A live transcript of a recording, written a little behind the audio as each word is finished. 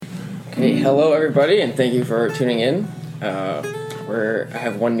Hey, hello everybody, and thank you for tuning in. I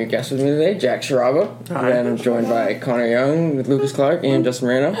have one new guest with me today, Jack Sharaba. And I'm joined by Connor Young with Lucas Clark and Justin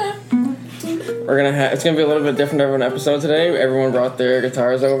Moreno. It's gonna be a little bit different of an episode today. Everyone brought their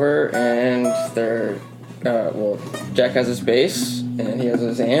guitars over, and Jack has his bass and he has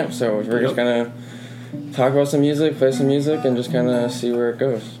his amp, so we're just gonna talk about some music, play some music, and just kind of see where it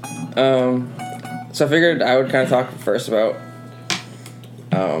goes. So I figured I would kind of talk first about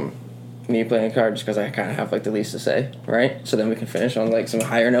me playing guitar, just because I kind of have like the least to say, right? So then we can finish on like some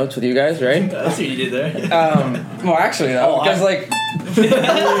higher notes with you guys, right? That's what you did there. Well, actually, though,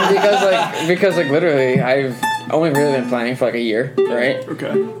 because literally, I've only really been playing for like a year, right?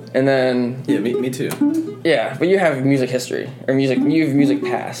 Okay. And then me too. yeah, but you have music history or you have music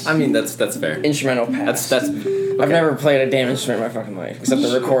past. I mean, that's fair. Instrumental past. That's. Okay. I've never played a damn instrument in my fucking life except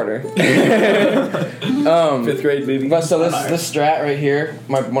the recorder. 5th grade, baby. But so this Strat right here,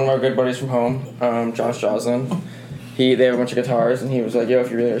 one of my good buddies from home, Josh Joslin, they have a bunch of guitars, and he was like, "Yo, if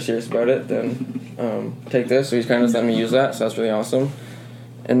you really are serious about it, then take this." So he's kind of just let me use that, so that's really awesome.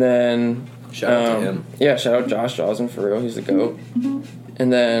 And then Shout out to him. Yeah, shout out Josh Joslin for real. He's the GOAT.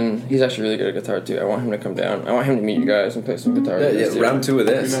 And then he's actually really good at guitar too. I want him to come down. I want him to meet you guys and play some guitar. Yeah, round 2 of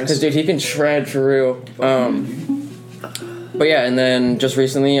this. Because dude, he can shred for real. But yeah, and then just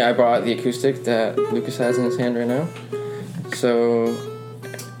recently I bought the acoustic that Lucas has in his hand right now. So,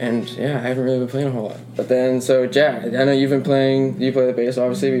 and yeah, I haven't really been playing a whole lot. But then, so Jack, I know you've been playing. You play the bass,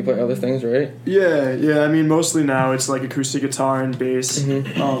 obviously. But you play other things, right? Yeah. I mean, mostly now it's like acoustic guitar and bass.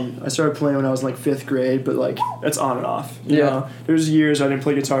 Mm-hmm. I started playing when I was in like 5th grade, but like that's on and off. You Yeah. know? There's years I didn't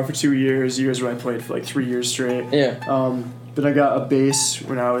play guitar for 2 years. Years where I played for like 3 years straight. Yeah. But I got a bass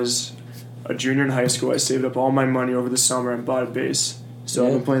when I was a junior in high school. I saved up all my money over the summer and bought a bass. So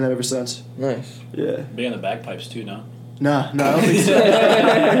I've been playing that ever since. Nice. Yeah. Be on the bagpipes too, no? Nah, I don't think so.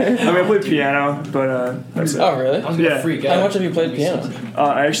 I mean, I play piano, but that's it. Oh, really? I'm Yeah. freak out. How much have you played piano?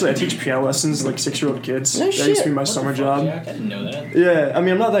 I teach piano lessons to like 6-year-old kids. No that used to shit. be my What the summer fuck, job. Jack? I didn't know that. Yeah, I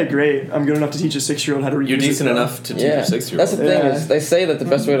mean, I'm not that great. I'm good enough to teach a 6-year-old how to read You're music, decent though. enough to teach Yeah. a 6-year-old. That's the thing Yeah. is they say that the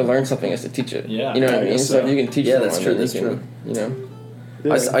best way to learn something is to teach it. Yeah. You know what I I mean? guess So if so. you can teach Yeah, someone, that's true, then that's you can, you know.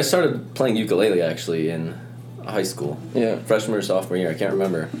 Yeah. I started playing ukulele actually in high school. Yeah. Freshman or sophomore year, I can't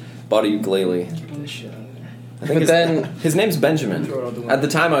remember. Bought a ukulele. Get this shit out of there. I think But then his name's Benjamin. Throw it out the window. At the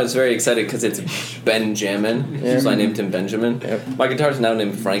time, I was very excited because it's Benjamin, Yeah. so I named him Benjamin. Yep. My guitar's now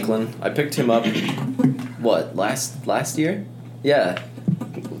named Franklin. I picked him up, last year? Yeah,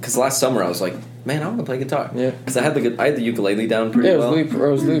 because last summer I was like, man, I want to play guitar. Yeah. Because I had the ukulele down pretty yeah, it well.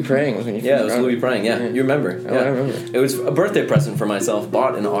 was Louis Prang was when you Yeah, it first was got Louis Prang. Yeah, Yeah. you remember? Oh, Yeah. I remember. It was a birthday present for myself,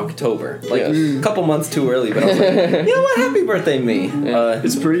 bought in October, like Yes. a couple months too early. But I was like, you know what? Happy birthday, me. Yeah.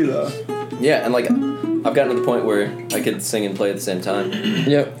 It's pretty, though. Yeah, and like I've gotten to the point where I could sing and play at the same time.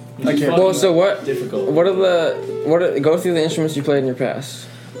 Yep. I can't. Well, so what? Difficult. Go through the instruments you played in your past,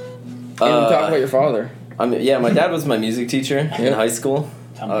 and talk about your father. My dad was my music teacher in Yeah. high school.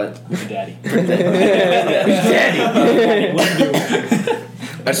 Tell me, your daddy.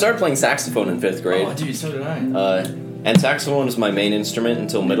 I started playing saxophone in 5th grade. Oh, dude, so did I. And saxophone was my main instrument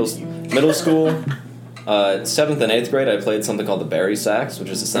until middle school. 7th and 8th grade, I played something called the Barry sax, which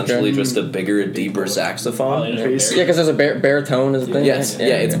is essentially Okay. just a bigger, deeper saxophone. Bass. Yeah, because there's a baritone is a thing. Yes, right?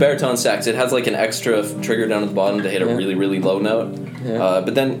 yeah, it's baritone sax. It has like an extra trigger down at the bottom to hit a Yeah. really, really low note. Yeah.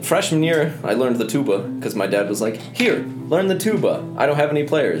 But then freshman year, I learned the tuba because my dad was like, "Here, learn the tuba." I don't have any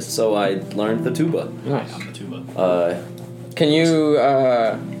players, so I learned the tuba. Nice. I'm the tuba. Can you?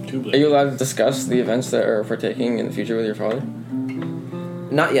 Are Tuba. you allowed to discuss the events that are partaking in the future with your father?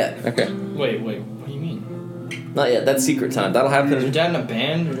 Not yet. Okay. Wait, what do you mean? Not yet. That's secret time. That'll Is your happen. dad in a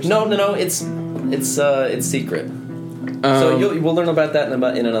band or No, something? It's secret. So we'll learn about that in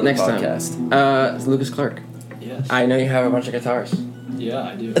another next podcast. time. It's Lucas Clark. Yes. I know you have a bunch of guitars. Yeah,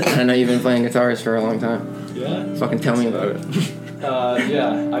 I do. I know you've been playing guitars for a long time. Yeah. Fucking tell me about it.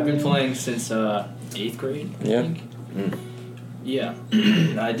 Yeah, I've been playing since 8th grade. I Yeah. think. Yeah.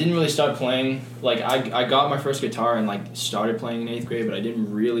 I didn't really start playing. Like I got my first guitar and like started playing in 8th grade, but I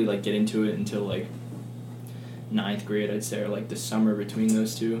didn't really like get into it until like 9th grade, I'd say, or like the summer between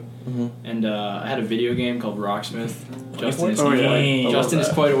those two. Mhm. And I had a video game called Rocksmith. Justin is Oh, yeah. quite, I Justin love is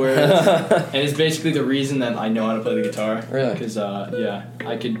that. quite aware of this. And it's basically the reason that I know how to play the guitar. Really? Because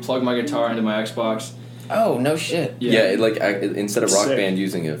I could plug my guitar into my Xbox. Oh no shit. Yeah, instead of Rock Sick. Band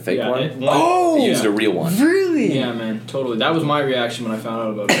using a fake Yeah, one, it- Oh! they used a real one. Really? Yeah, man, totally. That was my reaction when I found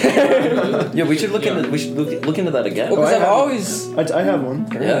out about it. Yeah, we should look Yeah. look into that again. Well, because I I've have always I have one.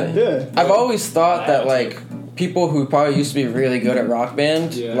 Yeah. Yeah. I've always thought that like people who probably used to be really good at Rock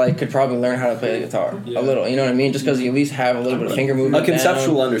Band, Yeah. like, could probably learn how to play the guitar Yeah. a little. You know what I mean? Just because you at least have a little bit of finger A movement.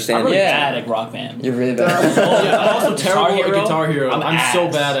 conceptual down. I'm understanding. really Yeah. bad at Rock Band. You're really bad. Yeah, I'm also Guitar terrible Hero? at Guitar Hero. I'm I'm so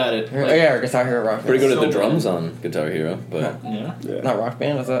ass. bad at it. Oh, yeah, or Guitar Hero Rock Band. Pretty good at So the drums bad. on Guitar Hero, but Yeah. Yeah. Not Rock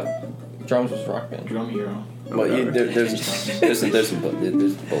Band. I thought drums was Rock Band. Drum Hero. well, there's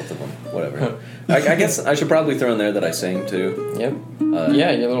both of them. Whatever. I guess I should probably throw in there that I sing too. Yep. Uh,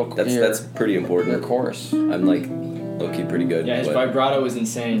 Yeah, your little. That's pretty your important. chorus. I'm like low key pretty good. Yeah, his but- vibrato is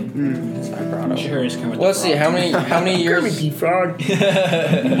insane. It's vibrato. Sure, it's Kermit Well, let's the see. Frog. How many years? Frog.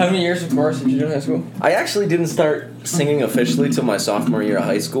 How many years of chorus did you do in high school? I actually didn't start singing officially till my sophomore year of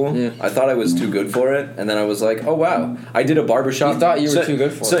high school. Yeah. I thought I was too good for it, and then I was like, oh wow, I did a barbershop. You thought you were so, too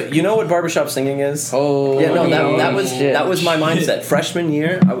good for so it. you know what barbershop singing is? Oh. Yeah, no, that shit. was my mindset. Freshman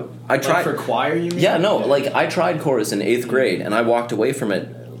year, I Like tried. for choir, you mean? Yeah, no, like I tried chorus in 8th grade, and I walked away from it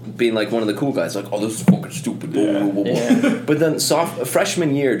being like one of the cool guys, like, oh, this is fucking stupid. Blah, blah, blah, blah. Yeah. But then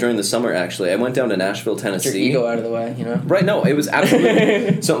freshman year during the summer, actually, I went down to Nashville, Get your Tennessee. ego out of the way, you know. Right, no, it was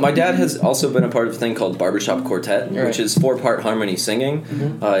absolutely. So my dad has also been a part of a thing called Barbershop Quartet, Right. which is 4-part harmony singing.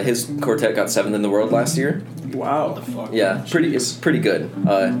 His quartet got 7th in the world last year. Wow. Fuck. Yeah, it's pretty good.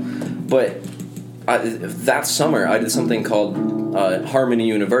 But that summer I did something called Harmony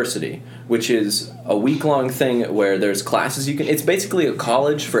University, which is a week-long thing where there's classes you can. It's basically a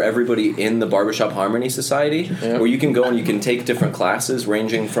college for everybody in the Barbershop Harmony Society, Yeah. where you can go and you can take different classes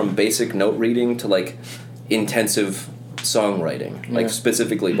ranging from basic note reading to like intensive songwriting, like Yeah.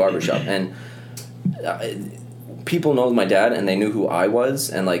 specifically barbershop. And people know my dad and they knew who I was,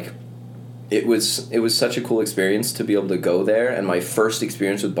 and like it was such a cool experience to be able to go there, and my first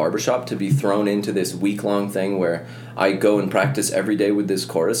experience with barbershop to be thrown into this week-long thing where I go and practice every day with this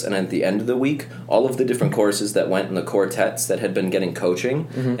chorus, and at the end of the week all of the different choruses that went in the quartets that had been getting coaching,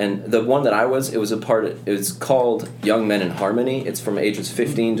 and the one that I was, it was called Young Men in Harmony. It's from ages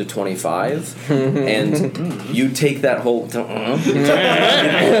 15 to 25, and you take that whole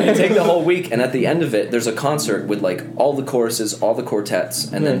you take the whole week, and at the end of it there's a concert with like all the choruses, all the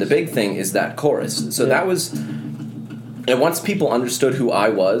quartets, and then the big thing is that chorus. So that was, and once people understood who I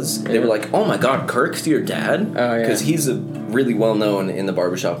was, they were like, oh my god, Kirk's your dad? Oh, yeah. Because he's a really well known in the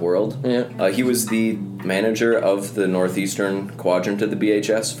barbershop world. Yeah. He was the manager of the northeastern quadrant of the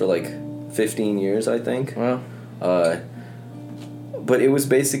BHS for like 15 years, I think. Wow. But it was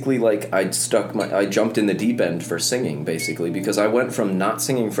basically like I jumped in the deep end for singing, basically, because I went from not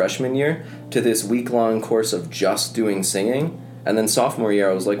singing freshman year to this week-long course of just doing singing. And then sophomore year,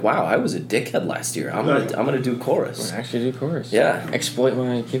 I was like, "Wow, I was a dickhead last year. I'm gonna do chorus." Actually do chorus. Yeah. Exploit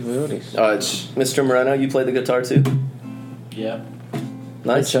my capabilities. Mr. Moreno, you play the guitar too? Yeah.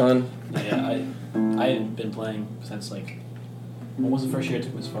 Nice. Sean. Yeah, I had been playing since like, what was the first year it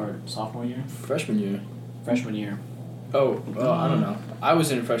took as far? Sophomore year? Freshman year. Freshman year. Oh, I don't know. I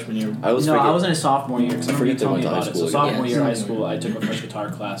was in freshman year. I was in a sophomore year because I remember you forget they telling went me to high about it. So school. sophomore Yeah. year of high school, I took a first guitar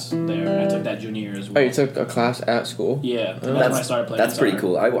class there, and I took that junior year as Oh, well. you took a class at school? Yeah, that's when I started playing. That's pretty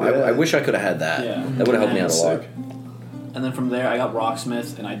cool. I wish I could have had that. Yeah. That would have helped me out a lot. Sick. And then from there, I got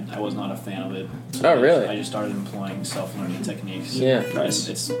Rocksmith, and I was not a fan of it. Oh, really? I just started employing self-learning techniques. Yeah. Nice.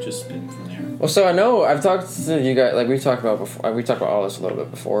 It's just been from there. Well, so I know I've talked to you guys, like we talked about before. We talked about all this a little bit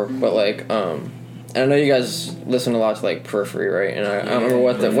before, but like, and I know you guys listen a lot to like Periphery, right? And I don't remember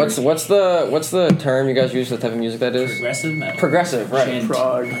what's the term you guys use for the type of music that is? Progressive metal. Progressive, right? Chant.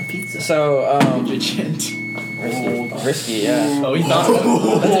 Frog. So Chant. risky, yeah. Oh, he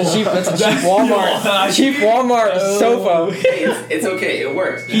thought. That's a cheap Walmart. Cheap Walmart sofa. It's okay. It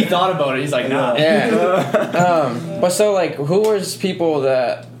works. He thought about it. He's like, nah. Yeah. But so like, who was people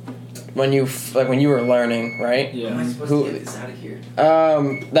that when you were learning, right? Yeah. Who- get this out of here?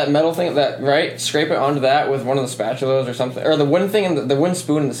 That metal thing, that right? Scrape it onto that with one of the spatulas or something, or the wooden thing in the wooden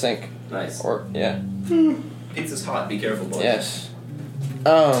spoon in the sink, Nice. or yeah. Pizza's hot. Be careful, boys. Yes.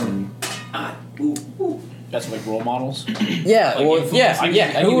 That's like role models. Yeah. Like Well, influence. yeah. I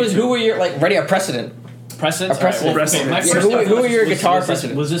Yeah. give Who you two. were your like ready a precedent? Precedents. A precedent. Precedent. My Yeah, first who stuff were your guitar was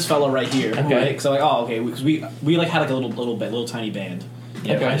precedents? Was this fella right here? Okay. Right? Because because we like had like a little tiny band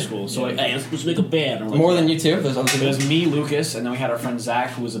in Okay. high school. So like, hey, let's make a band. Or, like, More than you two. There's other It people. was me, Lucas, and then we had our friend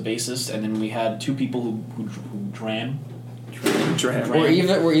Zach, who was a bassist, and then we had two people who dram. Dram. Were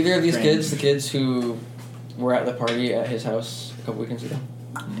either of these Dram. kids the kids who were at the party at his house a couple weekends ago?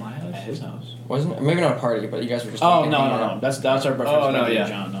 At his house. Wasn't it? Maybe not a party, but you guys were just. Oh like, no hanging no out. no! That's our first Oh, no, birthday, yeah.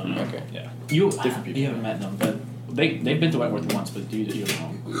 John. No. Okay. Yeah. You Different people. You haven't met them, but they've been to Wentworth once, but you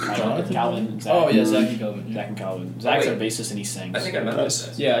know, Calvin and Zach. Oh yeah, Zach and Calvin. Zach and Calvin. Zach's our bassist and he sings. I think I met those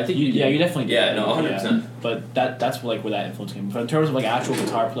guys. Yeah, I think you definitely did. Yeah, no, 100%. But that's like where that influence came. But in terms of like actual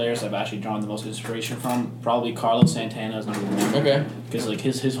guitar players, I've actually drawn the most inspiration from probably Carlos Santana is number one. Okay. Because like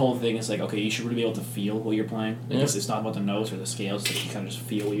his whole thing is like, okay, you should really be able to feel what you're playing. Like, it's not about the notes or the scales. Like you kind of just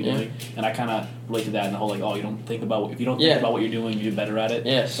feel what you're doing. And I kind of relate to that in the whole like, oh, you don't think about if you don't think about what you're doing, you do better at it.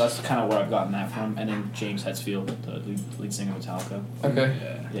 Yes. So that's kind of where I've gotten that from. And then James Hetfield, the lead singer of Metallica.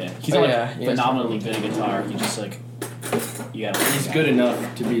 Okay. Yeah, he's phenomenally good at guitar. He just like you gotta. He's good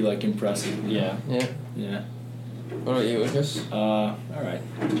enough to be like impressive. Yeah. Yeah. Yeah. What about you, Lucas? All right.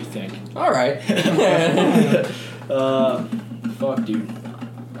 What do you think? All right. Fuck, dude.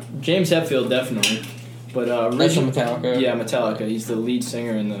 James Hetfield, definitely. But That's from Metallica. Yeah, Metallica. He's the lead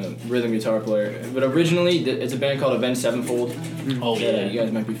singer and the rhythm guitar player. But originally, it's a band called Avenged Sevenfold. Oh Yeah, you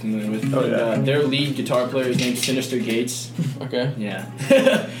guys might be familiar with. Oh, yeah. Their lead guitar player is named Sinister Gates. Okay. Yeah.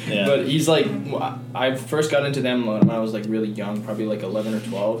 Yeah. But he's like, I first got into them when I was like really young, probably like 11 or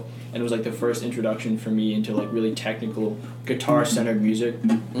 12. And it was like the first introduction for me into like really technical guitar-centered music.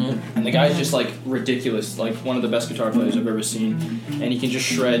 And the guy's just like ridiculous, like one of the best guitar players I've ever seen. And he can just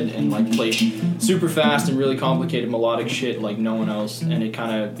shred and like play super fast and really complicated melodic shit like no one else. And it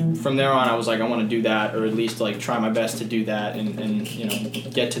kind of, from there on, I was like, I want to do that, or at least like try my best to do that and you know,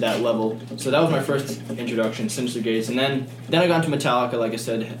 get to that level. So that was my first introduction, Sinister Gates. And then I got into Metallica, like I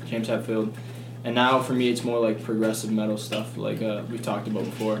said, James Hetfield. And now for me, it's more like progressive metal stuff, like we've talked about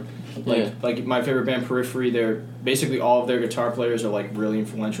before. Like my favorite band, Periphery. They're basically all of their guitar players are like really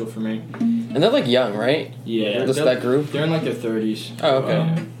influential for me. And they're like young, right? Yeah, Just that group. They're in like their 30s. Oh,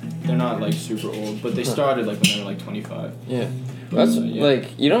 okay. They're not like super old, but they started like when they were like 25. Yeah. That's Yeah.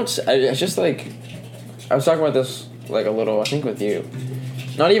 like you don't. It's just like I was talking about this like a little. I think with you.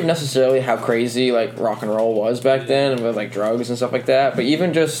 Not even necessarily how crazy like rock and roll was back then, and with like drugs and stuff like that. But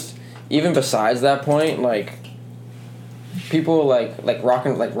even besides that point, like people like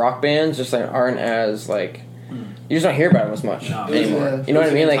rock bands just like aren't as like you just don't hear about them as much anymore. Yeah. You know what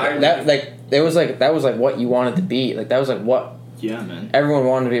I mean? Like that was like what you wanted to be. Like that was like what man. everyone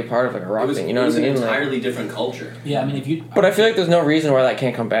wanted to be a part of, like a rock thing. You know what I mean? It was an entirely different culture. Yeah, I mean if you. But I feel like there's no reason why that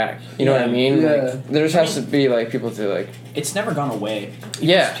can't come back. You know what I mean? Yeah. Like, there just has to be like people to like. It's never gone away.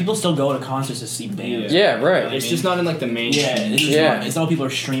 People still go to concerts to see bands. Yeah, right. It's just not in like the main. Yeah, it's not what people are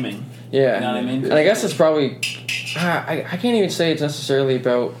streaming. Yeah. You know what I mean? And I guess it's probably. I can't even say it's necessarily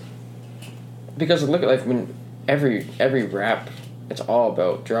about. Because look at like when every rap, it's all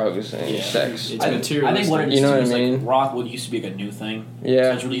about drugs and sex. It's I materialistic. think what it is You know too what is I mean? like rock would used to be like a new thing. Yeah.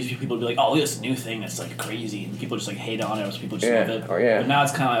 So it's really easy for people to be like, oh, this new thing that's like crazy, and people just like hate on it, or people just Yeah. love it. Oh, yeah. But now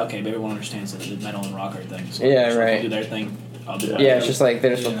it's kind of like, okay, maybe everyone understands that the metal and rock are a thing. So Yeah, just right. Do their thing. I'll do that. Yeah, it's just like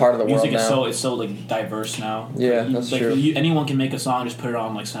they're just a part of the world Music now. is so like diverse now. Yeah, that's like, true. Anyone can make a song, just put it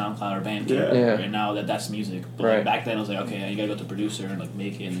on like SoundCloud or Bandcamp. Yeah. Right now that's music. But Right. like, back then it was like, okay, you gotta go to the producer and like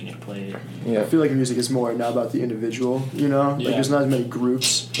make it and you gotta play it. Yeah. I feel like music is more now about the individual, you know? Like Yeah. there's not as many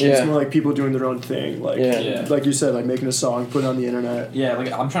groups. Yeah. It's more like people doing their own thing. Like Yeah. like you said, like making a song, put it on the internet. Yeah,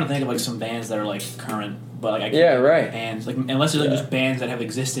 like I'm trying to think of like some bands that are like current, but like I can't Yeah, think of right. bands like unless they're like Yeah. just bands that have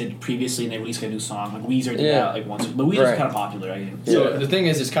existed previously and they release a new song. Like Weezer did Yeah. that like once, but Weezer's Right. kind of popular. I think. So Yeah. the thing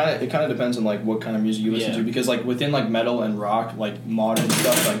is, it kind of depends on like what kind of music you listen Yeah. to, because like within like metal and rock, like modern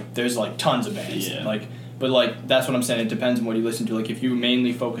stuff, like there's like tons of bands. Yeah. Like, but like that's what I'm saying. It depends on what you listen to. Like if you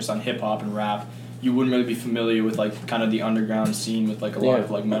mainly focus on hip hop and rap, you wouldn't really be familiar with like kind of the underground scene with like a lot Yeah.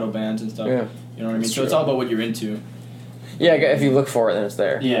 of like metal bands and stuff. Yeah. You know what I mean? That's So it's true. all about what you're into. Yeah, if you look for it, then it's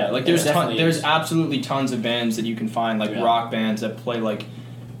there. Yeah, like Yeah, there's definitely there's is. absolutely tons of bands that you can find, like Yeah. rock bands that play like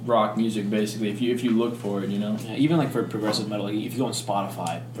rock music basically if you look for it, you know. Yeah, even like for progressive metal, like if you go on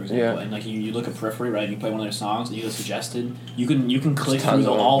Spotify, for example, Yeah. and like you look at Periphery, right, and you play one of their songs, and you go suggested, you can click tons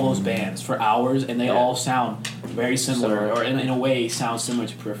through of them. all those bands for hours, and they Yeah. all sound very similar, Similar. or in a way sound similar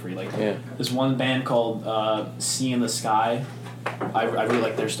to Periphery. Like Yeah. there's one band called Sea in the Sky. I really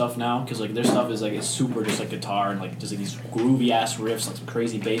like their stuff now because like their stuff is like it's super just like guitar and like just like these groovy ass riffs, like some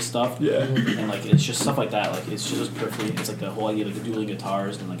crazy bass stuff. Yeah. And like it's just stuff like that. Like it's just Periphery. It's like the whole idea of like the dueling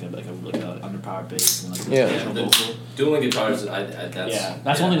guitars and like a underpowered bass and like the Yeah. additional vocal. Dueling guitars,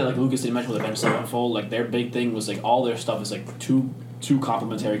 That's one thing that like Lucas didn't mention with Avenged Sevenfold. Like their big thing was like all their stuff is like two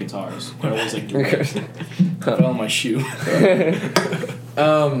complementary guitars. They're always like dual. I fell on my shoe.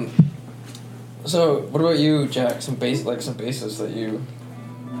 So what about you, Jack? Some basses that you.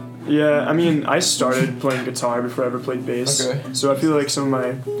 Yeah, I mean, I started playing guitar before I ever played bass. Okay. So I feel like some of my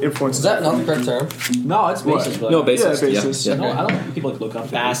influences. Is that not the correct term? No, it's What? bassist. But No, Yeah, bassist. bassist. Yeah. No, I don't think people like look up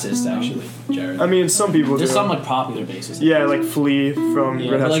to Bassist, actually, Jared. I mean, some people There's do. some like popular bassists. Yeah, like Flea from Yeah,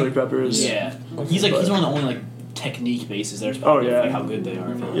 Red but, Hot like, Chili Peppers. Yeah, he's one of the only like technique basis there's probably like how good they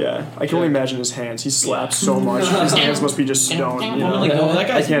are. Yeah, I can only imagine his hands. He slaps so much. His hands must be just stone. You know? That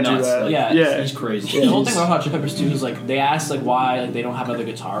guy's I can't nuts. do that. Like, Yeah. he's crazy. The whole thing about Hot Chili Peppers too is like they asked like why like they don't have other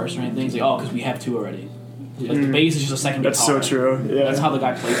guitarists or anything. It's like, oh, because we have two already. Like the bass is just a second That's guitar. so true. Yeah. That's how the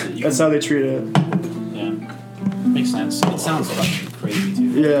guy plays it. That's how they treat it. Yeah. Makes sense. It sounds fucking crazy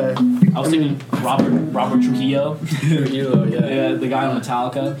too. Yeah. I was thinking Robert Trujillo. yeah. The guy on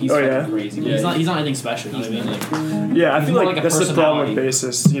Metallica. He's fucking crazy. But Yeah. he's not anything special. You know what I mean? Like, Yeah, I He's feel more like like a that's the problem with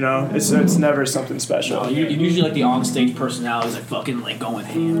personality. bassists. You know, it's never something special. no, you usually like the on-stage personalities like fucking like going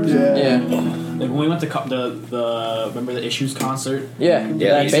ham. Yeah. Yeah. Like when we went to the remember the Issues concert? Yeah.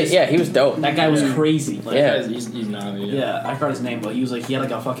 He was dope. That guy was crazy. Like, Yeah. He's gnarly. Yeah, I forgot his name, but he was like he had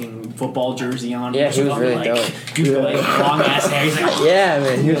like a fucking football jersey on. Yeah, he was really like, dope. Goofy, like long ass hair. He's like, Yeah,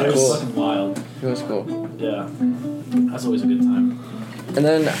 man, he was it was cool. fucking wild. He was cool. Yeah, that's always a good time. And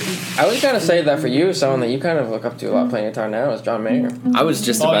then I would kind of say that for you, someone that you kind of look up to a lot playing guitar now is John Mayer. I was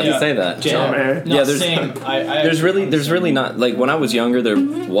just about to say that. John Mayer. No, Yeah, there's- same. There's really not, like, when I was younger, there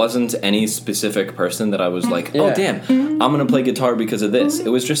wasn't any specific person that I was like, oh Yeah. damn, I'm gonna play guitar because of this. It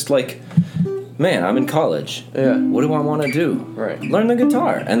was just like, man, I'm in college. Yeah. What do I want to do? Right. Learn the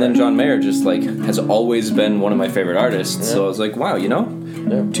guitar. And then John Mayer just like has always been one of my favorite artists. So I was like, wow, you know,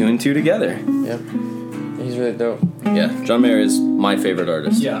 Yeah. 2 and 2 together. Yeah. He's really dope. Yeah, John Mayer is my favorite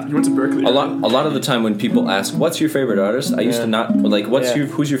artist. Yeah. He went to Berkeley. A lot of the time when people ask, "What's your favorite artist?" I used Yeah. to not like, "What's Yeah.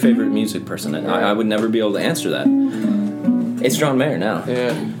 who's your favorite music person?" And I would never be able to answer that. It's John Mayer now,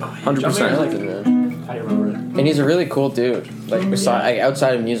 Yeah. 100%. I like it, man. I remember it. And he's a really cool dude. Like, like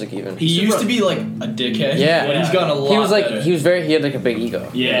outside of music, even. He used to be like a dickhead. Yeah. But he's gotten a lot He was like, better. he had like a big ego.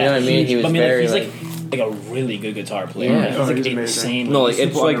 Yeah, You know what I mean? He was but, very he's like, like a really good guitar player. Yeah. He's Oh, like he's amazing. insane. No, like, He's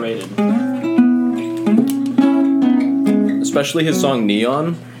it's super like- underrated. Especially his song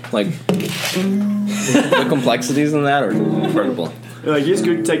 "Neon," like the complexities in that are incredible. Like, he has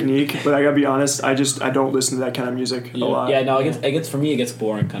good technique, but I gotta be honest, I don't listen to that kind of music a lot. Yeah, no, it gets for me it gets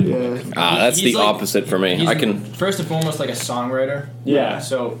boring kind of. Yeah. That's He's the like- opposite for me. He's I can. first and foremost like a songwriter. Yeah.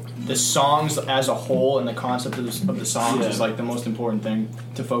 So the songs as a whole and the concept of the songs Yeah. is like the most important thing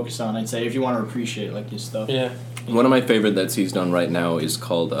to focus on. I'd say if you want to appreciate like his stuff. yeah. One of my favorite that he's done right now is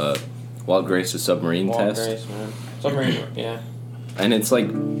called "Wild Grace's Submarine Wall Test," Grace, man. Submarine, yeah. and it's like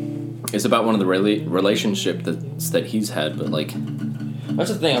it's about one of the relationship that he's had, but like That's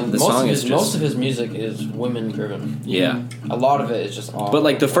the thing. The song is just- most of his music is women driven. yeah. A lot of it is just awful. But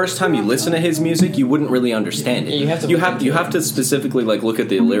like the first time you listen to his music, you wouldn't really understand it. Yeah, you have to you look have into you it. have to specifically like look at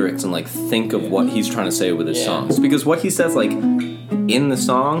the lyrics and like think of what he's trying to say with his Yeah. songs, because what he says like in the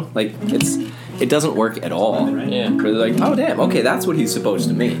song, like it doesn't work at all. Yeah. Where they're like, oh damn, okay, that's what he's supposed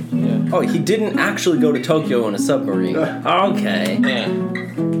to mean. Yeah. Oh, he didn't actually go to Tokyo in a submarine. Okay. Yeah.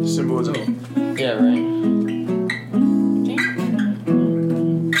 Symbolism. Yeah, right.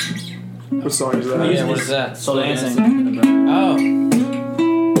 What song is that? Yeah, what is that? Slow dancing. Oh.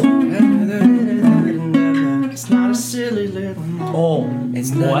 It's not a silly little. Oh,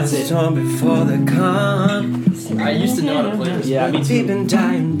 It's What's it? song before the calm. I used to know how to play this. yeah, me too. been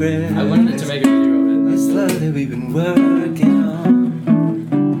dying breath. I learned it to make a video of it. This love that we've been working on.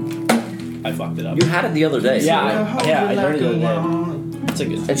 I fucked it up. You had it the other day. Yeah, I learned it the other day. It's a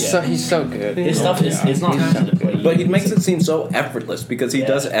good. It's so he's so good. His stuff is it's not He's easy to play. But he makes it seem so effortless because he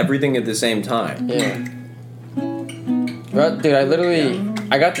does everything at the same time. Yeah. But dude,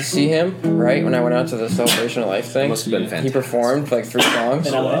 I got to see him right when I went out to the Celebration of Life thing. Must have been He fantastic. performed like 3 songs.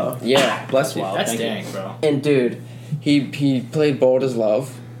 In LA. Yeah. Bless you. Wow. That's Thank you. dang, bro. And dude, he played "Bold as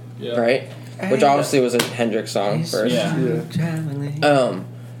Love," Yeah. right? Which obviously was a Hendrix song first. Yeah. Yeah.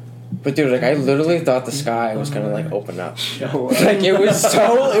 But dude, like I literally thought the sky was gonna like open up. Oh, Like it was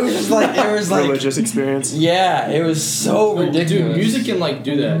just like religious experience. yeah, it was so ridiculous. Dude, music can like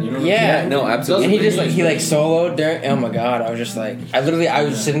do that. You know? Yeah. No, absolutely. And he just like he soloed during. Oh my god, I was just like I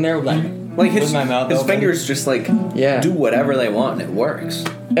was sitting there like Like with my mouth his open. fingers just like Yeah. do whatever they want and it works.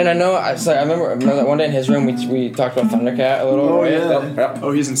 And I know I remember that one day in his room we talked about Thundercat a little. Oh right? yeah.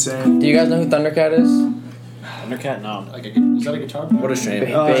 Oh, he's insane. Do you guys know who Thundercat is? Thundercat, no. Like is that a guitar player? What a shame.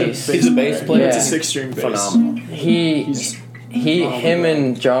 Bass. He's a bass player. It's a Yeah. 6-string bass. Phenomenal. He's Him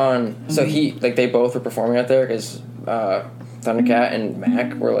and John. So they both were performing out there because Thundercat and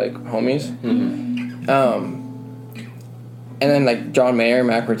Mac were like homies. And then like John Mayer and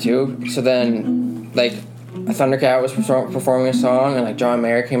Mac were too. So then like Thundercat was performing a song and like John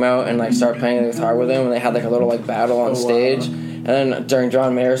Mayer came out and like started playing the guitar with him and they had like a little like battle on stage. And then during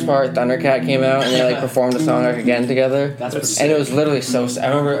John Mayer's part, Thundercat came out and they like performed the song like again together. That's And it was literally so. I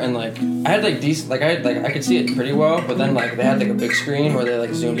remember and like I had like decent like I could see it pretty well, but then like they had like a big screen where they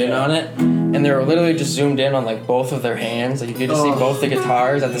like zoomed in on it, and they were literally just zoomed in on like both of their hands. Like you could just see both the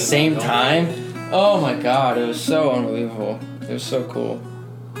guitars at the same time. Oh my god, it was so unbelievable. It was so cool.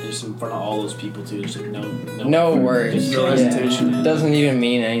 Just in front of all those people too. Just like No words. Just no yeah. hesitation. It doesn't even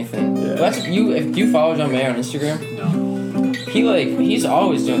mean anything. Yeah. That's you. If you follow John Mayer on Instagram, No. he's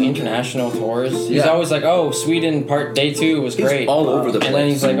always doing international tours. He's Yeah. always like, oh, Sweden day 2 was He's great. all over the place. And then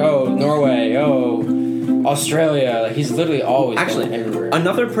he's like, oh, Norway, oh, Australia. Like he's literally always Actually, going everywhere.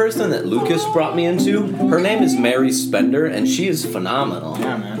 another person that Lucas brought me into, her name is Mary Spender, and she is phenomenal.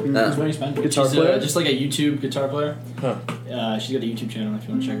 Yeah, man. Who's Mary Spender? Guitar She's player. just like a YouTube guitar player. Huh. She's got a YouTube channel if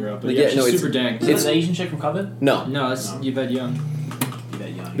you want to check her out. But Yeah, yeah, she's no, it's- super dank. Is It's- that the Asian chick from Coven? No. No, that's No. Yvette Young.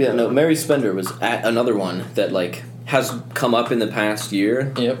 Yeah. Yeah, no, Mary Spender was at another one that like has come up in the past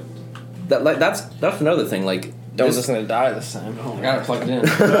year. Yep. That like that's another thing. Like Don't this- listen to die this time. Oh, I got it plugged in.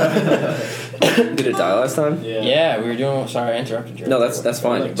 Did it die last time? Yeah, we were doing. Sorry, I interrupted you. No, that's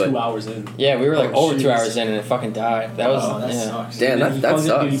fine. Like but 2 hours in. Yeah, we were like Oh, over 2 jeez. hours in and it fucking died. That was Oh, that yeah. sucks. damn, And that you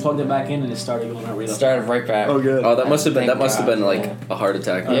sucks. plugged it back in and it started going out It right started right back. Oh, good. Oh, that must have been Thank God, like yeah. a heart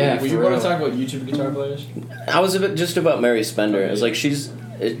attack. Yeah. Were you for want real. to talk about YouTube guitar players? I was just about Mary Spender. It's like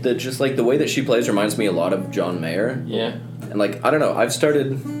just like the way that she plays reminds me a lot of John Mayer. Yeah. And like I don't know, I've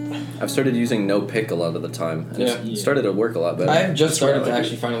started using no pick a lot of the time. And Yeah. It's started to work a lot better. I've just what I started to like.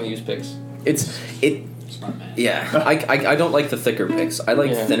 actually finally use picks. Smart man. Yeah. I don't like the thicker picks. I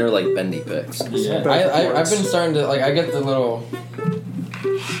like Yeah. thinner like bendy picks. Yeah. I've been starting to like I get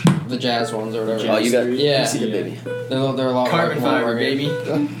the jazz ones or whatever. Oh, you got Yeah. you see the baby. They're a lot Carbon more fiber, rugged. baby.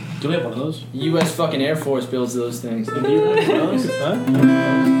 Do we have one of those? U.S. fucking Air Force builds those things. Do you have one of those?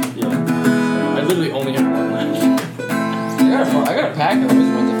 Yeah. I literally only have one left. I got a pack of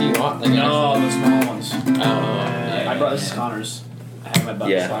those ones if you want. Like, No, the small ones. Oh, I brought this is Connor's. I have my butt.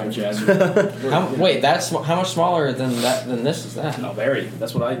 Yeah. Fire jazz. Wait, how much smaller than this is that? No, very.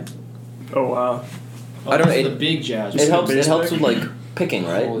 That's what I. Oh, wow. I don't know, This is it- the big jazz. It helps bass with pick? like picking,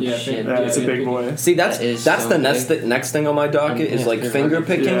 right? Holy Yeah, shit. Yeah, it's a Yeah, big big. boy. See, that's That is that's so the next thing on my docket is Yeah, like it's finger hard.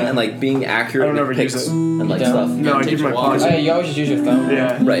 picking Yeah. and like being I accurate don't with ever use picks it. and like You stuff. don't? No, I Takes keep a my while. Oh, yeah, pocket. you always just use your thumb.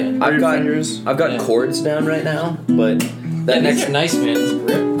 Yeah. Right. Or I've your got fingers. I've Yeah. chords down right now, but That that next next nice man. It's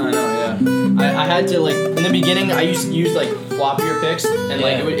grip. I know, yeah. I had to like in the beginning. I used to use like floppier picks, and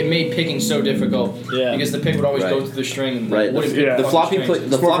like Yeah. it made picking so difficult. Yeah. Because the pick would always Right. go through the string. And right wouldn't Yeah. pick the fucking floppy strings. the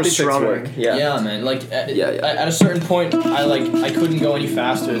It's more for floppy picks strumming. work. Yeah. Yeah, man. Like Yeah. at a certain point, I couldn't go any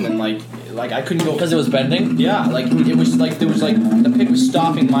faster than like I couldn't go Because it was bending? Yeah, like it was like there was like the pick was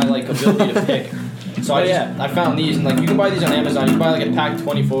stopping my like ability to pick. So I found these and like you can buy these on Amazon. You can buy like a pack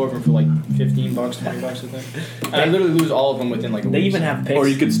 24 of them for like $15, $20 I think. And I literally lose all of them within like a week. They even have picks. Or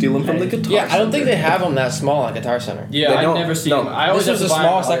you could steal them from the guitar. Yeah, I don't think they have them that small at Guitar Center. Yeah, They I've don't- never seen no, them. I always this have was to the buy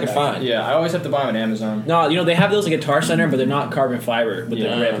smallest I them. could find. Yeah, I always have to buy them on Amazon. No, they have those at Guitar Center, but they're not carbon fiber. But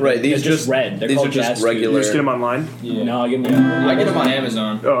they're red. Right, these They're just red. They're these called are just jazz You regular. just get them online? Yeah. No, I get them. I get them on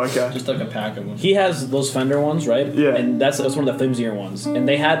Amazon. Oh, okay. Just like a pack of them. He has those Fender ones, right? Yeah. And that's one of the flimsier ones. And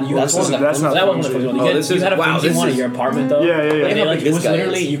they had you. That's one of the that's not that wasn't the flimsy. flimsy one. Oh, You, this you is- had a wow, flimsy this one is- at your apartment though. Yeah, yeah, yeah. And Look like how it big was this guy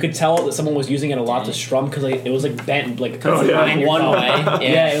literally is. you could tell that someone was using it a lot to strum because like, it was like bent like Oh, yeah. one phone.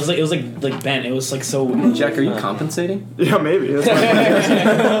 way. Yeah, it was like bent. It was like so. Jack, are you compensating? Yeah, maybe.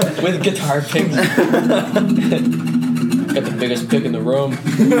 That's my With guitar picks. Got the biggest pick in the room.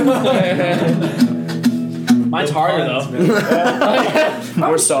 Mine's harder though.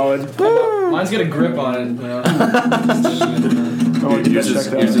 More solid. Mine's got a grip on it. You know? Oh, you guys check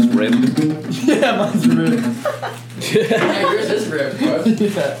that. just ribbed. Yeah, mine's ripped. Yeah, yours is ripped,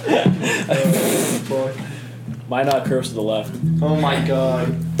 bro. Mine curves to the left. Oh my god.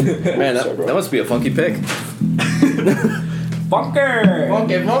 Man, that must be a funky pick. Bunker.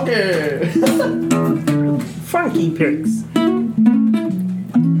 Funky, funky. Funky picks.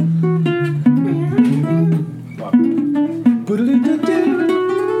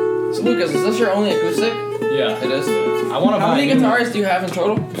 So Lucas, is this your only acoustic? Yeah. It is. I want to buy How many a new one. guitars do you have in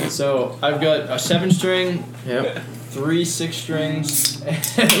total? So I've got a 7-string, Yep. 3 6-strings,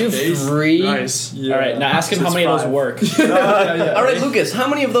 and You a bass. have 3. Nice. Yeah. All right, now ask him how It's many of those 5. work. Yeah. All right, Lucas, how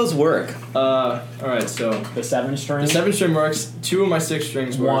many of those work? All right. So The 7-string. the 7-string works. 2 of my 6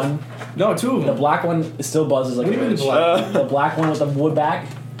 strings work. One. No, 2 of The them. black one still buzzes like What a do you mean the bitch. black? The black one with the wood back,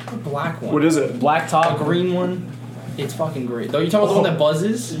 The black one. What is it? black A top. green one. It's fucking great. Though you talking about the one that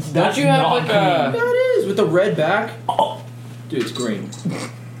buzzes? Don't you have not like Yeah, a... it is with the red back. Oh. Dude, it's green.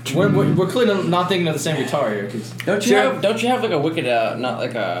 We're clearly not thinking of the same guitar here, cause Don't you have like a wicked not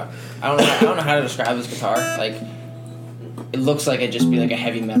like a I don't know how to describe this guitar. Like it looks like it'd just be like a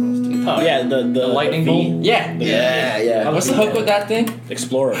heavy metal guitar. Oh yeah, the lightning V. bolt? Yeah. Yeah. What's the hook with that thing?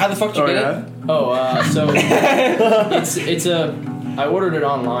 Explorer. How the fuck did you get it? So it's a. I ordered it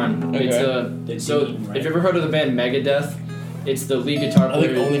online. Okay. It's so if you ever heard of the band Megadeth, it's the lead guitar I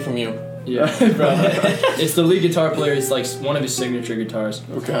think player. only from you. Yeah, bro. It's the lead guitar player. It's like one of his signature guitars.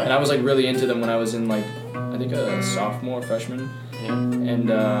 Okay. And I was like really into them when I was in like I think a sophomore, freshman. Yeah. And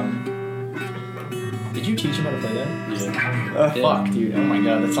did you teach him how to play that? Yeah. Fuck, dude. Oh my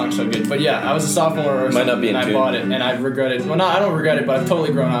god, that song's so good. But yeah, I was a sophomore or Might not something, be in and I tune. bought it, and I regret it. Well, no, I don't regret it, but I've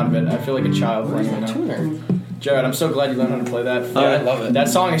totally grown out of it. I feel like a child playing right now. Tuner. Jared, I'm so glad you learned how to play that. Yeah, I love it. That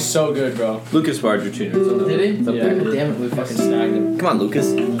song is so good, bro. Lucas borrowed your tuner. Did he? Yeah. Damn it, Lucas. Fucking snagged it. Come on,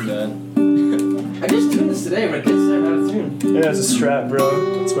 Lucas. I'm bad. I just tuned this today, but I can't say how to tune. Yeah, it's a strap,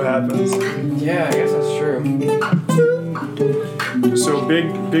 bro. That's what happens. Yeah, I guess that's true. So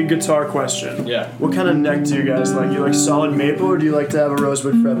big guitar question. Yeah. What kind of neck do you guys like? You like solid maple or do you like to have a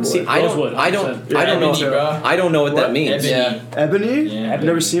rosewood fretboard? See, I Rosewood, don't know. Yeah, I don't know. me too. I don't know what that means. Ebony. Ebony? Yeah. I've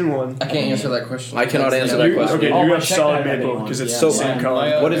never seen one. I can't answer that question. I cannot answer that You- question. Okay, Oh, you my have check solid bag maple ebony because it's ones, the yeah. same My,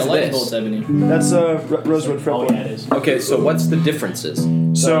 color. What is the lightning this? bolt's ebony. That's a rosewood Oh fretboard. yeah, it is. Okay, so what's the differences?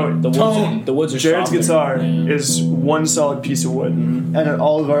 So The woods are Jared's softer. guitar Yeah. is one solid piece of wood, and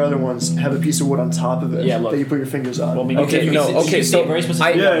all of our other ones have a piece of wood on top of it Yeah, look. that you put your fingers on. Well, I mean, Okay, you no, can- okay, you can so see very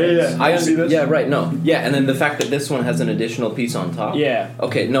specific. Yeah. See this? Yeah, right. No, yeah, and then the fact that this one has an additional piece on top. Yeah.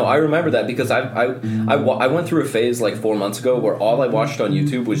 Okay, no, I remember that because I went through a phase like 4 months ago where all I watched on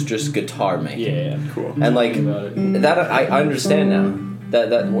YouTube was just guitar making. Yeah. Cool. And like About it. that, I understand now.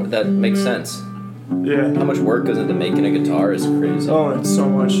 That makes sense. Yeah. How much work goes into making a guitar is crazy. Oh, it's so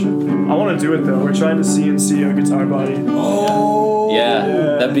much. I want to do it though. We're trying to CNC a guitar body. Oh. Yeah, Yeah.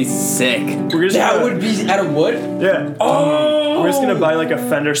 that'd be sick. We're just That gonna, would be out of wood? Yeah. Oh. We're just gonna buy like a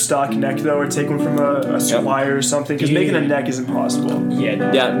Fender stock neck though, or take one from a Squire or something. Because making a neck is impossible. Yeah.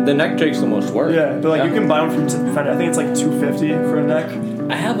 No. Yeah, the neck takes the most work. Yeah, but like Yeah. you can buy one from Fender. I think it's like $250 for a neck.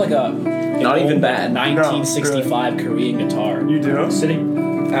 I have like a Not an even old bad. 1965 Korean guitar You do?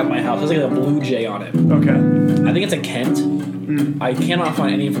 sitting at my house. There's like a Blue Jay on it. Okay. I think it's a Kent. I cannot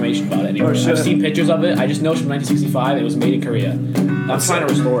find any information about it anywhere. Oh, shit. I've seen pictures of it. I just know it's from 1965. It was made in Korea. I'm trying to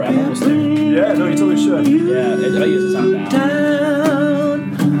restore it. I'm almost there. Yeah, no, you totally should. Yeah, it doesn't sound bad.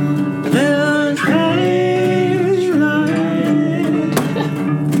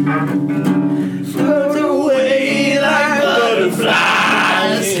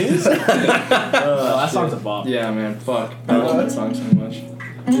 That song's a bop. Yeah, man. Fuck. I love that song so much.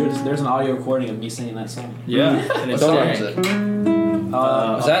 There's an audio recording of me singing that song. Yeah. And it's What song sick. is it?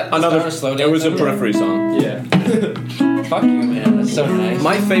 Was Is that Another. slow It was a dance number? Periphery song. Yeah. Fuck you, man. That's so nice.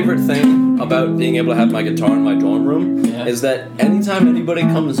 My favorite thing about being able to have my guitar in my dorm room Yeah. is that anytime anybody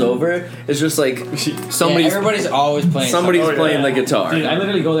comes over, it's just like somebody's everybody's always playing. somebody's Oh, yeah. playing the guitar. Dude, I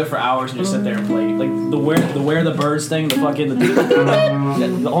literally go there for hours and just sit there and play. Like the where the birds thing, the fucking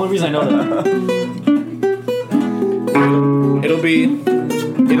the only reason I know that. It'll be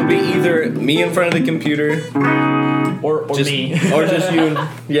either me in front of the computer Or just, me. or just you. And,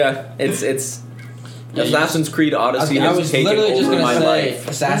 yeah, it's Yeah, Assassin's Creed Odyssey I has was taken literally just over gonna my say life.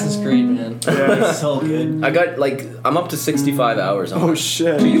 Assassin's Creed, man. Yeah. It's so good. I got I'm up to 65 hours on Oh it.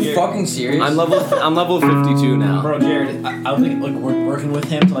 shit. Are you fucking serious? I'm level 52 now. Bro, Jared, I think like we're working with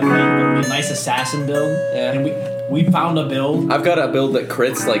him to like make a nice assassin build. Yeah. And we found a build. I've got a build that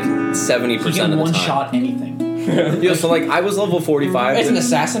crits like 70% He of the can time. one shot anything. Yeah, so like I was level 45. It's an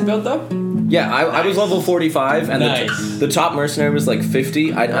assassin build though. Yeah, I was level 45, and Nice. the top mercenary was like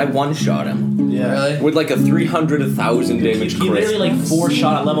 50. I one shot him Yeah. Really? with like a 300,000 damage He crit. literally like 4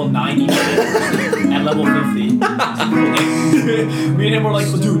 shot at level 90 at level 50. Me and him were like,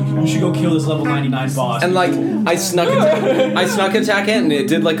 dude, you should go kill this level 99 boss. And like I snuck attack it, and it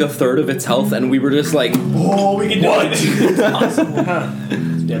did like a third of its health, and we were just like, oh, we can do it. It's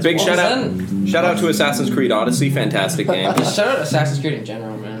awesome. big What shout was out, shout out to Assassin's Creed Odyssey, fantastic game. Shout out Assassin's Creed in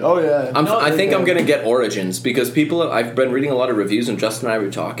general, man. Oh yeah. I think I'm gonna get Origins because I've been reading a lot of reviews, and Justin and I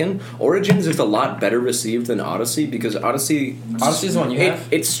were talking. Origins is a lot better received than Odyssey because Odyssey's the one you have?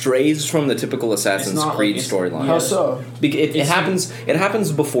 It strays from the typical Assassin's It's not Creed like- storyline. How so? It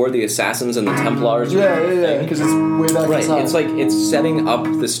happens before the Assassins and the Templars. Yeah. Because it's way back Right, in time. it's like it's setting up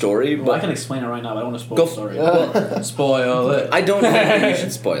the story, Well, I but can explain it right now, but I don't want to spoil Go the story. Spoil it. I don't think you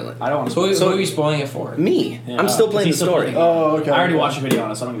should spoil it. I don't want to Who spoil are you spoiling it for? Me, Yeah. I'm still playing the He's still story. playing. Oh, okay. I already watched a video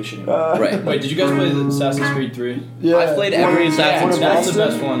on it, so I don't give a shit anymore. Right. Wait, did you guys play the Assassin's Creed 3? Yeah. I've played every Assassin's Creed. That's the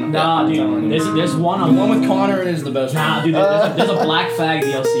best one. Nah, I'm telling dude. you. There's one The on. one with Connor is the best Nah, one. dude. There's a Black Flag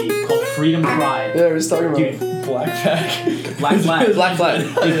DLC called Freedom Pride. Yeah, we was talking about it. Dude, Black Flag. Black Flag. Black Flag.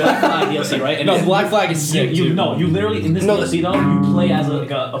 Dude, Black Flag DLC, right? And No, it's- Black Flag is sick, You dude. literally in this No, DLC though, you play as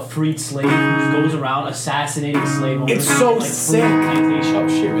a freed slave who goes around assassinating slave owners. It's so and, sick. plantation. Oh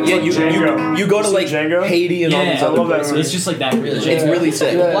shit, really? Yeah, like Django. you go to You like see Django? Haiti and all Yeah, these I other love that places. movie. It's just like that. Really. It's really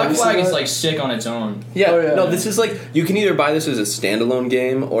sick. Yeah. Black you see Flag is that? like sick on its own. Yeah, Oh, yeah. no, this is like you can either buy this as a standalone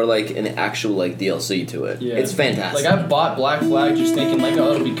game or like an actual like DLC to it. Yeah. It's fantastic. Like I bought Black Flag just thinking like,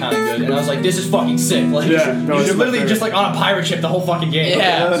 oh, it'll be kind of good, and I was like, this is fucking sick. Like, Yeah, no, you're it's my literally favorite. just like on a pirate ship the whole fucking game.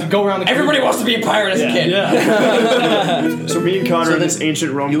 Yeah. So go around the. Everybody wants to be a pirate as a kid. Yeah. So me and Connor So in then this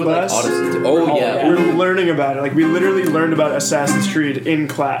ancient Rome you would like class. Odyssey too. Oh, yeah. We were learning about it. Like we literally learned about Assassin's Creed in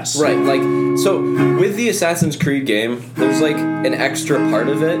class. Right, like so with the Assassin's Creed game, there's like an extra part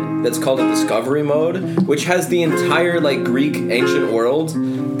of it that's called a discovery mode, which has the entire like Greek ancient world,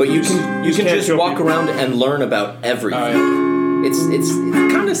 but you can can't just show walk people. around and learn about everything. Oh, It's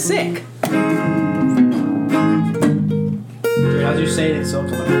kind of sick. Dude, how's your saving still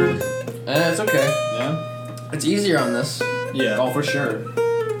coming out? It's okay. Yeah. It's easier on this. Yeah. Oh, for sure.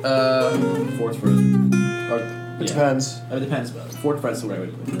 Fourth fret. It depends. It depends, but fourth fret's the right way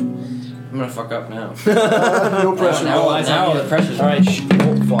to put it. I'm gonna fuck up now. No pressure. Now the pressure's All right.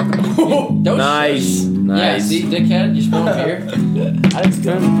 Oh fuck. Don't Nice. Yeah, Nice. see, dickhead, you spilled beer. I didn't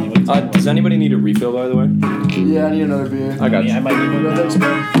spend. Does anybody need a refill, by the way? Yeah, I need another beer. I got I might need one. No, thanks,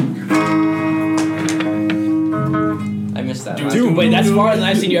 man. I missed that. Dude, wait, that's farther than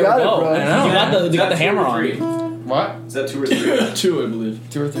I've seen you You ever got it, go. bro. I know. You got the hammer on. What? Is that 2 or 3? 2, I believe.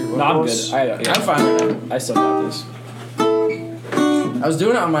 2 or 3. No, I'm good. I'm fine right now. I still got this. I was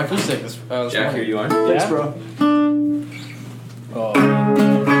doing it on my acoustic this Jack, here morning. you are. Thanks, Yeah? bro. Oh.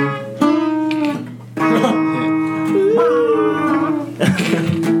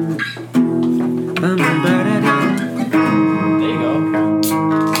 There you go.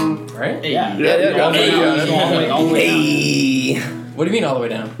 Right? Hey. Yeah. Yeah, yeah, All the way yeah, down. yeah. All the way- all the way down. Hey. What do you mean all the way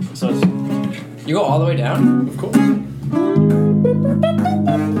down? So it's You go all the way down? Of course. Yeah,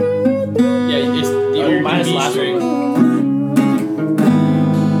 it's the open minus B last string.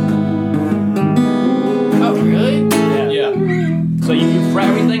 Oh, really? yeah. Yeah. So you fret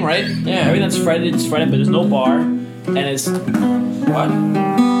everything, right? Yeah. Everything that's fretted, it's fretted, but there's no bar, and it's What?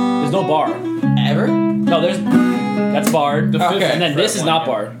 there's no bar. Ever? No, that's barred. The fifth Okay. And then fret this is one, not yeah.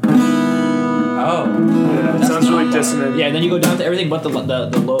 barred. Oh. Yeah, it sounds really dissonant. Yeah, and then you go down to everything but the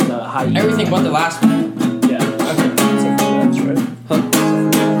low, the high E. Everything but the last one. Yeah. That's right.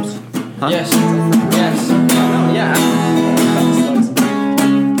 Yes. Yes. Yeah.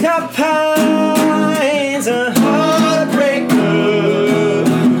 Capine's a heartbreaker.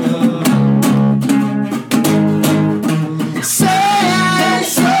 Sad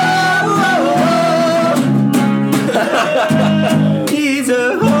sorrow. He's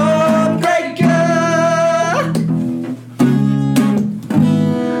a heartbreaker.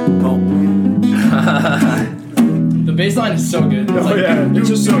 The bass line is so good. It's Oh like, yeah, it's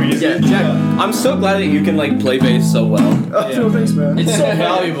just so easy. Yeah, Jack, I'm so glad that you can like play bass so well. Oh, no, thanks, man. It's so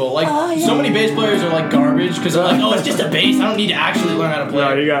valuable. Like so many bass players are like garbage because they're like, oh, it's just a bass. I don't need to actually learn how to play.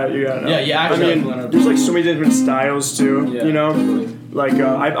 No, you got it. Yeah, you actually I have to mean, learn how to there's play. like so many different styles too. Yeah, You know, totally. like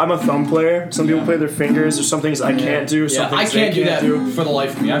I'm a thumb player. Some people Yeah. play their fingers. There's some things I can't do. Some Yeah, things I can't they do that do. for the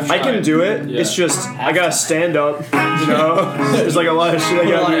life of me. I've I can tried. do it. Yeah. It's just I gotta stand up. You know, there's like a lot of shit I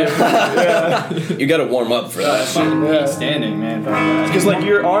gotta do. You gotta warm up for that. Fucking Yeah. standing, man. Because like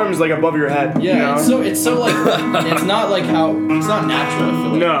your arms like above your head. Yeah, You know? it's so like it's not like how it's not natural. I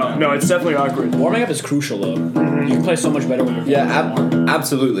feel like, No, it's definitely awkward. Warming up is crucial though. You can play so much better when you're Yeah,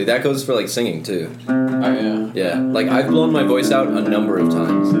 absolutely. That goes for like singing too. Oh, yeah. Yeah, like I've blown my voice out a number of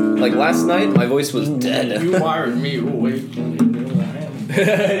times. Like last night, my voice was dead. You wired me away from the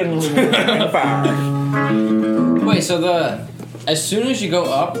Wait, so as soon as you go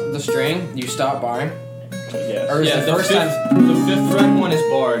up the string, you stop barring? Yes. Or is Yeah, the first time? the fifth fret one is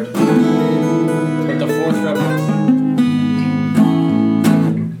barred, but the fourth fret one.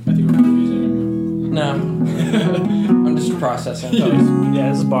 I think we're confusing No. I'm just processing. Yeah,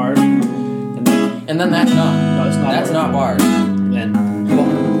 this is barred. And then that's not. No, it's not. That's not barred. And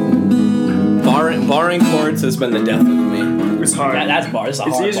Barring chords has been the death of me. It's hard. that's barred. It's a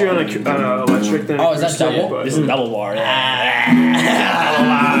It's hard easier bar. on an electric than Oh, is that acoustic, double? but- This is a double bar. Yeah.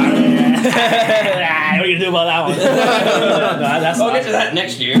 what are you gonna do about that one? That's I'll get to that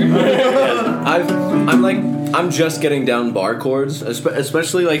next year. I'm just getting down bar chords,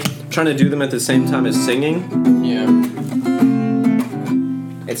 especially like trying to do them at the same time as singing. Yeah.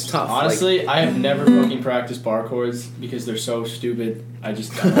 It's tough. Honestly, I have never fucking practiced bar chords because they're so stupid. I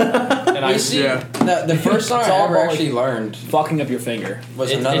just don't. And I You see, Yeah. the first song It's I all ever about, actually learned fucking up your finger. was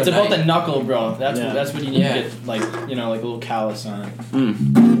it's another about the night. knuckle, bro. That's Yeah. that's what you need Yeah. to get, like, you know, like a little callus on it.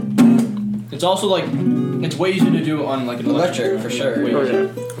 Mm. It's also like it's way easier to do on like an Electric, for sure. Way Oh, easier.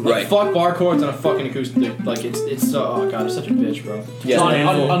 yeah. Like, Right. fuck bar chords on a fucking acoustic. Like it's so, oh god, it's such a bitch, bro. Yeah.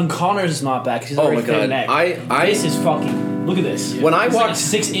 On Connor's is not bad because he's Oh already my thin god. neck. I This is fucking. Look at this. When I It's like a walked-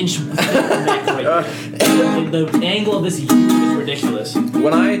 6-inch neck right there. The angle of this is ridiculous.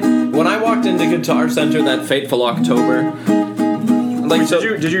 when I walked into Guitar Center that fateful October, like so.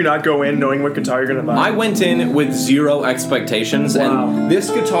 Did you not go in knowing what guitar you're gonna buy? I went in with zero expectations, Wow. and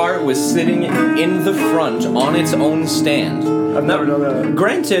this guitar was sitting in the front on its own stand. I've never done that.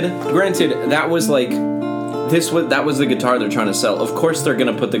 Granted, that was like that was the guitar they're trying to sell. Of course, they're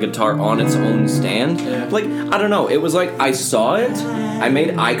gonna put the guitar on its own stand. Yeah. Like I don't know. It was like I saw it, I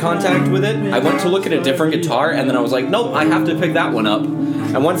made eye contact with it. I went to look at a different guitar, and then I was like, nope, I have to pick that one up.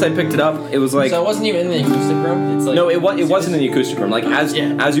 And once I picked it up, it was like. So it wasn't even in the acoustic room. It's like No, it wasn't in the acoustic room. Like as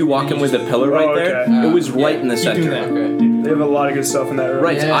you walk in with the pillar right Oh, there, okay. it was right in the Keep center. doing that. Okay. They have a lot of good stuff in that room.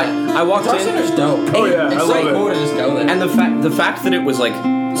 Right. Yeah. I walked Guitar in, Center's dope. Oh, yeah, It's I so love it. cool to just go there. and the fact that it was like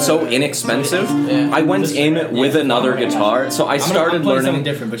so inexpensive, Yeah. I went in with another guitar. So I I'm started playing something learning.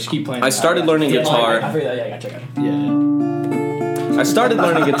 different, but just keep playing. I started learning I guitar. figured that. Yeah, I got check it. Yeah. I started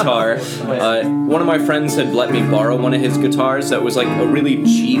learning guitar. One of my friends had let me borrow one of his guitars that was like a really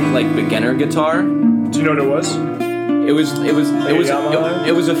cheap like beginner guitar. Do you know what it was? It was Yamaha?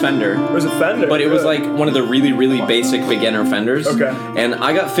 it was a Fender. It was a Fender. But it was Good. like one of the really, really basic beginner Fenders. Okay. And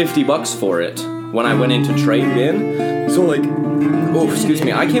I got $50 for it when I went in to trade it in. So like, oh, excuse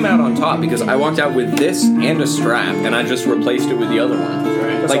me, I came out on top because I walked out with this and a strap, and I just replaced it with the other one.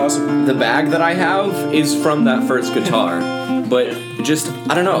 That's like awesome. the bag that I have is from that first guitar, but just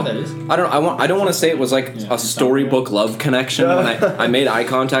I don't know. Oh, that is? I don't want to say it was like a storybook love connection when I made eye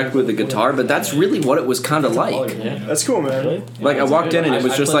contact with the guitar, but that's really what it was kind of like. That's cool, man. Like I walked in and it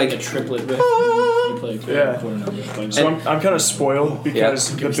was just played like. a triplet riff. You play Yeah. quarter numbers. So I'm kind of spoiled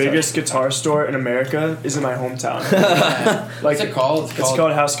because Yeah. the biggest guitar store in America is in my hometown. Like What's it called? it's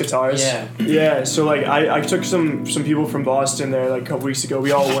called House Guitars. Yeah. Yeah. So like I took some people from Boston there like a couple weeks ago.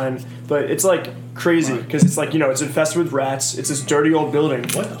 We all went, but it's like crazy because it's like it's infested with rats. It's this dirty old building.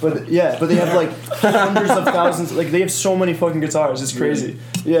 But they have like hundreds of thousands. Like they have so many fucking guitars. It's crazy.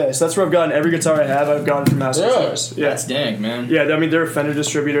 Yeah. So that's where I've gotten every guitar I have. I've gotten from House Really? Guitars. Yeah. That's dank, man. Yeah. I mean they're a Fender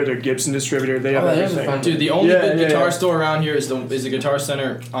distributor. They're a Gibson distributor. They have Oh, that is a everything. Fender. Dude, the only Yeah, good yeah, guitar yeah. store around here is the Guitar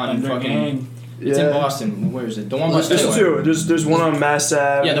Center on fucking. It's in Yeah. Boston. Where is it? The one by There's Stillway. two. There's one on Mass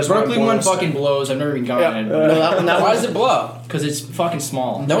Ave. Yeah, the there's Berkeley on one Boylston. fucking blows. I've never even gone Yeah, in No, why does it blow? because it's fucking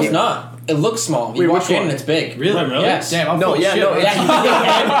small. No, it's not. It looks small. You Wait, walk which in one? and it's big. Really? Really? Yes. Damn, I'm No, full of yeah, shit. no,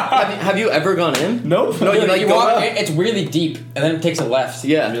 Yeah. Have you ever gone in? Nope. No, you Dude, like you go walk up. in, it's really deep, and then it takes a left.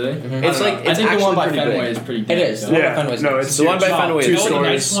 Yeah, Really? It's I like don't know. it's I think the one by actually pretty Fenway big. is pretty It dank, is. though. The one by Yeah. Fenway's No, nice. it's The one by Fenway two is You know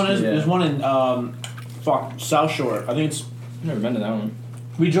what the stories. next one is? Yeah. There's one in South Shore. I think it's. I've never been to that one.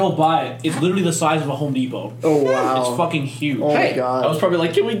 We drove by it. It's literally the size of a Home Depot. Oh wow. It's fucking huge. Oh Hey, my god. I was probably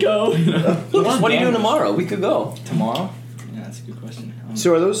like, can we go? What are you doing tomorrow? We could go. Tomorrow? Yeah, that's a good question.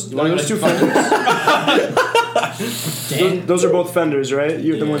 So are those two Fenders? Those are both Fenders, right?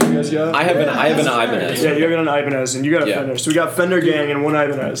 You the ones you guys got? I have an Ibanez. Yeah, you got an Ibanez and you got a Yeah. Fender. So we got Fender gang and one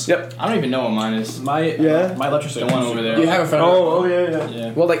Ibanez. Yep. I don't even know what mine is. My Yeah? electric The one over there. Do you have a Fender? Oh yeah.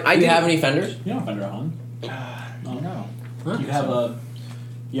 Yeah. Well, like I Do you didn't- have any Fenders? You don't have Fender at home. No.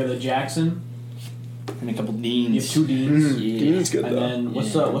 You have the Jackson. And a couple You Deans. have two Deans. Mm, Dean's good And though. then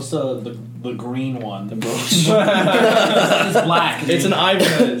what's the green one? The it's it's black. an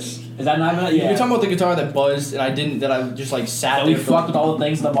Ibanez. Is that not Ibanez? Yeah. You're talking about the guitar that buzzed and I didn't, that I just like sat that there. we fucked with all the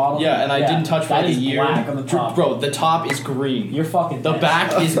things at the bottom. Yeah, and I didn't touch for That like a is year. black on the top. Bro, the top is green. You're fucking. The dense.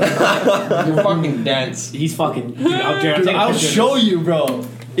 back is. You're fucking dense. He's fucking. Dude, Jared, take a I'll picture of show this. you, bro.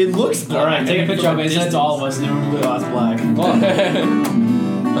 It looks black. All right, take a picture of it. Send it to all of us, and then we'll realize black.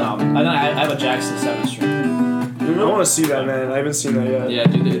 And then I have a Jackson 7-string. I want to see that, man. I haven't seen that yet. Yeah,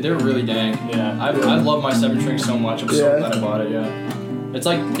 dude, they're really dang. Yeah. I love my 7-string so much. I'm so Yeah. glad I bought it. Yeah. It's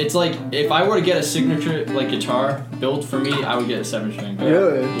like if I were to get a signature like guitar built for me, I would get a 7-string.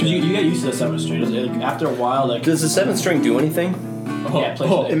 Really? Because you get used to the 7-string. After a while, like. Does the 7-string do anything? Yeah, it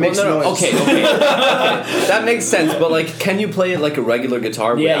plays It makes Well, no, noise. okay. That makes sense, but like, can you play it like a regular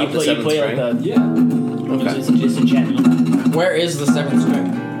guitar Yeah, without you play the 7-string? like the. Yeah. Okay. It's a gently. Where is the 7th string?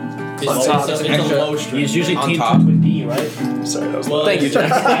 It's top. a Extra- low string. It's usually On teamed top. with B, right? Sorry, that was Well, Thank you, it's,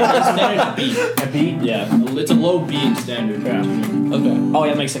 Jack. it's standard B. A B? Yeah. It's a low B in standard. Yeah. Okay. Oh,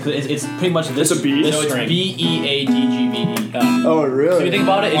 yeah, that makes sense. 'Cause it's pretty much this. It's a B? This So it's string. B-E-A-D-G-B-E. Yeah. Oh, So if really? you think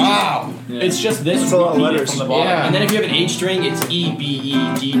about it, Wow. it's just this That's a lot of repeated letters. from the bottom. Yeah. And then if you have an H string, it's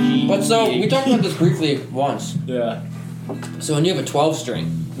E-B-E-D-G. But so we talked about this briefly once. Yeah. So when you have a 12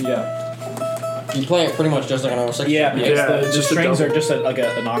 string, Yeah. you play it pretty much just like an 06. Yeah, because Yeah, the just a strings double. are just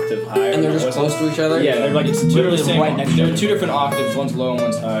an octave higher. And they're just close to each other. Yeah, they're like It's two literally of the same. right next to There each are two other. different octaves. One's low and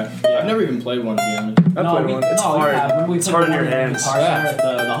one's high. I've never even played one to be honest. I played one. It's hard. It's hard in your hands. Yeah.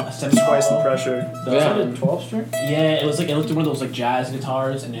 The semi Twice the pressure. Yeah. 12 string? Yeah, it was like it looked like one of those like jazz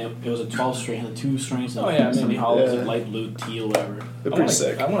guitars, and it was a 12 string and the 2 strings. Oh, yeah, semi maybe. hollows, Yeah. like light blue, teal, whatever. They're pretty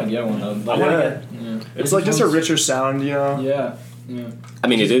sick. I want to get one though. I wanna Yeah. get- Yeah. It's like just a richer sound, you know? Yeah. Yeah. I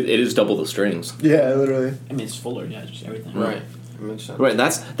mean, it is double the strings. Yeah, literally. I mean, it's fuller, yeah, just everything. Right. That makes sense. Right,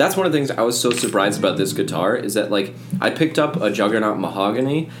 that's one of the things I was so surprised about this guitar is that like I picked up a Juggernaut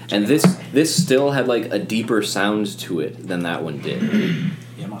mahogany and this still had like a deeper sound to it than that one did.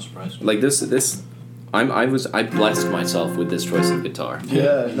 Yeah, I'm not surprised. Like this I blessed myself with this choice of guitar.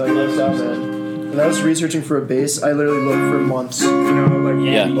 Yeah, no, you lucked out, man. When I was researching for a bass, I literally looked for months, you know, like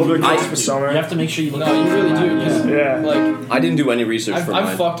Yeah. over the I- course of the summer. You have to make sure you look. No, you really do. Just, Yeah. Like I didn't do any research for I've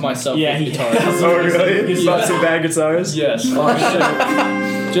mine. fucked myself Yeah, with he guitars. has. Oh, really? You Yeah. bought some bad guitars? Yes. Oh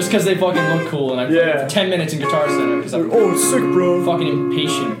shit. Just because they fucking look cool and I played Yeah. 10 minutes in Guitar Center because I'm Oh, sick, bro. fucking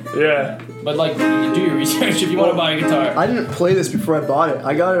impatient. Yeah. But like, you do your research if you want to buy a guitar. I didn't play this before I bought it.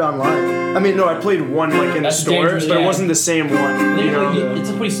 I got it online. I mean, no, I played one like in That's the store, dangerous, but it yeah. wasn't the same one. You know? It's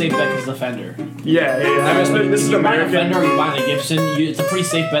a pretty safe bet because the Fender. Yeah. I mean, Like, this if is you're buying a Fender or American. you're buying a Gibson, it's a pretty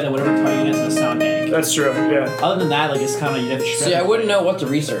safe bet that whatever guitar you get is gonna sound dank. That's true. Yeah. Other than that, like it's kind of you have to. See, I wouldn't know what to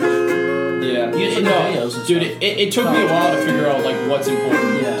research. Yeah. You just no, look at videos and dude, stuff. it took me a while to figure out like what's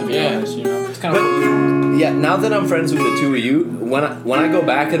important. Yeah. To be Yeah. honest, you know. It's kind of. Yeah, now that I'm friends with the two of you, when I go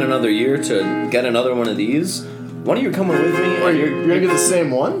back in another year to get another one of these, one of you are coming with me. Oh, and you're gonna get the same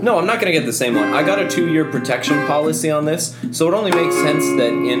one? No, I'm not gonna get the same one. I got a 2-year protection policy on this, so it only makes sense that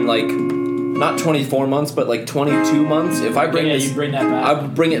in like not 24 months, but like 22 months, if I bring Yeah, this, you bring that back. I'll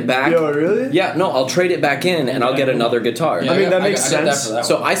bring it back. Yo, really? Yeah, no, I'll trade it back in and I'll get another guitar. Yeah, I mean, that got- makes I got that sense. for that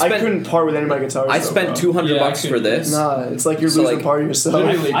So one. I I spent couldn't part with any of my guitars. I though, spent bro. 200 Yeah, I bucks for couldn't. this. Nah, it's like you're So, losing like, part of yourself.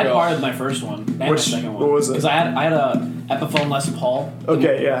 literally- I bro. parted my first one and Which- the second one. what was it? Because I had a Epiphone Les Paul.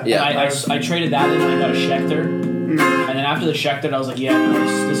 Okay, yeah. Yeah. And I traded that in and I got a Schecter. And then after the Schecter, I was like, yeah, no,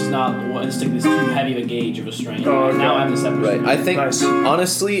 this is not this is too heavy of a gauge of a string. Oh, okay. Now I have the separate. Right. I think Nice.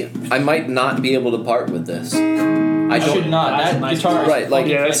 honestly, I might not be able to part with this. I I don't. should not. That's That a nice guitar is Right, like-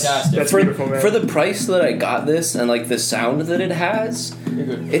 fucking Yeah, that's fantastic. beautiful, man. For the price that I got this and like the sound that it has, You're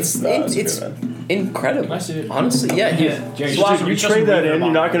good. it's That's it's good, incredible. I see it. Honestly, yeah. Yeah, Jerry, Dude, just you just trade that reverb in, on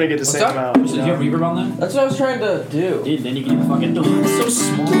you're not it. gonna get the What's same up? amount. Do you have reverb on that? That's what I was trying to do. Dude, then you can fucking do it. It's so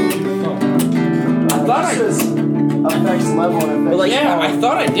small. I thought it says effects level and effects. But, like, Yeah, I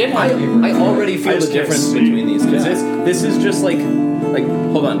thought I did have reverb. I already feel I the just can't difference see. between these because Yeah. this is just like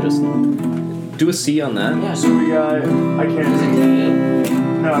hold on, just do a C on that. Yeah, So we got. I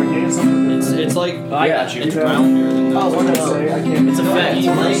can't. No, I can't. Something. It's like I got you. It's Yeah. roundier than Oh, what did I say? I can't. It's effects.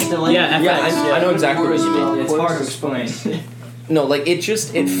 Yeah, Yeah, FX. I know exactly what you mean. It's hard to explain. No, like it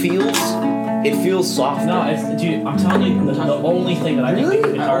feels soft. No, it's, dude, I'm telling you, the only thing that I think Really? makes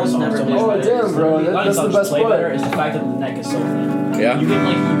the guitar sound so much Oh, better. damn, bro, is- that's the not best play part. better is the fact that the neck is so thin. Yeah. You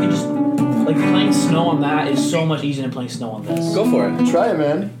can just like playing snow on that is so much easier than playing snow on this. Go for it. Try it,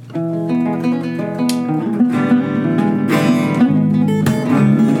 man.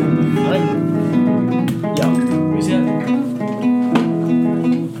 Yo, you see that?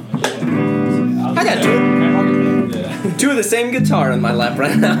 I got two of the same guitar in my lap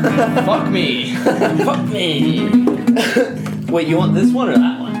right now. Fuck me. Fuck me. Wait, you want this one or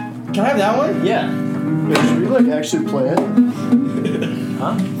that one? Can I have that one? Yeah. Wait, should we like actually play it?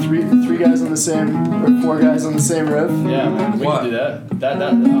 Huh? Three guys on the same, or 4 guys on the same riff. Yeah, man. We What? can do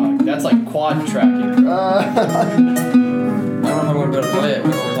that. That's like quad tracking. Uh, I don't know if I'm gonna be able to play it.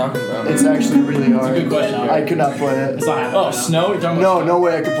 What we're talking about. it's actually really hard. Good question. I could not play it. It's not happening. Oh, right now. snow? You're talking No, about no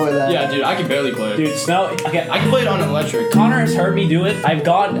way I could play that. Yeah, dude, I can barely play it. Dude, snow. Okay, I can play it on electric. Connor has heard me do it. I've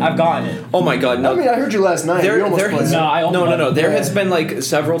gotten it. Oh my god, no. I mean, I heard you last night. There- you almost there played has- it. No, I almost No. There Yeah. has been like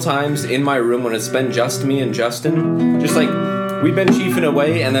several times in my room when it's been just me and Justin, just like we've been chiefing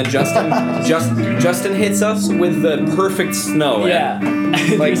away, and then Justin hits us with the perfect snow. Yeah.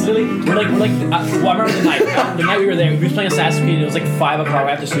 Like- It's literally, well, I remember the night we were there, we were playing Assassin's Creed, it was like 5 o'clock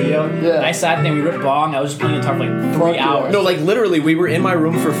at the studio. Yeah. And I sat there, we ripped bong, I was just playing guitar for like 3 hours. No, like literally, we were in my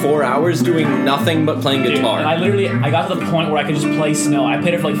room for 4 hours doing nothing but playing Dude, guitar. and I got to the point where I could just play Snow. I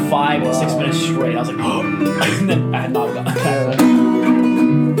played it for like 5 to 6 minutes straight. I was like, and then I had not done.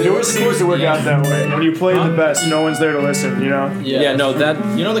 It always seems to work out that way. When you play the best, no one's there to listen, you know? Yeah, no, that.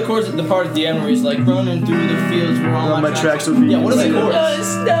 You know the chorus, the part at the end where he's like, running through the fields where all My tracks would be. Yeah, what are the chorus?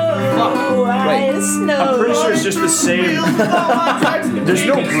 Right. I'm pretty sure it's just the same. There's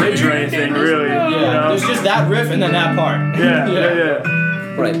no bridge or anything, really. Yeah, You know? there's just that riff and then that part. Yeah.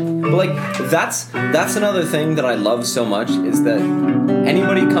 Right. But like that's another thing that I love so much is that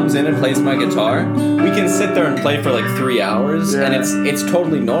anybody comes in and plays my guitar, we can sit there and play for like 3 hours and Yeah. it's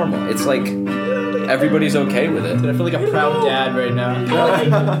totally normal. It's like everybody's okay with it. I feel like a proud dad right now.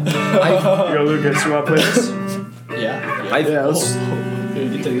 Yo, Lucas, you wanna play this? Yeah. Yeah, let's.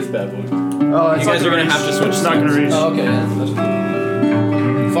 Dude, you take this bad boy. Oh, You guys are gonna have to switch It's not gonna reach. Oh, okay.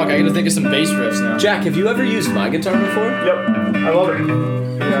 Yeah. Fuck, I gotta think of some bass riffs now. Jack, have you ever used my guitar before? Yep, I love it.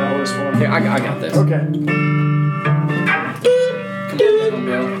 Yeah, all this one. Here, I got this. Okay.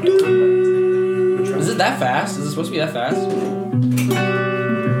 Is it that fast? Is it supposed to be that fast?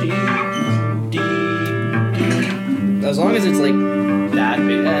 As long as it's like that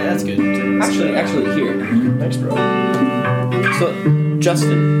big, that's good. Actually, here. Thanks, bro. So,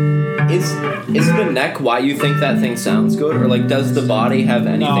 Justin, is the neck why you think that thing sounds good, or like does the body have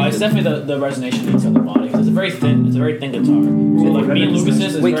anything? No, it's definitely the resonation beats on the body. 'Cause it's a very thin guitar. So like me and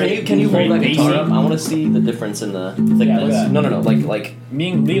Lucas's is Wait, very, can you very hold that guitar bassy. up? I want to see the difference in the thickness. Yeah, look at that. No, like. Me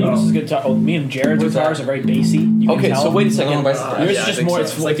and Lucas's guitar. Oh, me and Jared's guitars are very bassy. You can Okay, tell. so wait a second. Yours is just more.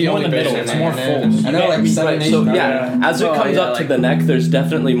 It's like more in the middle. It's more full. I know, like Seven Right, so Nation. yeah, as it Oh, comes yeah, up to like- the neck, there's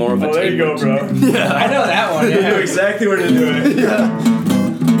definitely more of a. Oh, there you go, bro. I know that one. You know Yeah. exactly where to do it. Yeah.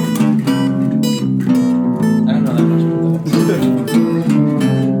 I don't know that much about that.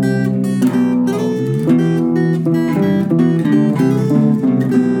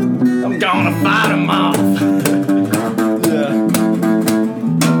 I'm gonna fight 'em off.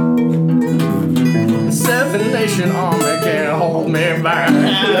 Seven Nation Army can't hold me back.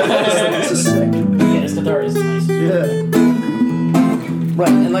 This is sick. Yeah, this guitar is nice. Yeah. Right,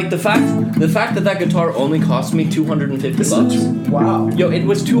 and like the fact that guitar only cost me $250. Wow. Yo, it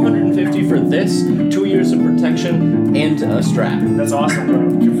was $250 for this, 2 years of protection, and a strap. That's awesome, bro.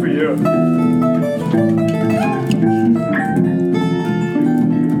 Good for you.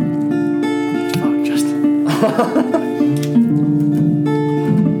 Fuck, Justin.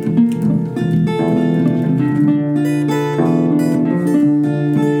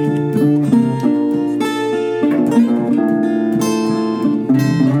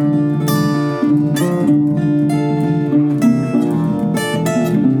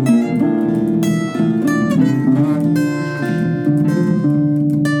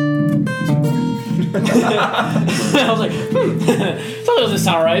 I was like, something doesn't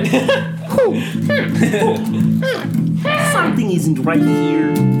sound right. Something isn't right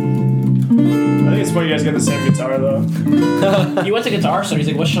here. I think it's funny you guys got the same guitar, though. He went to Guitar Store. He's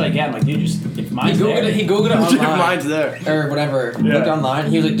like, "What should I get?" I'm like, "Dude, just if He mine's googled there." it. He googled it online. Mine's there. Or whatever. Yeah. Looked online.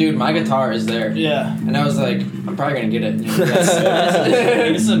 He was like, "Dude, my guitar is there." Yeah. And I was like, "I'm probably gonna get it." And he was like,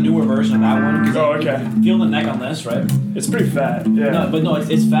 This is a newer version of that one. 'Cause Oh, okay. Feel the neck on this, right? It's pretty fat. Yeah. No, but no,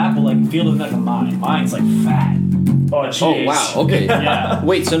 it's fat, but like feel the neck on mine. Mine's like fat. Oh, jeez. Oh wow. Okay. Yeah.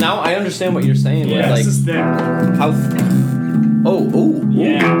 Wait. So now I understand what you're saying. Yeah, with, This like is thick. how. Oh.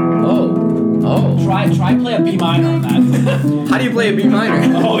 Yeah. Oh. Try play a B minor on that. How do you play a B minor?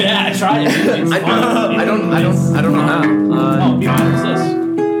 Oh yeah, I tried it. It's I fun. don't know how. Oh, B minor is this.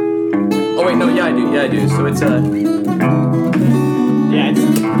 Oh wait, no, yeah I do. So it's a. Yeah, it's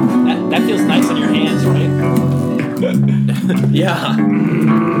that feels nice in your hands, right? Yeah.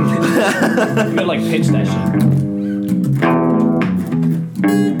 You gotta like pitch that shit.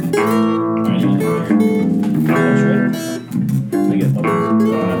 Alright, you I get bubbles. Oh,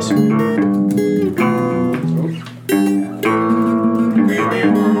 nice.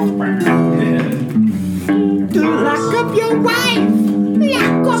 Lock up your wife,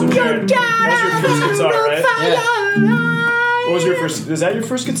 lock up So, your Jared, daughter. that's your kid's guitar, right? Yeah. What was your first? Is that your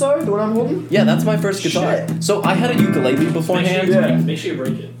first guitar? The one I'm holding? Yeah, that's my first guitar. Shit. So I had a ukulele beforehand, Make sure you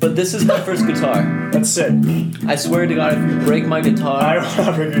break it. but this is my first guitar. That's sick. I swear to God, if you break my I guitar, don't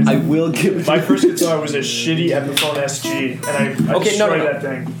have a good. I will give it. My first guitar was a shitty Epiphone SG, and I Okay, no, destroyed no. that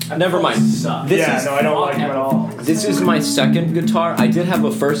thing. Never mind. Suck. This Yeah, is no, I don't like them at all. this is my second guitar. I did have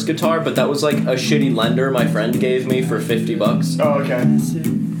a first guitar, but that was like a shitty lender my friend gave me for $50. Oh, okay.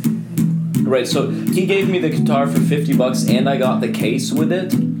 Right, so he gave me the guitar for $50 and I got the case with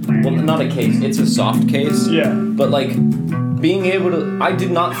it. Well, not a case, it's a soft case. Yeah. But like being able to I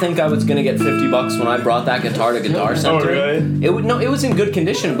did not think I was gonna get $50 when I brought that guitar to Guitar Center. Oh, really? It was in good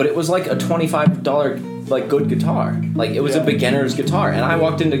condition, but it was like a $25 like good guitar. Like it was a Yeah. beginner's guitar. And I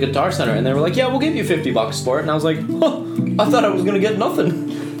walked into Guitar Center and they were like, "Yeah, we'll give you $50 for it." And I was like, "Huh, I thought I was gonna get nothing."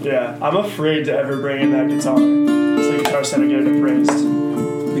 Yeah, I'm afraid to ever bring in that guitar. It's the Guitar Center get it appraised.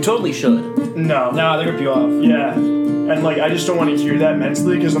 You totally should. No. Nah, they rip you off. Yeah. And like, I just don't want to hear that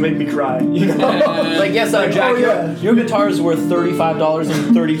mentally because it'll make me cry. You know? Like yes, Like, Jack, oh, yeah. your guitar is worth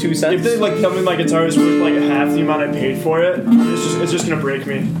 $35.32. If they like tell me my guitar is worth like half the amount I paid for it, it's just gonna break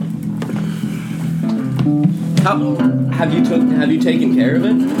me. How have you taken care of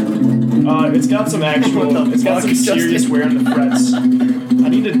it? It's got some actual. What the It's got fuck, some Justin? serious wear in the frets. I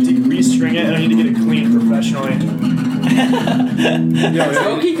need to restring it and I need to get it cleaned professionally.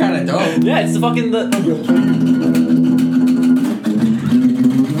 Low-key kind of dope. Yeah, it's the fucking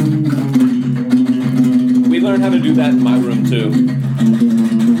We learned how to do that in my room too.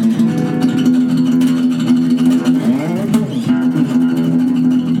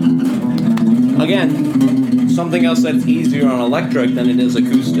 Again, something else that's easier on electric than it is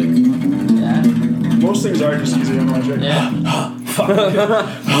acoustic. Yeah. Most things are just easy on electric. Yeah.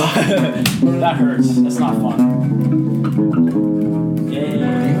 that hurts. That's not fun.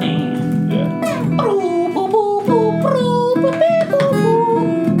 Yeah. Yeah.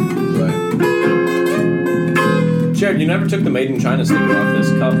 Right. Jared, you never took the Made in China sticker off this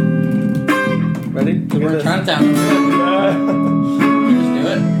cup. Ready? Look We're at trying this. to do it. Just do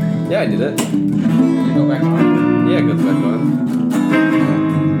it. Yeah, I did it. You go back on. Yeah, good back on.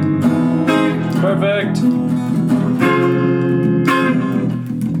 Perfect.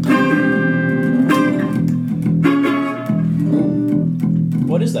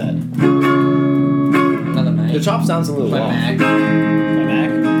 What is that? Another Mac. The top sounds a little My off. Mac. My Mac?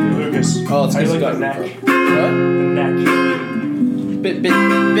 Lucas. Oh, it's I because like you the got neck. What? The neck. bit thick.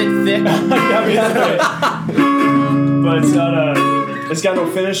 Yeah, we have it. But it's got no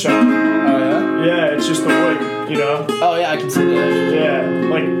finish on it. Oh yeah. Yeah, it's just the wood, you know? Oh yeah, I can see that. Yeah,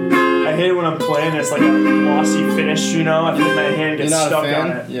 like, I hate it when I'm playing, it's like a glossy finish, you know? I feel like my hand gets You're not a stuck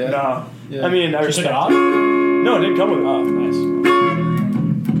fan? on it. Yeah. No. Yeah. I mean, I Just took respect it off? No, it didn't come with it. Oh, nice.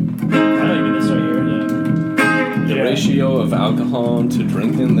 I know you mean this right here, yeah. The Yeah. ratio of alcohol to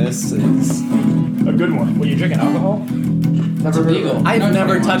drinking this is. A good one. Well, you drinking alcohol? That's illegal. I've No,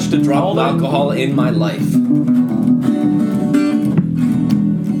 never 21. touched a drop of alcohol in my life.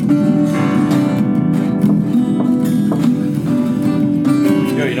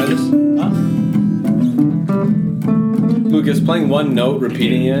 Yo, you know this? Huh? Lucas, playing one note,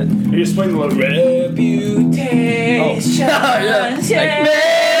 repeating it. You just playing the low Reputation. I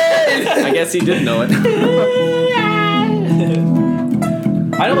guess he did know it.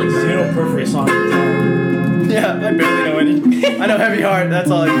 I know like zero Periphery songs. Yeah, I barely know any. I know Heavy Heart,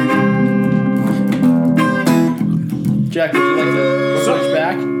 that's all I do. Jack, would you like to switch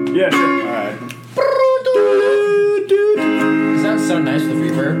back? Yeah, sure. Alright. It sounds so nice with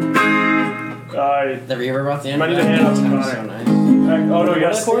reverb. The reverb off the end. Might need of to that hand out to sounds Connor. so nice. Oh, no, you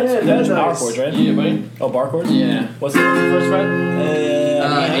got What chords? yeah, Those are power nice. chords, right? Yeah, buddy. Oh, bar chords? Yeah. What's the first fret?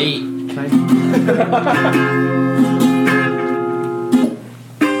 8.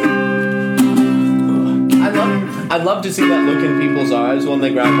 I'd love to see that look in people's eyes when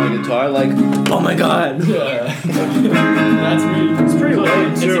they grab my guitar, like, oh my god. That's me. It's pretty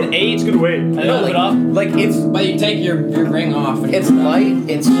light, It's too. an 8. It's good weight. And No, then like, it up. like it's But you take your ring off and, it's light,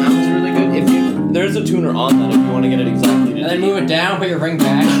 it sounds really good. If you there's a tuner on that if you want to get it exactly. and then move it down, put your ring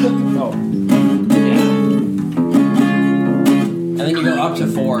back, and Oh. then you go up to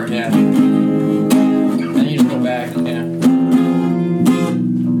 4, yeah. And then you just go back, yeah.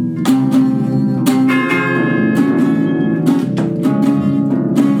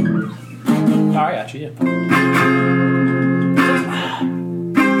 I got you, yeah.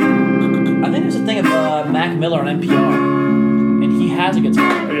 I think there's a thing of Mac Miller on NPR, and he has a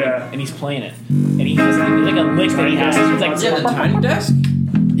guitar, Yeah. and he's playing it, and he has like a lick that he has. It's like Yeah, the Tiny Desk?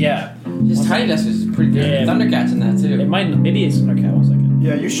 yeah. His Tiny Desk is pretty good. Yeah. Thundercat's in that, too. It might maybe it's Thundercat. 1 second.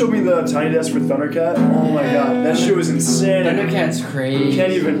 Yeah, you showed me the Tiny Desk for Thundercat. Oh my god, that shit was insane. Thundercat's crazy. You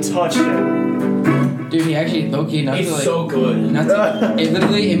can't even touch it. Dude, he actually low-key not He's to, like, so good. Nothing. It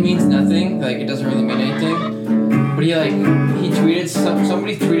literally means nothing. Like it doesn't really mean anything. But he tweeted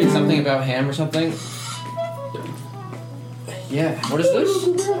somebody tweeted something about him or something. Yeah. What is this?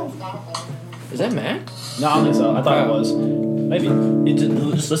 Is that Mac? No, I don't think so. I thought it was. Maybe. You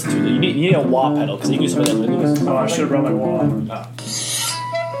just listen to it. You need a wah pedal because you can just play that with Oh, I should have brought my wall.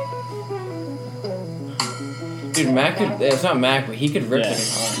 Dude, Mac could. It's not Mac, but he could rip Yeah. it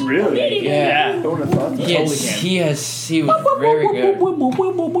hard. Really? Yeah. I would have thought that. He was very good.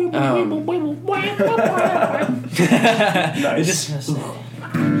 It's just.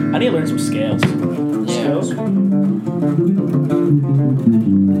 I need to learn some scales. Yeah.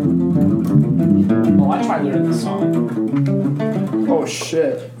 Oh, I tried learning this song. Oh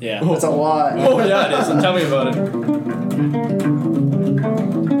shit. Yeah. That's a lot. Oh yeah, it is. Tell me about it.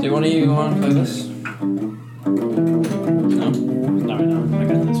 Do one of you want to play this? No, not right now. I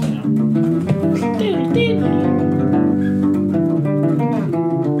got this right now.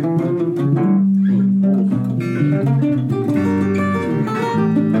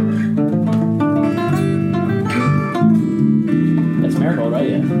 That's Marigold, right?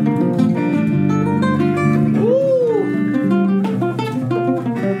 Yeah.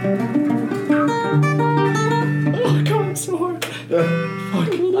 Oh god, I'm so hard.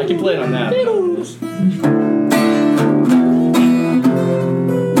 I can play it on that.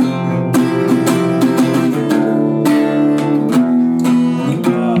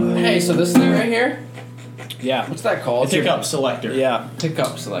 Hey, so this thing right here, Yeah. what's that called? Pickup selector. Yeah.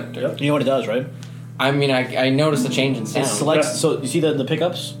 Pickup selector. You know what it does, right? I mean, I noticed the change in sound. It selects. So you see the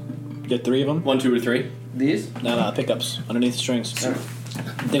pickups? You get 3 of them. 1, 2, or 3. These? No, pickups underneath the strings. You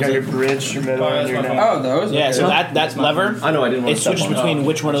Things got your like, bridge, your middle, Oh, and that's your my neck. Oh, those? yeah, Okay. so that lever, I know I didn't want it to step switches on between it.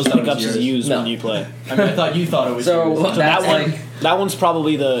 which one of those That was pickups is yours. used No. when you play. I mean, I thought you thought it was So- yours. So that That's one, like- that one's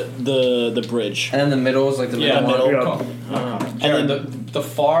probably the bridge. And then the middle is like the Yeah, middle. middle. Yeah. And then the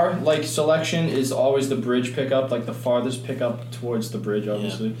far selection is always the bridge pickup, like the farthest pickup towards the bridge,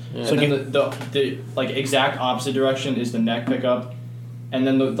 obviously. Yeah. So then the exact opposite direction is the neck pickup, and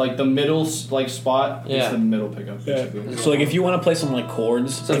then the middle spot Yeah. is the middle pickup. Yeah. Basically. So like if you want to play some like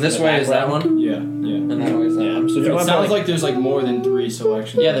chords. So like this in the way is that background- one? Yeah, yeah. And that way is that Yeah. one? So if you It want to sounds play, like there's more than 3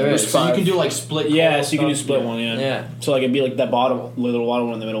 selections. Yeah, there is. So you can do split. yeah, chord so you can do stuff. split one. Yeah. Yeah. So like it'd be like that little bottom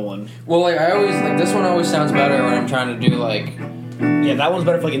one, and the middle one. Well, I always, this one always sounds better when I'm trying to do, Yeah, that one's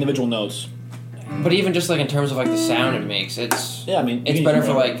better for like individual notes. but even just, in terms of, the sound it makes, it's Yeah, I mean it's you better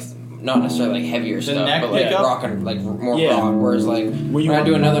can for, use not necessarily, heavier The stuff, neck but, pickup? rock and, more Yeah. rock, whereas, Where you when I want-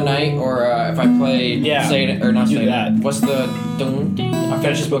 do Another Night, or, if I play, Yeah, Say It, or not do Say It, that. what's the, I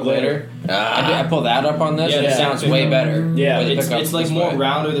finish this book later, I pull that up on this, and it Yeah. sounds way better. Yeah. with the It's pickup like this more way.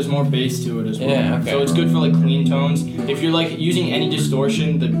 rounder. There's more bass to it as well. Yeah, okay. So it's good for clean tones. If you're using any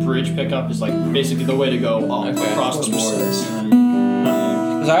distortion, the bridge pickup is basically the way to go Okay. across the board.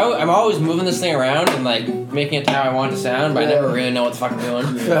 Because I'm always moving this thing around and making it to how I want it to sound, but I never really know what the fuck I'm doing.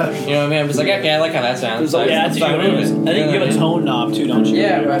 You know what I mean? I'm just okay, I like how that sounds. So Yeah, that's what you do. I think you have a tone knob too, don't you?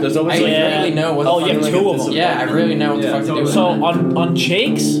 Yeah, but There's always I Yeah. really know what the Oh, fuck you have to two do. of them. Yeah, I really know what the Yeah, fuck to do with So it. on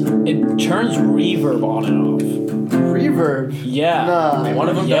Jake's, it turns reverb on and off. Reverb. Yeah. Nah. One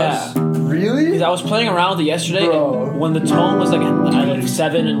of them Yeah. does. Really? Because I was playing around with it yesterday, Bro. and when the tone was at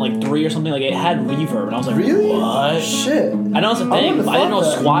 7 and 3 or something, it had reverb, and I was like, Really? what? Shit. I know it's a I thing, would've but I didn't know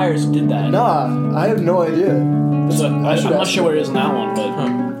thought that. Squires did that. Nah, I have no idea. So I I'm should not ask sure where it is in that one,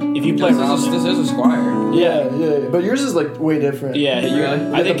 but if you play around This with it, is a Squire. Yeah, yeah. But yours is way different. yeah, Really? I I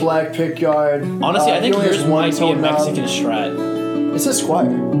think think the black pick guard. honestly, I think he only yours has one might be a tone knob. Mexican Strat. It's a Squire.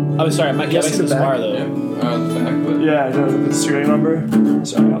 I'm sorry, it might be a Yes, Mexican the back. Squire though. Yeah. The back, but Yeah, the serial number.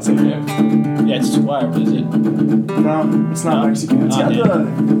 Sorry, I'll take it. Yeah, it's a Squire, but is it? No, it's not No? Mexican. It's Oh, got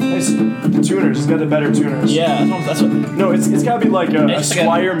damn. the nice tuners. It's got the better tuners. Yeah, that's what. No, it's got to be a It's like a-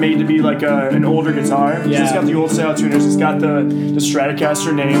 Squire made to be an older guitar. 'Cause Yeah. It's got the old style tuners. It's got the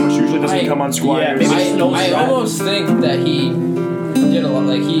Stratocaster name, which usually doesn't come on Squires. maybe it's an old I Strat. almost think that he did a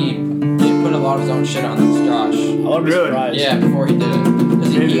lot, he put a lot of his own shit on this, Josh. I would be Really? surprised. Yeah, before he did it.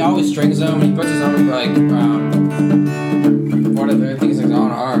 Because he always strings them, and he puts his own, whatever things on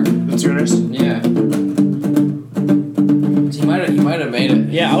are. The tuners. Yeah. He might have made it.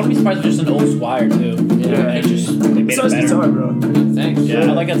 Yeah, I wouldn't be surprised if it's just an old Squire too. Yeah. They made It's it nice better. guitar, bro. Thanks. Yeah,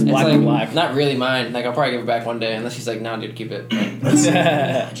 I like it's black it's and black. Not really mine. I'll probably give it back one day, unless he's like, "No, dude, keep it."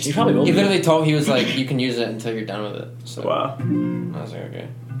 You probably will. He be. literally told he was like, "You can use it until you're done with it." So Wow. I was like, "Okay."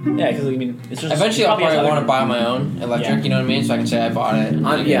 Yeah, because I mean, it's just Eventually, I'll probably want to buy my own electric. Yeah. You know what I mean? So I can say I bought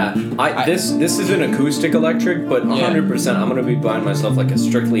it. This is an acoustic electric, but 100%, I'm gonna be buying myself like a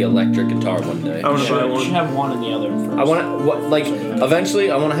strictly electric guitar one day. I want to buy You one. should have one and the other first. I want to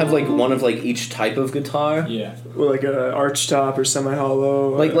eventually I want to have like one of like each type of guitar. Yeah. With like a arch top or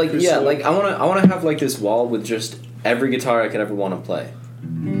semi-hollow. Like I want to have like this wall with just every guitar I could ever want to play.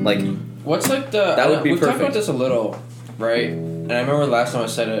 Like What's like the? That would be we talked about perfect. this a little, right? And I remember last time I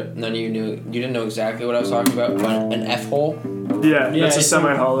said it, and then you didn't know exactly what I was talking about. But an F hole. Yeah, that's a it's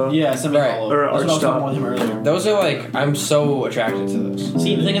semi-hollow. Yeah, semi-hollow. Or That's what I was arch top. talking about with him earlier. Those are like I'm so attracted to those.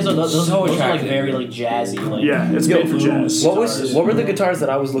 See, the thing is, those are like attractive. very like jazzy. Like, Yeah, it's made for jazz. what were the guitars that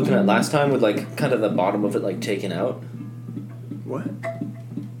I was looking at last time with like kind of the bottom of it like taken out? What?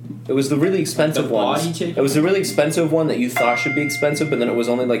 It was the really expensive The ones. body taken It was the really expensive one that you thought should be expensive, but then it was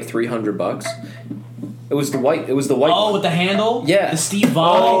only like $300. It was the white. Oh, with the handle? Yeah. The Steve Vai.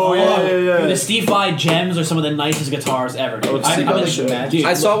 Oh, yeah. Dude, the Steve Vai gems are some of the nicest guitars ever. Dude. Oh, Steve Vai shit. Dude,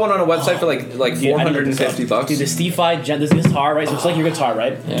 I saw one on a website for like dude, I need to look this up. $450. Dude, the Steve Vai gem, this guitar, right? So it's like your guitar,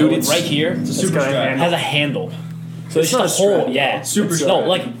 right? Yeah. Dude, it's right here. It's got a handle. Has a handle. So it's not just a a hole, strap. yeah. Super No, strap.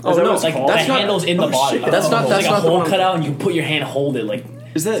 like Is that what it's like called? the That's not- handle's in the body. shit. That's not- It's that's like not a the hole one- cut out, and you can put your hand, hold it like.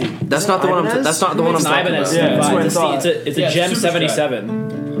 Is that? That's not the one. That's not the one I'm It's talking Ibanez. about. Yeah, that's what I It's thought. a Yeah, Gem it's a super 77.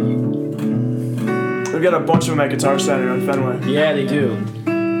 We've got a bunch of them at Guitar Center on Fenway. Yeah, they do.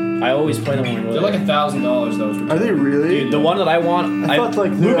 I always play them when we're They're like $1,000 those. Are they really? Dude, the one that I want, I thought,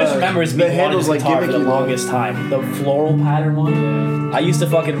 like, the, Lucas remembers me the handle's, wanting like, this guitar for the gimmicky. longest time. The floral pattern one. I used to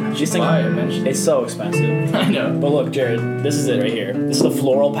fucking. These buy it things. eventually. It's so expensive. I know. But look, Jared, this is it right here. This is the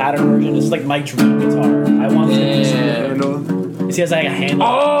floral pattern version. This is like my dream guitar. I want this. Yeah. Handle. It has like a handle.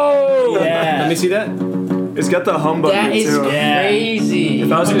 Oh. Yeah. Let me see that. It's got the hum button That is too. Yeah. crazy. If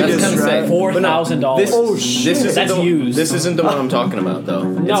I was gonna That's get a kinda strap, sick. $4,000. This, Oh, this shit. isn't That's the, used. This isn't the one I'm talking about though.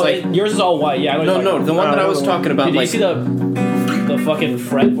 No, It's like, yours is all white. Yeah. I know no, what you're no, the one that I was talking about, Did like you see the fucking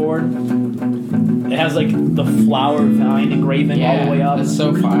fretboard? It has like the flower vine engraving all the way up. That's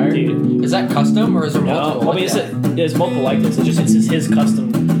so fire. Dude. Is that custom or is there No, multiple? I mean like that? there's multiple like this. It's just his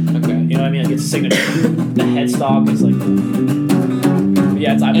custom. Okay. You know what I mean? Like it's a signature. The headstock is like.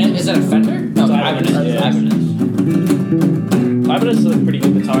 Yeah, it's And Ibanez. is that a Fender? No, It's Ibanez. Ibanez, yeah. Ibanez. Ibanez is a pretty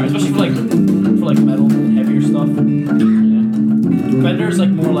good guitar, especially for like metal heavier stuff. Yeah. Fender's like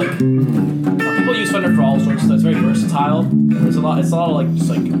more like people use Fender for all sorts of stuff. It's very versatile. It's a lot of like just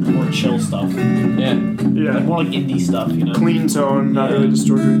like more chill stuff. Yeah. Yeah. Like more like indie stuff, you know. Clean tone, not Yeah. really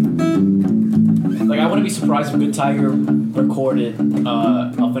distorted. Like I wouldn't be surprised if Good Tiger recorded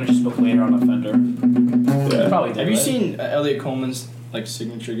I'll finish this book later on a Fender. Yeah. Probably did, Have you right? seen Elliot Coleman's like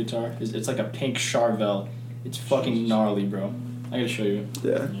signature guitar? It's like a pink Charvel. It's fucking gnarly, bro. I gotta show you.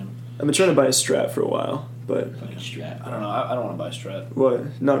 Yeah. Yeah. I've been trying to buy a Strat for a while, but Fucking Strat. I don't know. I don't want to buy a Strat.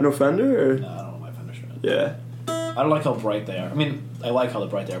 what? No Fender or? No, I don't want to buy a Fender Strat. Yeah. I don't like how bright they are. I mean, I like how they're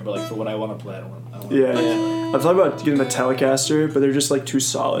bright they are, but like for what I want to play, I don't want. Yeah. I'm talking about getting the Telecaster, but they're just like too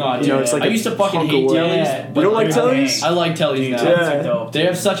solid. No, you know, dude, it's like I a used to fucking hunk hate of wood. Tellys. but You don't like they're Tellys? dang. I like Tellys Dude, now. Yeah. Tellys are dope. They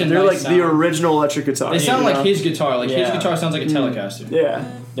have such a They're nice like sound. the original electric guitar. They sound you like know? his guitar. Like his Yeah. guitar sounds like a Telecaster. Yeah.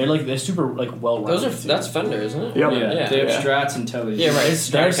 They're super like well Those rounded. are that's Fender, isn't it? Yep. Yeah, Yeah. they have Yeah. Strats and Tellys. Yeah, right. It's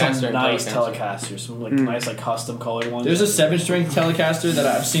There's Stratocaster some and nice Telecaster. Telecasters, some like Mm. nice like custom colored ones. There's a 7-string Telecaster that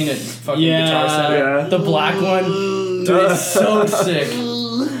I've seen at fucking Yeah. Guitar Center. Yeah. The black one, dude, it's so sick.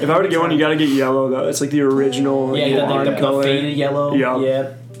 If I were to get one, you gotta get yellow though. It's like the original yeah, blonde the color. faded yellow. Yeah.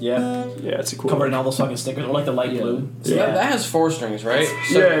 Yeah. Yeah, it's a cool. Covered in all those fucking stickers, or like the light blue. So that has 4 strings, right?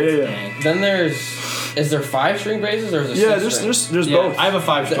 So Yeah. Then is there 5-string basses or is there 6 Yeah, strings? there's Yeah, both. I have a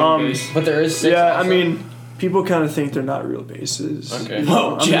 5-string bass. But there is 6. Yeah, also? I mean, people kind of think they're not real basses. Okay.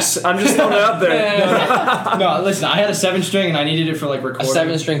 Whoa, I'm just throwing it out there. No, listen, I had a 7-string and I needed it for like a recording.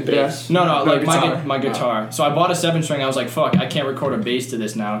 7-string bass. No, like guitar. my guitar. So I bought a 7-string. I was like, fuck, I can't record a bass to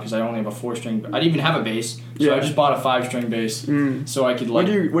this now because I only have a 4-string. I didn't even have a bass, so Yeah. I just bought a 5-string bass so I could What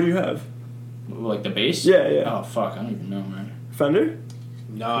like do you have? like the bass. Yeah. Oh fuck, I don't even know, man. Fender?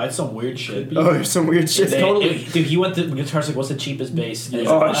 No, it's some weird shit. Oh, some weird shit. Dude, he went to Guitar's like, what's the cheapest bass? And he was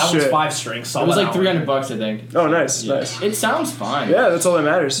Oh, like, that one's shit. 5 strings. So It was I like went out. $300, I think. Oh, nice, Yeah. nice. It sounds fine. Yeah, that's all that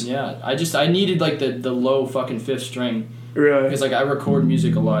matters. Yeah, I needed like the low fucking 5th string Really. because like I record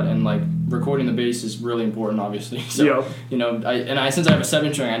music a lot and like recording the bass is really important, obviously. So Yep. you know, since I have a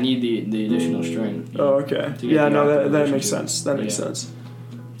 7-string, I need the additional string. you know, Oh, okay. to get Yeah, the no, output that ratio makes to it. sense. That makes Yeah. sense.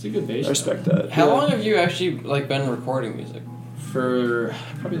 It's a good bass. I respect that. How Yeah. long have you actually like been recording music? For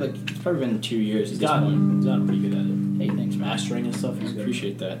it's probably been 2 years He's at this point. gotten pretty good at it. Hey, thanks, man. Mastering and stuff. I He's good.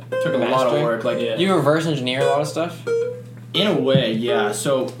 appreciate that. Took a lot of Mastering? work. Like Yeah. You reverse engineer a lot of stuff? in a way, yeah.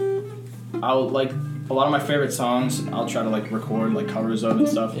 So I'll a lot of my favorite songs, I'll try to like record like covers of and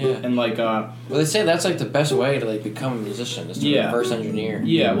stuff. Yeah. And like Well, they say that's like the best way to like become a musician is to reverse engineer.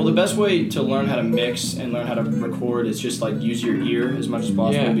 yeah, well the best way to learn how to mix and learn how to record is just like use your ear as much as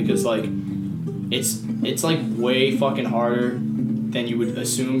possible because like it's like way fucking harder than you would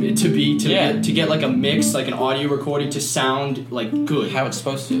assume it to be to get like a mix, like an audio recording to sound like good. How it's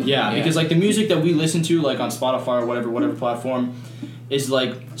supposed to. Yeah, because like the music that we listen to like on Spotify or whatever platform is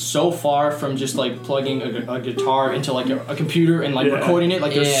like so far from just like plugging a guitar into like a computer and like recording it.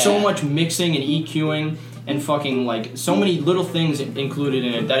 Like there's so much mixing and EQing and fucking like so many little things included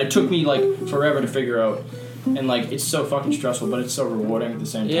in it that it took me like forever to figure out. And like it's so fucking stressful, but it's so rewarding at the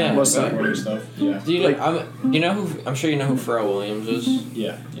same time. Yeah, What's that? Recording stuff. Yeah. Do you know, I'm sure you know who Pharrell Williams is.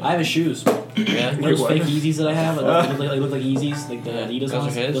 Yeah. I have his shoes. Yeah. Those fake Yeezys that I have, look like Yeezys, like the Adidas Those are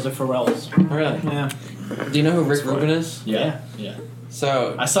ones. his? Those are Pharrell's. Really? Yeah. Do you know who Rick Rubin is? Yeah.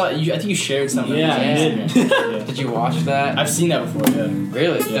 So I saw you. I think you shared something. Yeah, I did. Yeah. did you watch that? I've seen that before. Yeah.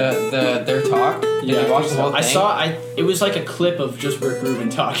 Really? Yeah. Their talk? Did you watch the whole thing? It was like a clip of just Rick Rubin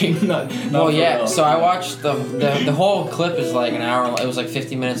talking. Not Well, yeah. Pharrell. So I watched the whole clip is like an hour. It was like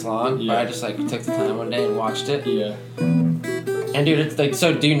 50 minutes long. Yeah. But I just like took the time one day and watched it. Yeah. And dude, it's like,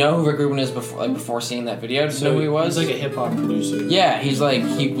 so do you know who Rick Rubin is before seeing that video? Do you know who he was? He's like a hip hop producer. Yeah, he's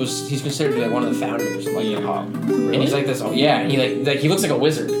considered to be like one of the founders of like hip hop. Really? And he's like this. Oh yeah, he like he looks like a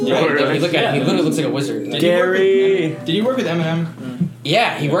wizard. Yeah, Right? really? Like, you look at him, he literally looks like a wizard. Like, Gary. Did he work with Eminem?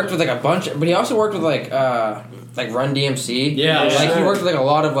 yeah, he worked with like a bunch, but he also worked with like Run DMC. Yeah, like he sure. worked with like a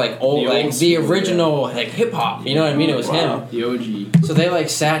lot of like old, the school, original like hip hop. You know what I mean? It was him. The OG. So they like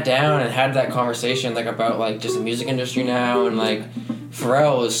sat down and had that conversation like about like just the music industry now, and like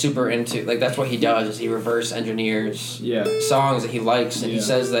Pharrell is super into like that's what he does is he reverse engineers Yeah. songs that he likes, and he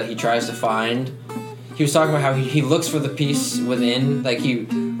says that he tries to find. He was talking about how he looks for the piece within, like he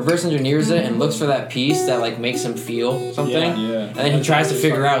reverse engineers it and looks for that piece that like makes him feel something, Yeah. and then he tries to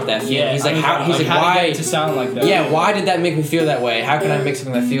figure out that feeling. Yeah, He's like, how? He's like, how to why? get it to sound like that? Yeah, why did that make me feel that way? How can I make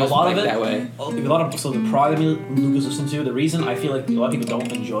something that feels A lot like of it, that way? so the prog that me and Lucas listen to, the reason I feel like a lot of people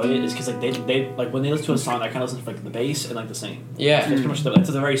don't enjoy it is because like they like when they listen to a song, I kind of listen to like the bass and like the sing. Yeah. That's pretty much that's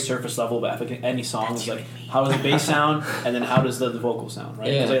at the very surface level, but like any song is like how does the bass sound and then how does the vocal sound,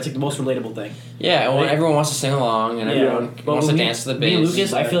 right? Yeah. It's like the most relatable thing. Yeah, well, Right? everyone wants to sing along and everyone But wants to me- dance to the bass. Me and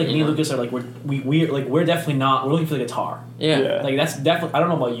Lucas, I feel like you me and know? Lucas are like we're definitely not. We're looking for the guitar. Yeah. Like that's definitely. I don't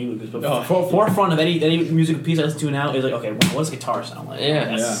know about you, Lucas, but Oh. forefront of any music piece I listen to now is like, okay, what does guitar sound like? Yeah.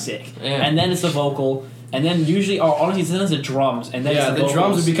 That's Yeah. sick. Yeah. And then it's the vocal, and then usually, honestly, then it's the drums, and then Yeah, it's the drums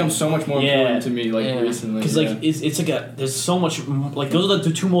vocals. have become so much more Yeah. important to me like Yeah. recently. Because like it's like there's so much like those are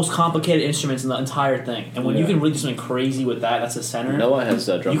the two most complicated instruments in the entire thing, and when you Yeah. can really do something crazy with that, that's the center. Noah has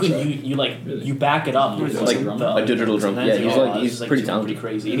drum you can set. you like Really? you back it up with Like a digital drum. and Yeah, then he's it's like it's he's like pretty pretty talented.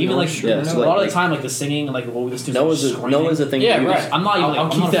 crazy, and even like Yeah, a so lot like- of the time like the singing like what we listen to Noah's a thing. Yeah, to use. right. I'm not even. I'll I'm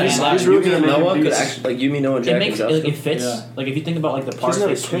keep not a that fan in of mind. He's really You good at and making Noah could beats. actually like you, me, Noah, and It Jack. makes and it, Justin. it fits. Yeah. Like if you think about like the He parts doesn't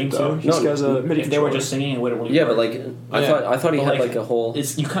they have a scream kick though. to, He just has a MIDI if they were controller. just singing, it wouldn't. Yeah, but like I thought he But, had like a whole.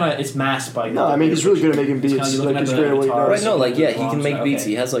 It's you kind of it's masked by. No, I mean he's really good at making It's beats. kinda looking Like at he's the great at what he guitar. does. Right, no, like yeah, he Drums, can make okay. beats.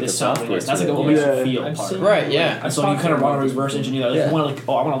 He has like a This sounds software. nice. That's like to a it. what makes Yeah. you feel I've part. seen- Right, yeah. And so you kind of want to reverse engineer that. Yeah. You want to like,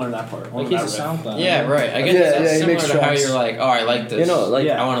 oh, I want to learn that part. I like wanna he's learn a that sound player. Yeah, right. I guess Yeah, that's yeah, he similar makes to how tracks. you're like, oh, I like this. You know, like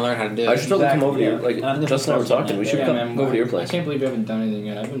Yeah. I want to learn how to do it. I should totally come over to your Exactly, like yeah. Justin and I were talking. We should Yeah, come man, go over to your I place. can't believe you haven't done anything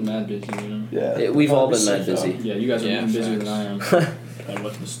yet. I've been mad busy, you know. Yeah. We've all been Sick, mad busy. Yeah, you guys are Yeah, even busier facts. than I am. Like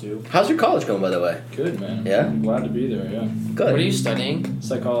what's the stew? How's your college going, by the way? Good, man. Yeah? I'm glad to be there. Yeah. Good. What are you studying?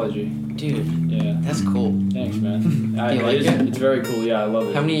 Psychology. Dude, Yeah. that's cool. Thanks, man. Do you like it? It's very cool. Yeah, I love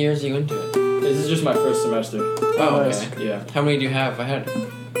it. How many years are you into it? This is just my first semester. Oh, nice. okay. Yeah. How many do you have ahead?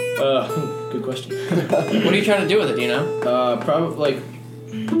 Good question. What are you trying to do with it, do you know? Probably like.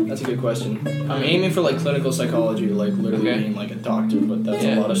 That's a good question. I'm aiming for like clinical psychology, like literally Okay. being like a doctor, but that's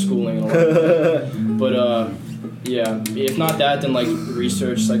Yeah. a lot of schooling and a lot of But yeah, if not that, then like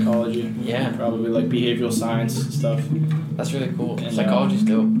research psychology. Yeah. Probably like behavioral science stuff. That's really cool. And, Psychology's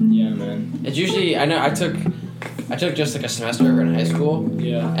dope. Yeah, man. It's usually, I know, I took just like a semester in high school.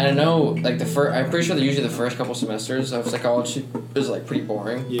 Yeah. And I know, like, I'm pretty sure that usually the first couple semesters of psychology is, like, pretty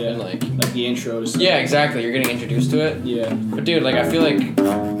boring. Yeah. And, like, Like the intro to stuff. yeah, exactly. You're getting introduced to it. Yeah. But, dude, like, I feel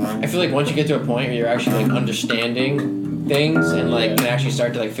like once you get to a point where you're actually, like, understanding things and, like, Yeah. can actually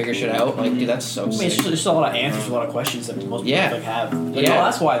start to, like, figure shit out, like, dude, that's so I mean, sick. it's just a lot of answers, a lot of questions that most people Yeah. like have. Like, Yeah. oh,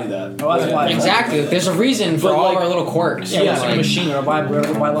 that's why I do that. Oh, that's why. I do that. Exactly. There's a reason for But, all like- our little quirks. Yeah, it's like a like, machine or a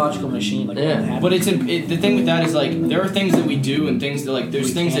biological machine. Like, Yeah. what happened. But the thing with that is like there are things that we do and things that like there's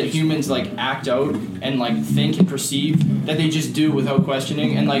We things can't that humans like act out and like think and perceive that they just do without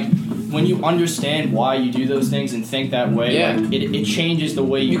questioning and like when you understand why you do those things and think that way, Yeah. like, it changes the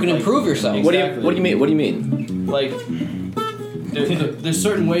way You can like, improve yourself. Exactly. What do you mean? Like, there's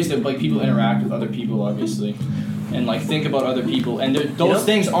certain ways that like people interact with other people, obviously, and like think about other people, and those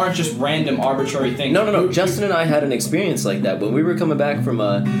things aren't just random, arbitrary things. No. Justin and I had an experience like that when we were coming back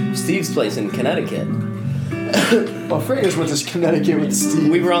from Steve's place in Connecticut. Well, Freya's went to Connecticut with Steve.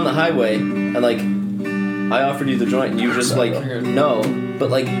 We were on the highway, and like, I offered you the joint, and you were just like, no. But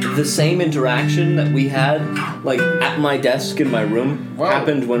like, the same interaction that we had, like, at my desk in my room,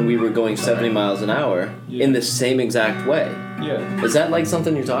 happened when we were going 70 miles an hour in the same exact way. Yeah. Is that like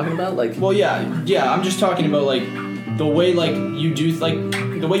something you're talking about? Like, Well, yeah. I'm just talking about like the way like you do like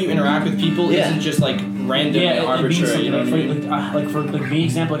the way you interact with people isn't just like random and arbitrary. You know what I mean? Like for me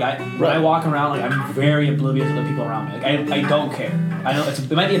example, like when I walk around, like I'm very oblivious to the people around me. Like I don't care. I know it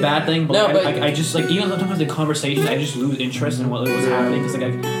might be a bad thing, but, I just like even sometimes the conversation, I just lose interest in what's happening because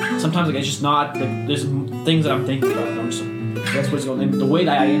like sometimes like it's just not like there's things that I'm thinking about. And I'm just that's what's going. And the way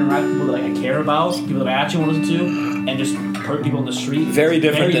that I interact with people that like, I care about, people that I actually want to listen to, and just hurt people in the street. Very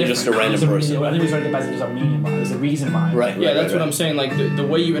different than just a random person. I think there's a meaning behind it. There's a reason behind it. Right. Yeah, that's what I'm saying. Like the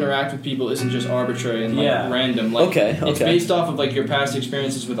way you interact with people isn't just arbitrary and like random. Like it's based off of like your past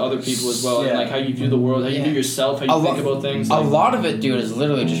experiences with other people as well, and like how you view the world, how you view yourself, how you think about things. A lot of it, dude, is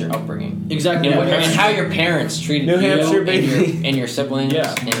literally just your upbringing. Exactly. And how your parents treated New you Hampshire, baby. and your siblings.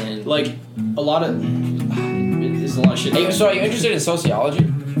 Yeah. And like a lot of there's a lot of shit. So are you interested in sociology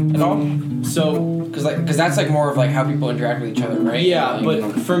at all? So. Because that's like more of like how people interact with each other, right? Yeah, like,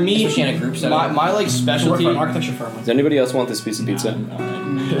 but for me, especially in a group setting. my like specialty. Work for an architecture firm. Does anybody else want this piece of pizza?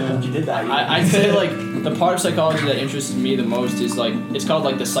 You did that. I'd say like the part of psychology that interests me the most is like it's called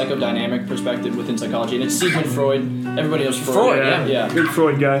like the psychodynamic perspective within psychology, and it's Sigmund Freud. Everybody knows Freud. Yeah. Big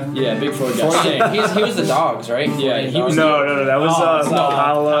Freud guy. Yeah, big Freud guy. Same. he was the dogs, right? Yeah, he was. No, that was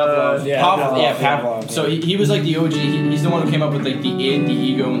Pavlov. Pavlov. So he was like the OG. He's the one who came up with like the id, the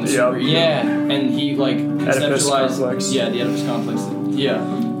ego, and the super ego. Yeah. And he like conceptualized. complex. Yeah, the Oedipus complex. Yeah.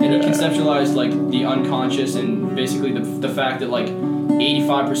 And he conceptualized like the unconscious and basically the fact that like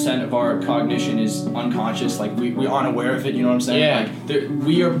 85% of our cognition is unconscious. Like we aren't aware of it. You know what I'm saying? Yeah. Like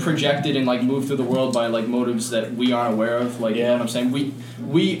we are projected and like moved through the world by like motives that we aren't aware of. Like you know what I'm saying?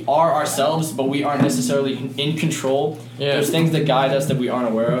 We are ourselves, but we aren't necessarily in control. Yeah. There's things that guide us that we aren't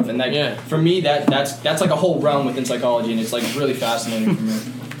aware of, and that for me that's like a whole realm within psychology, and it's like really fascinating for me.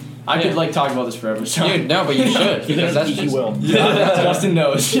 I could like talk about this forever. So. Dude, no, but you should because that's He will. Justin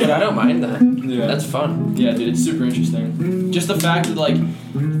knows. Dude, I don't mind that. Yeah. That's fun. Yeah, dude, it's super interesting. Just the fact that like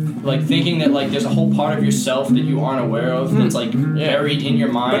thinking that like there's a whole part of yourself that you aren't aware of that's like buried in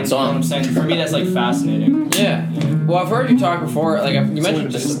your mind. You know what I'm saying? For me, that's like fascinating. Yeah. Well, I've heard you talk before. Like you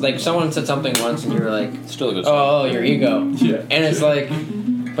mentioned, just like someone said something once, and you were like, Still a good "Oh, your ego." Yeah. And it's like,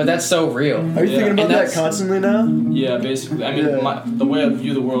 but that's so real. Are you thinking about And that that's- constantly now? Yeah, basically. I mean, the way I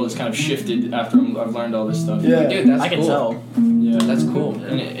view the world has kind of shifted after I've learned all this stuff. Yeah. Dude, that's I can cool. tell. Yeah. That's cool,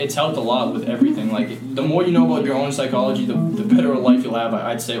 man. And it's helped a lot with everything. Like, the more you know about your own psychology, the better a life you'll have,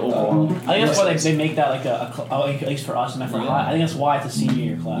 I'd say, overall. I think that's why they make that like at least for us and for high. I think that's why it's a senior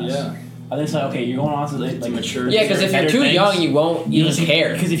year class. Yeah. I think it's like, okay, you're going on to like mature. Yeah, because if you're too young, you won't even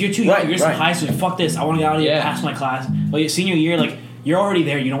care. Because if you're too young, you're just in high school. Fuck this! I want to get out of here, pass my class. But your senior year, like you're already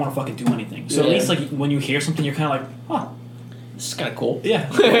there. You don't want to fucking do anything. So at least like when you hear something, you're kind of like, huh, This is kind of cool. yeah.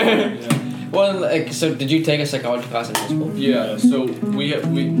 Well, like, so did you take a psychology class in high school? Yeah, so we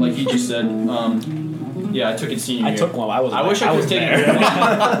like he just said, yeah, I took it senior year. I took one. I was. I wish I could take it.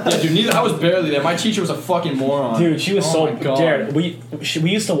 Yeah, dude, I was barely there. My teacher was a fucking moron. Dude, she was Oh so. my God. Jared, I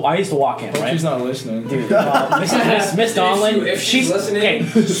used to walk in, Hope right? she's not listening. Dude, Miss Donlin, if she's listening, okay,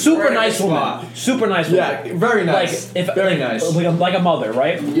 super we're nice in a woman, spot. super nice woman. Yeah, very nice. Like if very like, nice. like a mother,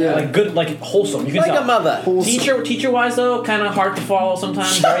 right? Yeah. Like good, like wholesome. You can Like tell. a mother. Teacher wise though, kind of hard to follow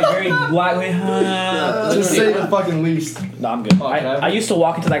sometimes. Very black. Just say the fucking least. No, I'm good. Oh, can I have I it? used to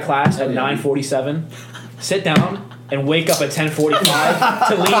walk into that class at 9:47, sit down, and wake up at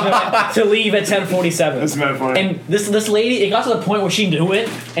 10:45 to leave at 10:47. That's metaphor. And this lady, it got to the point where she knew it,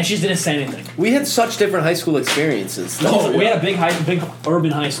 and she just didn't say anything. We had such different high school experiences. We had a big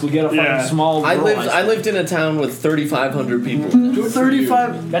urban high school. We had a fucking small. I rural high school. lived in a town with 3,500 people in it.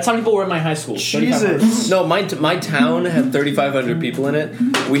 35. That's how many people were in my high school. 3,500. Jesus. No, my town had 3,500 people in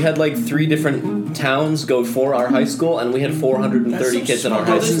it. We had like 3 different towns go for our high school, and we had 430 kids in our high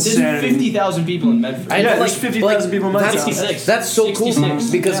Bro, school. there's insanity. 50,000 people in Medford. Yeah, like, there's 50,000 people in my town. 66. That's so cool 66.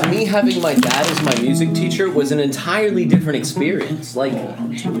 because me having my dad as my music teacher was an entirely different experience. Like,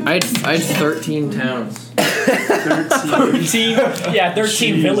 I had 13 towns. 13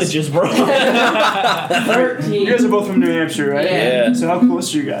 Jeez. villages, bro. 13. You guys are both from New Hampshire, right? Yeah. So how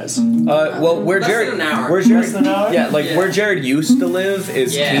close are you guys? Well, where Less Jared, than an hour. where Jared, Less than an hour? yeah, like Yeah. where Jared used to live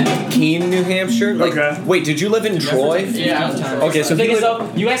is Yeah. Keene, New Hampshire. Like, Okay. wait, did you live in Troy? Yeah, I was trying to- Okay, so The thing he is,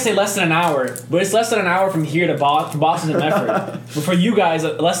 lived- though, you guys say less than an hour, but it's less than an hour from here to Boston to Medford. But for you guys,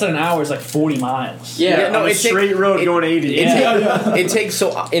 less than an hour is like 40 miles. Yeah, no, On a it take- straight road it- going 80. It takes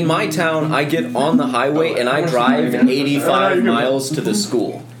so in my town I get on the highway and I drive 85 miles to the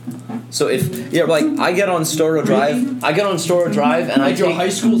school. So I get on Storrow Drive, and I Like your take high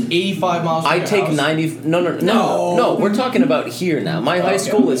school's 85 miles from I your take house. 90 no, we're talking about here now. My high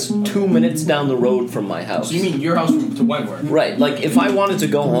school is 2 minutes down the road from my house. So you mean your house to Wentworth? Right, like if I wanted to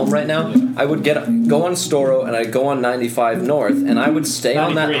go home right now, I would go on Storrow and I'd go on 95 north and I would stay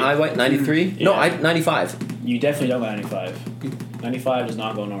on that 93. highway. 93? No, Yeah. 95. You definitely don't go 95. 95 does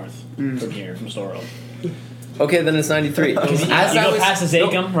not go north from here, from Storrow. Okay, then it's 93. You go past the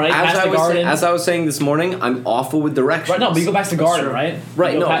Zachem, right? Past the garden. As I was saying this morning, I'm awful with directions. Right, no, but you go past the garden, right?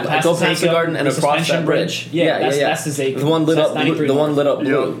 Right, You no, past I go past the Zachem, garden and the across suspension that bridge. Yeah, that's the Zachem. The one lit That's up, 93 the one lit up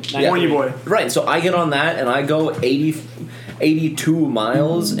Yo, blue. Yeah. Pointy boy. Right, so I get on that and I go 82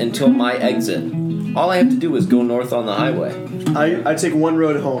 miles until my exit. All I have to do is go north on the highway. I take one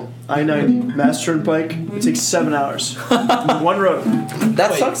road home. I-90, Mass Turnpike. It takes 7 hours. One road.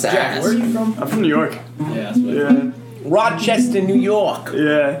 That sucks Jack, ass. where are you from? I'm from New York. Yeah, that's what Yeah. Rochester, New York.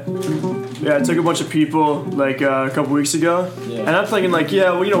 Yeah. Yeah, I took a bunch of people like a couple weeks ago. Yeah. And I'm thinking like,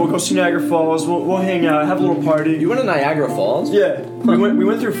 yeah, well, we'll go see Niagara Falls. We'll hang out, have a little party. You went to Niagara Falls? Yeah. We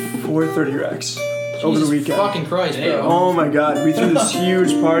went through 430 racks over the Jesus weekend. fucking Christ, bro. Oh my god, we threw this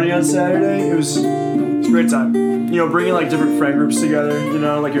huge party on Saturday. It was a great time. Bringing like different friend groups together,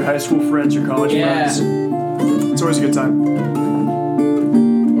 like your high school friends, your college Yeah. friends. It's always a good time.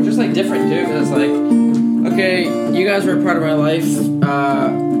 We're just like different too, because it's like, okay, you guys were a part of my life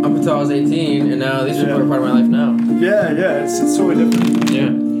up until I was 18, and now these people are a part of my life now. Yeah, it's totally different. Yeah.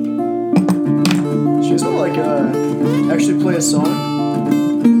 Do you guys want to actually play a song?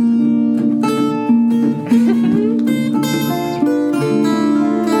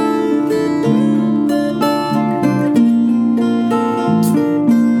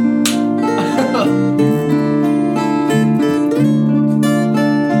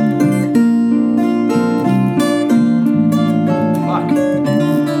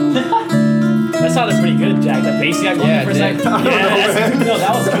 That sounded pretty good, Jack. That bass got going Yeah, for a it second. did. No,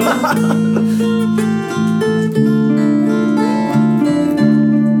 that was good.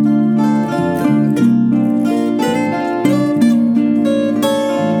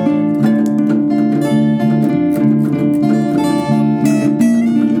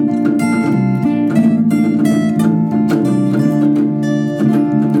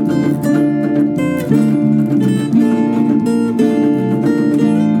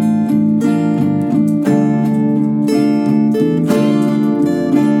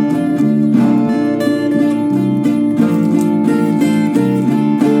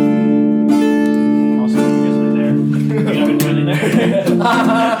 Also, you guys were there. You guys were really there.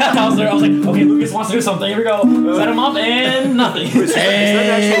 I was like, okay, Lucas wants to do something. Here we go. Set him up and nothing. Is that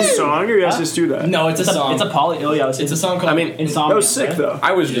an actual song, or you guys just do that? No, it's a song. It's a poly. Oh yeah, It's a song called. Insomnia. That was sick, right? though.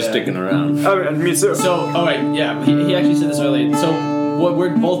 I was just Yeah. sticking around. Oh, me too. So, alright, yeah, he actually said this earlier. So,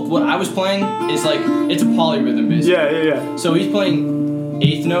 what I was playing is like, it's a polyrhythm basically. Yeah. So he's playing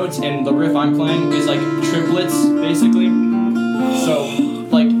eighth notes, and the riff I'm playing is like triplets, basically. So,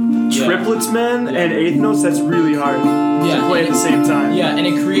 like, yeah. Triplets, man, and eighth notes, that's really hard to play at the same time. Yeah, and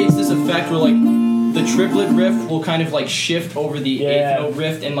it creates this effect where like the triplet riff will kind of like shift over the Yeah. eighth note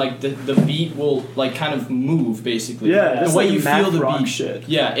riff, and like the beat will like kind of move basically. Yeah, the it's way like you math feel the rock beat. shit.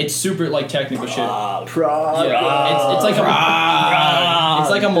 Yeah, it's super like technical shit. Prog. Yeah, it's like a it's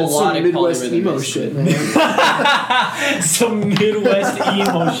like a That's some melodic Midwest polyrhythm. emo basically. shit, man. Some Midwest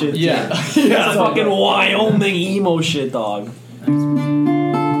emo shit. Yeah. That's fucking Wyoming emo shit, dog.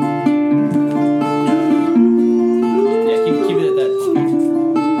 Yeah, keep it at that.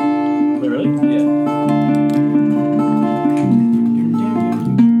 Wait, really? Yeah.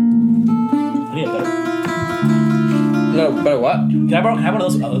 I need a better. No, but what? Can I borrow? Have one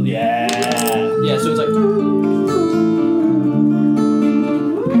of those? Oh, yeah. Yeah, so it's like.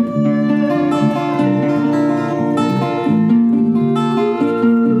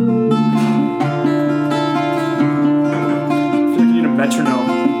 I feel like you need a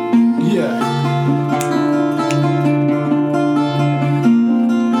metronome. Yeah.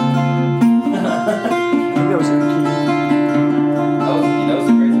 I think that was a key. That was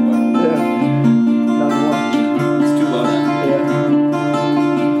a crazy one. Yeah. Not one. It's too low now. Yeah.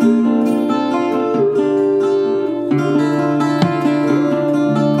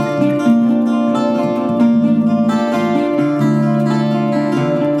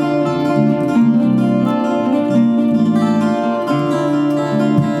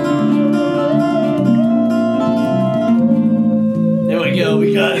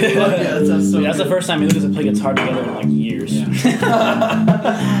 pretty good. Yeah, that sounds so That's the good. first time me and Lucas have played guitar together in like years. Hide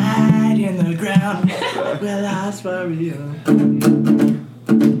in the ground. Well, that's where we are.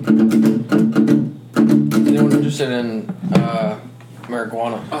 Anyone interested in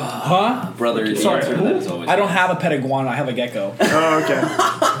marijuana? Huh? Brother, the Sorry. answer to that is always I don't yes. have a pet iguana. I have a gecko. Oh, okay.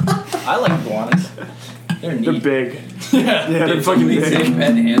 I like iguanas. They're They're neat. big. Yeah, they're fucking Somebody say big.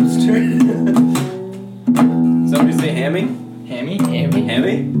 pet hamster. Somebody say hammy? Hammy?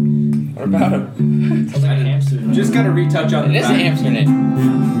 Hammy? What about him? Sounds like a hamster. Just gotta retouch on It the is a fact. hamster name.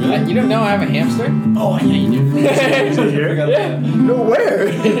 You don't know I have a hamster? Oh, yeah, you do. Is it here? Yeah. No, where?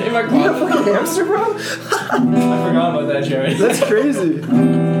 In my You have closet. fucking hamster, bro? I forgot about that, Jared. That's crazy.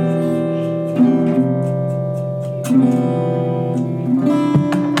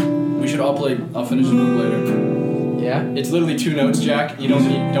 We should all play. I'll finish the book later. Yeah? It's literally 2 notes, Jack. You don't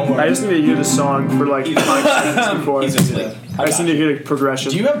need. Don't worry. I just need to hear the song for like 5 seconds before. He's asleep. I just need to hear the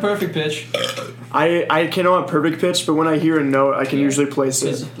progression. Do you have perfect pitch? I cannot perfect pitch, but when I hear a note, I can usually place it.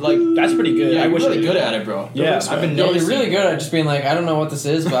 It's like That's pretty good. yeah, I you're wish really I good did. at it, bro. Yeah. I've been Yeah, noticing. you're really good at just being like, I don't know what this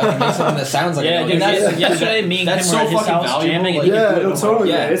is, but I can make something that sounds like Yeah, a dude, note. that's- yesterday me and that's him were so at his fucking house valuable, jamming and like- he Yeah, could do no, it. totally.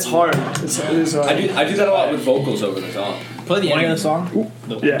 Yeah. Man. It's hard. It is hard. I do that a lot with vocals over the top. Play the Want to hear ending. the song?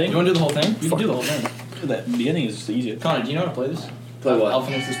 The Yeah. ending? You want to do the whole thing? You can do the whole thing. The beginning is the easiest. Connor, do you know how to play this? Play what? I'll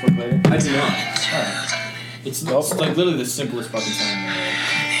finish this book later. I do not. Alright. It's like literally the simplest fucking song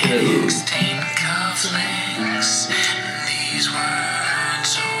in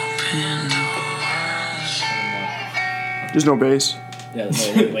the world. There's no bass. Yeah,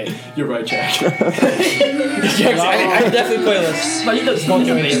 wait. You're right, Jack. I can definitely play this. No, you just don't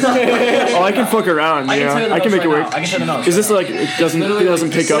do it. Oh, I can fuck around. I can tell you Yeah, the I can notes make it right work. now. I can tell the notes. Is this like it doesn't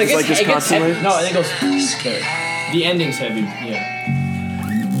pick up like like just it gets constantly? No, I think it goes there. The ending's heavy. Yeah.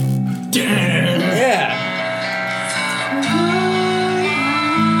 Yeah.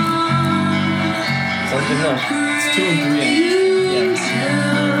 Something else. It's 2 and 3 endings.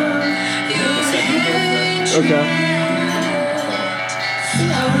 Yeah. Okay.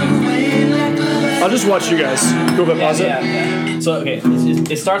 I'll just watch you guys. Go but pause it. Yeah. So okay,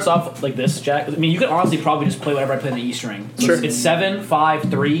 it starts off like this, Jack. I mean, you could honestly probably just play whatever I play in the E string. So Sure. It's 7,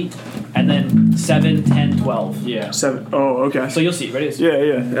 5, 3, and then 7, 10, 12. Yeah. 7. Oh, okay. So you'll see. Ready?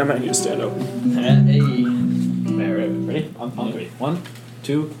 Yeah. I might need to stand up. Hey. Ready? I'm ready. 1,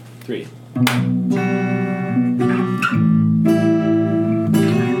 2, 3.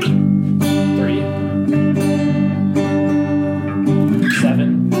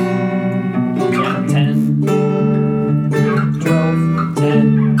 7, 10, 12,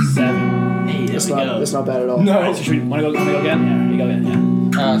 10, 7, 8. There we go. That's not bad at all. No. So should we wanna go again? Yeah, here you go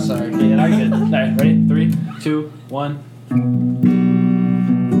again. Sorry. Yeah, now you're good. Alright, ready? 3, 2, 1.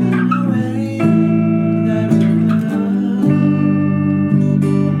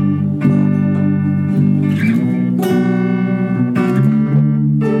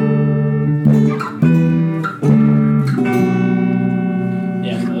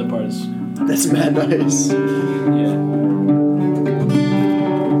 Yeah, the other part is That's mad nice. yeah.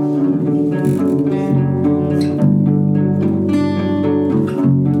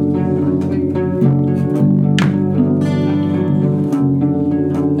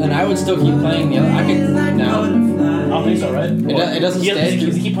 And I would still keep playing the other. I could. No. I don't think so, right? It doesn't stay.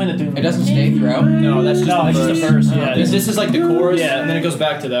 Does he keep playing the doom? It doesn't stay throughout. No, that's just No, the it's verse. just the verse. Yeah. This is like the chorus, Yeah. and then it goes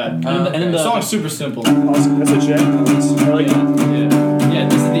back to that. And then The the song's super simple. Awesome. That's a jam. I like it. Yeah,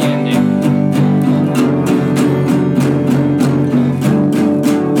 this is the ending.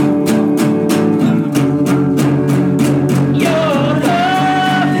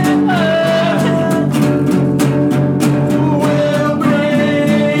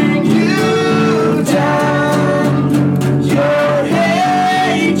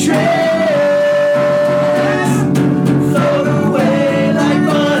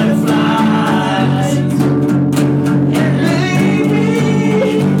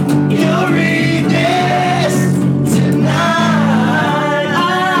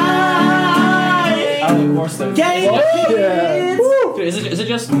 I don't know, more stuff. Yeah. Woo. Dude, is it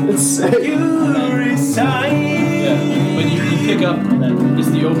just? It's sick. Yeah, but you pick up, and then it's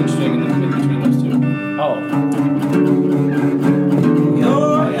the open string in between those two. Oh.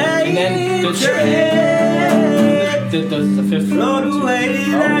 And then the fifth float away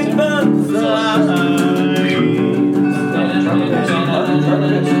like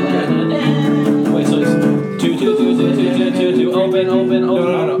Wait, so it's 2, 2, 2, 2, 2, 2, 2, 2, open.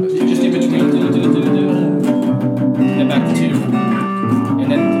 No. Just in between 2, 2, 2, 2. Then back to 2. And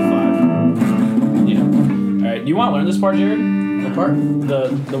then to 5. Yeah. All right. You want to learn this part, Jared?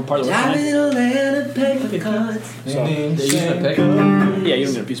 The part of the pick. Yeah, you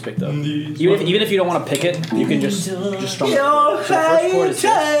don't get a piece pick though. Even if you don't want to pick it, you can just strum it. So the first chord is this.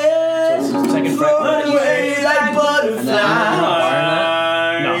 So it's the second fret. And then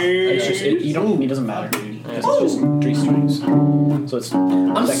no, it's just it doesn't matter, dude. Because it's just 3 strings. So it's.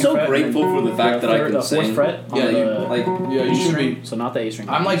 I'm so grateful for the fact that I can the sing. 4th fret. Yeah, You should be. So not the A string.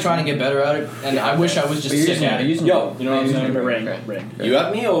 I'm like trying to get better at it, and I wish I was just sick at it. Yo, You know what I'm saying? Ring. you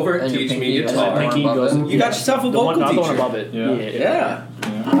have me over. And your Teach me pinky guitar. Pinky goes. You got yourself a The one, vocal not the one teacher. above it. Yeah.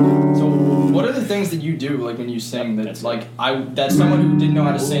 So, what are the things that you do, like when you sing, that's like that someone who didn't know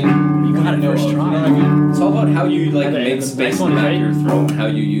how to sing, you got it know first of, try. You know what I mean? It's all about how you like And then make the space next one, in the back right? of your throat, and how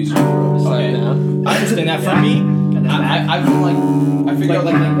you use your throat. Okay, I understand that. For me, I've been like, I figured out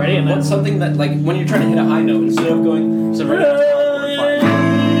like Ready and then What's something that like when you're trying to hit a high note instead of going so regular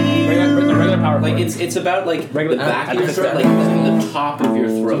power chord. like it's about like Regular- the back I of your think throat, like the top of your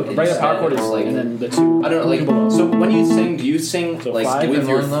throat. regular power chord is like and then the 2. I don't know, like below. so when you sing, do you sing So like 5 with and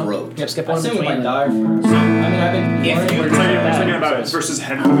your 1 though? throat? Yep, skip I one sing with my between. diaphragm. I mean, I've been. If you We're do talking that, about versus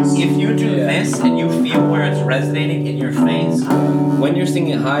head voice. if you do this and you feel where it's resonating in your face when you're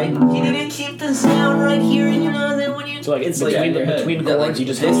singing high, you need to keep the sound right here. You know, then when you So like it's between like between yeah, chords, like you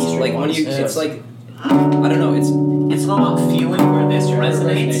just this, hit E string like when once. you, it's like I don't know, it's all about feeling where this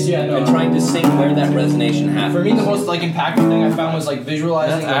resonates Yeah, no. and trying to sing where that resonation happens. For me, the most like impactful thing I found was like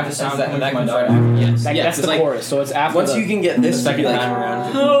visualizing like the sound coming from my diaphragm. Yes, That, yeah, that's 'cause, the like, chorus. So it's after once the, you can get this The second to be like, time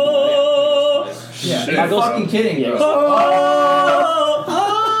around. Yeah, That you're goes- fucking kidding, Yeah, bro.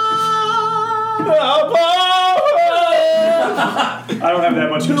 I don't have that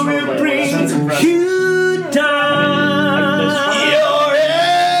much control. But that's impressive.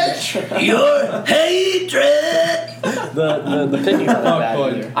 your hatred. the picking's not that bad boy.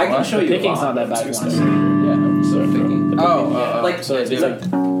 either. I can show The you. picking's a lot. not that bad. Once. So picking. Like, So it's like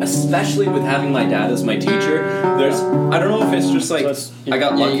especially with having my dad as my teacher, there's I don't know if it's just like So it's- I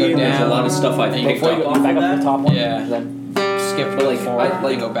got yeah, lucky you go and there's a down, lot of stuff I picked before you up go off back of up to the that. top one, Yeah. then skip But, like, forward, I-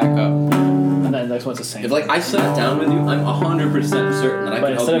 like- go back up. and then the next one's the same. If like I sat down with you, I'm 100% certain that I but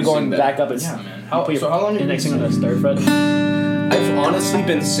can help instead you of going sing that. back up, it's Yeah, man. so how long? The next thing on the 3rd fret. I've honestly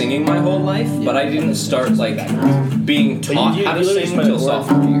been singing my whole life, but I didn't start like being But taught you how to literally sing just until play the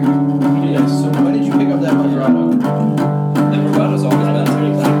sophomore year. Yeah, so when did you pick up that vibrato? And vibrato's always been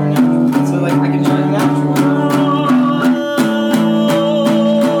so like I can try natural.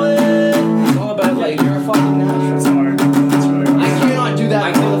 It's all about like You're a fucking natural. That's hard. That's really hard. I cannot do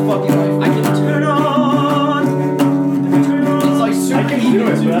that for the fucking life. I can turn on. It's like super I can do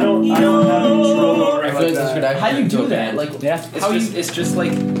it, but I don't have control over it I feel like like this that. could actually How do you go do that? bad. Like, Yeah. It's just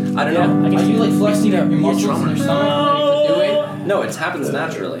like I don't Yeah, know. I are can you like flexing your muscles in your stomach? Do it. No, it happens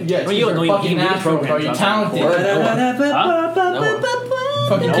naturally. Yeah, No, you don't know, you fucking can natural, program bro. You're something. talented.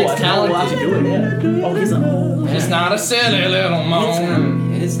 Fucking No, kid's I don't know how to talented. do it. Yeah. Oh, he's a. It's not a silly little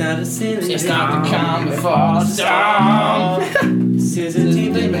moan. It's not a sin. It's not the calm before the storm. It's the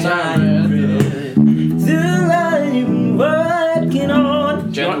deep time.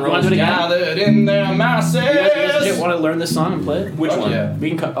 Generals Gathered in their You masses. want to learn this song and play it? Which one? Yeah.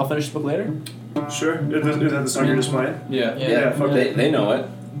 We can. I'll finish the book later. Sure. Is that the song you're just playing? Yeah. Yeah, fuck it. They know it.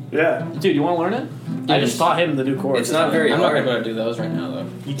 Yeah. Dude, you want to learn it? I just taught him the new chords. It's not very I'm not hard. gonna do those right now though.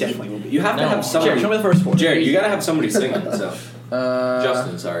 You definitely will be. You have to have somebody. Jared, show me the first chord. Jared, you gotta have somebody singing. So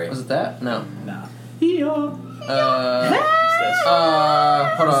Justin, sorry. Was it that? No. Nah.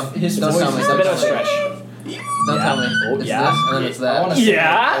 Hold on. His Don't voice tell me. is It's a Don't bit of a tell me. stretch. Don't tell me. It's yeah. this, and then it's I that. wanna see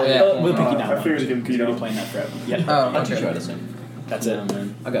Yeah. it. Yeah. With pinky I down. figured you can Because you're gonna be playing that fret. Yeah. Oh, I'll teach you how okay. to sing. That's it,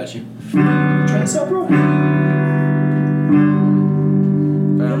 man. I got you. Try this out, bro. But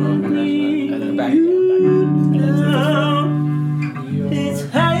I don't know if I'm gonna And then back back again. again. And then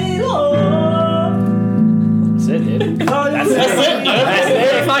that's it, dude. That's it, dude. That's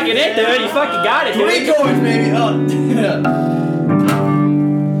it. You fucking it, dude. You fucking got it, dude. Three chords, baby. Oh.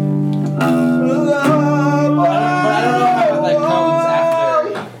 But I don't know how it like comes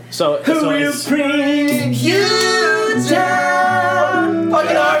after. So it's, bring you down?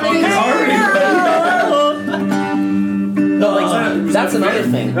 Fucking harmony. No, like that's another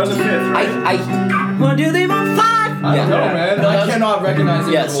thing. That was a fifth, right? I 1, 2, 3, 4, 5. I don't know, man. I cannot recognize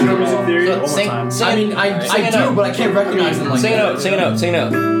it. Yes. You know music theory? So One more sing, time. sing, I mean, I do, but I can't recognize them like sing it that. out, sing it out, sing it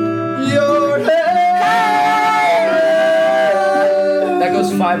out. Your That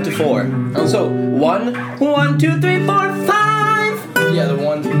goes 5 to 4. So 1, 2, 3, 4, 5. Yeah, the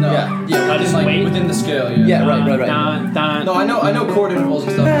one. No. Yeah. Yeah, just like wait. within the scale. Yeah. Yeah, right. Dun, dun. No, I know chord intervals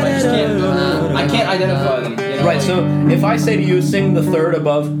and stuff, but I just can't. I can't identify them. You know? Right. So if I say to you, sing the third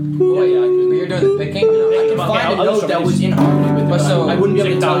above 1, But you're doing the picking. I can find a note that was in harmony with it. But so I wouldn't be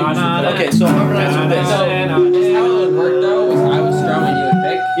able to tell you. Okay, so harmonize with this. So how it would work though was I would strum and you would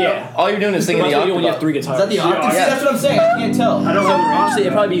pick. Yeah. All you're doing is singing the That's what you do when you have octave. 3 guitars. Is that the octave? Yeah. That's what I'm saying. I can't tell. I don't have the range. Honestly,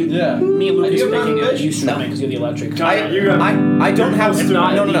 it'd probably be me and Lucas you have picking perfect it, you pitch? strumming because you're the electric. You got- I don't have It's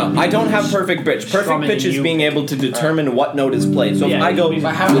not- no. I don't have perfect pitch. Perfect Strumming pitch is you. being able to determine what note is played. So if Yeah, I go,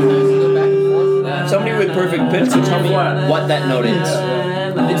 But how many times do you go back and forth for that? somebody with perfect pitch to tell me what that note is.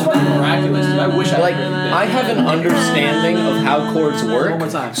 It's fucking miraculous. Dude. I wish I Like could. I have an understanding of how chords work, One more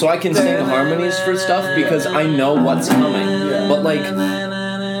time. so I can sing harmonies for stuff because I know what's coming. But like,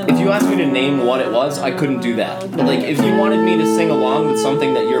 if you asked me to name what it was, I couldn't do that. But like, if you wanted me to sing along with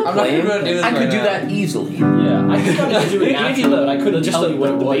something that you're I'm not playing, gonna do this I could right do now. that easily. Yeah, I could try to do it Maybe naturally, but I couldn't just tell you what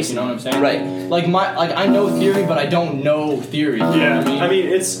it the was. bass You know what I'm saying? Right. Like I know theory, but I don't know theory. You know Yeah, what I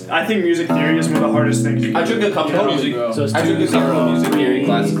mean, I think music theory is one of the hardest things. You I can took a couple of Totally, music. bro. So it's I took a 2, couple 0, of music theory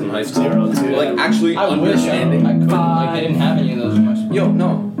classes in high school. 0, 2. Like actually I wish understanding. I could. Like they didn't have any of those in my school. Yo,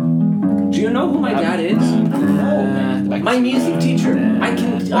 no. Do you know who my dad is? My music teacher. I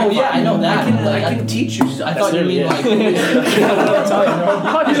can. Oh yeah, I know that. I can teach you stuff. I thought you mean like.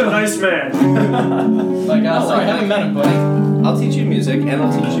 He's a nice man. Like sorry, I haven't met him, but I'll teach you music and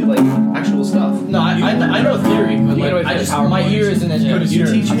I'll teach you like actual stuff. no, I know theory, but You like know, I just power my chords. ear isn't as good as You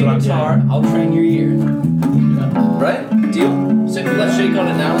yours. teach me guitar, I'll train your ear. Right? Deal? So let's shake on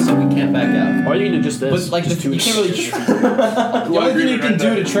it now so we can't back out. Or you can do just this. But like just you can't really. The only thing you can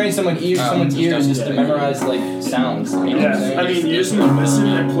do to train someone's ears is to memorize like sounds. You know what I'm Yeah, saying? I mean, you just need to listen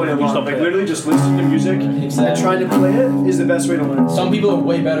and play along. Like literally, just listening to music and trying to play it is the best way to learn. Some people are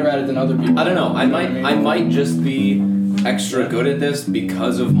way better at it than other people. I don't know. I might just be extra good at this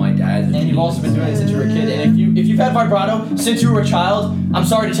because of my dad. And you've also been doing it since you were a kid. And if you've had vibrato since you were a child, I'm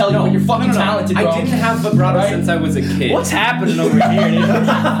sorry to tell you, but you're fucking talented, bro. I didn't have vibrato Right? since I was a kid. What's happening over here,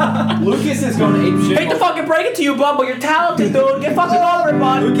 dude? Lucas is going to ape shit. Hate to fucking break it to you, bud, but you're talented, dude. Get fucking over it,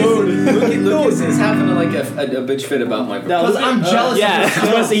 bud. Lucas is having a bitch fit about my Because I'm jealous Yeah, of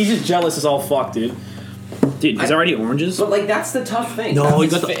this. he's just jealous as all fuck, dude. Dude, is there already oranges? But like that's the tough thing. No, That's you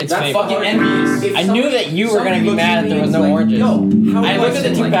got the- the- It's that fake. fucking envious. If I knew that you were gonna be somebody mad looks that there at was me no and is oranges. like, Yo, how I do looked at the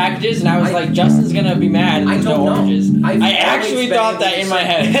sing two like packages and I was I- like, Justin's gonna be mad. I There's don't no know. oranges. I've I always actually been thought able that to in my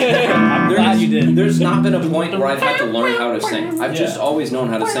sing. head. I'm glad you did. There's not been a point where I've had to learn how to sing. I've just always known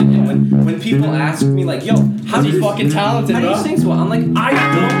how to sing. And when people ask me like, "Yo, how do you fucking talented, how do you bro. sing so well?" I'm like, I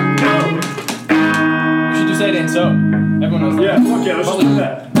don't know. You should just say it in so. Everyone knows. Yeah, fuck yeah, let's just do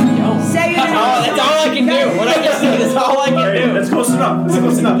that. Say it. Oh, that's all I can do. What I just said is all I can Hey, do. that's close enough. That's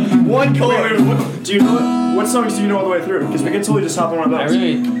close enough. One chord. Wait, what, do you know what songs do you know all the way through? Because we can totally just hop on one of I those.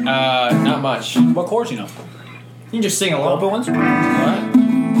 really, not much. What chords you know? You can just sing The along. open ones? What?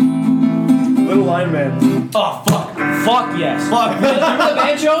 Little Lion Man. Oh fuck. Fuck yes. Fuck. Remember the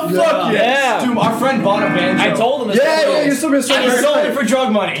banjo? Fuck yes. Dude, our friend bought a banjo. I told him this. Yeah, you're still And he sold it for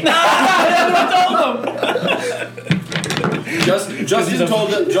drug money.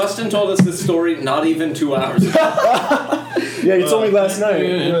 Justin told us this story not even 2 hours ago. Yeah, you told me last night.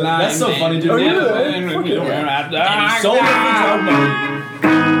 That's so funny, dude. Oh, you know that? And he sold it for drug money.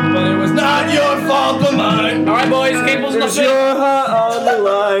 But it was not your fault but mine. All right, boys. Cables in the There's fit. your heart on the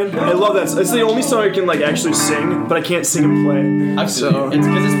line. I love that. It's the only song I can like actually sing, but I can't sing and play. It's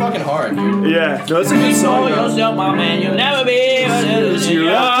because it's fucking hard, dude. Yeah, no, it's a good song. For though. yourself, my man. You'll never be able to You're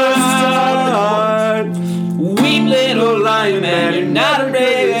at the start. Weep, little lion man. You're not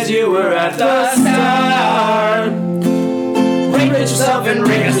afraid as you were at the start. Break yourself and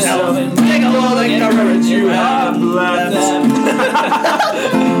ring yourself and take all the courage you have left.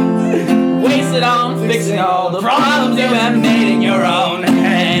 Waste it on fixing all the problems you have made in your own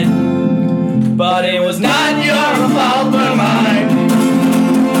head. But it was not your fault but mine.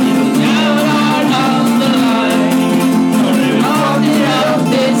 It was out on the line. Hold it up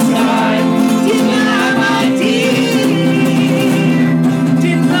this time. Deny my teeth.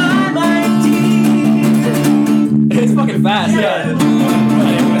 Deny my teeth. It's fucking fast. Yeah. But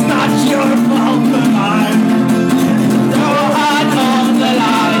it was not your fault but mine. Throw a heart on the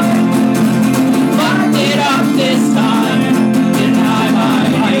line. Fucked it up this time. Deny my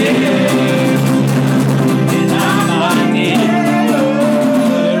teeth. Deny my teeth.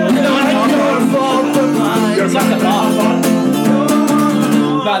 It was not your fault but mine. It's not the law.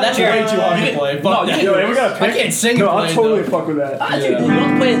 Nah, that's way too hard to play. Fuck that. Yo, hey, we got a pick. I can't sing No, and I'll play, totally though. fuck with that. Dude,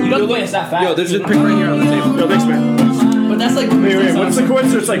 you don't play it that fast. Yo, there's a pick right here on the table. Yo, thanks, man. But that's like. Wait, what's the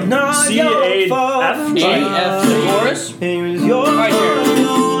chords? It's like C, A, F. A, F, the chorus. Right here.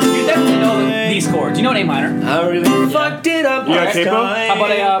 You definitely know these chords. You know an A minor. I really fucked it up. You got capo? How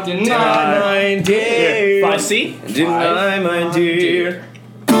about a Yeah, a C? Deny my dear.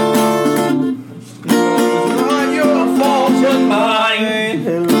 but mine.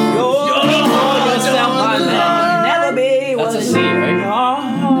 You're yourself, my man. Never be. That's a C,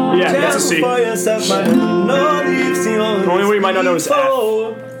 right? Yeah, that's a C. The only way you might not know is F.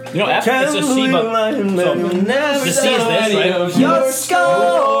 You know F? It's a C, but so the C is this,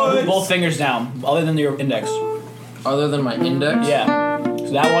 right? Both fingers down, other than your index. Other than my index? Yeah.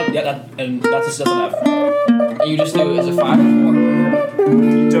 So that one, yeah, and that's an F. And you just do, is it 5 or 4?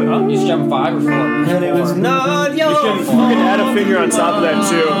 You just jump 5 or 4? And it was not your You can add a finger on top of that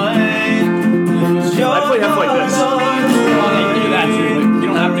too. I play F like this. Oh, yeah, you can do that too. But you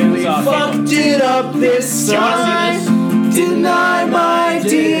don't have to do this. fucked it up this Do you want to see this? Deny my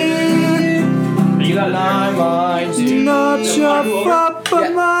deed. You gotta Deny my deed. Not your fault but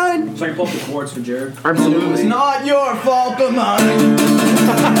mine. So I can pull up the chords for Jared. Absolutely. Not your fault but mine.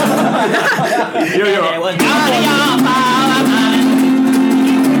 Yo, yo. It was not your fault, mine.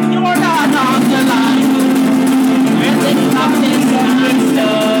 You were not on the line.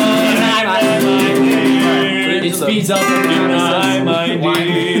 It speeds up every time I do.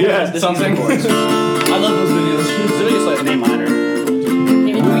 Yeah, Something. I love those videos. It's really just like an A minor.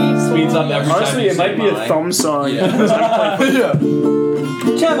 Speeds up every time. Honestly, it might be a thumb song. Yeah.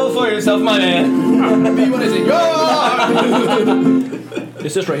 Camel for yourself, my man. What is it?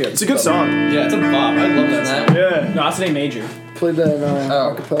 It's this right here. It's a good song. Yeah, it's a bop. I love that song. Yeah. No, that's an A major. Played that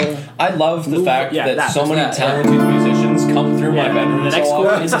Oh. acapella. I love the fact yeah, that that- so many that, yeah. talented musicians come through my bedroom. The next so chord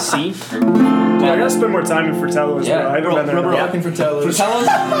often. is a C. Dude, I gotta spend more time in Fratello's, bro. I haven't been there. Remember in a looking for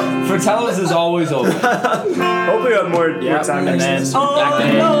Fratello's is always open. Hopefully, I'll have more time And next then season. back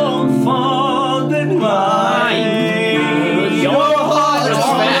then.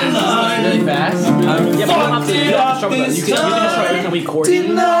 Really fast. Yeah, but you don't have to do that to struggle with it. You can just try to weak chords. Get used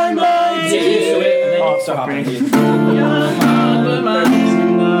to it, and then you start hopping.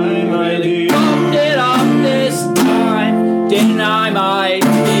 Fucked it up this time. Deny my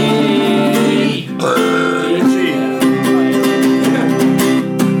deed.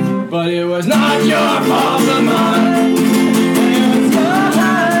 But it was not your fault, but mine.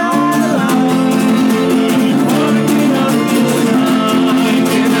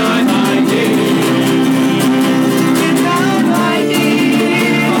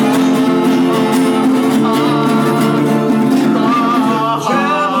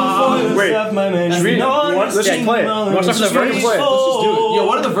 Wait, let's just play it. You want to start from the verse? Let's play it. Let's just do it. Yo,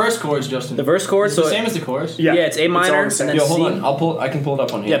 what are the verse chords, Justin? The verse chord, so Same as the chorus. Yeah, yeah, it's A minor, all the and same. then Yo, hold C. on. I can pull it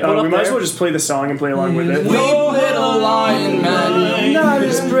up on here. Yeah, pull it up We might as there. well just play the song and play along with it. Weep little lion man. Not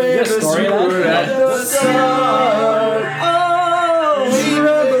as brave You got a as story you of were that? at the start. Oh,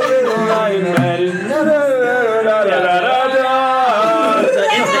 remember little lion man.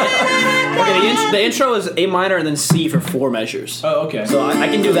 Okay, the intro is A minor and then C for 4 measures. Oh, okay. So I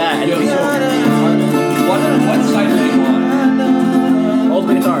can do that. And What side are you on? hold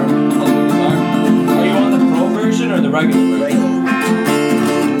the guitar. Are you on the pro version or the regular version?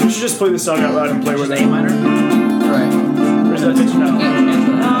 We should just play the song out loud and play with Just it. A minor. Right. Where's that pitch now?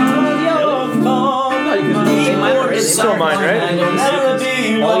 A minor is It's still mine, right?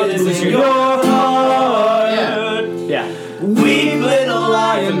 All you do is your yeah. Weep little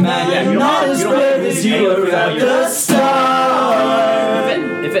lion man. Yeah, you don't Not have- as you don't have brave to as do you any were of at it. the start.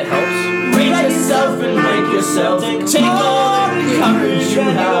 If it helps. Reach yourself and make yourself. Take all the courage you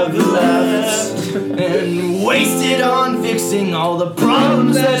have left and waste it on fixing all the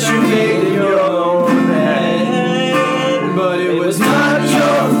problems that you made in your own head. But it was not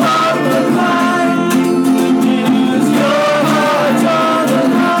your fault but mine. It was your heart on the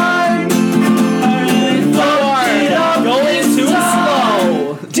line. Fucked it up Going too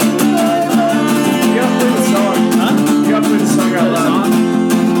slow. You gotta play the song. Huh? You gotta play the song out loud.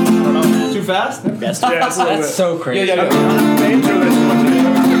 Too fast? Best. Yeah, it's a little That's bit. so crazy. The intro that's much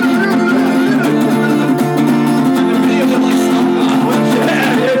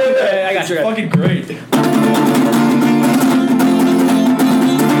I got you. Fucking great.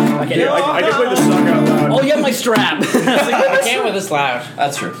 Okay. Yeah, I can play the song out loud. Oh, you have my strap. We can't with this loud.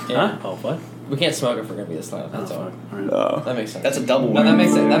 That's true. Huh? Oh, what? We can't smoke if we're gonna be this loud. That's all. That makes sense. That's a double. No, that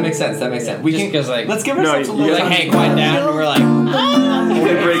makes sense. That makes sense. That makes sense. We Just can. because like Let's give No, ourselves a you- little you're like, time. hey, quiet down, and we're like, We're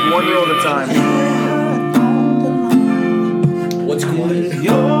gonna break one rule at a time. What's cool? It's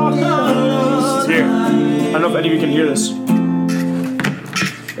here. I don't know if any of you can hear this.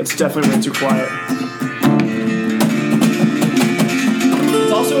 It's definitely way too quiet.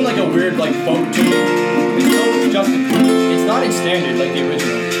 It's also in like a weird like folk tune. Justin, it's not in standard like the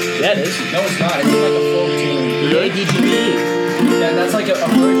original. Yeah, it is. No, it's not. It's in like a folk tune. Yeah, that's like a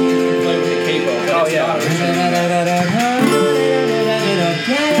version you can play with the capo. But Oh, it's yeah. not original.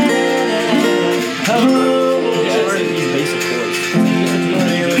 Yeah, it's like- He's basic.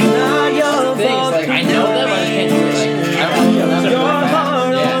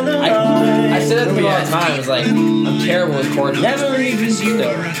 terrible with chords. Never leaves you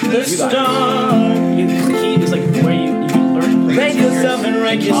the start. It's the key is like where you can learn to play. Break yourself and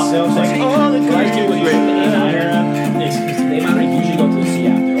wreck yourself like all the What I do with the A minor is the A minor usually go to the C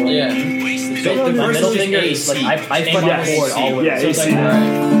after. Yeah. So my middle finger is like I fret the chord all the way. Yeah, So it's AC. like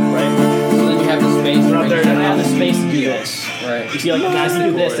right. So then you have the space. We're not there And I now. have the space to do this. Right. You see, like, guys to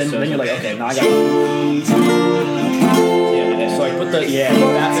do this, and then you're like, okay, now I got. Yeah. So I put the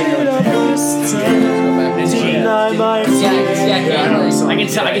that finger like there.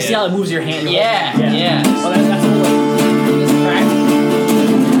 I can see how it moves your hand. Yeah. Well, that's the whole It's practice.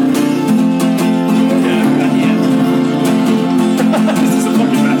 This is a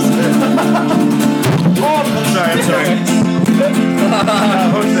fucking mess. I'm sorry.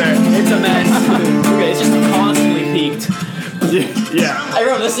 Who's there? It's a mess. Okay, it's just constantly peaked. Yeah. I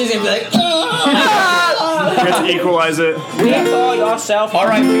remember this season be like, You have to equalize it. Call yourself.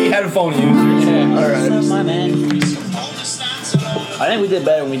 R.I.P. headphone users. Alright. My man. I think we did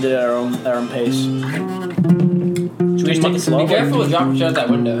better when we did it at our own pace. Should we just take it slow? be careful with dropping shit out that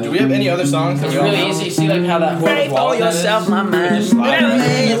window. Do we have any other songs? It's really easy. See like how that horse wall yourself, my man.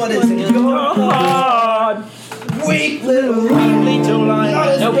 What is in your heart? Weak little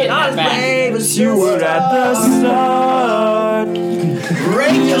lion. No, get that back. You were at the start.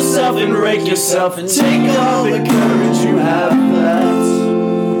 Break yourself and rake yourself and take all the courage you have left.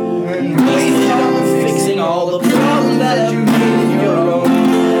 And waste it on fixing all the problems that you made in your own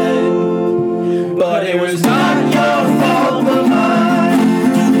head. But it was not your fault but mine.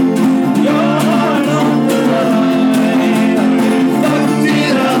 Your heart on the line. Fucked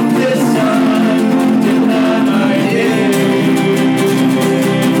it up this time. Deny my name.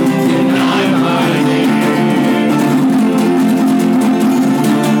 Deny my name.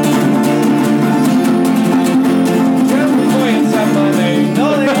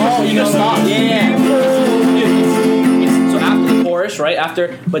 Oh, you gotta stop. Yeah. So after the chorus, right?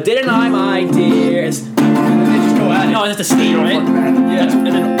 After, but didn't I, my dears? And then they just go at it. No, it's the C, right? Yeah. And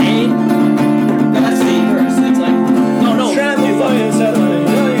then A. That's the verse. It's like no.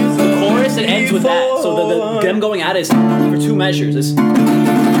 The chorus it ends with that. So them going at it is for two measures. It's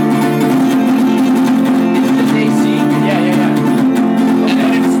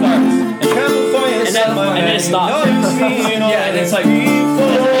and then it stops. Yeah, and it's like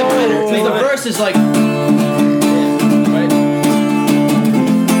the verse is like Yeah,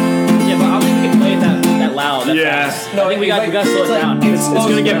 but I don't think we can play it that loud. That Yeah. fast. No, I think we gotta slow it down. It's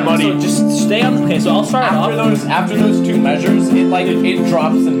gonna get muddy. So just stay on. Okay, so I'll start it off. after those two measures, it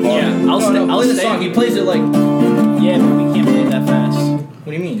drops in volume. Yeah, I'll play the stay. song. He plays it like. Yeah, but we can't play it that fast. What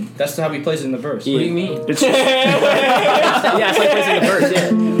do you mean? That's how he plays it in the verse. Yeah. What do you mean? It's just, Yeah, it's like placing the verse.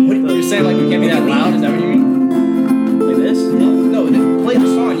 Yeah, You're saying like we can't be that loud? Is that what you mean? like this. No, play the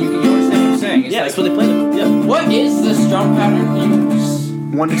song. You understand what I'm saying? It's Yeah, like, that's what they play. Yeah. What is the strum pattern you use?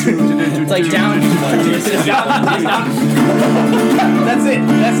 1 to 2. it's like down. It's down. That's it.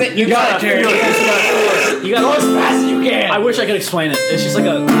 That's it. You got it, Jerry. You gotta go as fast as you can. I wish I could explain it. It's just like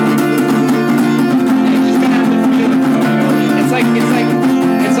a. It's like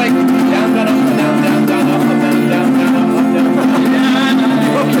down, down, up, down, down, down, up, down, down, down, up, down.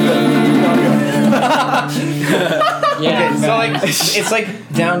 Yeah. So like it's like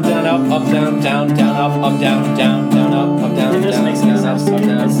down, down, up, down, down, down, up, down, down, down, up, down. It doesn't make sense. Up,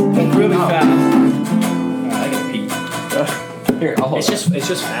 down. Really fast. Alright, I gotta pee. Here, I'll hold It's just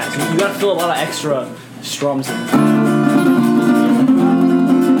fast. You gotta feel a lot of extra strums in. The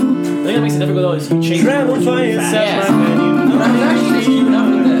thing that makes it difficult though is you change the chord really fast. Yeah. But I was actually keeping up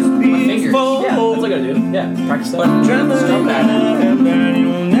with this. My fingers. Yeah, that's what I gotta do. Yeah, practice that. But the strum pattern.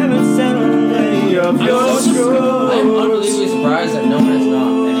 I'm unbelievably surprised that no one has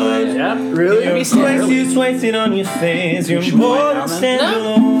not. Anyway. Yeah. really? Maybe stand early. Wasted on your face. You're should more play than it now, stand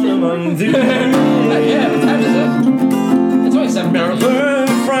alone among the Yeah, what time is it? It's only 7 minutes. bird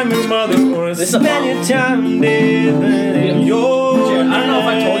from your mother's or This is a spend your time living in your I don't know if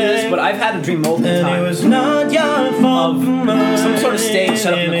I told you this, but I've had a dream multiple and it times was not your fault of some sort of stage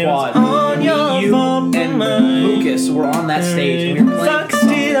set up in the quad. on your You fault and Lucas were on that stage and we were playing. Fucked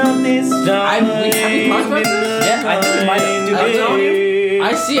it up this time. Have we talked about this? Yeah, I think we might have. I'm telling you,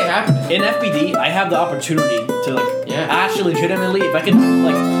 I see it happening. In FBD, I have the opportunity to like Yeah. actually legitimately, if I can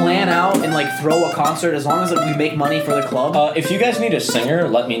like plan out and like throw a concert as long as like, we make money for the club. If you guys need a singer,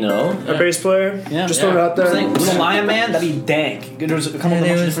 let me know. A bass player? Yeah. Just throw it out there. I'm saying, the Lion Man, that'd be dank. There's a couple of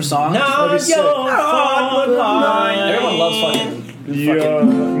different songs. That'd be sick. Everyone loves fucking. Yeah.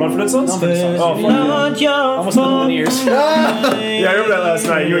 Mumford & Sons? Mumford & Sons. Oh, fuck yeah. Almost the one ears. Yeah, I remember that last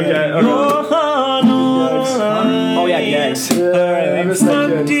night. You and Gag. Okay. Oh yeah, Gags. Yeah, I missed that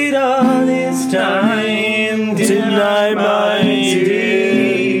kid. Did all this time. deny my deed.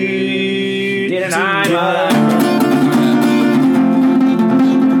 Deny my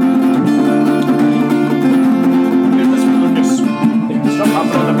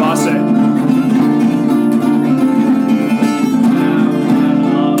Up on the boss.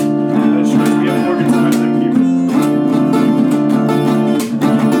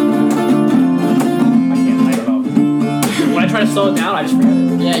 When I try to slow it down, I just forget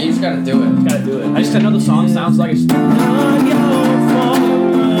it. Yeah, you just gotta do it. Gotta do it. I just know the song sounds like it's.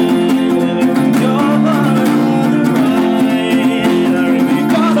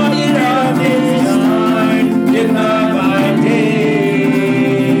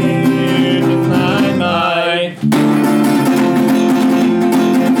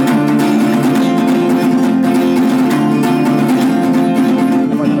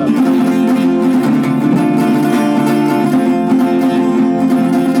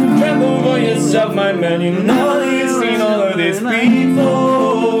 Of my man, you know you've seen all of this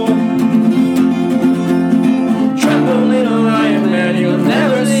before. Tremble, little lion man, you'll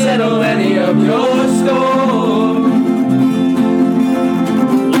never settle any of your score.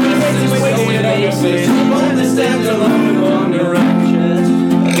 This is wasted on your face, understand alone on directions.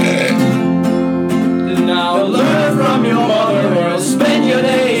 Now learn from your mother, or spend your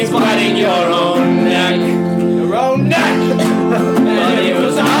days biting your own neck. Your own neck! And it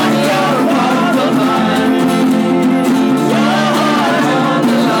was on your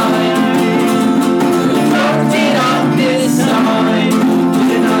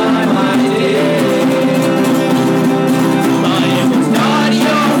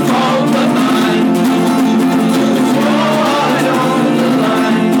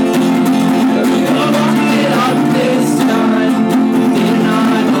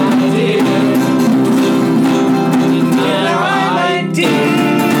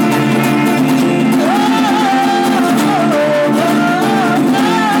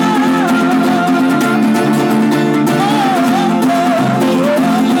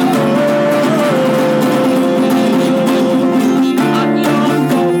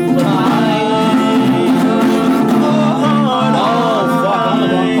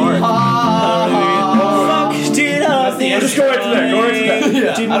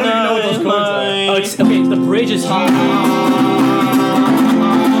Okay, the bridge is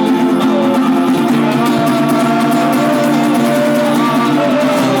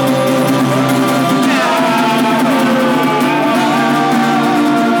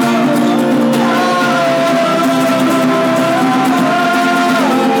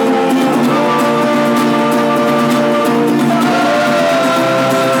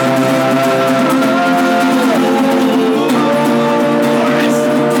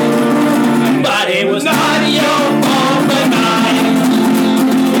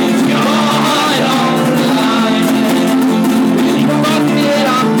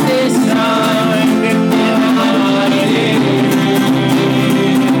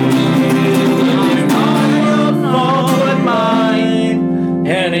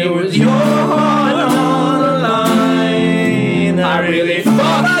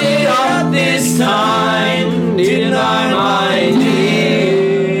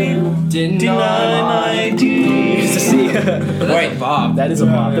Wait, Bob. That is a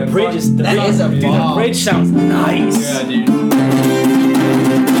Bob. The bridge is that is a dude, Bob. the bridge sounds nice. Yeah, dude.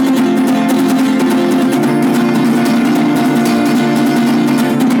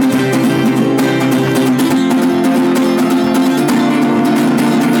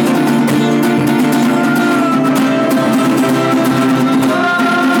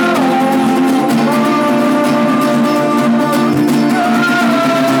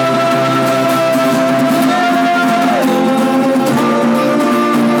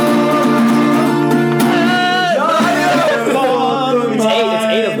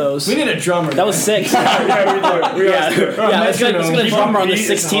 We need a drummer. That was 6. Yeah, let's get a drummer on the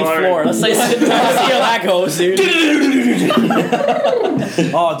 16th floor. Let's see how that goes, dude.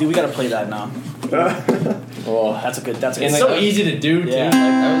 Oh, dude, we gotta play that now. Oh, that's a good. It's so easy to do, too. Yeah.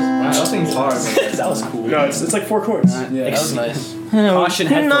 That thing's hard. That was cool. No, it's like 4 chords. Yeah, that was nice. Caution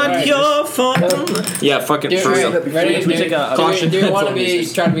head Not your fault. Yeah, fucking for real. Ready? Do we take a do you want to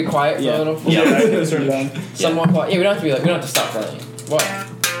try to be quiet for a little? Yeah, I can turn it down. Somewhat quiet. Yeah, we don't have to be like, we don't have to stop telling you. What?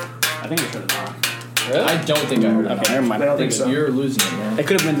 I think we turned it on. Really? I don't think I heard it. Okay, never mind. I don't think so. You're losing it, man. It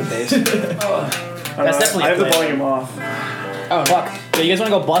could have been the bass. That's definitely I have the played. volume off. Oh, Fuck. So you guys want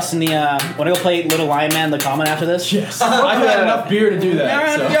to go bust in the? Want to go play Little Lion Man, the Common after this? Yes. I've had enough beer to do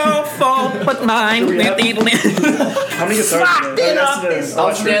that. So. Your fault, but mine. How many guitars?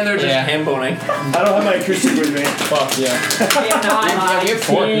 I'll stand there just Yeah. hand-boning. I don't have my acoustic with me. Fuck yeah. you have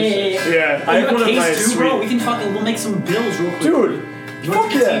 4 pieces. Yeah, I have one of my Case too, bro. We sweet. can we'll make some bills real quick. Dude, You want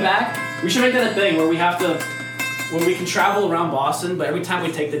fuck to get tea yeah. back? We should make that a thing where we have to, when we can travel around Boston, but every time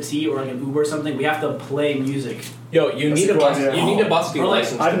we take the tea or like an Uber or something, we have to play music. Yo, you That's need a a good bus. idea. You need a busking Or like-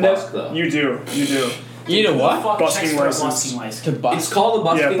 license I've to never. busk though. You do. You need a what? Fuck, Busking checks for a license. busking license. To bust. It's called a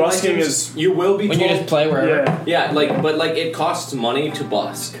busking Yeah, busking license. You will be when told. you just play wherever. Yeah, Yeah, but it costs money to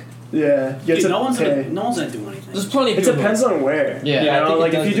busk. yeah. You Dude, have no to one's pay. gonna do anything. There's plenty of It people. depends on where. Yeah. You Yeah, I know, think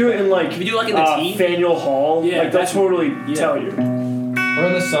like it if does you do it in like If you do like in the tea, Faneuil Hall, Yeah, like they'll that's- totally yeah. tell you. Or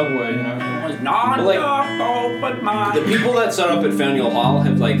in the subway, you know. not But, like, your fault, but mine. The people that set up at Faneuil Hall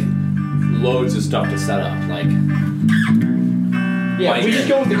have like loads of stuff to set up. Like, Yeah, Mike. we just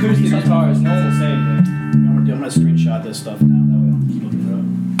go with acoustic guitars. No one will say anything. I'm gonna screenshot this stuff now. That way I don't keep looking it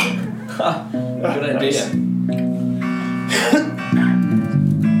up. good idea.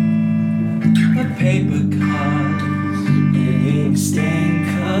 A paper card, ink stain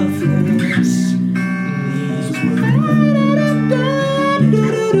cufflinks. These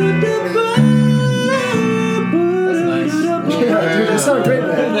That's nice. Yeah, dude, you sound great,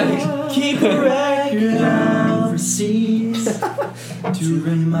 man. keep a record of receipts to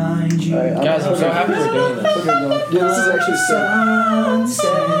remind you. Guys, I'm so happy we're doing this. Yeah, this is actually sick.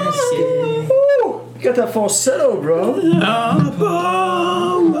 Sunset escape. Woo! You got that falsetto, bro.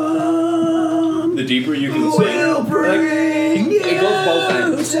 The deeper you can sing, it goes both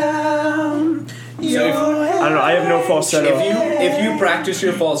ends. So I don't know. I have no falsetto. if you practice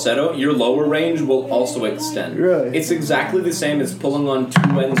your falsetto, your lower range will also extend. Really? It's exactly the same as pulling on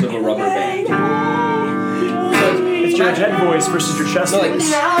two ends of a rubber band. It's your head voice versus your chest So like, voice.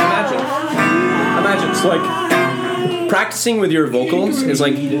 imagine. So like, practicing with your vocals is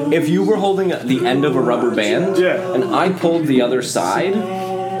like if you were holding the end of a rubber band, Yeah. and I pulled the other side.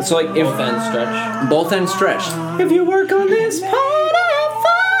 It's like if Both ends stretch. both ends stretched. If you work on this part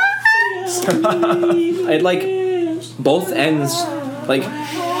it like both ends like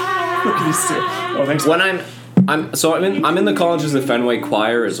Look at these two. Oh, thanks. when I'm in the Colleges of Fenway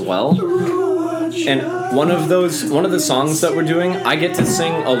choir as well. And one of the songs that we're doing, I get to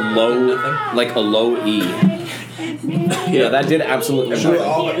sing a low E. Yeah, that did absolutely nothing.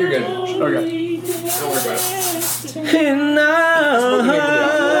 Oh, you're good. Okay. Don't worry about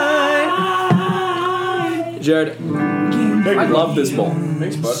it. Jared, I love this bowl.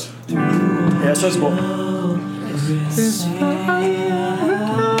 Thanks, bud. Yeah, so it's cool.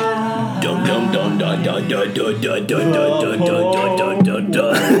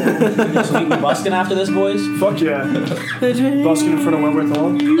 So we busking after this, boys? Fuck yeah. Busking in front of Wentworth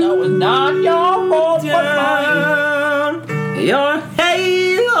Hall. That was not your fault, but mine. Your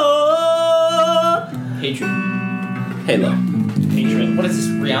halo. Hatred. Halo. Hatred. What is this?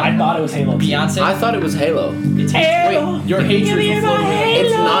 Rihanna? I thought it was Halo. Beyonce? I thought it was Halo. It's hatred. Wait, your hatred will float away.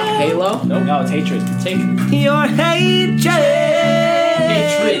 It's not Halo. Nope. No, it's hatred. It's hatred. Your hatred.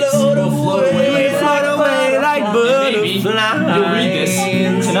 Hatred will float away like maybe you'll read this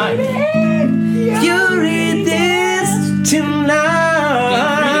tonight. You read this Get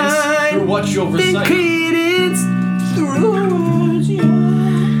tonight. credence through what you'll recite. Credence through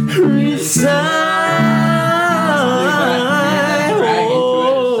recite.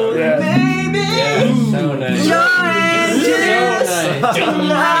 Yeah. Yeah, so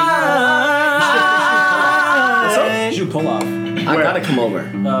nice. Did you pull off? I gotta come over.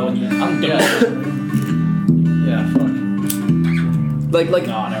 When you. I'm done. Yeah, fuck. Like,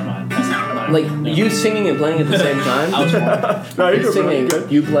 No, never mind. That's not like you singing and playing at the same time. I was wrong. No, you're You good, bro. singing, You're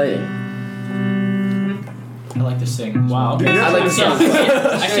good. you playing. I like to sing. Wow. Okay. I like to sing.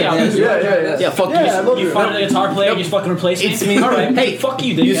 Actually, I'll lose you. Yeah. Yeah, fuck Yeah, I you. love You it. find a guitar player, you just fucking replace me. It's me. All right. Hey, fuck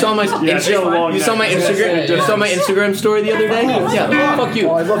you. Then. You saw my Yeah, she had a long you saw my neck. Instagram. Yeah. You saw my Instagram story the other day. Yeah, fuck you.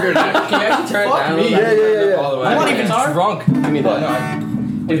 Oh, I love your neck. Can you actually turn it down? me. Yeah. All the way. I want I'm a guitar. drunk. Give me Oh, that. no.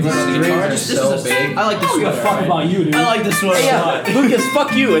 Dude, the strings are so big. I like this Give a sweater. fuck about you, dude. I like this sweater. Yeah, Lucas,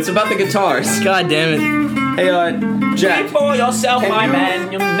 fuck you. It's about the guitars. God damn it. Hey, Jack. For yourself, my man,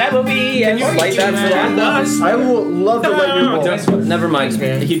 you'll never be. Can you light that for us? I will love to light your bowl. Never mind.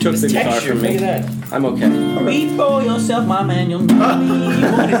 He took the guitar from me. I'm okay. Beat for yourself, my man, you'll never be.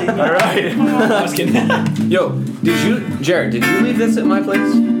 What is it? All right. I was kidding. Yo, Jared, did you leave this at my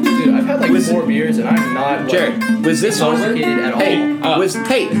place? Dude, I've had like 4 beers and I'm not Jared, was this one intoxicated at all.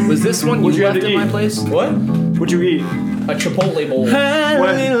 was this one What'd you you have left to at my eat? place? What? What'd you eat? a Chipotle bowl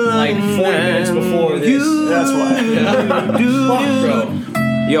When- like 40 minutes before this. That's why. Fuck, bro.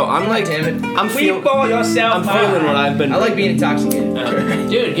 Yo, I'm like, Damn it. I'm feeling yourself. what I've been. I like being intoxicated.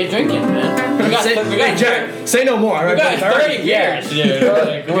 Dude, get drinking, man. We got, Hey, Jared, say no more. we got 30 years, dude. Dude,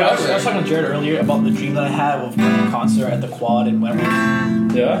 Like, I was talking to Jared earlier about the dream that I have of playing a concert at the Quad in Wentworth.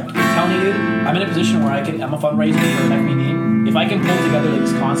 Yeah. I'm telling you, dude, I'm in a position where I'm a fundraiser for FBD. If I can pull together like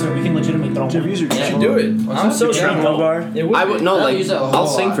this concert, we can legitimately throw Jeff, one. use your Yeah. Do it. I'm so Drink down. one bar. It would I be. would no I like. use that a I'll whole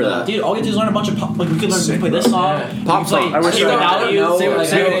sing lot, for that. Dude, all we do is learn a bunch of pop. Like we could learn to play this song. Pop song. I wish Say I Without had You. know, Say like,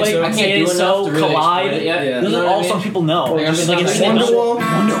 Say I It So. can't Say do It enough So. to really Collide. explain it yet. Those You are know all what I some mean? people know. Like, I'm just Like, not it's gonna Wonderwall.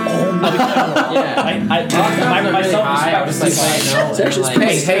 Yeah. Myself, I was like, I know. It's actually and, like,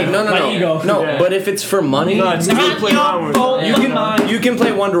 Hey, no, My ego. no. Yeah. But if it's for money, No, it's easy to play around with. you can play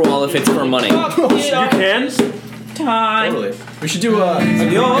Wonderwall if it's for money. You can? Totally. We should do a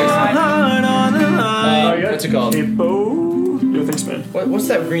what's it called? Hey, Bo. Yo, thanks, man. What's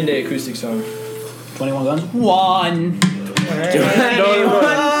that Green Day acoustic song? 21 Guns. One. No. That's about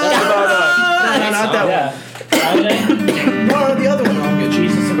Not that Yeah. one. No, the other one. I'm good.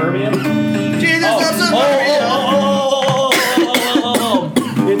 Jesus Suburbia. Jesus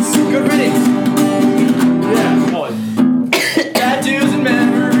It's Good riddance. yeah. Oh, Tattoos and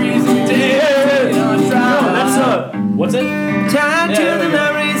memories and days on trial. No, that's what's it? Time to the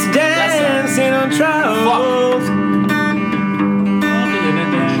memories dancing on trials.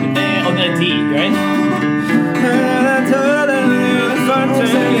 Oh, the D, right?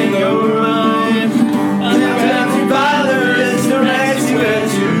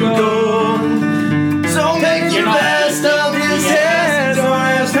 So make your best of this test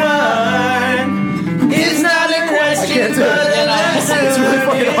or time. It's not a question, but a lesson. It's really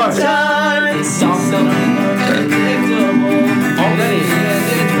fucking hard. Time. Songs that are unpredictable.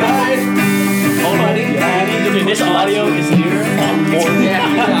 Dude, this audio is here. Yeah,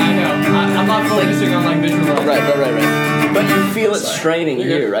 I know. I'm not focusing on like visual. Right. But you feel it straining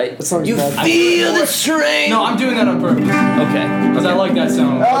here, right? You feel the strain. No, I'm doing that on purpose Okay. because I like that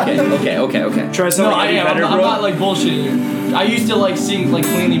song. Okay. Try No, something I am. better, I'm bro. not like bullshitting you. I used to like sing like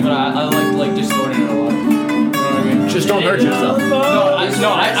cleanly, but I like distorting it a lot. You know what I mean? Just don't hurt yourself.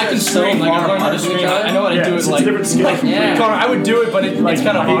 I can scream. Like I learned how to scream. I know how to Yeah, do it. it's a like different skill. Yeah. Connor, I would do it, but it's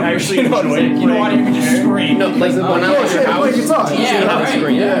kind of hard. actually You know what I mean? You know why you can just scream. No, like when I was your house. Yeah, You have a right.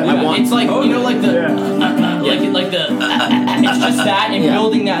 screen. Yeah. I want. It's like you know, like the Yeah. like the. It's just that and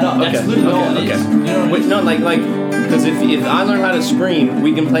building that up. That's literally all it is. You know what I Wait, mean? no, like, because if I learn how to scream,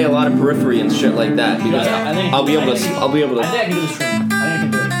 we can play a lot of periphery and shit like that. Because I'll be able to. I think I can do this scream. I think I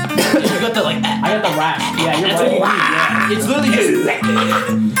can do it. You got the like. I got the rasp. Yeah, you're That's what you right. need. Yeah. It's literally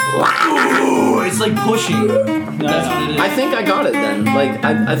just. It's like pushing. That's what it is. I think I got it then. Like,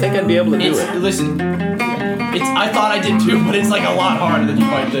 I think I'd be able to do it. Listen. I thought I did too, but it's like a lot harder than you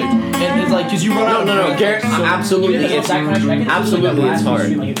might think. And it's like, cause you run out. No, of breath, Garrett, so- absolutely, it's absolutely it's hard.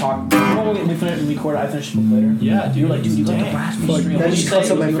 Like you talk. We record. I finished later. Yeah, dude. You're like, dude, you got the raspy stream. That What just you cuts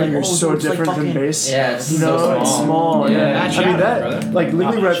say? up my You're like, fingers oh, so it's like different than fucking- bass. Yeah, it's No, so it's small. small. Yeah. Yeah. I mean that, brother. like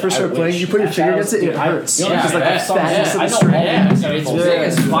literally when I first started playing, you put your finger against it, it hurts. Yeah, Because like the yeah, fatness of I the know string. all Yeah, the so it's examples. big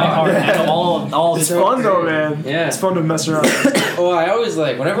as My fuck. heart. I know all It's this. fun though, man. Yeah. It's fun to mess around. Oh, I always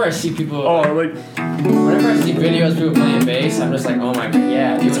like whenever I see people. Oh, like Whenever I see videos of people playing bass, I'm just like, oh my god,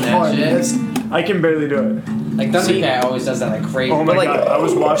 yeah, doing it's that hard. shit. I can barely do it. Like Thundercat always does that like crazy. Oh my like- god, I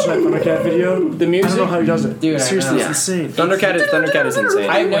was watching that Thundercat video. The I music. don't know how he does it. Dude, I Seriously, know. it's insane. Thundercat is insane.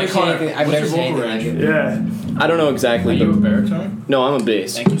 I've never seen Connor, anything. I've what's never your seen vocal anything like range? it. Yeah. I don't know exactly, Are you a but baritone? no, I'm a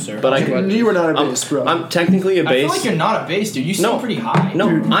bass. Thank you, sir. But I I can. knew you were not a bass, bro. I'm technically a I feel bass. like you're not a bass, dude. You sing No. pretty high. No,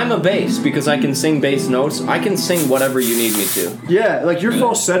 I'm a bass because I can sing bass notes. I can sing whatever you need me to. Yeah, like your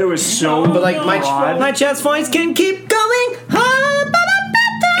falsetto is so. But like broad. my chest voice can keep going high.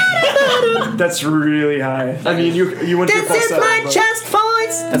 That's really high. I mean, you went to falsetto. but- chest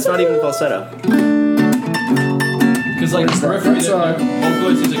voice. That's not even falsetto. Because like periphery, the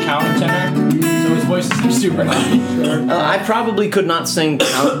vocalist is a countertenor, so his voice is super high. I probably could not sing.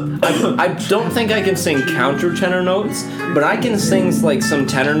 I don't think I can sing countertenor notes, but I can sing like some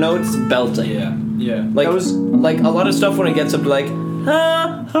tenor notes belting. Yeah. Like That was- like a lot of stuff when it gets up to like.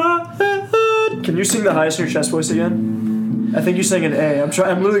 Can you sing the highest in your chest voice again? I think you sang an A.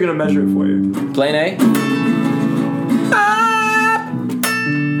 I'm literally gonna measure it for you. Plain A.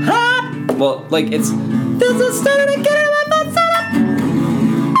 Well, like it's. This is starting to get in my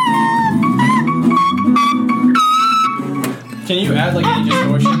Can you add like any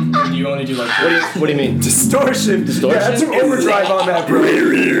distortion? Or do you only do like? What do you mean? Distortion. Yeah, add some overdrive on that, bro.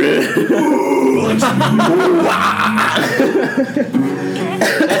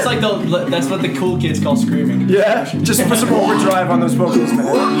 That's like that's what the cool kids call screaming. Yeah, just put some overdrive on those vocals,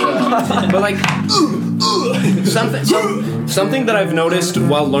 man. But like something that I've noticed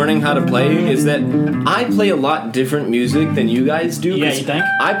while learning how to play is that I play a lot different music than you guys do. Yeah, you think?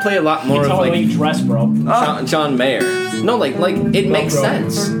 I play a lot more Tell of me the way like you dress, bro. John Mayer. No, like it makes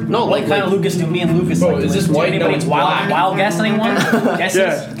sense. No, What kind of Lucas do me and Lucas? Bro, like, is this do white? No, Anybody it's wild, black. wild guess? Anyone? Guesses?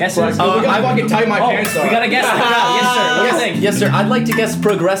 Yeah. Guesses? Black. We gotta fucking tie my pants We off. gotta guess. Yes, sir. What do you think? Yes, sir. I'd like to guess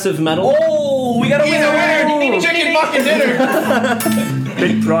progressive metal. Oh, we got a winner. Chicken fucking dinner.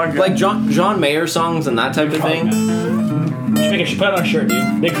 Big prog. Like John Mayer songs and that type of thing. Should put it on a shirt,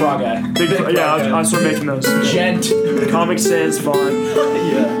 dude. Big frog guy. yeah, I'll start making those. Gent. Comic Sans font.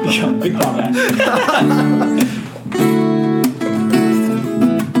 Yeah, big frog guy.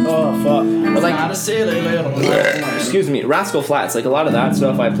 Oh fuck. But like, Not a silly little. excuse me, Rascal Flatts. Like a lot of that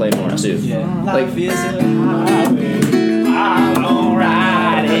stuff I play more too. Yeah. Like I'm gonna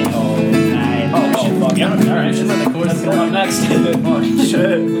ride it all night. Oh shit, fuck. Yeah. Alright, shit. Let's go up next. Oh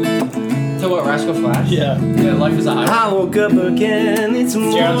shit. So what, Rascal Flatts? Yeah. Yeah, life is a highway. I woke up again. It's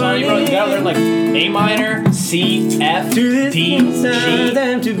morning. Jared, I'm telling you, bro, you gotta learn like A minor, C, F, D, G, E,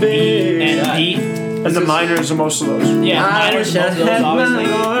 and D. And the minors are most of those. Yeah, I minors, wish I most of those, had obviously.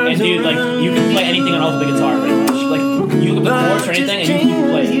 my arms And dude, like, you can play anything on the guitar pretty much. Like, you can put chords or anything and you can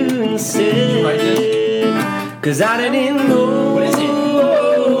play it. You Write this. Cause I didn't know What is it?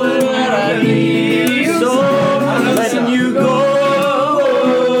 what I need. So I'm letting you go.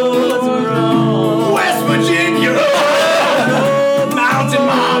 West Virginia, Mountain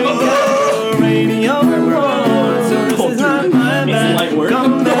Mama. Radio. So this is not my Makes it bad. light work.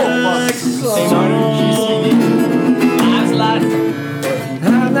 Come back. Eyes like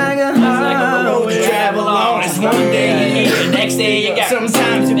Like a road you travel on. It's one day, the next day you got.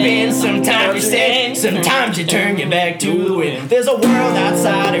 Sometimes you bend, sometimes you stand, sometimes you turn your back to the wind. There's a world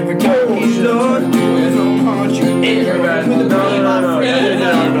outside every turn you should. There's no punch you ever with a be my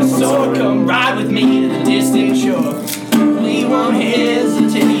friend. So come ride with me to the distant shore. We won't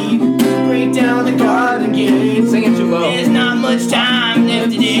hesitate. Break down the garden gate. Sing it too low. There's not much time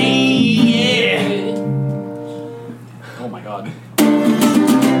left today. Yeah. Oh my god.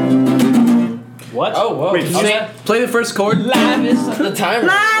 What? Oh, whoa. Wait, can you say? Play the first chord. Life is the timer.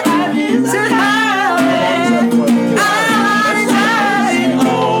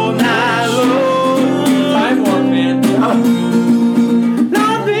 Five more, man.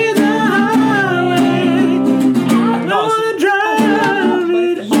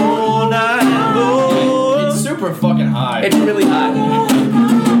 It's super fucking high. It's really high.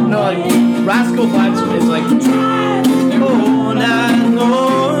 No, like Rascal Flatts is like. Oh, night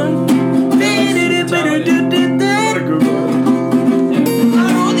long. I'm gonna Google it.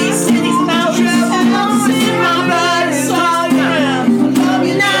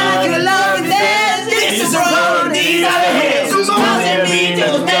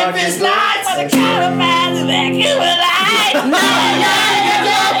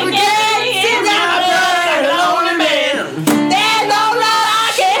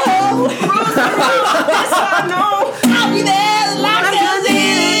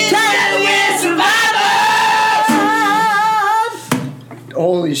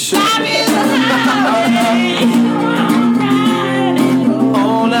 Holy shit.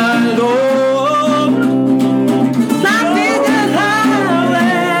 All night long.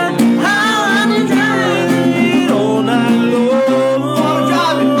 All night long.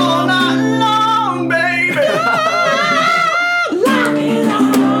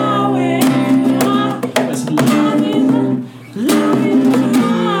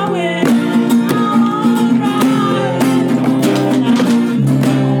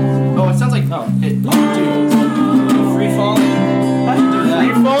 Oh, it sounds like free falling.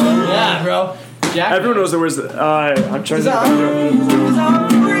 Free falling? Yeah, bro. Jack. Everyone knows the words. I'm trying to.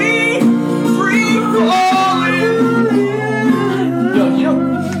 Yo,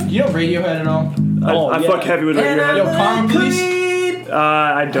 you know Radiohead at all? I fuck heavy with Yo, Radiohead. Karma Police.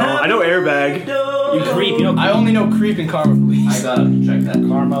 I don't. I know Airbag. You creep, you know. I only know Creep and Karma Police. gotta check that.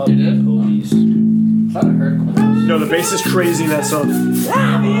 Karma. You did? Police. Thought I heard Karma. No, the bass is crazy in that song.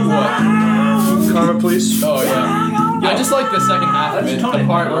 Karma Police. Oh yeah. I just like the second half of it. The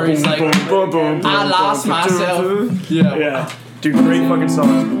part where he's like, Boom, boom, boom, I boom, lost boom, myself. boom. Yeah. Yeah, dude, great fucking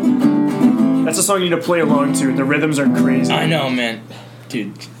song. That's a song you need to play along to. The rhythms are crazy. I know, man.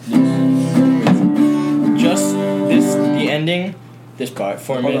 Dude. Just the ending, this part,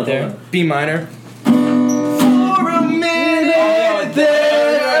 for a minute there. B minor. For a minute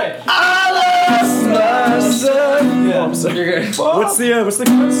there, I lost myself. Yeah. You're good. What's the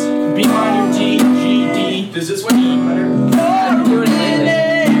chorus? B minor, G, G, D. Is this what you better? For a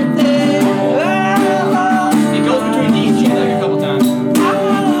minute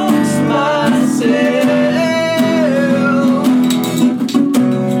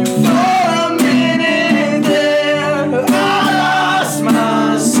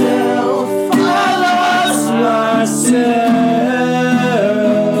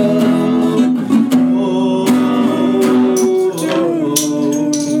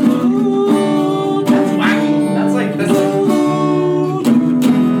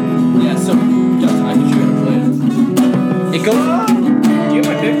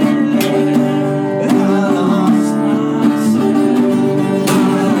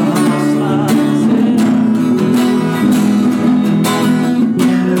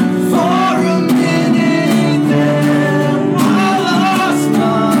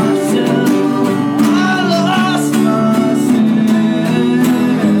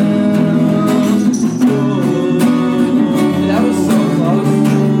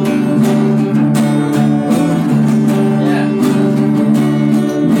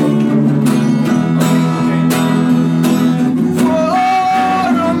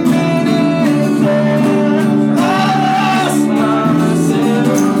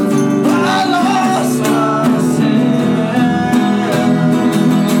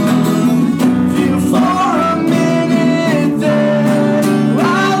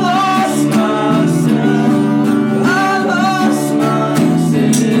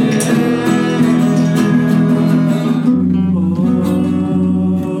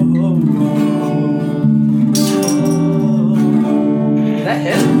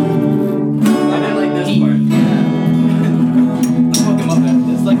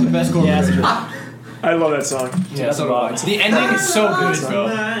that song. Yeah, that's so a do I. vibe. The ending is so good, bro.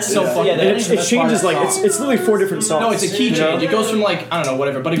 It's so fucking Yeah, the And ending's the it best changes part like of the it's literally 4 different songs. No, it's a key you know? change. It goes from like, I don't know,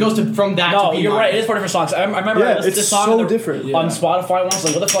 whatever, but it goes from that No, to B you're minor. right. It is 4 different songs. I remember Yeah, I listened to it's this song so on the- different. on Spotify once.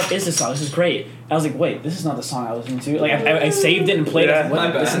 Like, what the fuck is this song? This is great. And I was like, wait, this is not the song I was listening to. Like, I saved it and played Yeah. it. What? My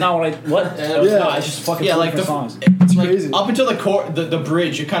This bad. is not what I. What? Yeah. No, it's just fucking Yeah, 4 like different the songs. It's like, crazy. up until the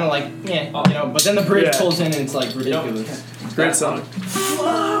bridge, you're kind of like, yeah, you know, but then the bridge Yeah. pulls in and it's like ridiculous. Great song.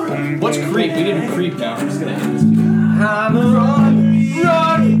 What's Creep? We did Creep now. I'm just gonna hit this. I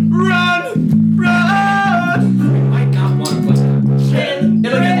not want to play that.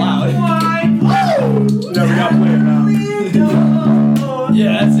 It'll get loud. No, we gotta play it now.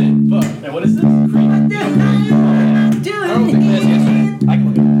 Yeah, that's it. Fuck. Wait, what is this? Creep. I don't think that's yesterday. I can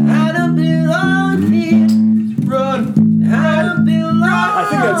look at it. I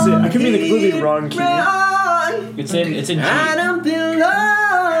think that's it. I could be in the completely wrong key. It's in G. belong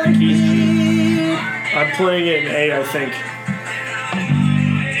Keys G. I'm playing it in A, I think.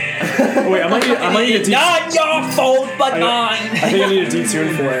 Oh, wait, I might need a D. Not your fault, but mine. I think I need a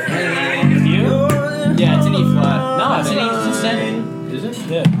D-tune for it. You? Yeah, it's an E flat. No, it's an E. It's ascending. Is it?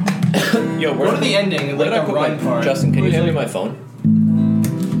 Yeah. Yo, Go to the ending, where like did I the put run my part. Justin? Can you hand me my phone?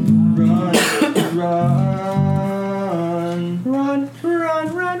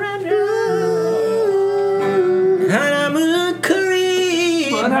 and I'm a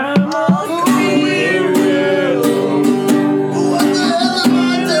creep.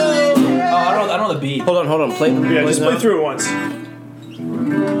 Oh, I know the beat. Hold on. Play. Yeah, just play through it once.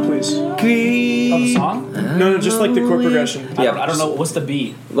 Please. Oh, the song? No, just like the chord progression. I don't know. What's the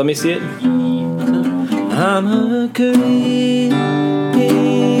beat? Let me see it. I'm a creep.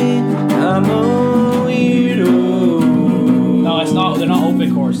 I'm a weirdo. No, it's not. They're not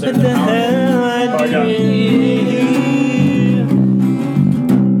open chords. They're What the power. hell I Oh, yeah. did?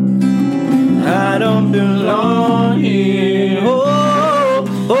 I don't belong here. Oh,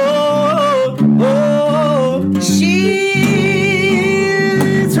 oh, oh. She's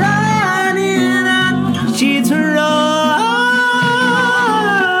running and she's wrong.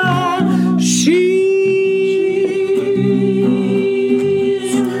 She's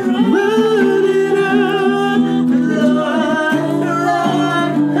running and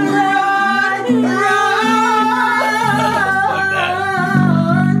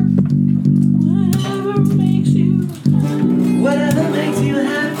whatever makes you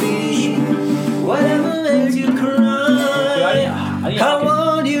happy, whatever makes you cry. I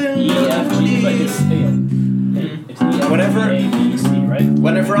want you to E, F, G, like it's it's E, F, Whenever- G, A, B, C, right?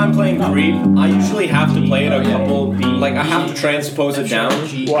 Whenever I'm playing Creep, I usually have to play it a couple. B, Like I have to transpose it down.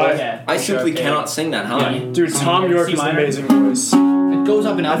 Why? Yeah. I simply cannot sing that high. Dude, Tom York C is an minor. amazing voice. It goes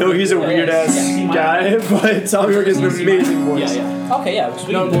up and I out. know he's a weird ass C minor. guy, but Tom York is an amazing voice. Yeah, yeah. Okay, yeah. Because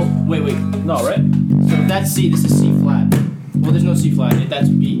we No, can well, wait. no, right? So if that's C, this is C flat. Well, there's no C flat. That's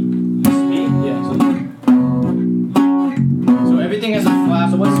B. B. Yeah. So everything has a flat.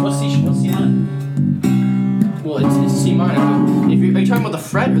 So what's C minor? Well, it's C minor. But if you're, are you talking about the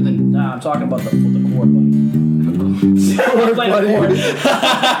fret or the? Nah, I'm talking about the chord, buddy. I'm playing the chord.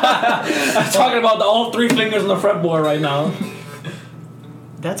 I'm talking about all 3 fingers on the fretboard right now.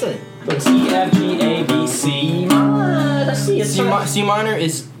 That's it. So it's E, F, G, A, B, C. That's C. It's C minor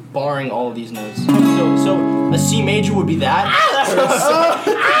is barring all of these notes. So a C major would be that.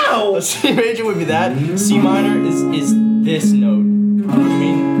 Ow! A C major would be that. C minor is this note. I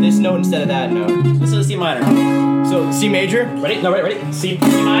mean this note instead of that note. This is a C minor. So C major. Ready? No, ready? C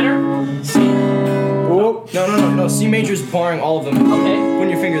minor. C. Oh, No. C major is barring all of them. Okay. Put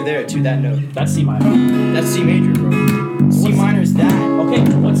your finger there to that note. That's C minor. That's C major, bro. C minor is that. Okay,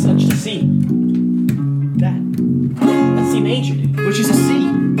 what's such a C? That. That's C major, dude. Which is a C.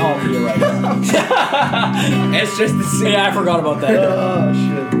 Oh, you're right. It's just the C. Yeah, I forgot about that. Oh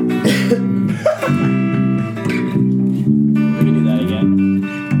shit. We can do that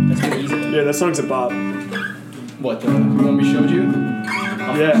again. That's pretty easy. yeah, that song's a bop. What the one we showed you?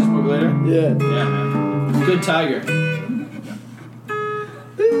 Yeah. Facebook later. Yeah. Yeah, man. Good tiger.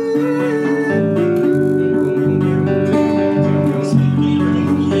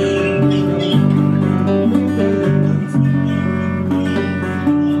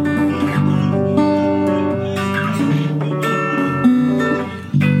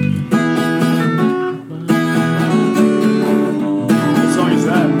 What song is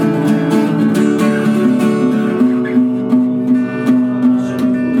that?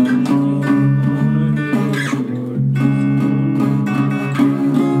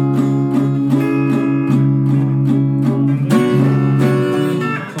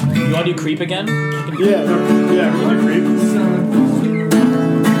 You want to do creep again? Yeah, we can do Creep.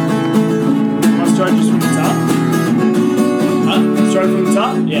 Let's Starting just from the top. Huh? Starting from the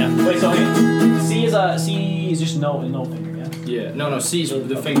top. Yeah. Wait, so C is just no finger, yeah. Yeah. No. C is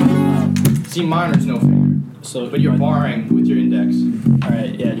the finger. C minor's no finger. So, But you're barring with your index. All right.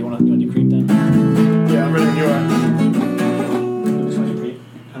 Yeah. Do you want to do creep then? Yeah, I'm ready when you are. Which one's your creep?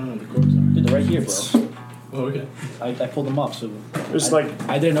 I don't know what the chords are. Dude, they're right here, bro. Oh, okay. I pulled them up, so There's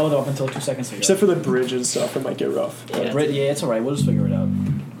I didn't know them up until 2 seconds ago. except for the bridge and stuff, it might get rough. Yeah, it's alright. We'll just figure it out.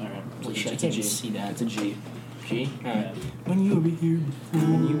 Alright. Shit, I It's a can't G. even see that. It's a G. G? Alright. When you were here before.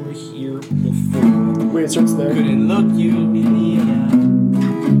 When you were here before. Wait, it starts there. Couldn't look you in the eye.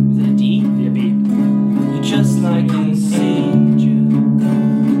 Is it a D? Yeah, B. You're just like an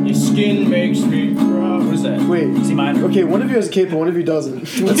angel. Your skin makes me cry. What is that? Wait. C minor. Okay, one of you has a cape and one of you doesn't.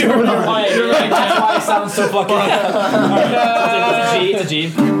 What's going on? You're right. That's why it sounds so fucking. It's a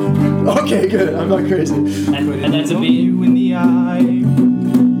G. Okay, good. I'm not crazy. And that's a Look B. you in the eye.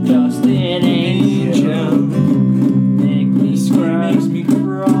 Just an angel. Make me cry. Makes me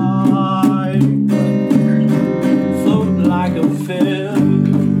cry. Float like a feather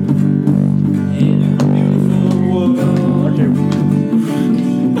in a beautiful world. Okay.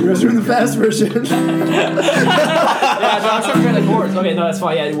 You guys are in the fast version. Yeah, I'm trying to figure the chords. Okay, no, that's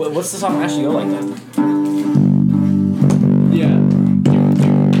fine. Yeah, what's the song actually go like then? Yeah.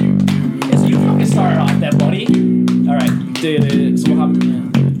 Yes, you fucking started off that, buddy. Alright. So what happened?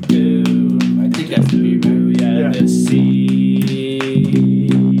 I think that's the B. Yeah, Yeah. the C.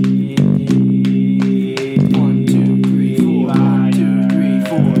 1, 2, 3, 4. 1, 2, 3,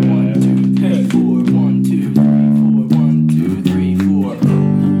 4. 1, 2, 3, 4. 1, 2, 3, 4. 1, 2, 3, 4.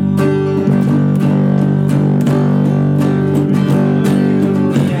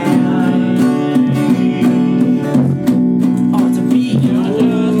 Oh, it's a B.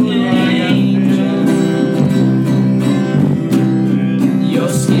 Your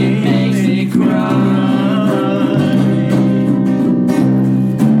skin makes me cry.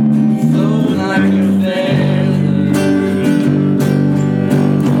 Float like a feather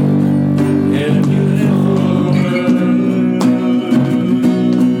in a beautiful world.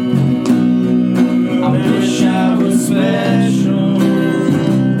 I wish I was special.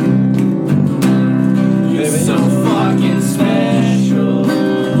 You're so fucking special.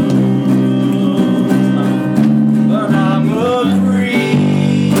 But I'm a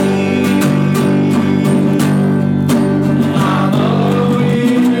creep. I'm a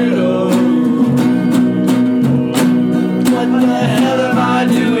weirdo. What the hell am I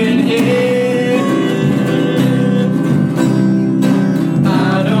doing here? I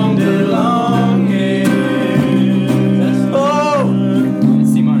don't belong here. Oh,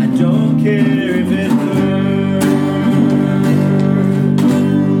 C minor. I don't care if it hurts.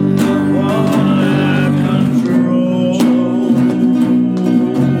 I wanna control.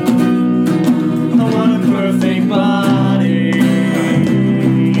 I want a perfect body,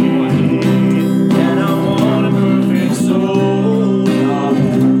 and I want a perfect soul.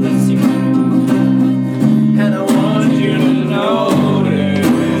 And I want you to notice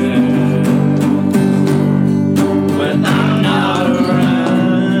when I'm not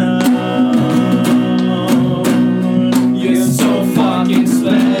around. You're so fucking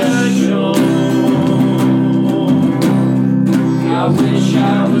special. I wish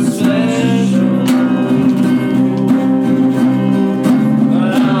I was special,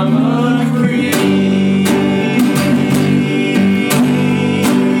 but I'm a creep.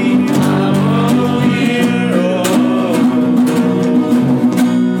 I'm a weirdo.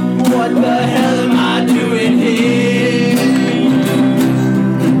 What the hell am I doing here?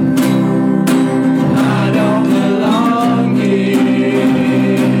 I don't belong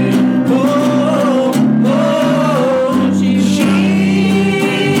here. Oh, she's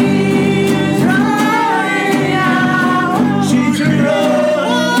right now. She's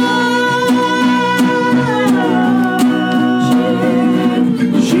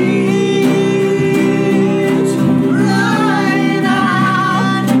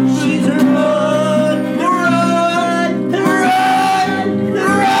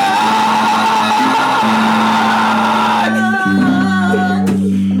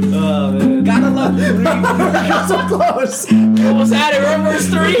Gotta love the So close. Almost had it. We're verse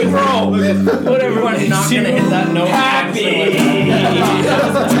 3, bro. Whatever. Everyone's not gonna hit that note. Happy.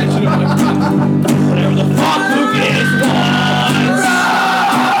 Whatever the fuck Lucas wants.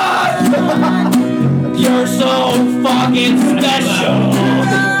 You're so fucking special.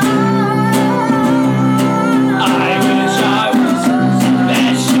 I wish I was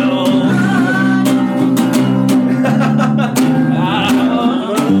special.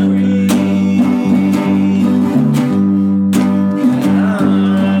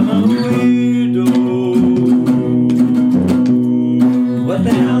 I'm a weirdo.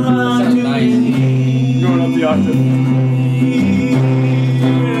 sounds nice. Going up the octave.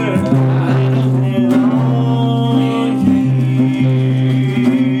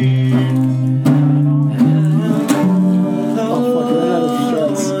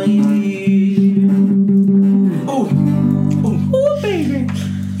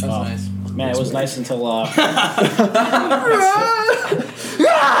 That's nice. Man, it was nice until Hey,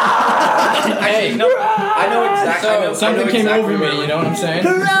 no, I know exactly. So, something came over me, you know what I'm saying?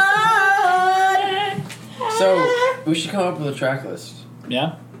 So we should come up with a track list.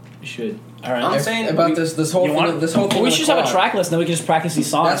 yeah. You should. All right. I'm saying about this whole You thing. want- This whole thing. we with should just have a quad. track list, and then we can just practice these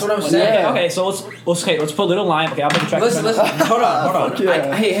songs. That's what I'm Okay, saying. Okay, so let's put Little Lion. Okay, I'll make a track. Listen. Hold on.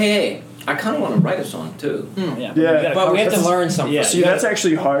 Yeah. Hey. I kind of want to write a song too. Yeah. Yeah. gotta But we have to cover- learn something. Yeah. See, that's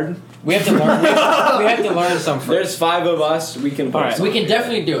actually hard. We have to learn. We have to learn something. There's 5 of us. We can. All right. We can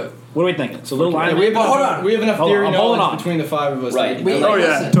definitely do it. What are we thinking? So Little Lion. We have But enough, hold on. We have enough Hold theory on, hold knowledge on. between the 5 of us. Right. that We- Oh yeah,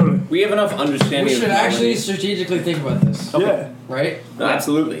 Listen. totally. We have enough understanding. We of should the actually melody. strategically think about this, Yeah. right?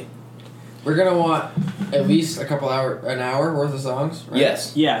 Absolutely. We're gonna want at least an hour worth of songs, right?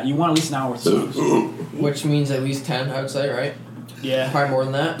 Yes. Yeah, you want at least an hour worth of songs. Which means at least 10, I would say, right? Yeah. Probably more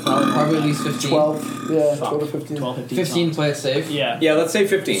than that. Probably at least 15. 12. Yeah. Fuck. 12 to 15. 12, 15 15, songs. play it safe. Yeah. Yeah. Let's say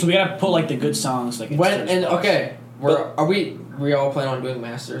 15. So we gotta put like the good songs. Like When instead and of- okay, are we all plan on doing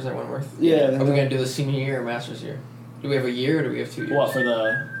masters at Wentworth? Yeah. Are we gonna do the senior year or masters year? Do we have a year or do we have 2 years? What for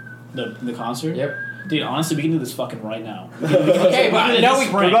the concert? Yep. Dude, honestly, we can do this fucking right now. Okay, but no,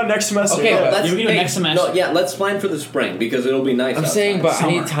 What about next semester? Okay, but Yeah, we can do it next semester. No, yeah, let's plan for the spring because it'll be nice. I'm outside. saying, but I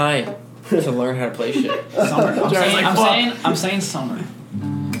Summer. need time to learn how to play shit. Summer. Jared's like, I'm saying summer.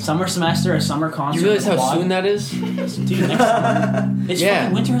 Summer semester, a summer concert. You realize how quad. soon that is? Dude, next summer. It's Yeah.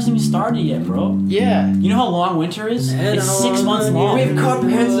 fucking winter hasn't even started yet, bro. Yeah. You know how long winter is? It's 6 months long. We have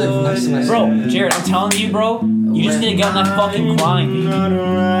comprehensive next semester. Bro, Jared, I'm telling you, bro, you just need to get on that fucking grind, baby.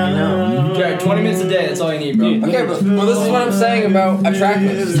 I know. Jared, 20 minutes a day, that's all you need, bro. Dude. Okay, but well, this is what I'm saying about a track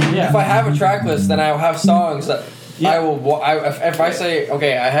list. Yeah. If I have a track list, then I'll have songs that Yeah. I will. If I say,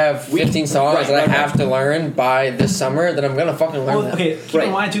 okay, I have 15 songs that I have to learn by this summer, then I'm gonna fucking learn Well, them. okay, keep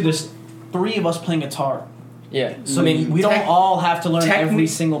in mind too, there's 3 of us playing guitar. Yeah. So I mean, we don't all have to learn every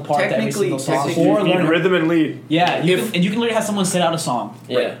single part to every single song. technically, Or You need learn rhythm and lead. Yeah, you can literally have someone set out a song.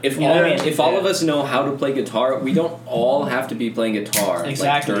 Yeah. Right. If You know all what I mean? if all of us know how to play guitar, we don't all have to be playing guitar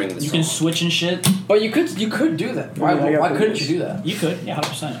Exactly. like, during the You song. can switch and shit. But you could do that. Why, Yeah, I got why the couldn't list. you do that? You could, yeah,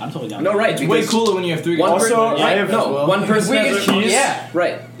 100%. I'm totally down. No, right. It's way cooler when you have 3 One guitars. Also, person, I have one person We has get a keys. Yeah.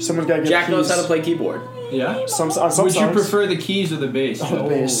 Right. Someone's got to get Jack keys. knows how to play keyboard. Yeah? on some Would songs. you prefer the keys or the bass? the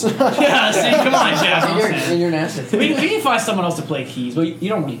bass? Yeah, see, come on, Jack. You're an asset. We can find someone else to play keys, but you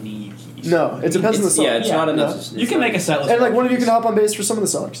don't really need keys. No, it depends on the song. Yeah, it's Yeah, not no. enough. You can make a set list. And like one of you can hop on bass for some of the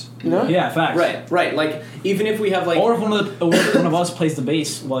songs. You know? Yeah, facts. Right. Like even if we have like Or if one of us plays the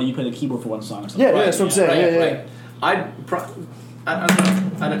bass while you play the keyboard for one song or something. Yeah, that's what I'm saying. right, yeah, right. I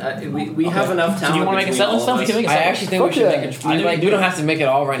don't know. We have enough So talent. do you want to make a between set all list of stuff? We us. can make a I set actually list. think we Fuck should yeah. make we don't have to make it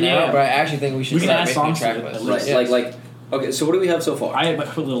all right now, Yeah. but I actually think we should We can start add making a songs to track it, list. at Right. least. Like okay. So what do we have so far? I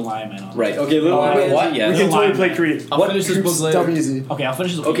put Little Lion Man on. Right. Okay. Little Lion what? Man. We Yes. can totally Line. play Creep. I'll finish this book Creep's later. dumb easy. Okay, I'll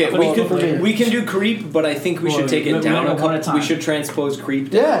finish this. Okay, I'll we finish this can later. we can do Creep, but I think we Well, should take we it have down one a couple. at a time. We should transpose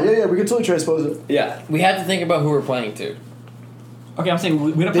Creep. Down. Yeah. We can totally transpose it. Yeah. We have to think about who we're playing to. Okay, I'm saying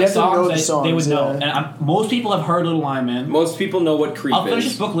we're gonna They play have to know songs the that they would songs, know, yeah. and most people have heard Little Lion Man. Most people know what Creep I'll finish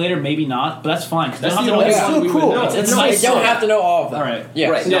is. this book later, maybe not, but that's fine. 'cause they That's don't the have to only know It's one still we cool. would know. It's No, nice. they don't have to know all of them. All right. Yeah.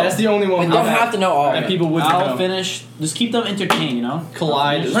 Right. Yeah, that's the only one They we don't have to know all of that them. people would I'll know. finish. Just keep them entertained, you know.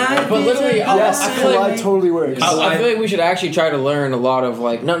 Collide. is- But literally, Yes, I feel Collide like totally works. I feel like we should actually try to learn a lot of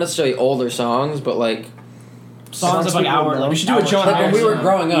like not necessarily older songs, but like Songs of like people hour. know. Like We should do a John like when we were Harrison.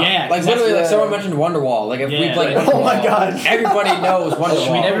 growing up. Yeah, like exactly. literally, like Yeah. someone mentioned Wonderwall. Like if we Yeah, played like- Wonderwall, Oh my God. everybody knows Wonderwall.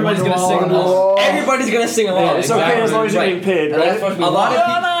 I mean, everybody's gonna sing along. Wonderwall. Everybody's gonna sing along. Yeah, it's okay as long as you're Right. getting paid, And that's right? supposed to be A lot why.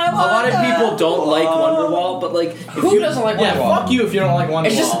 of people don't like Wonderwall, but like if Who you doesn't like Yeah, Wonderwall? fuck you if you don't like Wonderwall.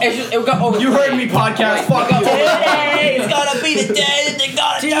 It's just it got over. You heard me, podcast. Fuck you. It's gonna be the day that they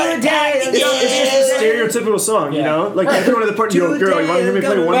gotta It's just a stereotypical song, you know? Like, if you go to the party, yo, girl, you want to hear me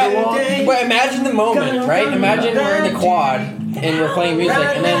play Wonderwall? But imagine the moment, right? Imagine we're in the quad and we're playing music,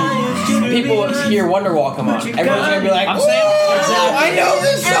 and then people hear Wonderwall come on. Everyone's gonna be like, I'm saying I know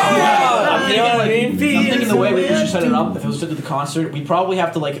this song. You know what I mean? I'm thinking the way we should set it up, if it was to the concert, we probably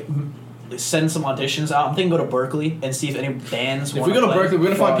have to like send some auditions out. I'm thinking go to Berkeley and see if any bands. If we go to Berkeley, we're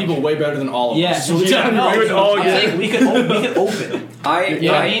gonna find people way better than all of Yeah, us. so we Yeah, no, we would all I'm get- saying we could open. You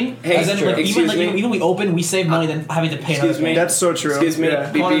know what I mean? Hey, As in, like, excuse me. even we open, we save money than having to pay another Excuse me. band. That's so true. Excuse me.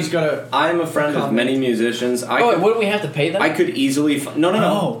 Yeah. Connor's gotta. I'm a friend of many musicians. Oh, wouldn't we have to pay them? I could easily. No.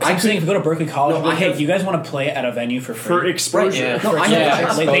 No, I I'm saying if we go to Berkeley College, No, like, I hey, have- do you guys want to play at a venue for free? For exposure. Yeah. No, I Yeah,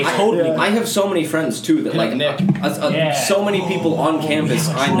 have. they totally. Yeah. I have so many friends too that like Nick. Yeah. so many people on campus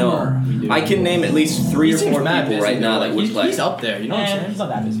we have a I know. drummer. We do. I can name at least 3 or 4 mad people busy, right now though. that would play. He's up there. You know what I'm saying? He's not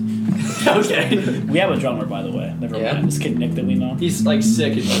that busy. Okay. We have a drummer, by the way. Never Yeah? mind. This kid Nick that we know. He's like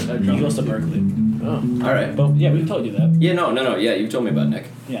sick at He drum. goes to Berkeley. All right. But yeah, we can totally do that. Yeah, no. Yeah, you told me about Nick.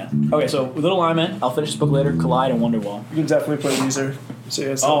 Yeah. Okay, so Little Alignment. I'll finish this book later. Collide and Wonderwall. You can definitely play Weezer. So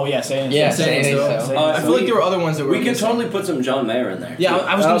yeah, Oh yeah, say it. Yeah, Saying saying so. so. I feel like there were other ones that were. We can missing. totally put some John Mayer in there. Yeah,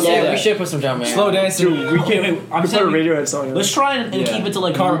 I was gonna Oh, say Yeah, that. we should put some John Mayer. Slow dancing. Dude, we Okay, can. wait, I'm We put a saying Radiohead song in. let's try and Yeah. keep it to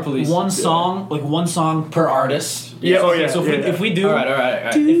like Karma Police. one song, per artist. Yeah. Oh yeah. So yeah, if we do, All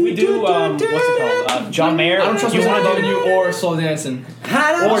right. if we do, what's it called? John Mayer. I don't trust you myself want loving to do? you or slow dancing.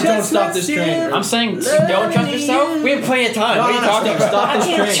 Or don't stop this train. I'm saying Don't trust yourself? We have plenty of time. What are you talking about? Stop this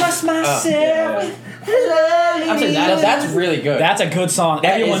train. myself. I'm saying That's really good. that's a good song.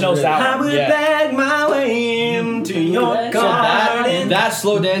 That Everyone is knows really that I one. would Yeah. bag my way into your So garden. that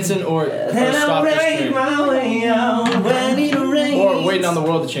slow dancing or And stop I'll this break train. my way out when it rains. Or waiting on the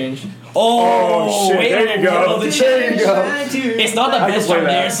world to change. Oh, shit, wait, there you go. World of Change. There you go. It's not the I can best play John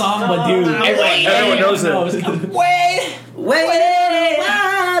Mayer that. song, but dude, Everyone knows it. Wait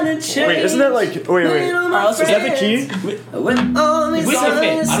a change. Wait, isn't that like? Wait. let's Is that the key? When all is We can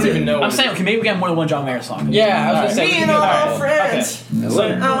fit. I don't even know. I'm saying, okay, maybe we got more than one John Mayer song. Yeah, I was gonna say. me we and can do all that. friends.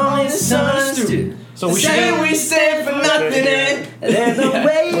 When all is understood. So we should Say do. we stand for nothing and there's no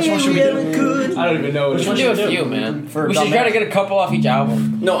way Which one should we we do? ever could. I don't even know. We should do a few, man. For We John should try to Mayer. get a couple off each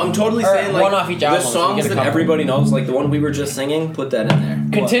album. No, I'm totally Or saying like one off each the album, so we songs get a that couple. everybody knows, like the one we were just singing. Put that in there.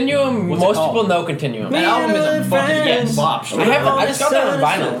 Continuum. What's it Most called? people know Continuum. That album is a fucking Yes. bop. I just got that on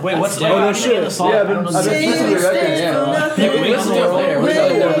vinyl. Wait, what's Yeah. the Oh no name shit. of the song? Yeah, I I've don't been know the listening name. to the record. Yeah, we listen to it later. We'll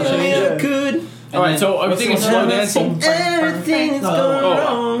tell you that. Good. Alright, so are we thinking slow dancing? Everything is going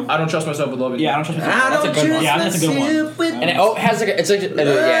wrong. I don't trust myself with loving you. Yeah, I don't trust I myself. don't a good one. Yeah, that's a good one. one. And it has like it's like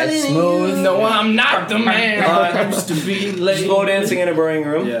yeah, it's smooth. No, I'm not the man I used to be. Late. Slow dancing in a burning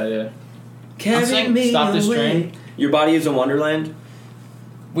room. Yeah. Carry saying me Stop this away. train. Your body is a wonderland.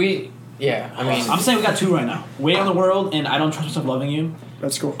 I mean, I'm saying we got two right now. Wait on the World and I Don't Trust Myself Loving You.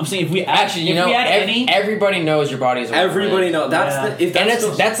 That's cool. I'm saying if we actually, you if know, we add any, everybody knows your body's a Everybody wonderland. knows. That's Yeah. the. If And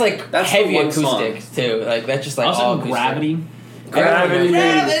that's that's the, like that's the heavy one song. acoustic too. Like that's just like also all acoustic. Gravity. Gravity.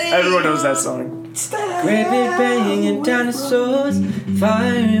 Gravity. Everyone knows that song. Gravity banging dinosaurs,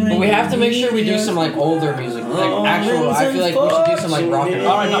 firing. But we have to make sure we do some like older music, like actual. I feel like we should do some like rock and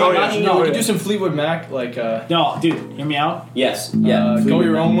roll. Alright, Oh, no, yeah. no, we Oh, could yeah. do some Fleetwood Mac, like No, dude, hear me out. Yes. Yeah. Go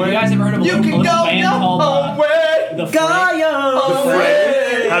Your Own You Way. guys ever heard of a You little, can a little go band your called own way. The Go Fray? your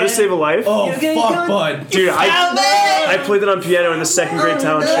Fray. How to Save a Life? Oh You can fuck, go- bud. Dude, I played it on piano in the second grade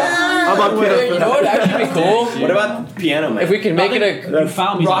talent show. I'm on piano. You know what actually be cool? What about Piano Man? If we can make it a, You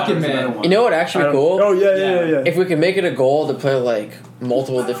found me. Rocket is a Man. better one. you know what actually be cool? Oh yeah. If we can make it a goal to play like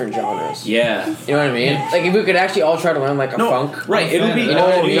multiple different genres. Yeah. You know what I mean? Like if we could actually all try to learn like a funk. Right. It'll be. You know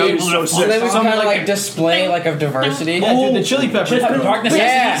what I mean? that'd be so So sick. then we can Something kind of like like display like a diversity. Yeah, dude, the Chili Peppers. Chili Peppers, Dark Yeah,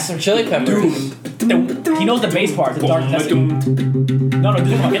 Necessities. some chili peppers. He knows the bass part. The Dark Necessities. No, do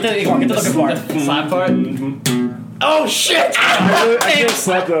the get the looking part. Slap part. Oh shit! I can't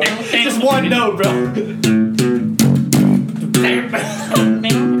slap though. Just one note, bro.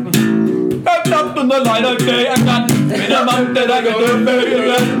 Wrapped up in the light of day, I got minimum that I got to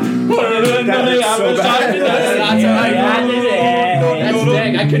pay. That is so bad. That's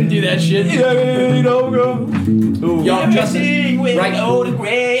dang, I couldn't do that shit. Yo, Justin,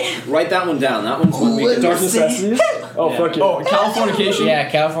 Right, write that one down. That one's one we can. Dark Necessities? Oh fuck it. Oh, Californication. Yeah,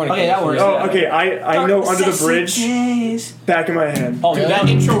 California. Okay, that works. Oh, okay. I know Under the Bridge back in my head. Oh, Dude, really? that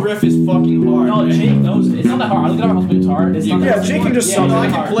intro riff is fucking hard. No, Jake knows it. It's not that hard. I looked at him on the guitar. It's not Yeah, that Jake can just yeah, sing. No, I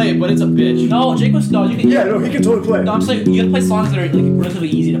it's can hard. play it, but it's a bitch. No, Jake was no. You can. Yeah, no, he can totally play. No, I'm saying you gotta play songs that are like relatively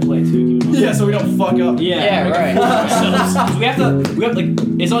easy to play too. Yeah, so we don't fuck up. Yeah, right. So we have like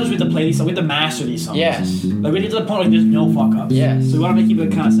it's not just we have to play these songs. We have to master these songs. Yes. Like we get to the point like there's no fuck ups. Yes. So we want to keep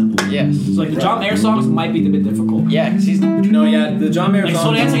it kind of simple. Yes. So like the John Mayer songs might be a bit difficult. Yeah, 'cause he's No, yeah, the John Mayer Like slow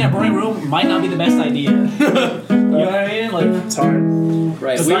song. dancing in a burning room might not be the best idea. You know what I mean? Like It's hard.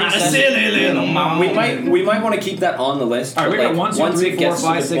 Right. it's not a silly little mom. We might want to keep that on the list. All right, but, we got like, 1, 2, once 3, it 4, gets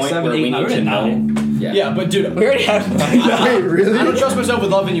 5, to the 6, point 7, where 8, we 9. need to know. Yeah, but dude, We already have. Wait, really? I don't trust myself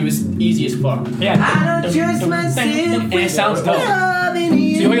with loving you is easy as fuck. Yeah. I don't trust myself. And it sounds dope. Loving So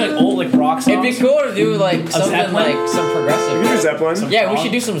you. you like old like rock songs? It'd be cool to do like something Zeppelin? like some We progressive. can do Zeppelin. Yeah, we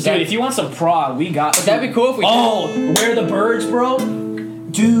should do some Dude, Zeppelin. if you want some prog, we got. That'd be cool if we. Oh, Where the Birds, bro.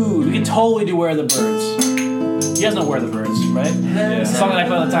 Dude, we can totally do Where the Birds. You guys know Where the Birds, right? Yeah. It's a song that I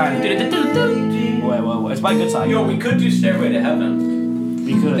play all the time. Wait. It's by Good Side. Yo, we could do Stairway to Heaven.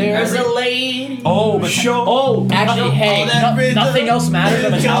 We could. There's a lady. Oh, but Actually, hey, nothing else matters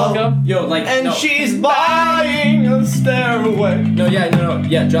than Metallica. Yo, like, And no. she's buying a stairway. No,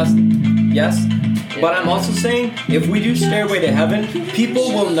 yeah, Justin. Yes. But I'm also saying, if we do Stairway to Heaven, people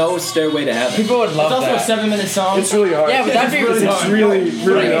will know Stairway to Heaven. people would love It's also a that. 7-minute song. It's really hard. Yeah, but that'd be really It's hard.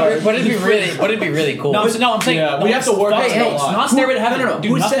 really hard. But it'd be really cool. No, I'm saying Yeah, we have to work fuck, on it a no, lot. Not Stairway to Heaven. No.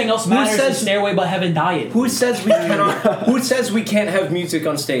 Dude, Who nothing said- else who matters than says- Stairway but Heaven Diet. Who says we cannot? Who says we can't have music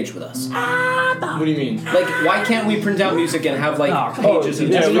on stage with us? What do you mean? Like, why can't we print out music and have like Oh, pages of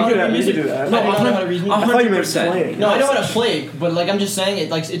yeah, music? we could do that. No, I don't know how to read music. I thought you meant 100%. playing. No, I know how to play it, but like I'm just saying it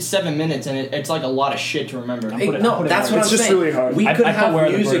like it's 7 minutes and it's like a lot of shit to remember. Hey, put it- no, put it that's right. what It's I'm just saying. really hard. We I could put have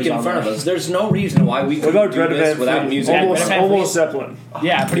Where the music Birds in on front there. of us. There's no reason why we What couldn't about do Greta this Van without Fleet? music. Almost Zeppelin.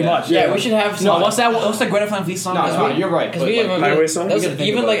 Yeah, pretty much. Yeah, we should have No, some. what's the Greta Van Fleet song? No, you're right. Because we have Highway song? those- We gotta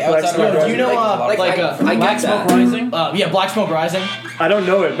even like Black outside Smoke of our. Rising. You know, like, like I Black get Smoke that. Rising. yeah, Black Smoke Rising. I don't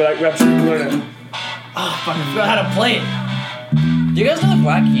know it, but I'm sure you can learn it. Fuck, I forgot how to play it. Do you guys know the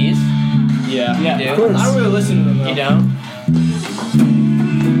Black Keys? Yeah. Yeah. You Of do? course. I don't really listen to them though. You don't?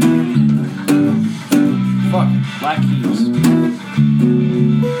 Fuck. Black Keys.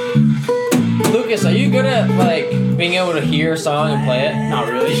 Lucas, are you good at like being able to hear a song and play it? Not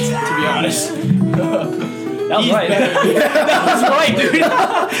really, to be honest. That was right. That was right, dude.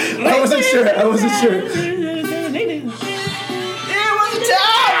 I wasn't sure.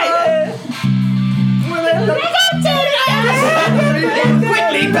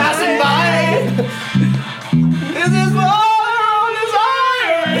 Quickly passing by. This is what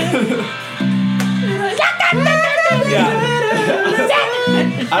desire.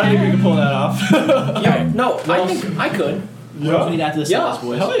 I don't think we can pull that off. No, I think I could. What do we need after this Yeah.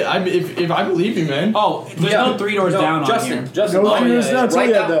 boys? Hell yeah, if I believe you, man. Oh, there's no Three Doors Down Justin, on here. Justin. No oh, Three Doors yeah, Down, yeah. tell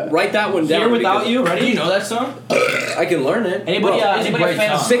me Write that. Write that one down. Here Without because You, Do ready? you know that song? I can learn it. Anybody, Bro, anybody a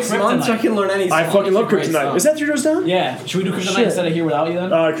fan of 6 months I Kryptonite? can learn any song. I fucking love Great Kryptonite. song. Is that 3 Doors Down? Yeah. Should we do Kryptonite Shit. instead of Here Without You then?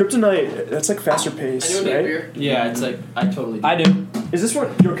 Kryptonite, that's like faster pace, right? Yeah, it's like I totally do. I do. Is this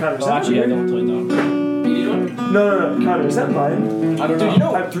what your Connor? Is Oh, that actually, I weird? don't totally know. No, Connor, is that mine? I don't Dude, know. you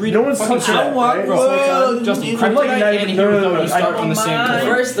know, No one's touching that, right? Justin, I'm like Kryptonite not and even- Here no, Without You I- start on the same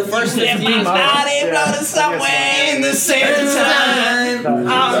chord. The first 15 Yeah. in the same time. I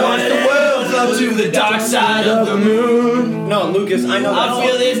watch the world flow to the dark side of the moon. No, Lucas, I know that I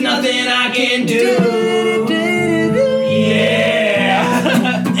feel song. there's nothing I can do. Yeah.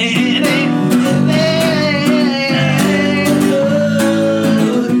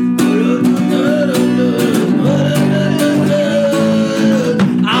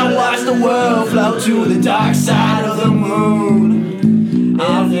 I watch the world flow to the dark side of the moon.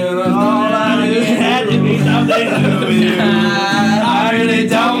 I feel that all I do had to be something to do with you. I really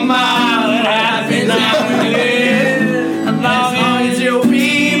don't mind what happens now and then. As long as you'll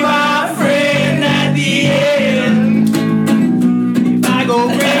be my friend at the end. If I go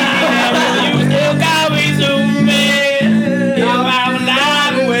crazy, you still got me zooming. If I'm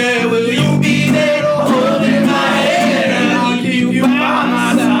alive, where will you be there holding my hand? I'll keep you by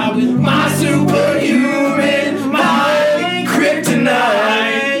my side with my superhuman, my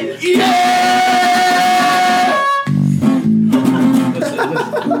kryptonite. Yeah!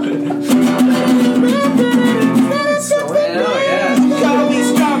 Call me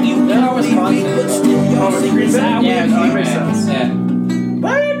strong, you know me weak, but still you're secret side Yeah, with that me. makes sense. Yeah.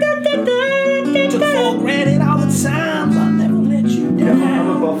 Took for granted all the times I never let you down. I'm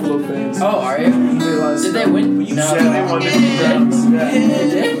a Buffalo fan. Oh, are you? Realized Did they win? No. Yeah, they won the Browns. Yeah.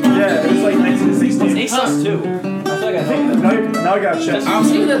 Yeah, it was like 1960. They suck too. I feel like I think Now I got checked. I'm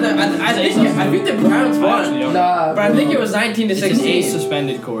seeing that I think the Browns won. Nah, But I think it was 19 to It's an 16.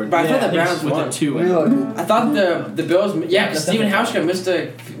 suspended chord. But I thought the Yeah, Browns with won. a 2 let in me it. look. I thought the Bills. Yeah, because Stephen Hauschka missed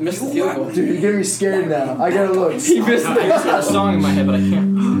the field goal. Dude, you're getting me scared now. I gotta look. He missed I just got a song in my head, but I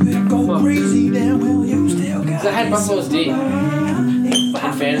can't. Go crazy, then will you still got I had Buffalo's D in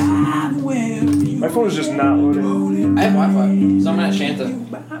fantasy. My phone is just not loading. I have Wi-Fi, so I'm at Shanta.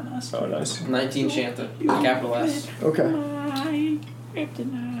 Oh, nice. 19 Shanta, capital S. Okay.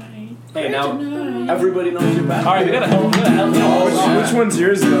 Hey, now everybody knows you're back. All right, we gotta help. Which one's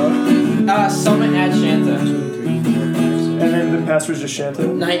yours though? Summit at Shanta. And And then the password's just Shanta.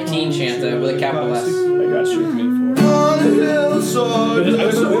 19 Shanta with a capital S. I got you.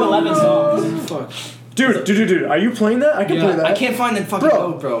 There's 11 songs. Fuck. Dude, are you playing that? I can play that. I can't find that fucking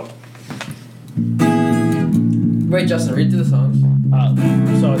Bro. note, bro. Wait, Justin, read through the songs.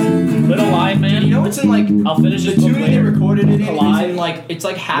 So it's Little Live Man. You know it's in like I'll finish the this book tune they later. recorded it in. Collide. Is in like it's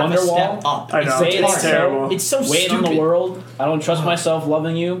like half Wonderwall. a step up. I know. Say It's It terrible. It's so Waiting stupid. on the World. I don't trust myself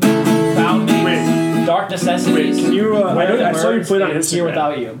loving you. Found me. Wait. Dark Necessities. Wait, can you, I saw you play it on Here Instagram.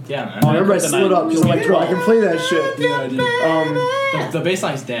 Without You. Yeah, man. I remember I slid up because I'm like, bro, I can play that shit. The bass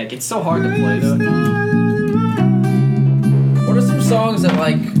line's dead. It's so hard to play though. What are some songs that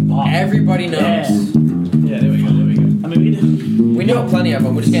like everybody knows? Yeah. Yeah, there we go. I mean, We know plenty of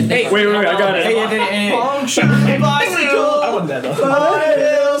them. We just can't think. Wait, I got it. Hey, bicycle. I wasn't that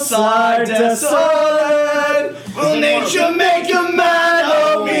though. Hillside desolate, Will nature make a man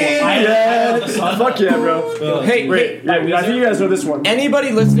of me? Yeah. Fuck yeah, bro. Hey, Wait, I think you guys know this one.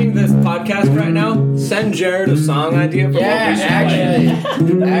 anybody listening to this podcast right now, send Jared a song idea for Yeah, what we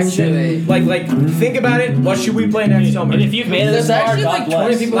should play. actually. Like, think about it. What should we play next summer? And if you've made it this There's far, actually God like bless.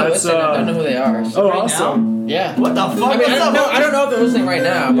 20 people that That's, listen. I don't know who they are. So Oh, right awesome. Yeah. What the fuck? I mean, What's up? I don't know if they're listening right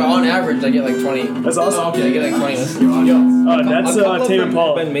now, but on average, I get like 20. That's awesome. Okay, I get like 20 listeners. That's A couple of Tame them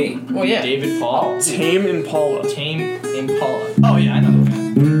Impala. have been me. Well, yeah. David Paul. Tame Impala. Tame Impala. Oh yeah, I know the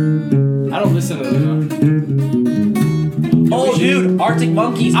band. I don't listen to them. Oh, dude, Arctic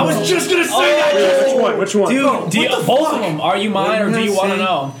Monkeys. I was just gonna say that. Wait, which one? Dude, both of them. Are you mine or do you want to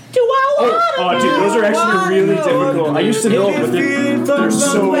know? Oh, dude, those are actually really difficult. I used to know them, but they're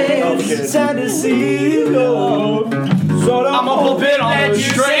so complicated. Sad to see you go. I'm a whole bit on the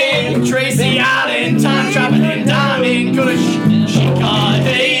string. Tracy Allen, time traveling diamond, gonna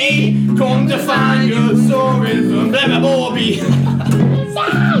hey, come to find your story from Blah Bobby.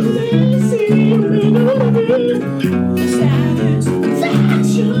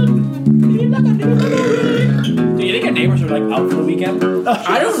 Do you think your neighbors are like out for the weekend?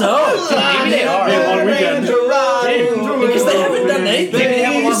 I don't know. Maybe they are. Yeah, on weekend. Because they haven't done anything. Maybe they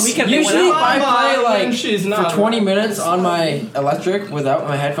have a long weekend. They went Usually, if out. I play like She's for not 20 minutes on my electric without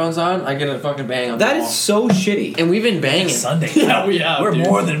my headphones on, I get a fucking bang on the That wall. is so shitty. And we've been banging. Sunday. Yeah, we have. We're dude.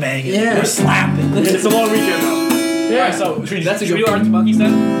 more than banging. Yeah. We're slapping. It's a long weekend, though. Alright, so should we That's a do good Arctic Monkeys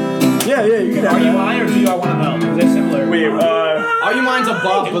then? Yeah, you can Are have you that. mine or do you I want to know? They're similar. Wait, Are You Mine's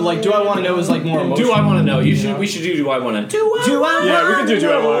above, but like, Do I Want to Know is like more emotional. Do I want to know? We should do I want to? yeah, we can do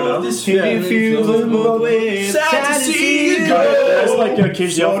I Want to Know. This feeling feels both ways. Sad to see you go. That's like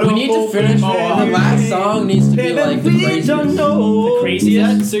KGL. We need to finish. The last song needs to be like the craziest. The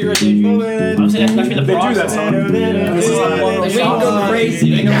craziest. Cigarette Daydream. I'm saying that should be the They do Bronx that song. This is Like, we can go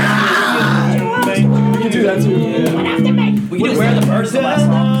crazy. We can do that too. We did Where the Birds the last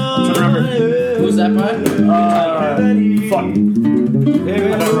song. I'm trying to remember. Who's that by? Fuck. I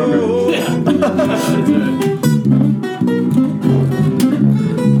don't remember.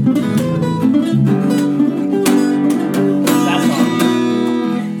 That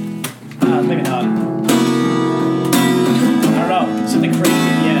song. Maybe not. I don't know. Something crazy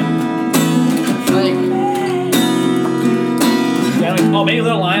at the end. Like, Yeah, like, oh, maybe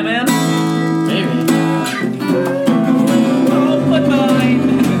Little Lion Man? maybe. Oh, but mine.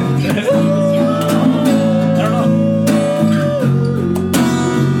 I don't know.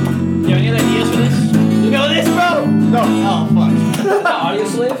 You have any other ideas for this? You know this, bro? No, Oh fuck. Audio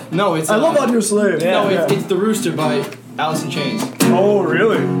Slave? No, it's I love Audio Slave. No, it's The Rooster by Alice in Chains. Oh,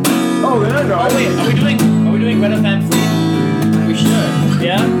 really? Oh, then I know. Oh, wait, are we doing Red Van Fleet? We should.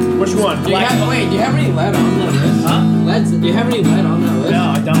 Yeah? Which one? Do you have any lead on that list? Huh? Do you have any lead on that list? No,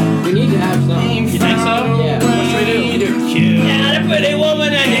 I don't. We need to have some. You think so? Yeah. What should we do? Got a pretty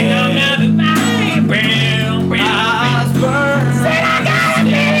woman and you don't have to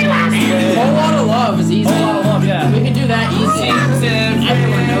Whole Lot of Love is easy. Whole Lot of Love, yeah. We can do that easy.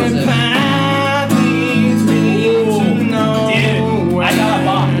 Everyone knows it. Dude, I got a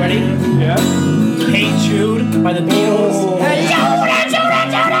bop. Ready? Yeah. Hey Jude by the Beatles. What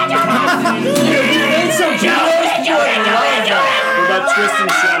about Tristan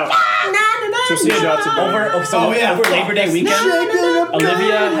Shout? Tristan Shout's a Over Labor Day weekend,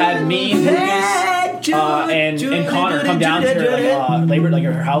 Olivia had me, Lucas, and Connor come down to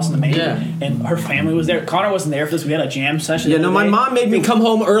her her house in the Maine, Yeah. and her family was there. Connor wasn't there for this. We had a jam session. Yeah, the no, other my day. mom made me come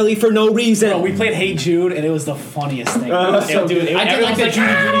home early for no reason. Bro, we played Hey Jude, and it was the funniest thing. That's so Dude, good. I did everyone's like the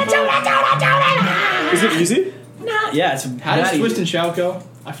Is it easy? yeah, it's How does nutty. Twist and Shout go?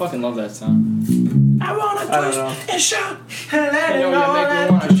 I fucking love that song. I don't know.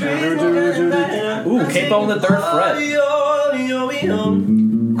 Ooh, capo in the third fret.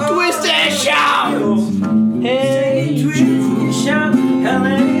 Twist and shout. Hey,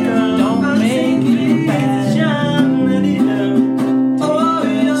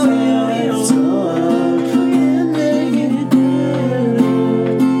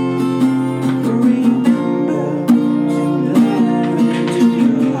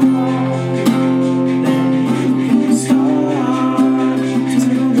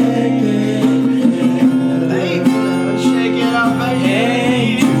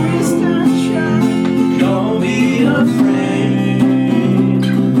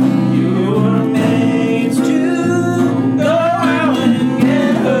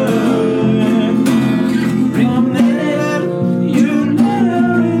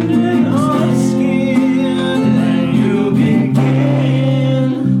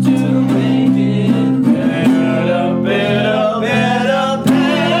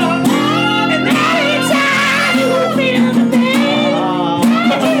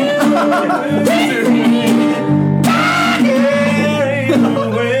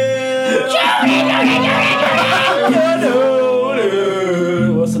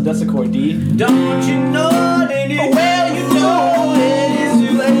 That's the chord D. Don't you know that it, well, you know it's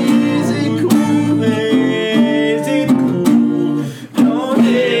lazy, cool, lazy, cool. Don't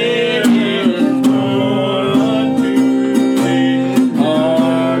let it run to this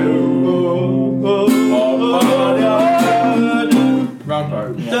heart. Wrong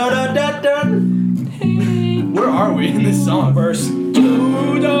part. Da da da da. Where are we in this song? Verse.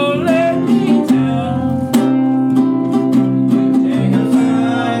 You don't let me down. Take a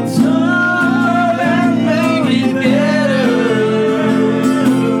fine song and make it better.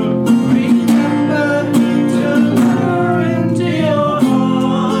 Remember to pour into your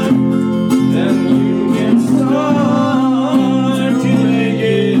heart. Then you can start to make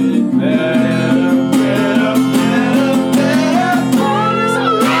it better, better,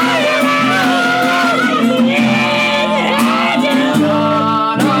 better,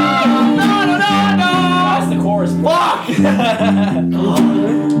 That's the chorus. Fuck!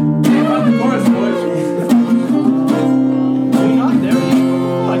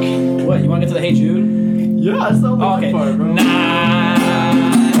 What, you want to get to the Hey Jude? Yeah, it's not Oh, okay. part, bro.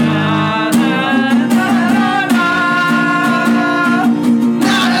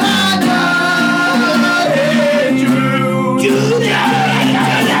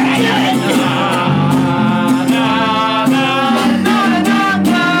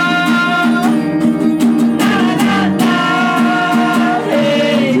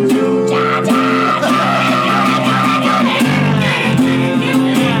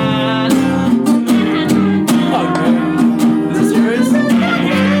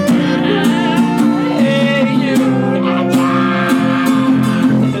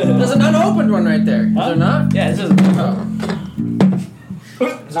 There's an unopened one right there. Is there not? Yeah, this is.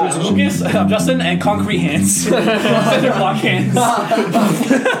 It's Lucas, Justin, and Concrete Hands. Cinder block hands.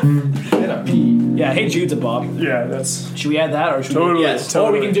 Yeah, Hey Jude's a bop. Yeah, that's Should we add that or should totally. we? Yes, Or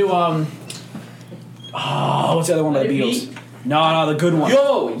totally. we can do what's the other one by the Beatles? No, the good one.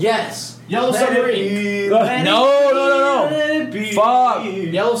 Yo, yes. Yellow Submarine. No. Fuck.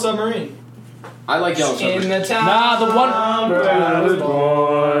 Yellow Submarine. I like Yellow In Submarine. the town. Nah,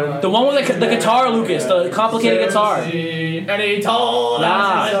 the one with the guitar, Lucas, the complicated guitar. And he told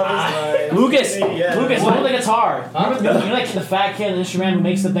us. Lucas, the one with the guitar. You know, like the fat kid on Instagram who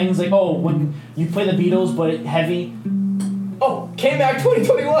makes the things like, oh, when you play the Beatles but heavy. Oh, came back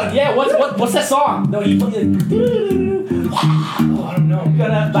 2021. Yeah, what's that song? No, he plays like. Oh, I don't know.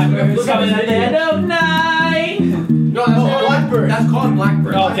 Look up at the end of night. No, that's called Blackbird. That's called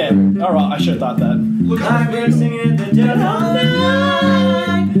Blackbird. Oh, okay, alright, I should have thought that. I've been singing the dead all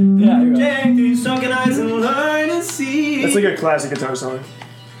night. Yeah, you're right. Take these sunken eyes and learn and see. That's like a classic guitar song.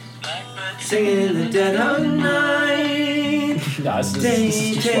 Singing the dead of night. Nah, this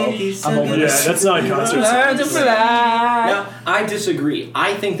is too slow. I'm over Yeah, this. that's not a concert song. Learn to fly. Now, I disagree.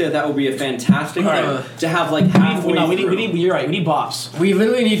 I think that would be a fantastic thing to have like halfway No, we through. need. You're right. We need bops. We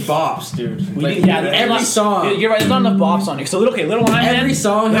literally need bops, dude. We Like, need, yeah, every song. You're right. There's not enough bops on here. So okay, Little Lion Man. Every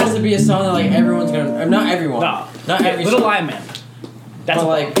song has to be a song that like everyone's gonna. Not everyone. No, Not every Little song. Lion Man. That's But a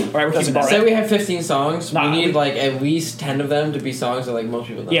like, all right. We're keeping that. say we have 15 songs. Nah, we need we- like at least 10 of them to be songs that like most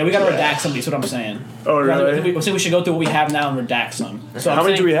people know. Yeah, we gotta redact some of these. What I'm saying. Oh, really? We should go through what we have now and redact some. So How I'm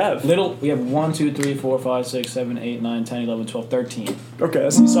many do saying we have? We have 1, 2, 3, 4, 5, 6, 7, 8, 9, 10, 11, 12, 13. Okay,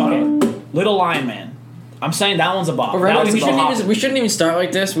 that's So okay, Little Lion Man. I'm saying that one's a bop. But That really, one's a bop. we shouldn't even start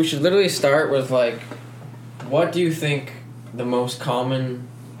like this. We should literally start with like, what do you think the most common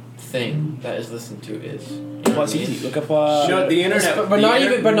thing that is listened to is? You know Well, what I it's mean? easy. Look up. No, the internet. But the not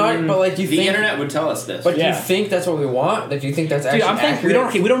inter- even. But not. But like, do you the think? internet would tell us this. But do Yeah. you think that's what we want? Like, do you think that's Dude, actually I'm thinking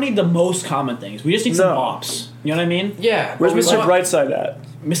accurate? we don't need the most common things. We just need some No. bops. You know what I mean? Yeah. Where's but we Mr. want- Brightside at?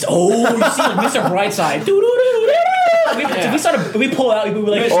 Mr. Oh, you see, like Mr. Brightside. We pull out. We be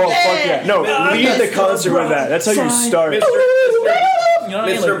like, Oh, fuck yeah. No, lead the concert with that. That's how you start. You know what I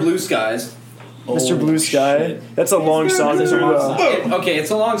mean? Mr. Like, Blue Skies. Mr. Blue Sky. That's a long song too, though. Okay,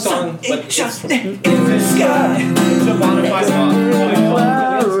 it's a long song, but it's sky. a bona fide song.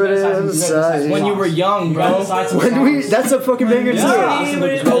 When you were young, bro. When we, that's a fucking banger too. Oh, the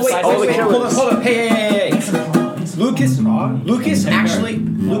wait, Killers. hold up. Hey. Lucas actually.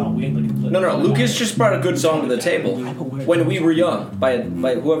 No. Lucas just brought a good song to the table. When We Were Young by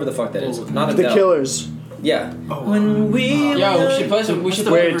whoever the fuck that is. Not The Adele. Killers. Yeah. When we Yo, we should play some. We should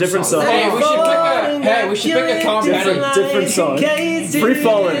play Wait, different song. Hey, we should pick a. Hey, we should pick a Tom Petty. Different song. Free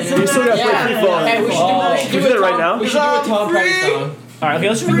Fallin'. You still got Yeah. Free Fallin'. Hey, we should do We did a it right Tom- now? We should do a Tom Petty song. Alright, okay,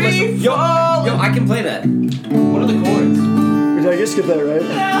 let's just make a list. Yo, I can play that. What are the chords? Did I just get that right?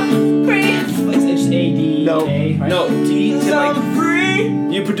 It's just A, D, No. A, right? No, D to like.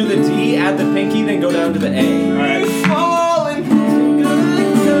 You put do the D, add the pinky, then go down to the A. Alright.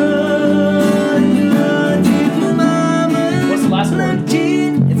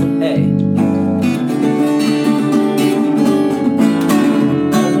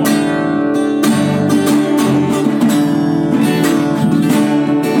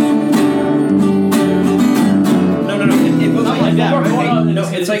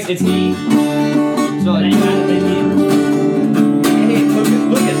 it's like- it's E. So And then you like, add the big E. Hey,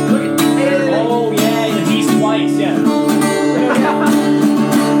 look at. Hey, Oh yeah, the D's twice. Yeah.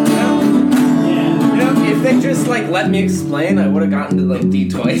 Yeah. you know, if they just like let me explain, I would have gotten to like D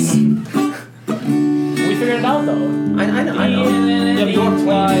twice. We figured it out though. I know. Yeah, York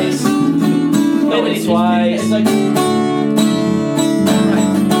twice. Nobody twice. it's like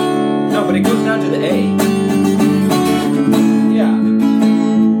No, but it goes down to the A. yeah.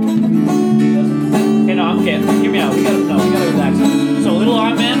 Hey, no, okay. Hear me out. We gotta relax. So, Little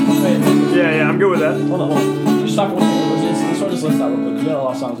Iron Man. Wait, Yeah, I'm good with that. hold on. Just talk one thing. Let's sort this list out real quick. We got a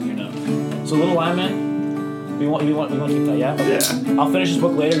lot of songs in here now. So, Little Iron Man. We want to keep that, yeah? Okay. Yeah. I'll finish this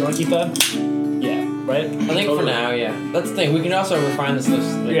book later. You want to keep that? Yeah. Right? I think for now, yeah. That's the thing. We can also refine this list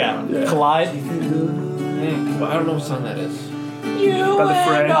later Yeah. on. Yeah. Collide. Well, I don't know what song that is. You By the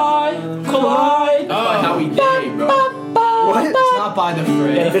Fray. and I collide. By Howie Day, bro. What? It's not by the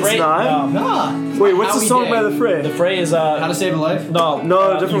Fray. Yeah, the It's Fray, not? Nah. Wait, what's the Howie song Day. by the Fray? The Fray is How to Save a Life? no,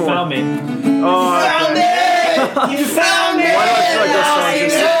 No, different You one. Found Me. Oh, okay. You found me. Why do I feel like this song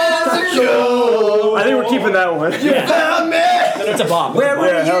just... I think we're keeping that one. Found me. It's a bop. Where were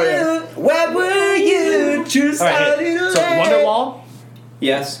Yeah, hell yeah. you? Where were you? Just All right. So Wonderwall.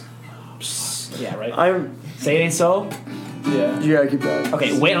 Yes. Yeah, right. I'm... Say It Ain't So. Yeah. You gotta keep that.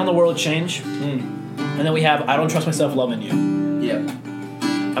 Okay, Wait on the World Change. And then we have I Don't Trust Myself Loving You. Yeah.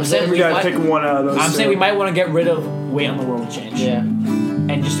 I'm saying We gotta pick one out of those. I'm two. saying we might want to get rid of Wait on the World Change. Yeah.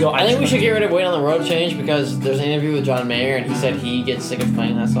 And just go. I think we should get rid of Wait on the Road Change because there's an interview with John Mayer and he said he gets sick of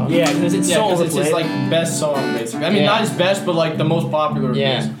playing that song. Yeah, because it's Yeah, so because it's his overplayed. like best song basically. I mean, Yeah. not his best, but like the most popular. Of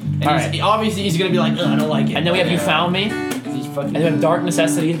Yeah. his. And All he's- right. obviously he's gonna be like, ugh, I don't like it. And then we have You Yeah. Found Me. He's fucking. And then we have Dark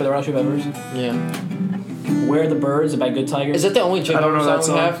Necessities by the Rush of Evers. Yeah. Where the Birds by Good Tiger. Is that the only J I don't know Pop that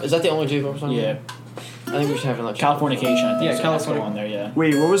song we song. have? Is that the only J Pop song? Yeah. I think we should have another. Californication, I think. Yeah, so California. on there, yeah.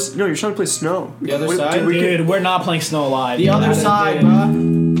 Wait, what was... No, you're trying to play Snow. The Other What- Side? did we get- Dude, we're not playing Snow Alive. The other side, bro.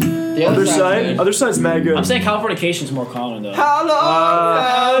 The Other side's side? good. Other side's mad good. I'm saying Californication's more common though. How long?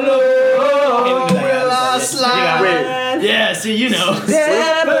 How long will I slide? Wait. Yeah, see, you know.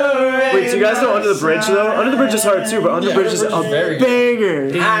 Wait, do you guys know Under the Bridge, though? Under the Bridge is hard, too, but Under the Bridge is a very banger.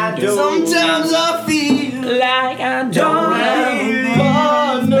 Sometimes I feel Like I don't I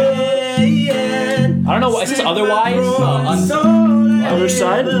I don't know what is this otherwise? Other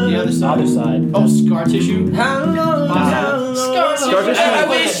side? The other side. Other side. Oh, Scar Tissue. Scar Tissue. I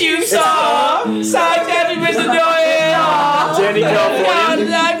wish you saw signs every Mr. Doyle. Danny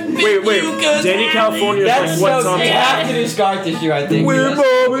California. Wait. Danny California is like what's on We top? have to do Scar Tissue, I think. We're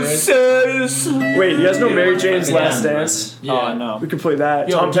That's so good. Wait, you guys know Mary Jane's Last Dance? Oh no. We could play that.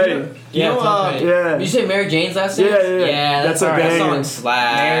 Yo, Tom do you- Petty. Yeah, You know, Tom Petty. Yeah. Did you say Mary Jane's Last Dance? Yeah, yeah. Yeah, That's a alright. That banger. song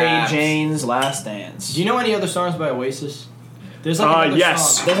slaps. Mary Jane's Last Dance. Do you know any other songs by Oasis? There's like another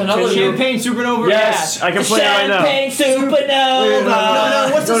yes. song. There's another one. Champagne Supernova. Yes, I can play it right now. Champagne Supernova. No,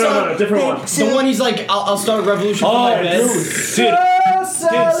 what's the song? No, different one. The one he's like, I'll start a revolution. Oh, for my man. dude.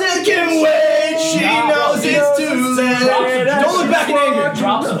 Second wait, she knows it's too late. Don't look back in anger.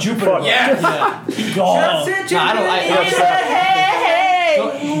 Drops of Jupiter. Fuck. Yeah. God. Nah, I don't like.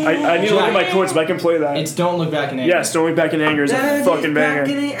 I need to look at my chords, but I can play that. It's Don't Look Back in Anger. Yes, Don't Look Back in Anger is a fucking banger.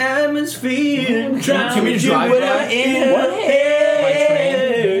 Can we drive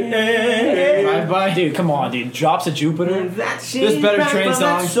Drive by? Dude, come on, dude. Drops of Jupiter. There's better train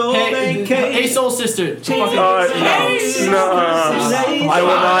songs. Hey, Soul Sister. Fucking- No, I will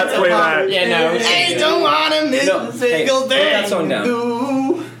not play that. Yeah, no. Hey, don't wanna miss No, a hey, single put thing. that song down.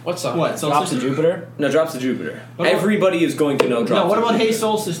 What song? What? Soul Drops of Sister? Jupiter. No, Drops of Jupiter. What about- Everybody is going to know Drops. No, what of about Hey Jupiter.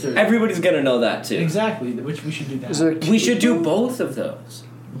 Soul Sister? Everybody's gonna know that too. Exactly, which we should do that. Is there We should do both of those.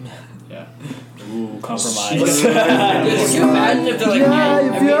 Yeah. Ooh, compromise. Dude, can you imagine if they're like,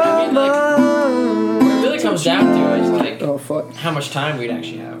 what it really comes down to is like Oh, fuck. how much time we'd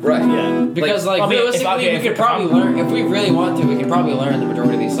actually have. Right. Yeah. Because like I mean, realistically, we could probably learn if we really want to. We could probably learn the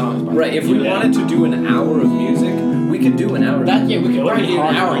majority of these songs. by Right. If we Yeah. wanted to do an hour of music, we could do an hour. that, yeah, we could It would probably be do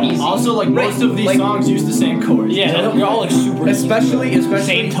an hard. hour easy. Also, like Right, most of these like- songs use the same chords. Yeah, they're all like super easy. especially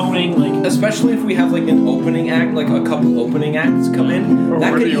same toning, like Especially if we have like an opening act, like a couple opening acts come in, Or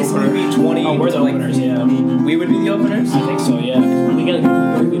that we're could the easily opener. be 20 oh, we're to the like. openers. Yeah, We would be the openers. I think so. Yeah, 'cause we gotta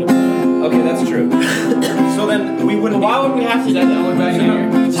very good at that. Okay, that's true. So then we wouldn't. Why would we have to do that? Don't Look Back in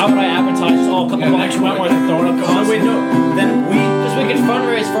Anger. How would I advertise? Oh, a couple of extra Wentworth and throwing up So wait, no. Then we. Because we could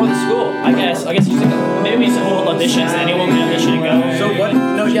fundraise for the school. I guess it's just like maybe it's a whole auditions. Anyone can audition and go. So what?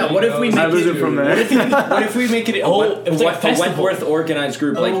 No, yeah. What if we make I lose it from there. What if we make it a, Oh, Wet- it's like a festival. Wentworth organized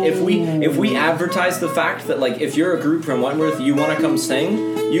group? Like if we advertise the fact that like if you're a group from Wentworth, you want to come sing,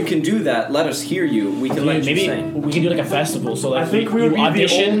 you can do that. Let us hear you. We can let you Maybe sing. we can do like a festival. So like I think we would you be the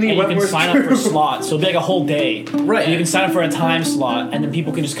audition only and you can Wentworth sign up for crew. slots. So it'll be like a whole day. Right. And you can sign up for a time slot, and then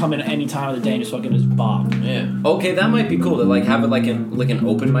people can just come in at any time of the day and just fucking just bop. Yeah. Okay, that might be cool to like have it like an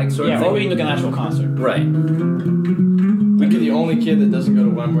open mic sort Yeah, of or thing. we can look at an actual concert. Right. We could be the only kid that doesn't go to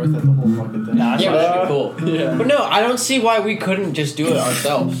Wentworth at the whole fucking thing. Nah, that's Yeah, not that'd be cool. Yeah. But no, I don't see why we couldn't just do it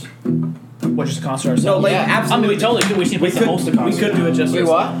ourselves. Which is a concert No, ourselves. like Yeah. absolutely. I mean, we totally could. We just need a place to host a We concert. could do it just. Wait,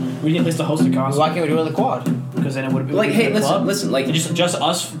 what? We need a place to host a concert. Why can't we do it on the quad? Because then it would be Like, hey, a club. listen, like, And just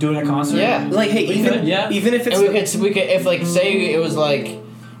us doing a concert. Yeah. like, hey, We even could, yeah. even if it's And we could if like say it was like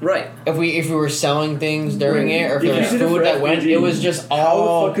right. if we were selling things during it or if there If was you did it food for that went, FBG, it was just How the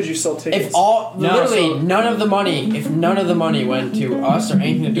all. fuck could you sell tickets? If all No, literally so- none of the money, if none of the money went to us or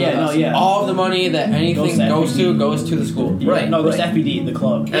anything to do Yeah, with no, us, yeah. all of the money that anything goes to the school. Yeah, Right, No, just right. FBD, the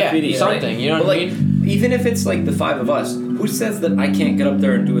club. Yeah, FBD, something. right. You know But what I like, mean? even if it's like the five of us, who says that I can't get up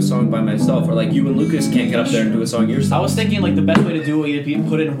there and do a song by myself, or like you and Lucas can't get up there and do a song I yourself? was thinking like the best way to do it would either be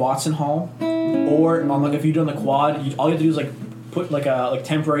put it in Watson Hall, or on like if you're doing the quad, all you have to do is like put like a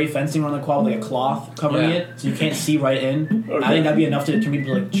temporary fencing around the quad with like a cloth covering Yeah. it, so you can't see right in. Okay. I think that'd be enough to me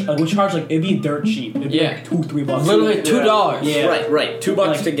to like we'll charge like it'd be dirt cheap. It'd be Yeah. like $2-3. Literally $2. Yeah. Right. $2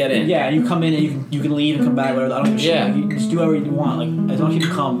 Like, to get in. Yeah, and you come in and you can leave and come back. Whatever. I don't give a shit. Yeah. Like, you just do whatever you want. Like as long as you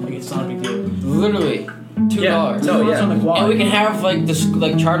come, like it's not a big deal. Literally $2. Yeah. No, It's yeah. on the quad. And we can have like this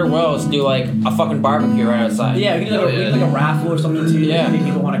like Charter Wells do like a fucking barbecue right outside. Yeah, we can do, like, we can do like a raffle or something too. Yeah. If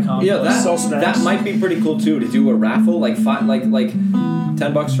people want to come. Yeah, Sell that snacks. that might be pretty cool too to do a raffle like like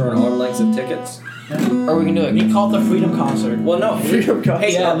 $10 for an arm length of tickets. Or we can do We it. call it the Freedom Concert. Well, no. Freedom Concert.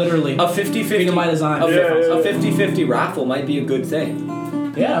 Hey, Yeah, literally. A 50-50 Freedom by design. A Yeah. 50-50 raffle might be a good thing.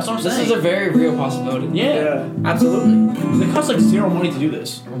 Yeah, that's what I'm This saying. is a very real possibility. yeah. Yeah. Absolutely. It costs like zero money to do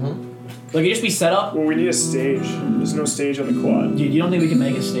this. Like it just be set up. Well, we need a stage. There's no stage on the quad. Dude, you don't think we can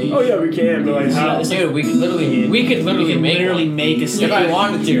make a stage? Oh yeah, we can, but like Yeah, how? it's like- Dude, we could literally we could make literally one. make a stage. If we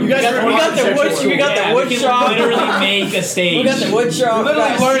wanted to. You guys we got the wood. We got the wood we shop. can literally make a stage. We got the wood shop. We're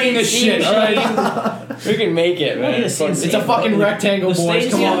literally we got learning this CNC shit, machine. We can make it, We're not man. gonna see It's a fucking rectangle, The boys.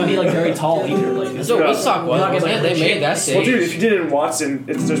 stage Come doesn't have on. to be like very tall either. Like That's what Woodstock was, We're not wasn't it? gonna, They made that stage. Well, dude, if you did it in Watson,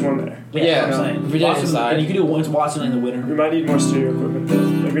 there's one there. Yeah, that's what I'm saying. if we did it Watson, inside. and you could do once Watson in the We winter. might need more studio equipment. Though.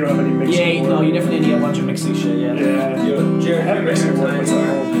 Like we don't have any mixing. Yeah, no, you definitely need a bunch of mixing shit. Yeah. Yeah. Jared, I have mixing board at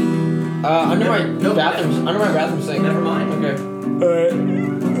home. Under my bathroom. Under my bathroom sink. Never mind. Okay. Alright.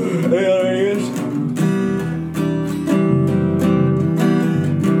 Any other ideas?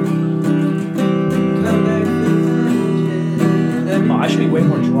 Oh, I should be way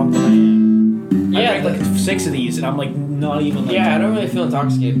more drunk than I am. Yeah, I drank like 6 of these, and I'm like not even. Like, Yeah, I don't really feel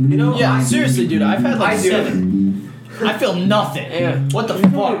intoxicated. You know, Yeah, seriously, dude. I've had like I do. 7. I feel nothing. Yeah. What the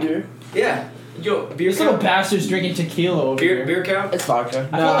Fuck, fuck? dude. yeah. Yo, beer This little count. bastard's drinking tequila over here. Beer count. It's vodka.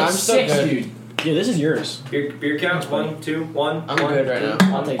 I No, felt like I'm still 6, good. dude. Yeah, this is yours. Beer count. 1, 2, 1. I'm good right now.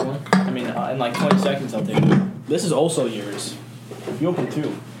 I'll take one. I mean, in like 20 seconds, I'll take one. This is also yours. You opened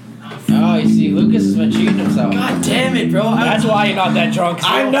 2. Oh, you see, Lucas has been cheating himself. God damn it, bro. That's why you're not that drunk.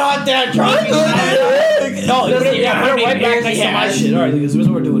 I'm not that drunk. No, you put it Yeah, put it right back next to my shit. All right, this is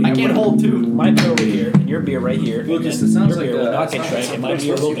what we're doing. I can't hold 2. my beer over here and your beer right here. Lucas, and it sounds your like beer will a- not get drank, and my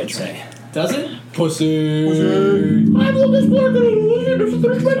beer will get drank. Does it? Pussy.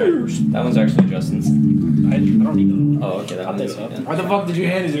 That one's actually Justin's. I don't need that. Oh, okay. That I'll one's take some. yeah. Why the fuck did you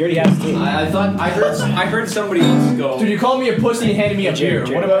hand it? He already has 2. I thought I heard somebody else go. Dude, you called me a pussy and handed me a beer.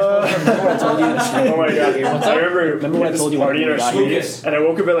 Jared. What am I supposed to do? I told you this. Oh my god. What's I up? remember Remember when I this told you party in when our we got suite, Lucas. and I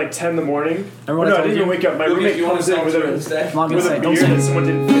woke up at like 10 in the morning. Remember when no, I I told didn't you? even wake up. My roommate comes in with a I'm not gonna with say. a Don't beer say. that someone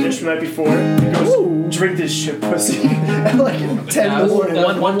didn't finish from the night before. He goes, drink this shit, pussy. At like 10 in the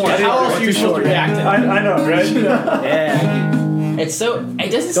morning. One more. How else are you supposed to react to that? I know, right? Yeah. It's so. It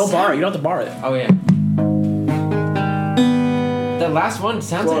doesn't. Don't sound- borrow. You don't have to borrow it. Oh yeah. That last one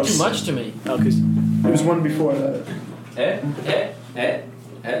sounds like Close. too much to me. Oh, cause There was one before that.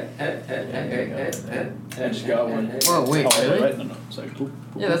 I just got one. Oh wait, really? right? No. Sorry. Oop.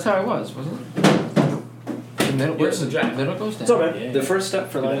 Yeah, that's how it was, wasn't it? The middle. Where's the middle goes down? What's up, man? Yeah. The first step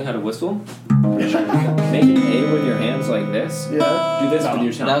for learning how to whistle, make an A with your hands like this. Yeah. Do this No, with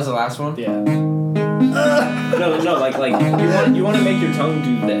your That tongue. was the last one. Yeah. No, like you want to make your tongue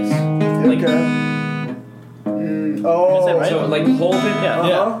do this. Like Okay. Oh. Is that right? so, like hold it. Yeah.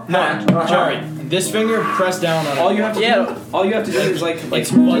 Uh-huh. No, Jared. This finger pressed down on it. All you have to do, all you have to do is like I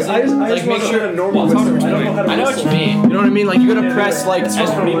just want make to sure- know how to normal well, whistle. I don't know how to I know what whistle. you mean. You know what I mean? Like you gotta Yeah, press yeah. like That's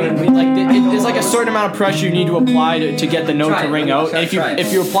what like there's like a certain amount of pressure you need to apply to get the note Try to it. ring out. And Try it.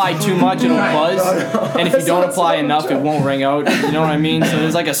 if you apply too much, it'll buzz. And if you don't apply enough, it won't ring out. You know what I mean? So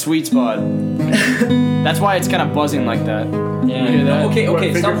there's like a sweet spot. That's why it's kind of buzzing like that. You hear that? Okay, What,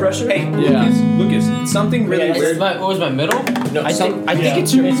 okay. finger pressure? Hey, Yeah. Lucas, something really Yeah, weird. What was my middle? No, I think Yeah.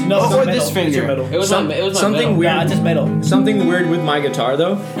 it's your. No, or it's not this middle. finger. It's your middle. It was my middle. something weird. Yeah, it's just metal. Something weird with my guitar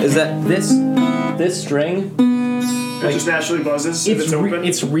though is that this string, It just naturally buzzes if it's open.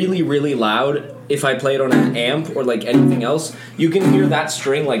 it's really really loud. If I play it on an amp or like anything else, you can hear that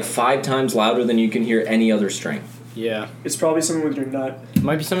string like 5 times louder than you can hear any other string. Yeah. It's probably something with your nut.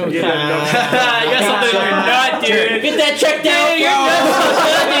 Might be something with Yeah, that. no. You got something with your nut, dude. Get that checked out,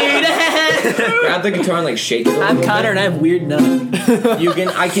 dude. Grab the guitar and like shake it. I'm Connor and I have weird nut.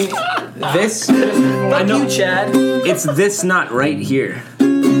 I can. This. I know, Chad. It's this nut right here.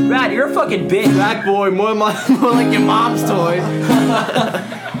 Brad, you're a fucking bitch. Black boy, more like your mom's toy.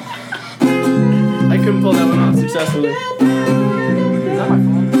 I couldn't pull that one off successfully. Is that my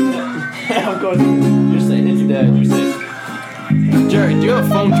phone? Yeah, of course. You're saying it's your dad. You're saying. Jared, do you have a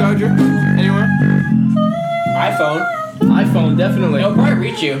phone charger anywhere? iPhone, definitely. It'll probably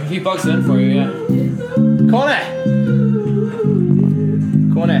reach you if he plugs it in for you. Yeah. Kone.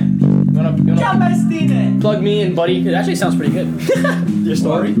 You wanna plug me in, buddy? It actually sounds pretty good. Your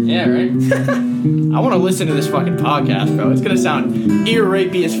story? Yeah. Right. I want to listen to this fucking podcast, bro. It's gonna sound ear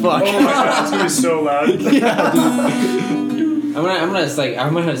rapey as fuck. Oh my god, it's gonna be so loud. I'm gonna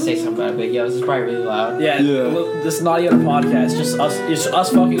have to say something about it, but yeah, this is probably really loud. Yeah, this is not even a podcast. Just us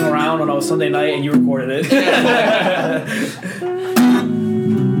fucking around on a Sunday night, and you recorded it.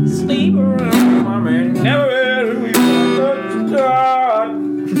 Sleep around, my man. Never let me start.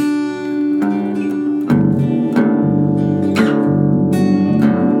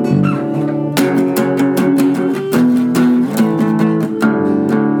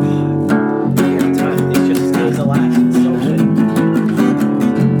 Every time, it's just stays the last. It's so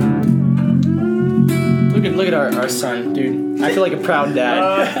good. Look at our son, dude. I feel like a proud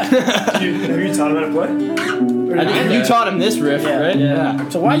dad. Have you taught him how to play? I think you taught him this riff, right? Yeah.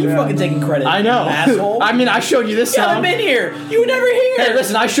 So why are you fucking taking credit? I know. asshole. I mean, I showed you this You haven't song. been here. You were never here. Hey,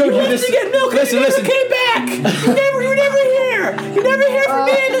 listen, I showed you this. To get milk Listen, and you listen. never came back. You were never here. You never here for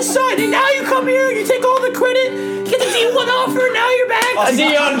me and the son. And now you come here. You take all the credit. Get the D1 offer. And now you're back. A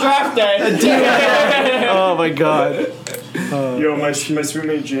D on draft day. Oh my god. Yo, my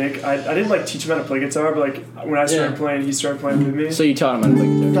roommate Jake, I didn't like teach him how to play guitar, but like when I started playing, he started playing with me. So you taught him how to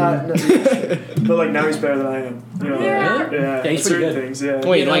play guitar? But like now he's better than I am. You know, yeah, he's certain pretty good. things, yeah.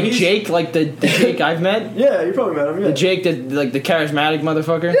 Wait, You know, like he's- Jake, like the Jake I've met? Yeah, you probably met him. Yeah, The Jake that like the charismatic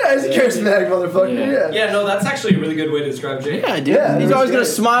motherfucker? yeah, he's a charismatic motherfucker. Yeah. Yeah, no, that's actually a really good way to describe Jake. Yeah, dude. Yeah, He's that's always got a good.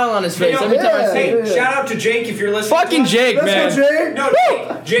 smile on his face every time I see him. Yeah. Shout out to Jake if you're listening. Fucking Jake, Let's man. go, Jake.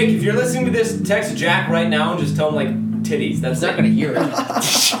 No, Jake, if you're listening to this, text Jack right now and just tell him like titties. That's He's not gonna hear it.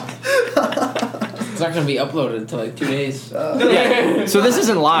 It's not gonna be uploaded until like 2 days. So this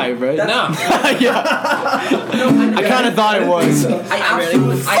isn't live, right? No. Yeah. I kind of thought it was.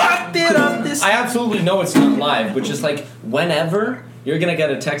 I absolutely know it's not live, but just like whenever you're gonna get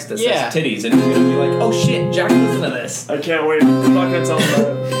a text that says Yeah. titties, and you're gonna be like, oh shit, Jack, listen to this. I can't wait. I'm not gonna tell him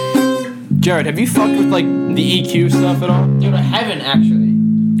about it. Jared, have you fucked with like the EQ stuff at all? Dude, I haven't actually.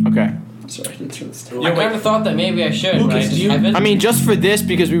 Okay. Sorry, I didn't turn this down. I kind of thought that maybe I should, but I Lucas, just do you- haven't. I mean, just for this,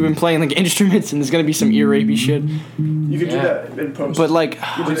 because we've been playing like instruments and there's gonna be some ear rapey shit. You can do Yeah. that in post. But like,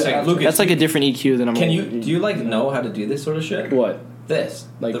 You do that. Lucas, that's like a different EQ than I'm. do you like know how to do this sort of shit? What? This,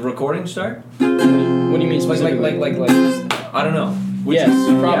 Like- the recording start? What do you mean Like, specifically? I don't know. Would Yes,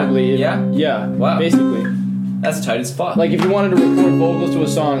 you- probably. Yeah? Yeah. Wow. Basically, That's tight as fuck. like if you wanted to record vocals to a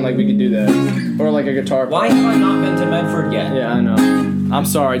song, like we could do that, or like a guitar. Why have I not been to Medford yet? Yeah, I know. I'm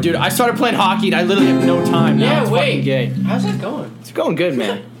sorry, dude. I started playing hockey and I literally have no time now. Yeah, It's wait. fucking gay. How's that going? It's going good,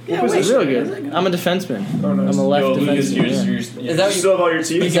 man. Yeah, It's real good. I'm a defenseman. Oh, nice. I'm a left Yo, Lucas, defenseman. you're, yeah. Is that You still have all your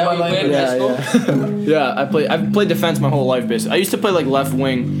teeth? Is that what you played in high school? Yeah, I've played defense my whole life basically. I used to play like left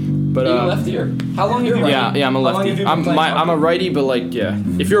wing, but You lefty or? How long have you yeah, I'm a How long have lefty. you been I'm playing I'm a righty, but like yeah,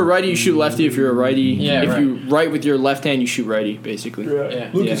 if you're a righty, you shoot lefty. If you're a righty, Yeah, if right. you right with your left hand, you shoot righty, basically. Yeah.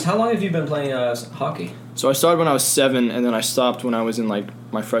 Lucas, Yeah. how long have you been playing hockey? So I started when I was 7, and then I stopped when I was in like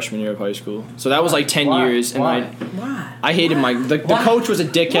my freshman year of high school. So that was like 10 years, and I hated my the coach was a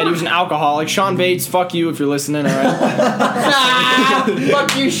dickhead. He was an alcoholic. Sean Bates, fuck you if you're listening. All right.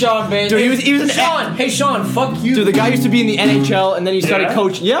 Fuck you, Sean Bates. Dude, he was an Sean. Hey, Sean. Fuck you. Dude, the guy used to be in the NHL, and then he started Yeah?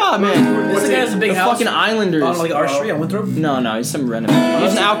 coaching. Yeah, man. This guy has a big The house fucking Islanders. on like our street on Winthrop. No, he's some random. He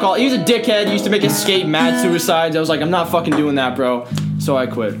was an alcohol. He was a dickhead. He used to make us skate mad suicides. I was like, I'm not fucking doing that, bro. So I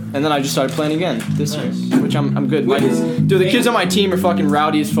quit, and then I just started playing again this year, which I'm good. Dude, the kids on my team are fucking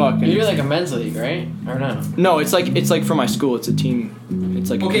rowdy as fuck. and You're like a men's league, right? Or no? no, it's like for my school. It's a team. It's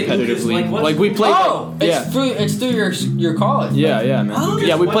like Okay, Lucas, competitively. like, what's- Like we played. Oh, yeah. it's through your college. Yeah, man. Oh,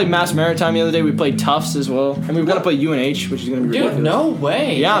 yeah, we what- played Mass Maritime the other day. We played Tufts as well, and we've got to play UNH, which is gonna be Dude, ridiculous. no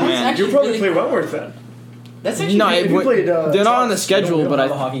way. Yeah, That's man. actually You'll probably really- play Wentworth then. That's actually No, really- If you played, they're not on the Tufts, schedule, but have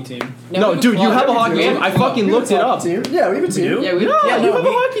a I. hockey team. No, dude, you have a hockey team. I fucking We have looked a it up. hockey team. Yeah, we have a team. Yeah, we Yeah, yeah, you no, have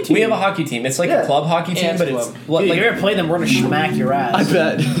a hockey team. We have a hockey team. It's like Yeah. a club hockey team, Ants but it's Club. what, Dude, like you ever play them, we're gonna smack your ass. I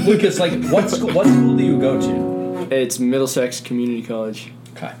bet. Lucas. Like what school do you go to? It's Middlesex Community College.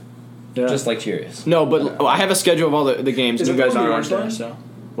 Okay, Yeah. just like curious. No, but I have a schedule of all the games. Is You it the guys one aren't on on the there, orange so.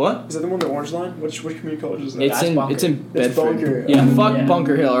 What? Is that the one, the orange line? Which community college is that? It's in Bunker. Bedford. Bunker. Yeah, fuck Yeah.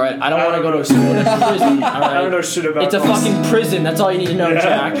 Bunker Hill. All right, I don't want to go to a school. It's a prison. All I don't right. know shit about It's a this. fucking prison. That's all you need to know, Yeah.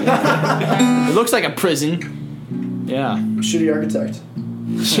 Jack. It looks like a prison. Yeah. Shitty architect.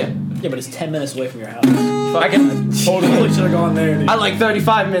 Shit. Yeah, but it's 10 minutes away from your house. I can. Totally should have gone there, dude. I like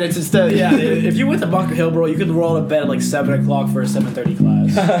 35 minutes instead. Yeah, dude, if you went to Bunker Hill, bro, you could roll to bed at like 7 o'clock for a 7:30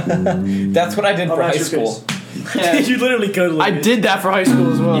 class. That's what I did Oh, for high that's your school. You literally could. I did that for high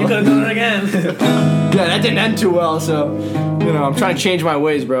school as well. You could have done it again. Yeah, that didn't end too well. So, you know, I'm trying to change my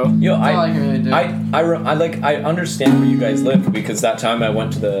ways, bro. Yo, That's all I can really do. I understand where you guys live because that time I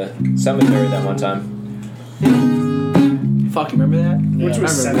went to the cemetery that one time. Fuck, you remember that? Which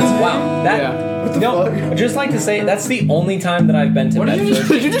was I 7. remember. Wow, that. Yeah. What the No, fuck? I'd just like to say that's the only time that I've been to Bedford.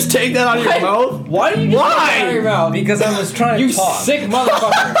 Did you just take that out of your mouth? Why? Why? Because I was trying to You talk. sick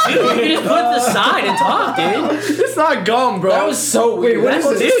motherfucker. Dude, you just put it to the side and talk, dude. It's not gum, bro. That was so weird. What is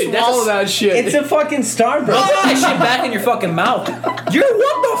Dude, this? that's Swallow a- that shit. It's a fucking Starburst. Put that shit back in your fucking mouth. You're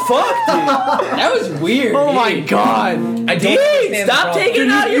what the fuck, dude? That was weird. Oh my dude. god. I don't Dude, understand the stop problem. taking it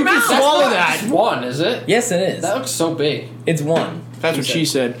out of your can mouth. swallow That's that. not one, is it? Yes, it is. That looks so big. It's one. That's what she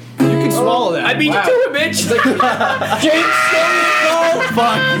said. You can swallow that. I beat Wow. you to it, bitch.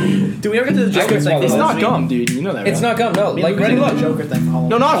 Fuck. Do we ever get to the Joker can thing? swallow It's that. not gum, dude. You know that, It's right? not gum. No, like ready, look. Joker thing for Halloween.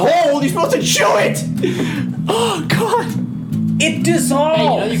 No, not hold. You're supposed to chew it. Oh god. It dissolves. Hey, you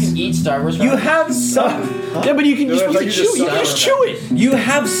know you can eat Starburst. You right? have some. Yeah, but you're I supposed thought to you chew. just You can said just that. chew it. You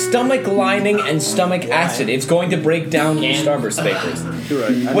have stomach lining and stomach acid. It's going to break down your Starburst papers. You're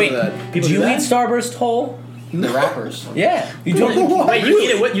right. Wait, People do do you that? eat Starburst whole? the wrappers. Yeah, you don't. Wait, you eat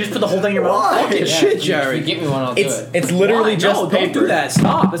it? What? You just put the whole thing in your mouth? Fucking shit, Jerry. If you get me one, I'll do It's it. it's literally Why? just no, paper. don't do that.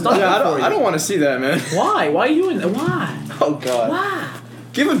 Stop. It's not Yeah, good for you. I don't want to see that, man. Why? Why are you doing that? Why? Oh god. Why?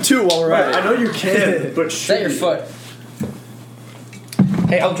 Give him two while we're at I it. know you can, but Set your foot.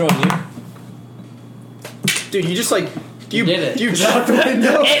 Hey, I'll join you. Dude, you just like you did it. Do you Out the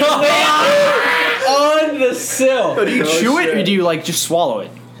window. On the sill. do you chew it or do you like just swallow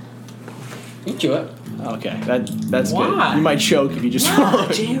it? You chew it. Okay, that's Why? good. You might choke if you just swallow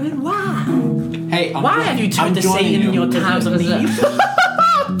it. Jared, why? Hey, Why have you turned to Satan in your times of What is that? need?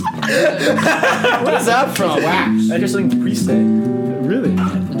 What is that from? Wax. That's just something priest say. Really?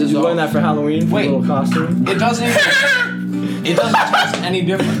 Did you learn that for Halloween? For Wait. a little costume? It doesn't even. It doesn't taste any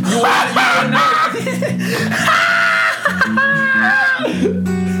different. You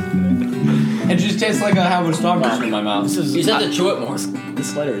It just tastes like I have a Starburst in my mouth. You just have to chew it more.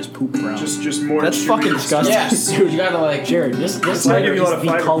 This letter is poop brown. Just more. That's chewy. fucking disgusting. Yeah, dude, you gotta like. Jared, this gonna letter give you a lot is of the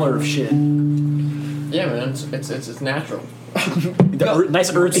fiber. color of shit. Yeah, man, it's natural.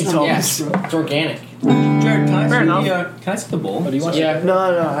 Nice earthy tones. Yes, it's organic. Jared, can I Fair see enough. can I see the bowl? Do you want Yeah. No,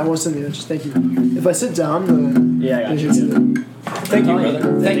 I won't send you. Just thank you. If I sit down, Yeah, I got they you. should sit there. Thank you, brother.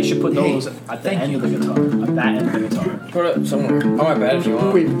 Then Thank you should put you. those at the end of the guitar. At that end of the guitar. Put it somewhere. Oh, my bad if you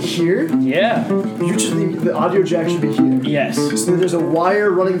want. Wait, here? Yeah. You just the audio jack should be here. Yes. So there's a wire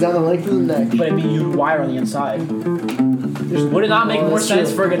running down the length of the neck. But it'd be you wire on the inside. Would it not make Oh, more that's sense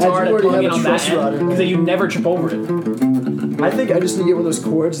true. for a guitar I to already plug have in a on that truss rod in end? Because then you never trip over it. I think I just need to get one of those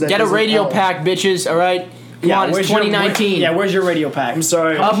cords that Get a doesn't radio L. pack, bitches. All right. Come on, it's where's your- 2019. where's your radio pack? I'm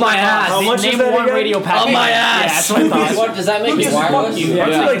sorry. Up my ass. How much Name is that one again? radio pack. Up my Yeah, ass. that's what I thought. What does that make me Fuck wireless? you. Yeah.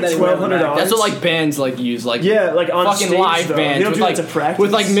 That's like $1,200. That's what like bands like use, like Yeah, like on fucking stage, live though. bands They don't with do like that to practice.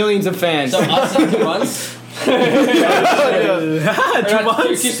 with like millions of fans. So us in 2 months. 2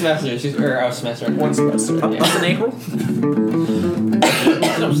 months. 2 semesters, or a semester. One semester. That's in April.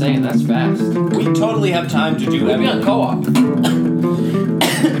 That's what I'm saying. That's fast. We totally have time to do We'll be on everything. co-op.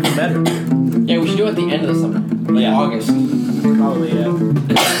 Better. Yeah, we should do it at the end of the summer. Like August. Probably, yeah.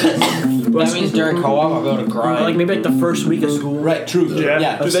 That means during co-op I'll be able to Or grind. like maybe like the first week of school. Right, true. Yeah.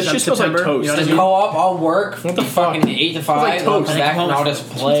 Yeah. Dude, that shit smells like September, toast. you know what I Then mean? co-op, I'll work from fucking 8 to 5. like and I'll toast. come back and I'll just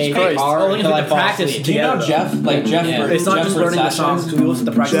play Jesus Christ. guitar Oh, look, until we I have to fall practice. asleep. Do you know Together, Jeff? Like Jeff Yeah. for It's not Jeff just for learning the songs, sessions? because we listen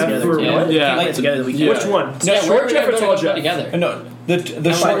to practice Jeff together. for too. what? Yeah. Play it together the weekend. Yeah. Which one? Yeah, Short we're Jeff or gonna tall go Jeff? together. No, The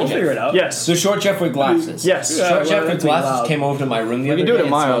We'll short figure it out. Yes. The short Jeff with glasses. Yes. Short Jeff with that's pretty glasses loud. came over to my room the We other can day. do it at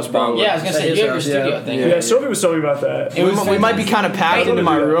and my smoked house, probably. Yeah, I was gonna say, you have your studio thing. Yeah, Sophie was telling me about that. It was We might be kind of packed into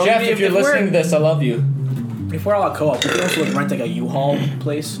my room. Jeff, if you're listening to this, I love you. If we're all at co-op, we can also like rent like a U-Haul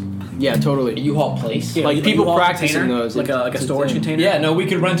place. Yeah, totally. U-Haul place. Yeah, Like, a people U-Haul practicing container, those. like a storage container. Yeah, no, we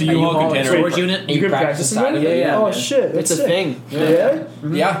could rent a U-Haul container. storage unit. You could practice in there? Yeah, Oh man. shit, that's It's a sick. thing. Yeah?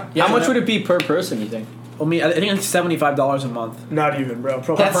 Yeah. How much would it be per person, you think? I mean, I think it's $75 a month. Not even, bro.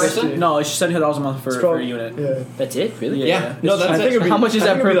 Probably Per person? 50. No, it's just $75 a month It's for probably- a unit. Yeah. That's it? Really? Yeah. No, that's I think it'd be, How much is I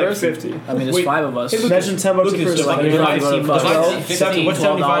that think per it'd be like person? 50. I mean, there's Wait. 5 of us. Imagine 10 bucks a Lucas, person. like, Like, you're $15. $15 bucks. Well, 15, what's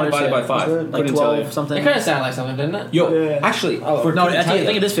 75 divided by 5? Like Couldn't 12 tell you. something. It kind of sounded like something, didn't it? Yo, Yeah. actually, for No, I tell you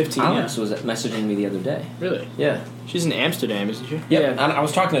think it that is 15. Alex was messaging me the other day. Really? Yeah. She's in Amsterdam, isn't she? Yeah. And I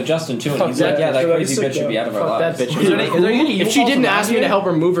was talking to Justin too, and Fuck he's like, that. "Yeah, that That'd be crazy sick, bitch should be though. out of our Fuck lives." that bitch. Is there any If she didn't ask me to help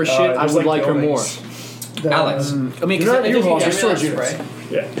her move her shit, I there's, would like her more. buildings. Alex. I mean, You're not if U-Haul, you- just storage units.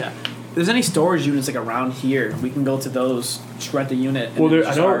 Yeah. if there's any storage units like around here, we can go to those, just rent a unit. and Well, then there,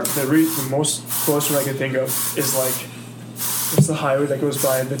 I just know our- the most close one I can think of is like, what's the highway that goes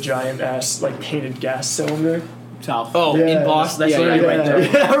by the giant ass like painted gas cylinder? South. Oh, Yeah. in Boston? That's yeah, literally yeah, right there.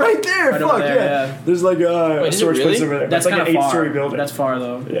 Yeah, right there. Right Fuck over there, yeah. yeah. There's like a is it storage place really? over there. That's It's like kind an of far. 8-story building. That's far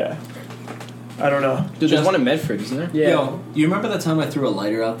though. Yeah. I don't know. Dude, there's one in Medford, isn't there? Yeah. Yo, you remember that time I threw a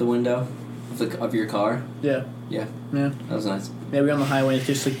lighter out the window of your car? Yeah. Yeah, Yeah. that was nice. Yeah, we were on the highway.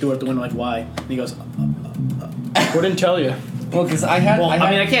 Just like threw it out the window. Like, why? And he goes. Wouldn't tell you. Well, because I had, Well, I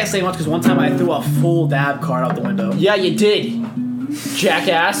mean, I can't say much because one time I threw a full dab card out the window. Yeah, you did.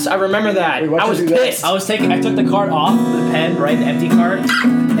 Jackass. I remember that. Wait, why'd I you was do that? pissed. I took the card off the pen, right, the empty card,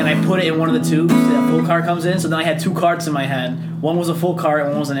 and I put it in one of the tubes that full card comes in. So then I had 2 cards in my hand. One was a full card, and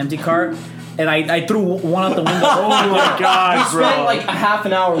one was an empty card. And I threw one out the window. Oh my god, We bro. spent like a half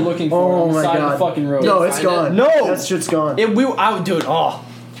an hour looking for it Oh on the my side god. of the fucking road. No, it's Find it. gone. No. That shit's gone. I would do it. Oh.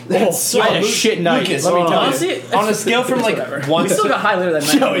 I had a shit night. Lucas, Let me tell you. Honestly, on a scale from like whatever. 1 we still got high later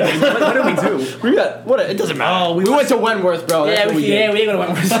that night. What did we do? We got what? It doesn't matter. Oh, we went to Wentworth, bro. That's Yeah, what we did. ain't gonna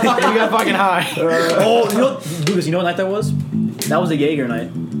Wentworth. We got fucking high. Oh, you know, Lucas, you know what night that was? That was the Jaeger night.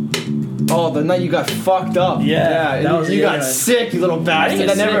 Oh, the night you got fucked up. Yeah, that was you the got other night. sick, you little bastard. get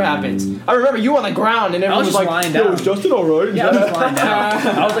That never sick. happens. I remember you on the ground and everyone was was, just like, lying "Yo, down." is Justin alright?" Yeah, I was just lying down.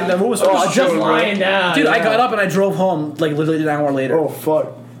 I was like, the room was Oh, just lying down. Dude, I yeah. got up and I drove home like literally an hour later. Oh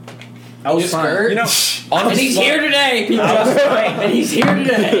fuck. I was fine. You know, And he's here today. And he's here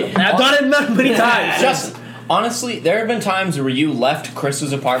today. And I've done it many times. Justin, honestly, there have been times where you left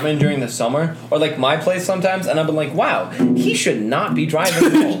Chris's apartment during the summer, or like my place sometimes, and I've been like, wow, he should not be driving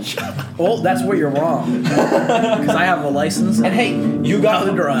home. Well, that's where you're wrong. Because I have a license. And hey, you got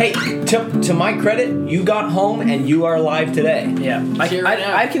Nothing to drive. hey, to my credit, you got home and you are alive today. Yeah, I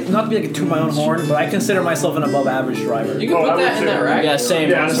can not to be like to my own horn, but I consider myself an above average driver. You can Oh, I put would that in too. that rack. Yeah, same.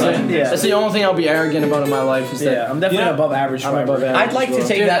 Yeah, honestly. honestly. Yeah. That's the only thing I'll be arrogant about in my life is that Yeah, I'm definitely an above average I'm driver. above average. I'd like to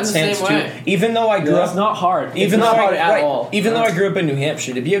take Dude, that I'm the same stance too. way. Even though I grew That's up, not hard. even not though hard I at right, all. even though I grew up in New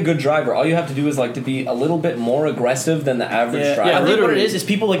Hampshire, to be a good driver, all you have to do is like to be a little bit more aggressive than the average Yeah, driver. I think what it literally. is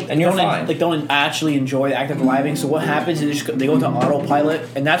people like And you're don't fine. don't actually enjoy the act of driving. So what happens is they go into autopilot,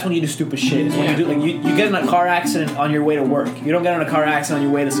 and that's when you do stupid shit. It's when you do like you get in a car accident on your way to work. You don't get in a car accident on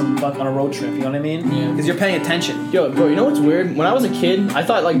your way to some fuck on a road trip. You know what I mean? Yeah. Because you're paying attention. Yo, bro, you know what's weird? When I was a kid, I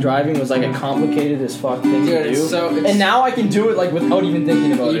thought like driving was like a complicated as fuck thing Dude, to it's do. so- it's- and now I can do it like without even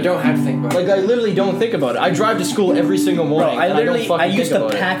thinking about it. You don't have to think about it. Like I literally don't think about it. I drive to school every single Bro, morning. I and literally don't I fucking used think to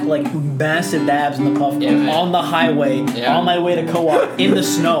about pack like massive dabs in the puff Yeah, man. on the highway Yeah. on my way to co-op in the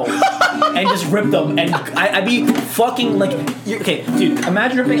snow and just rip them. And I'd be fucking like, okay, dude.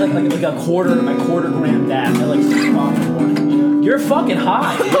 Imagine ripping like a quarter gram dab at like 6 o'clock in the morning. You're fucking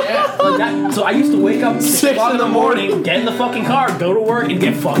high. Yeah. Like that. So I used to wake up 6 o'clock in the morning. get in the fucking car, go to work, and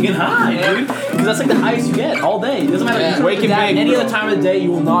get fucking high, dude. Because that's like the highest you get all day. It doesn't matter. Yeah. You can Wake and dab bake, any bro. other time of the day, you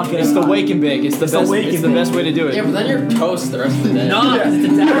will not get. It's as the high. wake and bake. It's the It's the best. wake It's and the bake. best way to do it. Yeah, but then you're toast the rest of the day. No, because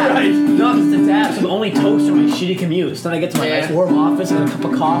it's a dab. No, because it's a dab. So the only toast are my shitty commutes. Then I get to my Yeah. nice warm office and a cup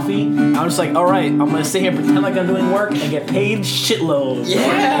of coffee. I'm just like, all right, I'm gonna sit here and pretend like I'm doing work and get paid shitloads.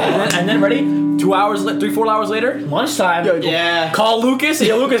 Yeah. And then ready? 4 hours later, lunchtime. Yeah. Call Lucas.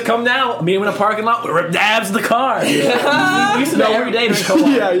 Hey, Lucas, come down. Meet him in a parking lot. We rip dabs in the car. We used to do that every day during co-op.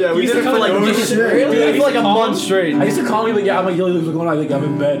 Yeah, we He used did to it come for like, like just really? We did it for like a call month him. straight. I used to call him like, yeah, I'm like, yo, Lucas, what's going on? Like, I'm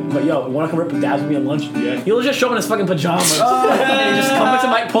in bed. But yo, wanna come rip dabs with me at lunch? Yeah. He'll just show up in his fucking pajamas. And he just come into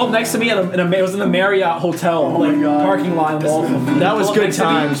my pull up next to me it was in the Marriott hotel, parking lot. That was good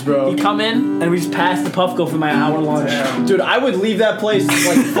times, bro. He'd come in and we just pass the Puffco for my hour lunch. Dude, I would leave that place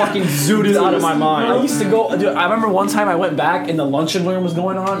like fucking zooted out of my I mind. used to go, dude. I remember one time I went back and the lunch and learn was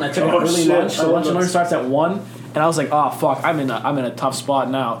going on. And I took an Oh, early shit. lunch. I So love lunch and learn those. starts at 1, And I was like, oh fuck, I'm in a tough spot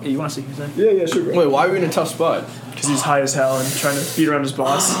now. Hey, you want to see his name? Yeah, sure. Bro. Wait, why are we in a tough spot? Because he's high as hell and trying to beat around his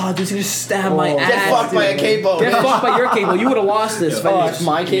boss. Oh, dude's gonna stab my ass. Get fucked by a capo. Get fucked by your cable. You would have lost this. Fuck,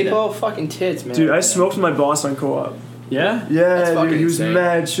 my capo? Fucking tits, man. Dude, I smoked with my boss on co-op. Yeah? Yeah, fucking dude, he was insane.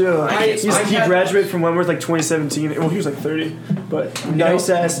 mad chill. I He graduated from Wentworth like 2017. Well, he was like 30, but nice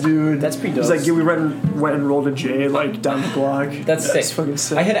ass dude. That's pretty dope. He's like, yeah, we went and rolled a J like down the block. That's sick. fucking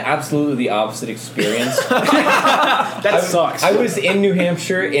sick. I had absolutely the opposite experience. That sucks. I was in New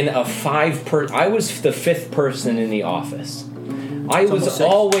Hampshire in a I was the 5th person in the office. I was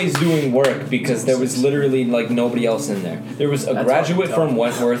always doing work because there was literally like nobody else in there. There was a graduate from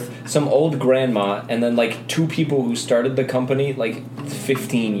Wentworth, some old grandma, and then like 2 people who started the company like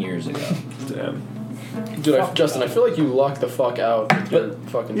 15 years ago. Damn. Dude, Justin, I feel like you lucked the fuck out with your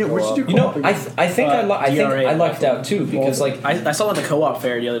fucking Yeah, what'd co-op. you do? You know, I think I lucked out too because like I saw him at the co-op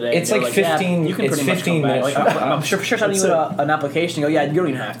fair the other day. It's They were like yeah, 15 you can it's pretty much 15 come back. minutes Like, from I'm sure sending you an application. You go, yeah, you don't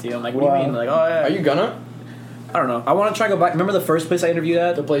even have to. I'm like, what do you mean? Like, oh yeah. Are you gonna? I don't know. I want to try to go back. Remember the first place I interviewed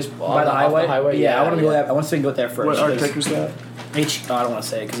at? The place by the highway? Yeah, I want to go there. I want to go there first. What architect was that? I don't want to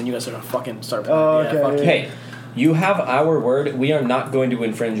say because then you guys are gonna fucking start. Oh, okay. fuck Yeah. hey, you have our word. We are not going to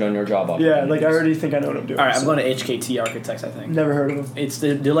infringe on your job opportunities. Yeah, like I already think I know what I'm doing. All right, I'm so. going to HKT Architects. I think. Never heard of them. It's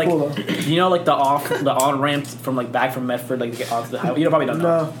they're like Cool, though. you know like the on ramp from like back from Medford like to get onto the highway. You probably don't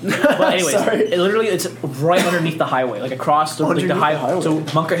know. No. But anyways, Sorry. it's right underneath the highway, like across the, like the Underneath the highway? So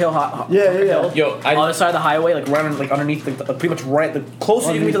Bunker Hill. Yeah. Yo, On the side of the highway, like right like underneath, pretty much right. The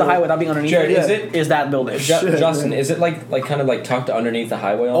closer you can be to the highway without being underneath Jared, it, is that building? Justin, is it like kind of like tucked underneath the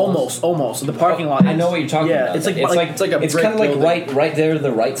highway? Almost. So the parking lot. I know what you're talking about. It's like it's kind of like right there to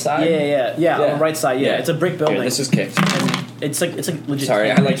the right side. Yeah. On the right side. Yeah, it's a brick building. Here, this is kicked. It's like legit.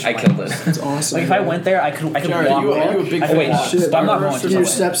 Sorry, I killed this. It's awesome. Like if I went there, I could walk. Are you a big I could wait, walk. shit, I'm not going to. your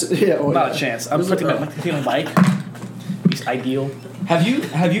steps. Yeah. Oh, Not yeah. a chance. I'm putting my bike. It's ideal. Have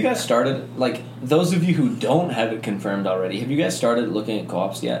you guys started, like, those of you who don't have it confirmed already, have you guys started looking at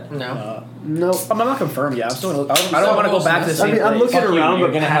co-ops yet? No. No. I'm not confirmed yet. I'm still. I don't want to go back to the same place. I'm looking Fuck you, around, you're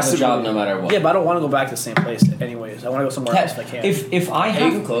but gonna have a passively. job no matter what. Yeah, but I don't want to go back to the same place. Anyways, I want to go somewhere else if I can. If I you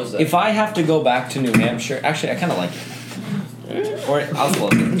have can close that. if I have to go back to New Hampshire, actually I kind of like it. Or I'll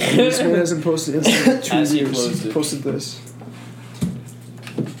close it. This man hasn't posted Instagram in 2 As he years. closed it. Posted this.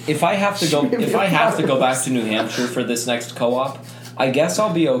 If I have to go back to New Hampshire for this next co-op, I guess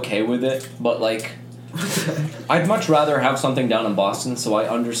I'll be okay with it. But like, I'd much rather have something down in Boston so I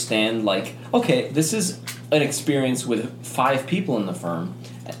understand. Like, okay, this is an experience with 5 people in the firm,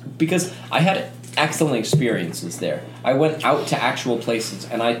 because I had excellent experiences there. I went out to actual places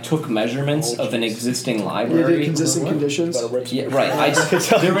and I took measurements of an existing You library. did consistent conditions. Yeah, right.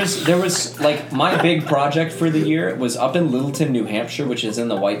 There was like my big project for the year was up in Littleton, New Hampshire, which is in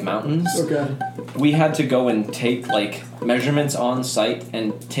the White Mountains. Okay. We had to go and take like measurements on site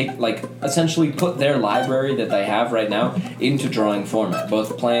and take like essentially put their library that they have right now into drawing format,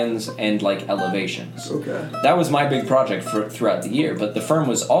 both plans and like elevations. Okay. That was my big project throughout the year, but the firm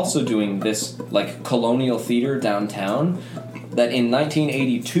was also doing this like colonial theater downtown that in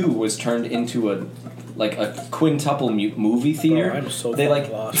 1982 was turned into a quintuple movie theater. I'm so they like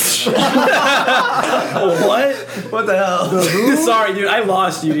lost. What the hell? Sorry, dude. I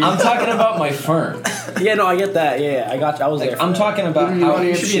lost you. Dude. I'm talking about my firm. Yeah, no, I get that. Yeah, I got you. I was there. I'm talking about how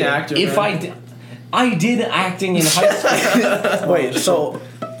You should be an actor. if I did acting in high school. Wait, so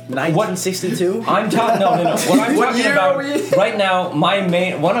 1962? I'm talking no. What I'm talking year about are we? right now,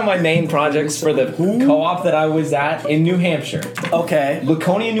 one of my main projects for the co-op that I was at in New Hampshire, Okay.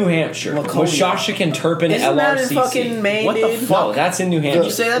 Laconia, New Hampshire, Laconia. Washashik and Turpin Isn't LRCC. that in fucking Maine, what the dude? fuck? No, that's in New Hampshire. Can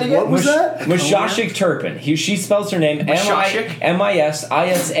you say that again? What was that? Washashik Turpin. She spells her name Washashik?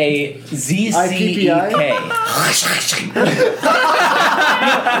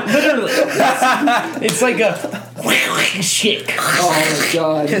 Literally, it's like a chick. Oh my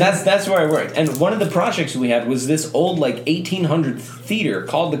god. That's where I worked. And one of the projects we had was this old like 1800 theater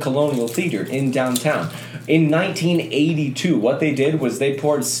called the Colonial Theater in downtown. In 1982, what they did was they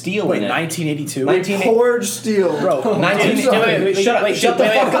poured steel Wait, in it. 1982? Forged steel. Bro, Shut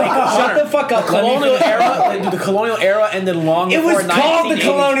the fuck up. Colonial era? Dude, the colonial era ended long It before was called the 1980.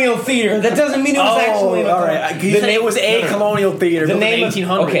 Colonial Theater. That doesn't mean it was actually. all right. It was a colonial theater. The built in name of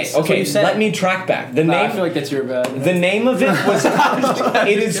 1800s. okay. That's what you said. Let me track back. The I name. feel like that's your bad. The name of it was.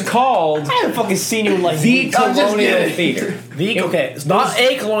 It is called I haven't fucking seen you like the Colonial Theater. It's not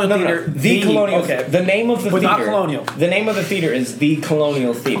a colonial theater. The Colonial. Okay. The name of the But theater. not colonial. The name of the theater is the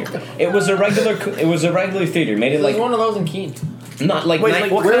Colonial Theater. It was a regular theater. Made it There's like one of those in Keene. Not like Wait, night-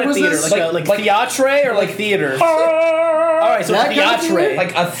 like what where kind of was theater? this? Like theatre or like theater? All right, so That kind of theatre.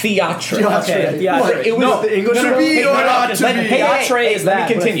 like a theatre. Okay, theatre. It was No, the English no, no, to be hey, or no, not no, to let- be. hey, Theatre hey, is let that,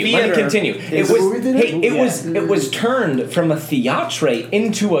 me but continue. Let me theatre continue. is It a was movie theater? hey, it was turned from a theatre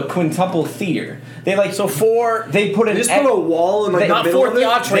into a quintuple theater. They like So four. they put an Just put a wall in like the Not middle four of it?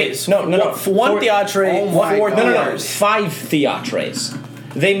 theatres. No, no, no. For one theatre. No. 5 theatres.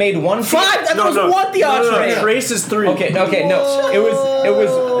 They made one. Five. I thought it was one theatre. Trace is 3. Okay, no. It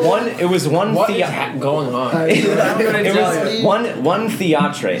was one What is theatre. going on? It was one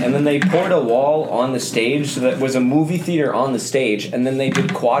theatre, and then they poured a wall on the stage so that was a movie theater on the stage, and then they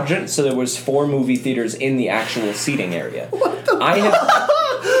did quadrants, so there was 4 movie theaters in the actual seating area.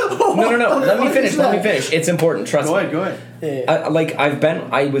 No. Let me finish. It's important. Trust me. Go ahead.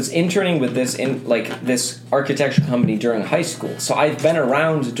 I was interning with this architecture company during high school, so I've been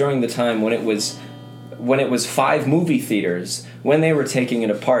around during the time when it was 5 movie theaters when they were taking it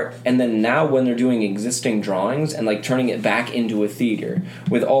apart, and then now when they're doing existing drawings and like turning it back into a theater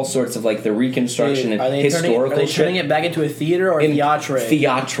with all sorts of like the reconstruction and historical Are they turning shit. it back into a theater or a theatre?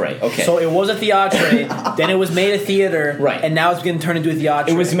 Theatre. Okay. So it was a theatre, then it was made a theater, Right. and now it's getting turned into a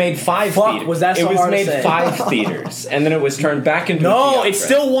theatre. it was made 5 Fuck, theaters. was that so It was hard to made say? 5 theaters, and then it was turned back into a No, theatre. it's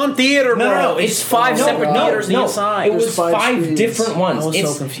still one theater, bro. No, It's 5 separate theaters on the inside. It was 5 screens. different ones. I was so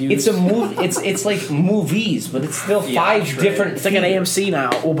It's confused. It's a move. It's like movies, but it's still 5 different. It's like an AMC now.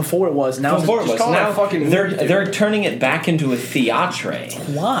 Well, before it was. Now Before it it's was. call it a Now fucking movie theater. they're turning it back into a theatre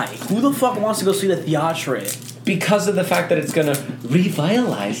why? Who the fuck wants to go see the theatre? because of the fact that it's gonna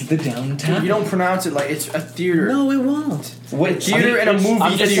revitalize the downtown. You don't pronounce it like it's a theater. No, it won't. What, Theater and a movie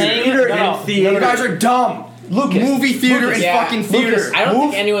I'm just saying theater. it. No, You guys are dumb. Lucas, Movie theater and Yeah, fucking theater. Lucas, I don't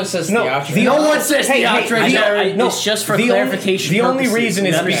think anyone says theatre. No one says theatre. No, It's just for the clarification. The only purposes. reason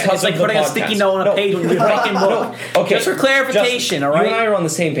is Okay. because it's like of the putting a podcast. sticky note on a page when you're fucking book. Okay, Just for clarification, all right? You and I are on the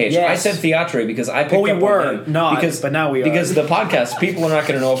same page. Yes. I said theatre because I picked Well, we up were on them not, because, but now we are. Because the podcast, people are not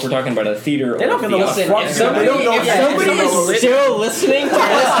going to know if we're talking about a theater They or don't a know what theater. the fuck. If somebody, They don't know if that. somebody It's is still listening to this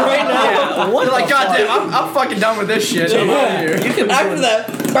right now, Yeah, what They're like, the fuck? goddamn, I'm fucking done with this shit. I'm out of here. you can after that.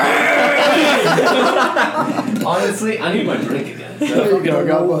 Honestly, I need my drink again. There you go,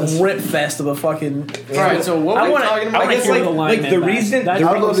 God bless. Rip fest of a fucking. Alright, so what were we talking about? I guess like the reason That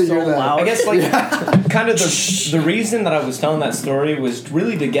I'd love to so hear that. loud. I guess kind of the reason that I was telling that story was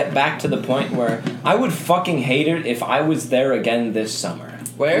really to get back to the point where I would fucking hate it if I was there again this summer.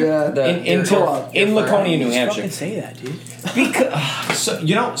 Where? Yeah. In Laconia, New Just Hampshire. fucking say that, dude.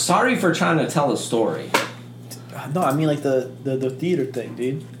 Because sorry for trying to tell a story. No, I mean like the theater thing,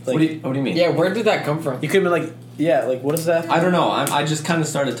 dude. Like What do you mean? Yeah, where did that come from? you could have been like, yeah, like what is that? I don't know. I just kind of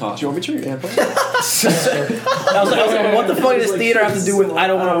started Do talking. you want me to turn your amp on? I was like, what the fuck does theater have to do with I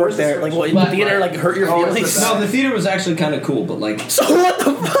don't want to work there? Like, what, in the theater, like, hurt your feelings? No, the theater was actually kind of cool, but like So what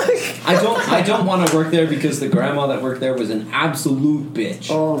the fuck? I don't want to work there because the grandma that worked there was an absolute bitch.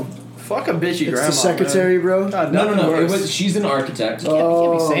 Oh, Fuck a bitchy it's grandma. the secretary, bro. Man. No. She's an architect.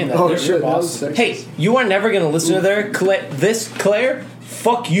 Oh, be saying that. oh They're your shit, that boss. was sexist. Hey, you are never gonna listen to Claire.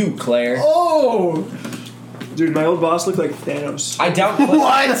 Fuck you, Claire. Oh, dude, my old boss looked like Thanos. I doubt.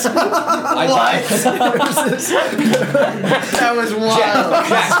 What? That was wild.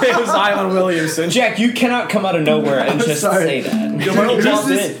 Jack, It was Ivan Williamson. Jack, you cannot come out of nowhere and just Sorry. say that. Yo, my old boss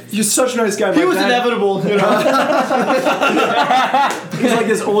you're such a nice guy. He was inevitable, you know. He's like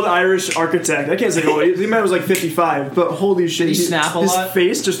this old Irish architect. I can't say old. The man was like 55, but holy shit, Did he snap a his lot?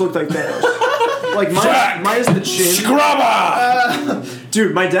 face just looked like Thanos. Like mine is the chin. Scrubber!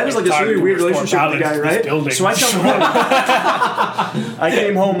 Dude, my dad has like this really weird relationship with the guy, right? So I come home. I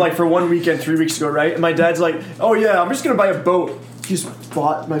came home like for one weekend 3 weeks ago, right? And my dad's like, "Oh yeah, I'm just gonna buy a boat." He just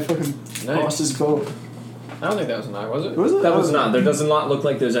bought my fucking boss's boat. I don't think that was an eye, was it? Was it? That was not. There does not look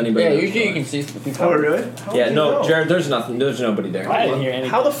like there's anybody. Yeah, there. usually you can see the people. Oh really? Yeah, no, Jared. There's nothing. There's nobody there. I didn't hear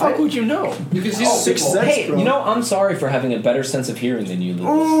anything. How the fuck would you know? You can see six sets, Hey, bro. you know, I'm sorry for having a better sense of hearing than you, Lucas.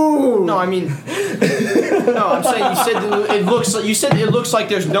 Ooh. No, I mean, no. I'm saying you said it looks. You said it looks like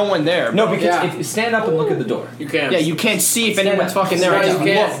there's no one there. No, because Yeah. if you stand up and look at the door. You can. Yeah, you can't see if Stand anyone's up. fucking there. Right, I you just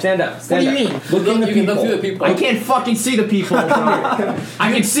can't. look. Stand up. What Stand do you up. mean? Look in the You can look people. through the people. I can't fucking see the people.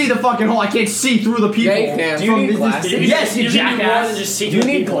 I can see the fucking hole. I can't see through the people. Yeah, you can. Do you need glasses? Yes, you jackass. just Do you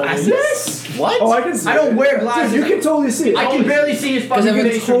need glasses? Yes. What? Oh, I can see. I don't it. wear glasses. Dude, you can totally see it. I can barely see his fucking if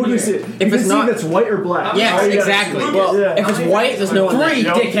it's face. totally see it. If you can it's see not- if it's white or black. Yes, All you gotta exactly. see. Well, Yeah. if it's white, there's no one there. Three,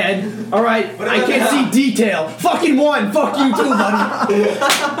 dickhead. All right, I can't see detail. Fucking one. Fuck you too, buddy.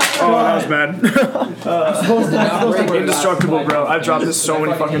 Oh, that was bad. Indestructible, bro. I've dropped this so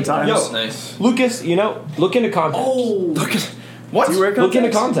many fucking times. Yo, Nice. Lucas, you know, look into contacts. What? Do you wear Look into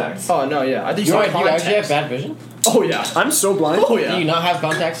contacts? contacts. Oh no, yeah. I think You so. actually have bad vision? Oh yeah. I'm so blind. Oh Do yeah. you not have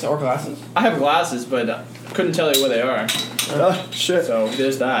contacts or glasses? I have glasses, but couldn't tell you where they are. Oh, shit. So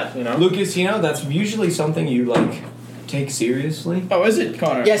there's that. You know. Lucas, you know that's usually something you like take seriously. Oh, is it,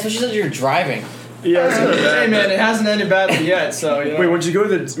 Connor? Yeah, especially since you're driving. Yeah. it's gonna be Hey bad. man, it hasn't ended badly yet. So you know. Wait, when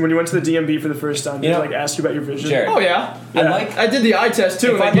you went to the DMV for the first time, did You they know- like ask you about your vision? Jared. Oh yeah. I Yeah. like. I did the eye test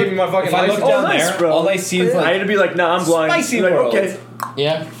too, and they gave me my fucking if I look license. down nice, there, bro. all I see is I like had to be like, nah, I'm blind. Spicy You're like, world. okay.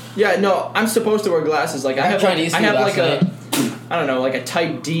 Yeah. Yeah, no, I'm supposed to wear glasses. Like I have, tried like, using I have last like a, night. I don't know, like a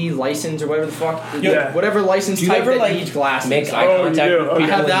Type D license or whatever the fuck. Yeah. Whatever license Do you type ever, that like, needs glasses. make I, eye Oh, contact you do? with Okay.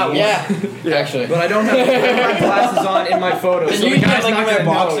 people. I have that and one. Yeah. Actually. But I don't have my glasses on in my photos. And So you the can, guy's like, not in my gonna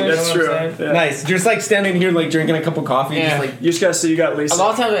know. boxers. You know That's what I'm true. saying? Yeah. Nice. Just like standing here, like drinking a cup of coffee. Yeah. Just like You just gotta say you got A LASIK.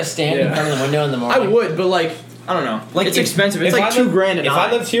 lot of times I stand in Yeah. front of the window in the I morning. would, but like, I don't know. Like, It's if- expensive. It's if like I lived- $2,000 an If eye.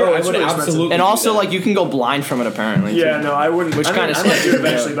 I lived here, Oh, I it's would really expensive. absolutely. And do also, that. like, you can go blind from it apparently. Yeah, no, I wouldn't. Which I kinda mean, I might sucks. do it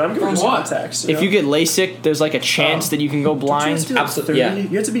eventually, but I'm From going to what? contacts. If you get LASIK, there's like a chance that you can go You have blind. to be like Absolutely, 30. yeah.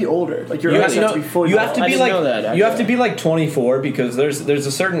 You have to be older. Like your You eyes have, have to be fully. you have to I be didn't like know that, you have to be like 24 because there's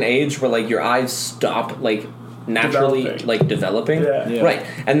a certain age where like your eyes stop like naturally Developing. like developing. Yeah. Yeah. Right,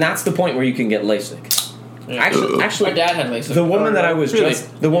 and that's the point where you can get LASIK. Actually, My dad had LASIK. the woman that I was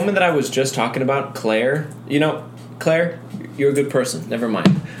Really? just talking about, Claire. You know, Claire, you're a good person. Never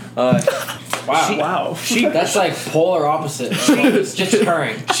mind. Wow. Wow. That's like polar opposite. It's just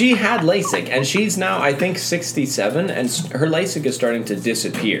occurring. She had LASIK, and she's now I think 67, and her LASIK is starting to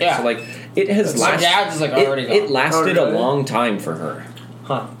disappear. Yeah. So like it has My lasted. dad's is like already gone. It lasted Oh, really? a long time for her.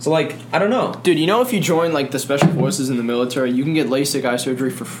 Huh. So like I don't know. Dude, you know if you join like the special forces in the military, you can get LASIK eye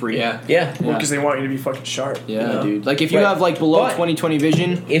surgery for free. Yeah. Yeah. Well, because they want you to be fucking sharp. Yeah, dude. Like if you Right. have like below But 20/20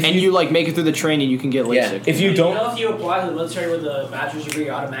 vision if and you- you like make it through the training, you can get Yeah. LASIK. If you You don't. know if you apply to the military with a bachelor's degree,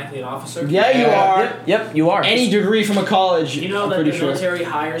 you're automatically an officer? Yeah, you are. Yep, you are. Any degree from a college, You know I'm that pretty the sure. military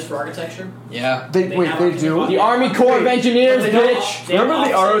hires for architecture? Yeah. They They wait. have They a- do. The Army Corps of Engineers, They don't- bitch. they have Remember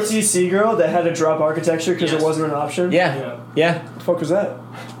the offices. ROTC girl that had to drop architecture because Yes. it wasn't an option? Yeah. Yeah. What the fuck was that?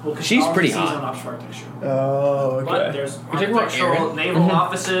 Well, 'cause She's the pretty ROTC is hot. on option for architecture. Oh, But okay. there's You're talking about architectural, Aaron? naval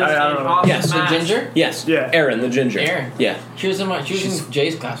offices, I don't and know. office Yes. The mass. ginger? Yes. Yeah. Erin, the ginger. Erin. Yeah. She was in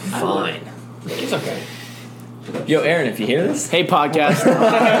Jay's class. Fine. She's okay. Yo, Erin, if you hear this, Hey, podcast.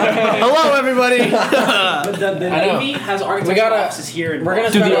 Hello, everybody. But the I know. Navy has We architectural gotta- offices here in we're gonna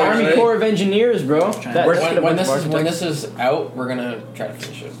Boston. Dude, the Sorry, Army right? Corps of Engineers, bro. That- We're- that's When gonna this is out, we're gonna try to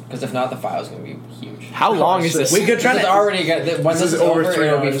finish it because if not, the file's gonna be huge. How long is this? we could try It's to. already got. When this is is over over, 3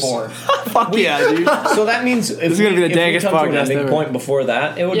 it'll be hours. 4. Fuck yeah, dude. So that means if is gonna be the if dankest we come to an podcast ending ever. point before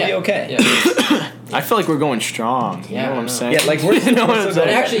that, it would be okay. Yeah. I feel like we're going strong. You Yeah, know what I I'm know. saying? Yeah, like we're. You know what I'm But saying?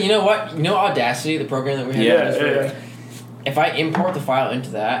 actually, you know what? You know Audacity, the program that we have. Yeah, is for- yeah, yeah. If I import the file into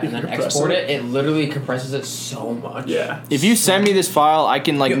that and then compress export it? it literally compresses it so much. Yeah. If you send me this file, I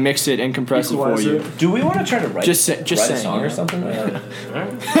can like mix it and compress it for Equalize you. it. Do we want to try to write? Just write a saying, song you or know. something like that?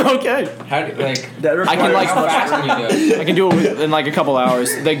 Okay. How do like? That I can, requires like, How fast can you do it? I can do it in like a couple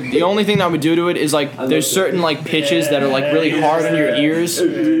hours. Like the only thing that I would do to it is like there's certain like pitches that are like really hard on your ears.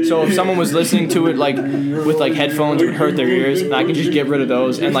 So if someone was listening to it like with like headphones, it would hurt their ears, and I could just get rid of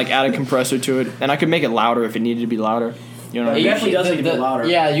those and like add a compressor to it, and I could make it louder if it needed to be louder. You know what I It mean? definitely does make it the, louder.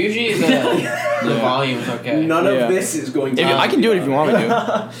 Yeah, usually the volume's okay. None Yeah. of this is going to. If, I can do it if you want me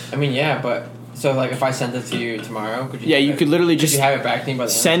to. I mean, yeah, but so like if I sent it to you tomorrow, could you? Yeah, you could literally Could just you have it back to me by the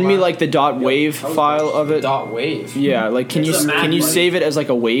send end me of like the .wave file of it. dot wave. Yeah, like can It's you a Mac, can you right? save it as like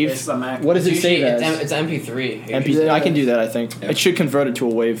a It's wave? the Mac. What does it Usually save as? it's MP3. MP. I can do that. I think it should convert it to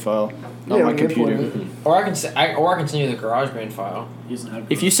a wave file on Yeah, my we can computer. import Or I can send you the GarageBand file.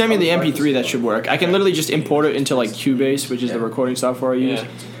 If you send me the MP3, that should work. I can literally just import it into like Cubase, which is the recording software I use, Yeah.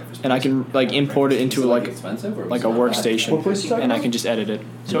 and I can like import it into like expensive or a workstation, What place you talking and I about? can just edit it.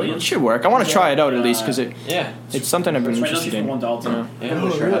 So it should work. I want to try it out at least because Yeah. it's something I've been It's right now interested for in. $1.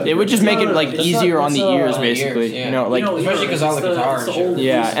 Yeah. It would just make it like It's easier not- on the it's, ears, on the ears, basically. yeah. You know, like especially 'cause all the guitar and shit.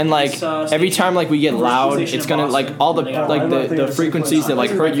 yeah, and like every time like we get loud, it's gonna like all the like the frequencies that like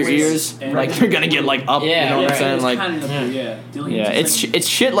hurt your ears, like they're gonna get like up. Yeah, You know what I'm right. saying? Like yeah, it's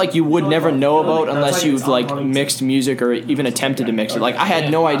shit like you would never know about unless you've like mixed music or even attempted to mix it. Like I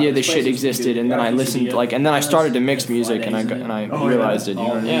had no idea this shit existed, and then I listened like and then I started to mix music and I realized it. You know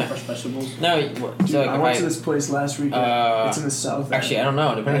what I mean? Yeah. No, so like I if went to this place last weekend. It's in the south. end. actually I don't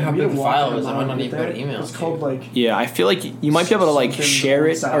know. Depending on how You big the walk file in is, I might not line even with go to that. email. It's called like. Yeah, I feel like you might be able to like share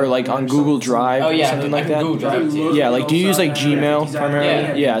it or like on Google Drive Oh or yeah, something I like can that. Google Drive it to you. Yeah, like do you use like Gmail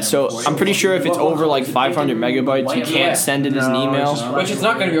primarily? Yeah. Yeah, so I'm pretty sure if it's over like 500 megabytes, you can't send it as an No, email. it's just- Which it's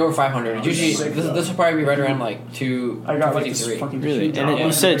not going to be over 500. It's usually this will probably be right around like 2 I got like this 253. fucking Really? huge And album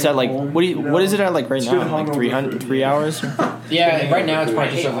you said it's at like home, what you know? is it at like right It's now? good Like hungover 300 food. 3 hours? Yeah, right now it's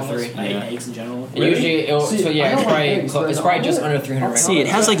probably just over 3. I hate eggs in general. And usually, it's probably just under 300 right See, it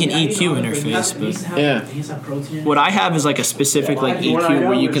has like an EQ interface, but Yeah. what I have is like a specific like EQ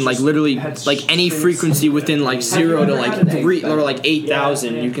where you can like literally like any frequency within like 0 to like 3 or like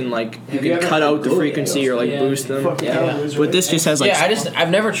 8,000, you can cut out the frequency or like boost them. But this just has like I've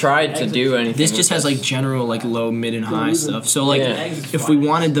never tried to do anything. this just has like general like low, mid, and high stuff. So like if we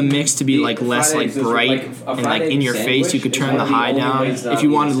wanted the mix to be like less like bright and like in your face, you could turn the high down. If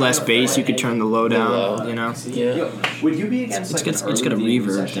you wanted less bass, you could turn the low down. You know, Would you be against it's got a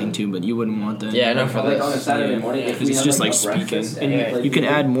reverb thing too, but you wouldn't want that. Yeah, no, for like on a this. Saturday morning? Because it's just like speaking, and you can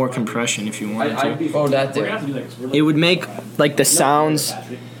add more compression if you wanted to. Oh, that We're gonna have thing. to do that 'cause we're It would make like the sounds.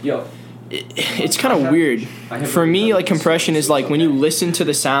 Yo, It's kind of weird. For me, like compression is like when you listen to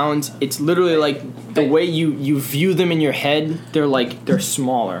the sounds, it's literally like the way you view them in your head. They're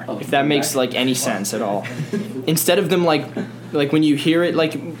smaller. If that makes like any sense at all. Instead of them like when you hear it,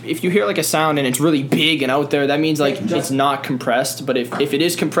 like if you hear like a sound and it's really big and out there, that means like it's not compressed. But if it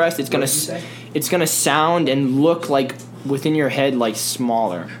is compressed, it's gonna sound and look like within your head like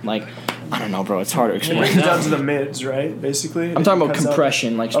smaller. Like I don't know, bro. It's hard to It explain. comes down to the mids, right? Basically. I'm talking about Cuts out-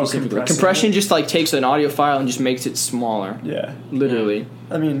 compression, like specifically. compressing Compression it. just like takes an audio file and just makes it smaller. Yeah. Literally.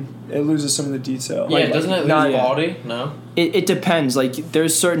 I mean, it loses some of the detail. Yeah, doesn't it lose not- quality? No. It depends. Like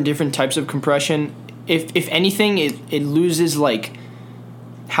there's certain different types of compression. If anything, it loses like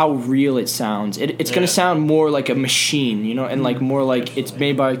how real it sounds. It's gonna sound more like a machine, you know, and like more like it's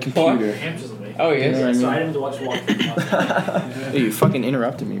made by a computer. Hamsters away. Oh, You know yeah. what I So mean? I didn't watch one. Hey, you fucking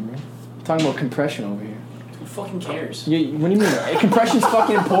interrupted me, bro. I'm talking about compression over here. Who fucking cares? What do you mean? Compression's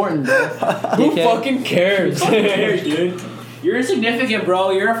fucking important, bro. Who fucking cares? Who cares, dude? You're insignificant,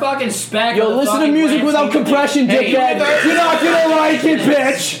 bro. You're a fucking speck. Yo, on the listen to fucking music grand without scheme of compression, things. dickhead. You're not gonna like it,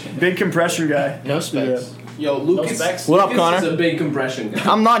 bitch. Big compression guy. No specs. yo, No Lucas. specs. What up, Lucas Connor? is a big compression guy.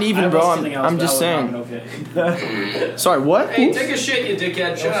 I'm not I even, was bro. something else, I'm but just that was saying. not okay. Sorry, what? Hey, take a shit, you dickhead.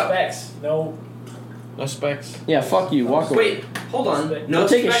 No Shut up. specs. No. No specs. Yeah, fuck you. Walk away. Wait, hold on. Go No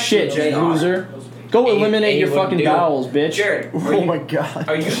Take a specs shit, with JR. loser. Go eliminate your wouldn't fucking do it. bowels, bitch. Jared, Oh my god.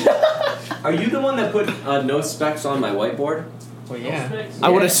 are you the one that put no specs on my whiteboard? Well, yeah. I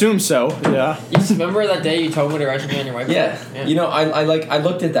would assume so. Yeah. You remember that day you told me to write something on your whiteboard? Yeah. You know, I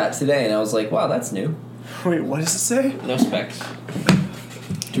looked at that today and I was like, wow, that's new. Wait, what does it say? No specs.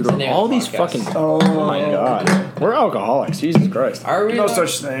 Dude, the name all of the these podcast. fucking. Oh, Oh my god. We're alcoholics. Jesus Christ. Are we? No though?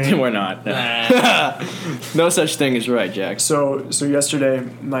 such thing. We're not. No such thing is right, Jack. So yesterday,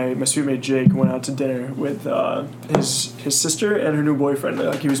 my sweet mate Jake went out to dinner with his sister and her new boyfriend.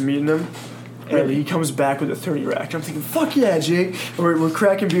 Like he was meeting them, and he comes back with a 30 rack. And I'm thinking, fuck yeah, Jake. And we're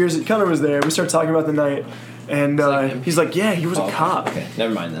cracking beers. Connor was there. We start talking about the night, and he's like, yeah, he was a cop. Okay,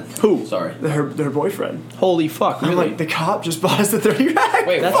 never mind then. Who? Sorry. Her boyfriend. Holy fuck. I'm Really? like, the cop just bought us the 30 rack.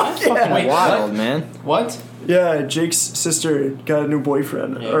 Wait, That's what? fucking Wait, wild, man. What? Yeah, Jake's sister got a new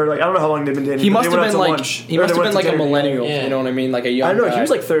boyfriend, or like I don't know how long they've been dating. He but must they have went been out to like lunch. he Or must they have went been like to a dinner. millennial. Yeah. You know what I mean? Like a young. I know guy. he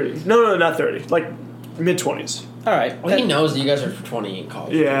was like 30. No, not 30. Like mid 20s. All right. Well, he knows that you guys are 20 in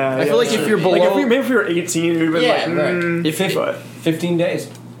college. Yeah. I feel like if you're like below- maybe if we were 18, we'd been Yeah, like, right. If but 15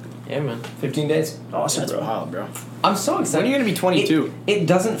 days. Yeah, man. 15 days. awesome, That's bro. wild, bro. I'm so excited. When are you gonna be 22? It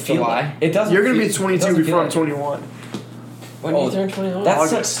doesn't feel July. like it doesn't. You're gonna be feel- 22 it doesn't before feel I'm like- 21. When do you turn 21?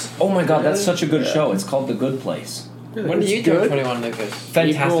 That's August. such, oh my god, that's such a good show. It's called The Good Place. When do you It's turn good. 21, Lucas?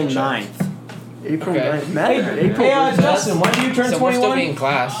 Fantastic April show. 9th. April Okay. 9th. Matt, April. Justin, when do you turn So we're still 21? be in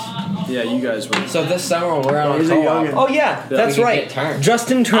class. Yeah, you guys were. So this summer we're out on He's a co-op. youngin'. Oh yeah, that's we can right. get turned.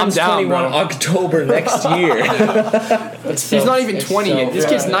 Justin turns I'm down, 21 bro. October next year. He's not even 20 yet. This yeah.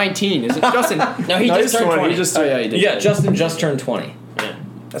 kid's 19. Is it Justin? No, he No, just he's turned 20. 20. He just Oh yeah, he did. yeah, Justin just turned 20.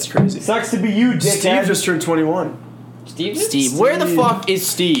 That's crazy. Sucks to be you, Steve just turned 21. Steve? Steve, where the fuck is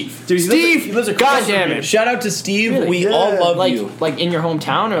Steve? Dude, Steve, lives across God damn from it! me. Shout out to Steve. Really? We Yeah. all love Like, you. like in your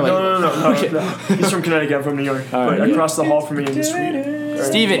hometown or like? No. He's from Connecticut. I'm from New York. But right. across the hall from me in the suite.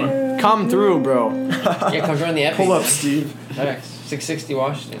 Steven, come through, bro. Yeah, come join the Epi. Pull up, Steve. X, 660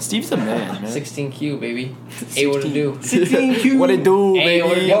 Washington. Steve's the man, man. 16Q, baby. Hey, what it do? 16Q. What it do, Hey,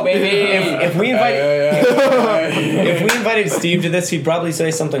 what it baby? do, baby? If we invite, if we invited Steve to this, he'd probably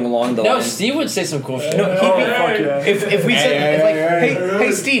say something along the No, lines. Steve would say some cool shit. No, he'd Oh, be, fuck yeah. if we said if like,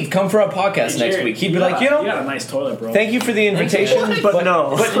 hey Steve, come for a podcast next week, he'd be like, you You know, got a nice toilet, bro. thank you for the invitation, But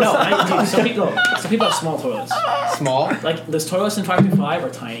no. but no. Some people have small toilets. Small. Like those toilets in 525 are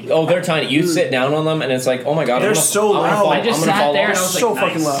tiny. Oh, they're tiny. You sit down on them, and it's like, oh my god, They're so loud. I just I'm gonna sat fall there and off. I was like, so nice.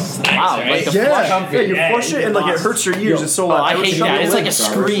 fucking loud. Wow, like the Yeah. Yeah, you Yeah, flush it and like it hurts your ears. It's so Oh, loud. I hate that. It's like a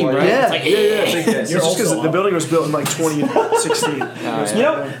scream, right? Yeah, It's like, yeah. It's You're just because also the loud. building was built in like 2016. You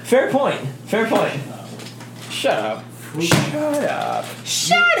know, fair point. Fair point. Shut up. Shut up.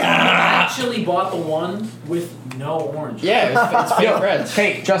 I actually bought the one with no orange. Yeah, it's fake reds.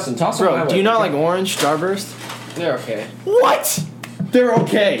 Hey, Justin, toss them my Bro, way. do you not like orange Starburst? They're okay. What? They're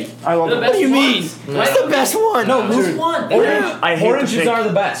okay. I love The them. What do you mean? ones. What's the best one? No, Which one? I hate Oranges the pink. are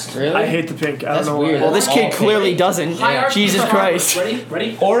the best. Really? I hate the pink. I That's don't know weird. why. Well, this kid Okay. clearly doesn't. Hierarchy Jesus for Christ. Ready?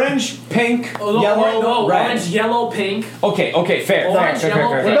 Ready? Orange, pink, Oh, no, yellow, no, red. orange, yellow, pink. Okay, fair. Orange, yellow,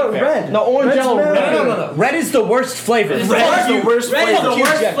 What pink. about red? No, orange, Red's yellow, mad. red. No. Red is the worst flavor. Red is Red is the worst Red is flavor. the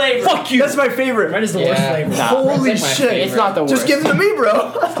worst Jeff. flavor. Fuck you. That's my favorite. Red is the Yeah. worst flavor. Nah, Holy red's like my shit. favorite. It's not the worst. Just give it to me,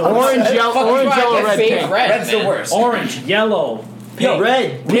 bro. Orange, yellow, Fucking red, fake pink. red, Red's the man. worst. Orange, yellow, Yo, pink.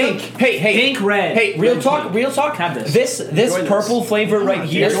 Red, Pink. Hey. Pink, red. Hey, real Red, talk. pink. Real talk. Have this. This Enjoy purple flavor right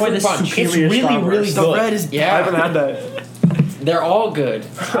here. Enjoy this It's superior really Starburst. The good. red is. I haven't Yeah, had that. they're all good.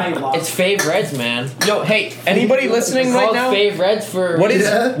 I love It's fave reds, man. Yo, hey, anybody listening It's right called now? fave reds for.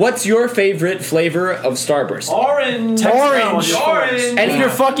 What's your favorite flavor of Starburst? orange. Orange. Orange. And if you're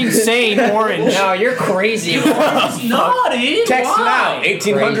fucking sane, orange. No, you're crazy. Orange. Naughty. Text Why? now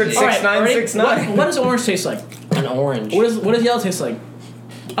 1800 All right, 6969. what does orange taste like? An orange. What does yellow taste like?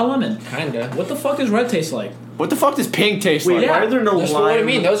 A lemon. Kinda. What the fuck does red taste like? What the fuck does pink taste Wait, like? why are there no That's lime? what I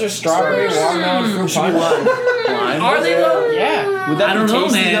mean. Those are strawberry, watermelon, fruit punch. Are they though? Yeah. Would that I don't be know,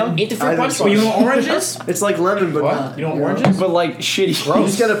 tasty, man. though? Eat the I fruit think punch so. But you one. know oranges? It's like lemon, but What? not. You know oranges? But like shitty. You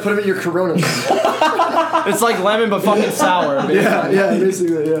just gotta put them in your Corona. It's like lemon but fucking sour. Basically. yeah,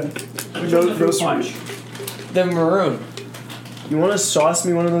 basically, yeah. No sweet. The maroon. You want to sauce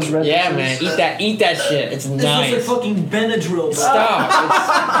me one of those red? Yeah, dishes? man. Eat that shit. It's nice. fucking Benadryl, bro. Stop.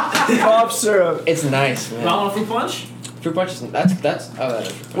 Cough syrup. It's nice, man. Not on a fruit punch? Fruit punch is that's oh that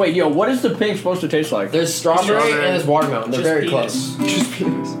is. Wait, yo, what is the pink supposed to taste like? There's strawberry and there's watermelon. They're Just very peanuts. close. Just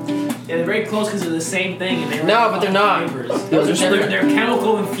peanuts. Yeah, they're very close because they're the same thing. And No, but they're not. Those are They're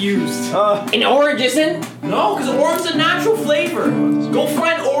chemical infused. An orange isn't? No, because orange is a natural flavor. Go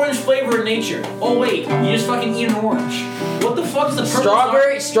find orange flavor in nature. Oh wait, you just fucking eat an orange. What the fuck is the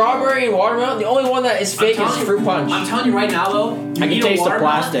purple Strawberry and watermelon. The only one that is fake is fruit punch. I'm telling you right now though, you I can eat a taste the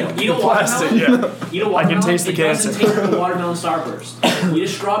watermelon, plastic. Eat a Plastic, watermelon. yeah. Eat a watermelon. taste the it doesn't cancer. taste like the watermelon Starburst. You eat a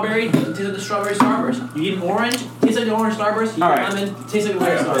strawberry, it doesn't taste like the strawberry Starburst. You eat an orange, tastes like the orange Starburst. You eat Alright. a lemon, tastes like the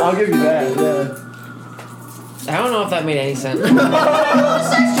lemon Starburst. I'll give you that. Yeah. I don't know if that made any sense.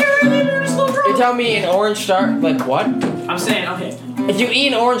 You're telling me an orange star like what? I'm saying, okay. If you eat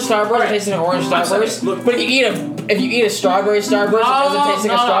an orange starburst, it tastes like an orange I'm saying, starburst. look- But if you eat a strawberry starburst, it doesn't taste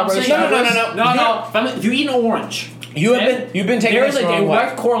like a strawberry starburst. No. If you eat an orange, You've okay, been taking there is this a the wrong way.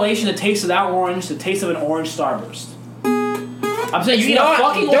 direct correlation to the taste of that orange to the taste of an orange Starburst. I'm saying you eat Not- a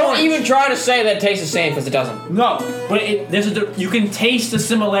fucking don't orange. even try to say that it tastes the same because it doesn't. No, but you can taste the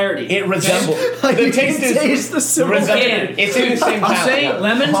similarity. It resembles. The taste is Taste the simple. Again, It's in the same I'm town. saying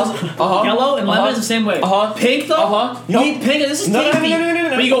lemons, yellow and lemon is the same way. Pink though, you No. eat pink. This is No, no, no, tasty. no, no, no, no.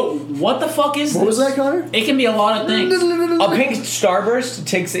 But you go, what the fuck is What was this? that, Connor? It can be a lot of things. A pink Starburst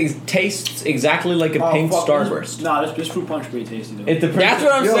tastes exactly like a pink Starburst. No, this fruit punch pretty tasty though. That's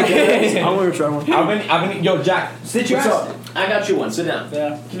what I'm Yo, saying. I want to try one. I've been, yo, Jack, sit your What's ass. up? I got you one. Sit down.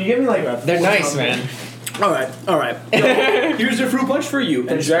 Yeah. Can you give me like a? They're nice, man. All right. Here's a fruit punch for you,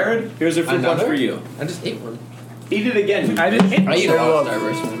 and Jared, here's a fruit punch Another? for you. I just ate one. Eat it again. I didn't hit. I eat a lot of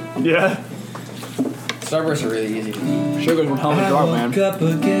Starburst, man. Yeah. Starbursts are really easy to eat. Sugar's one hell of a drug, man.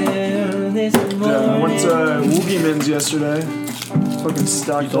 Yeah. I went to Woogie Min's yesterday. Fucking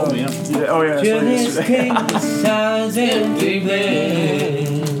stocked up. me, yeah. Oh yeah. I saw you yesterday.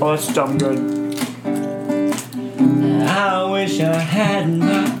 Oh, that's dumb good. I wish I had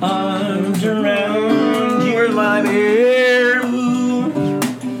my arms around you, my dear,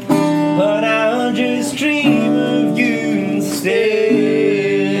 but I'll just dream of you instead.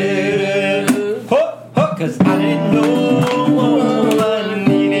 Cause I didn't know I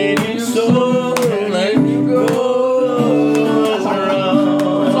needed you so. Let you go was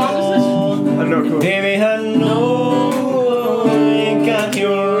wrong. I know. Cool. Baby, I know you got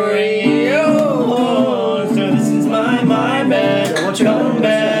your radio, so this is my bad. Yeah, won't you Come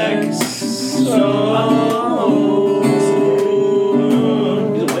back so.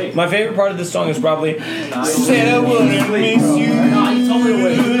 My favorite part of this song is probably said I wouldn't miss you.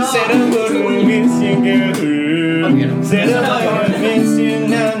 Said I wouldn't miss you, girl. Said I wouldn't miss you.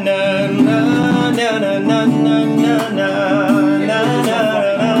 Na na na na na na na na na na na.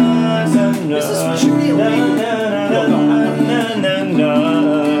 This is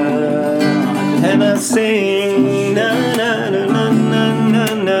and I sing na na na na na na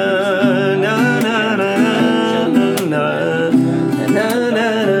na na na na na na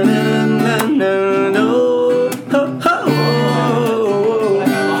na na no ho ho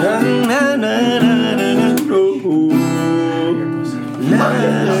na na na na na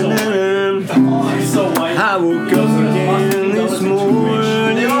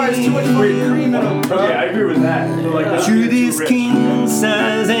Okay, I agree with that. But like, that's To too this rich. king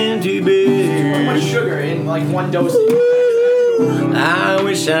size empty How bed. much sugar in like one dose? I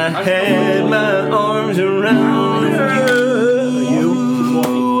wish I had my arms around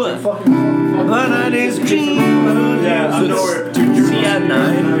you. But I just dream of Yeah, I know where. Dude, you're C at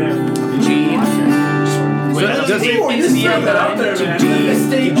 9. G. Does it Just throw that out there, man. G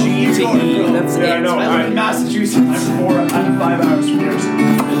to E? That's Yeah, I know. I live in I'm Massachusetts. I'm 5 hours from here.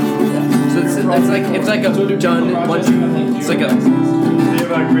 So it's like a done one. It's like a. They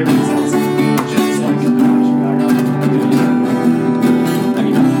have great results. Just like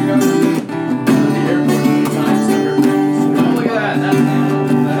Look at that.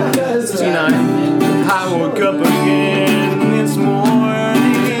 C9. I woke up again this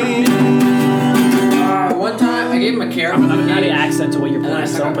morning. One time I gave him a carrot. I'm gonna add an accent to what you're playing.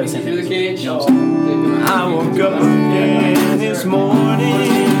 So I'll play Through the something. cage. I woke up again this morning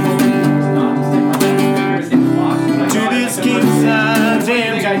to this king size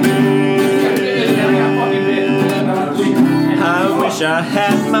empty bed. I wish I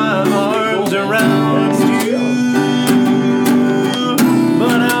had my arms around you,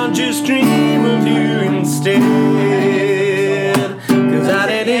 but I'll just dream of you instead. 'Cause I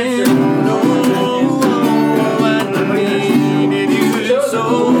didn't know I needed you so,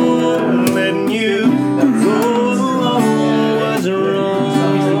 letting you go was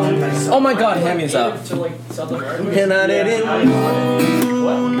wrong. Oh my God, Hemi's up. And I didn't know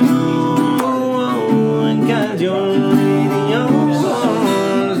I got your radio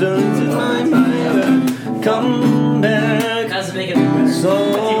on, so into my mind. Come back. So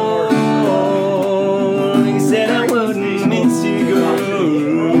you said I wouldn't miss you,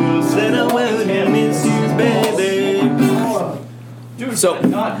 girl. Said I wouldn't miss you, baby. So,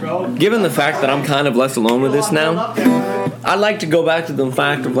 given the fact that I'm kind of left alone with this now, I'd like to go back to the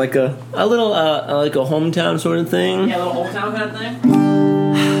fact of like a little like a hometown sort of thing. Yeah, a little hometown kind of thing.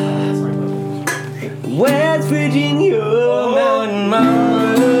 West Virginia, mountain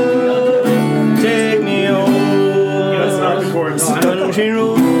mama, take me home. that's not the chorus. Country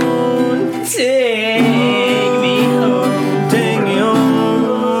road, take me home, take me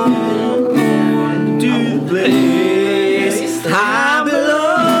home to the place I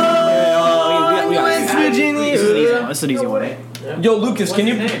belong. West Virginia. That's an easy one. Yo, Lucas, can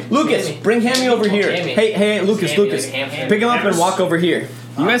you? Lucas, bring Hemi over here. Hey, Lucus, pick him up and walk over here.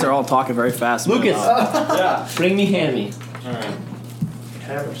 You guys are all talking very fast. Lucas, bring me Hemi.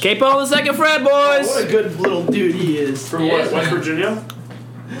 Capo on the second fret, boys. What a good little dude he is. From what? West Virginia?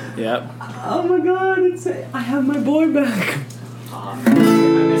 Yep. Oh my God! I have my boy back.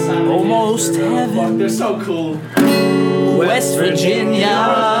 Almost heaven. They're so cool. West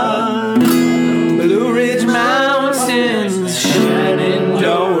Virginia. Blue Ridge Mountains.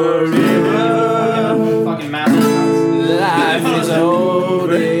 Shenandoah River. Fucking massive. Life is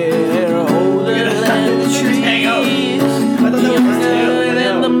older than the trees. Younger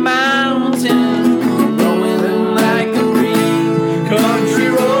than the mountains. Blowing like a breeze. Country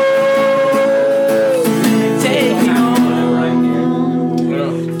road. Take me home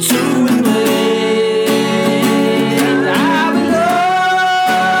to the place I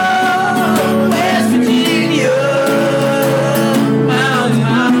belong. West Virginia. Mountain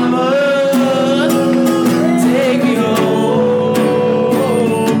mama. Take me home.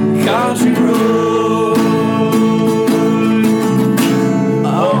 Country road.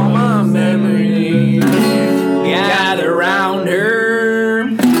 All my memories gather round her.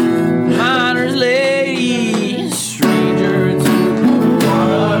 Miner's lady, stranger to the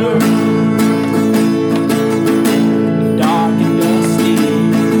water. Dark and dusty,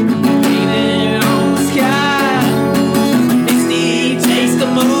 painted on the sky. Misty taste of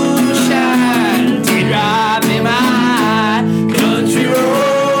moonshine, teardrop in my eye. Country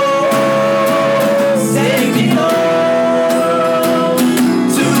road, take me home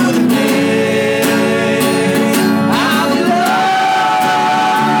to the place I belong.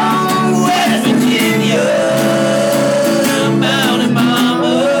 West Virginia, mountain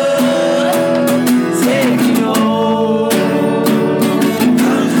mama, take me home.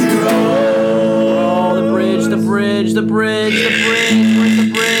 Country road. The bridge, the bridge, the bridge, the bridge, where's the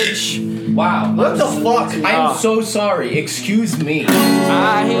bridge? Wow. What the fuck? I'm so sorry. Excuse me.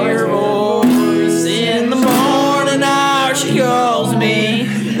 I hear a voice in the morning hour, she calls me.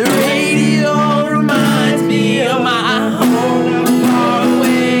 The radio reminds me of my home far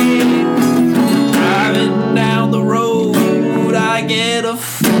away. Driving down the road, I get a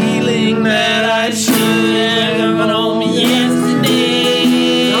feeling that I should have gone home yesterday.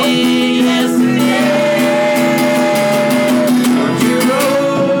 Yesterday. Country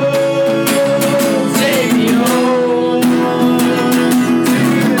road,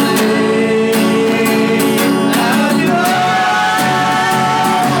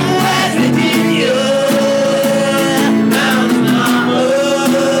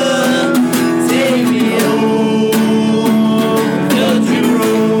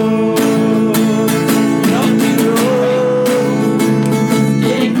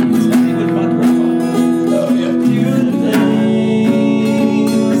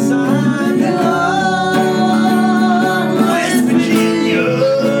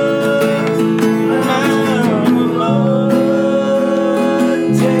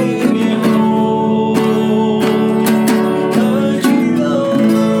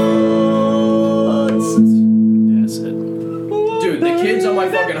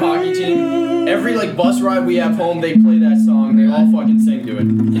 every like bus ride we have home, they play that song. They all fucking sing to it.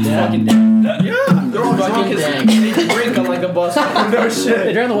 It's fucking dang. Yeah, they're all drunk as they drink on like a bus. No shit.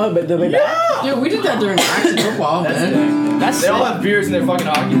 They drank the one, but they back. Dude, we did that during Action football, man. They all have beers in their fucking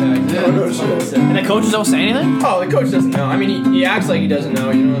hockey bags. Yeah, no shit. And the coaches don't say anything? Oh, the coach doesn't know. I mean, he acts like he doesn't know.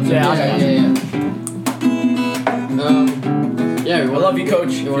 You know what I'm saying? Yeah. I love you,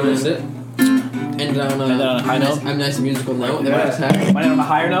 coach. You want to sit? And on on a high note? A nice musical note that we just had. Why not on a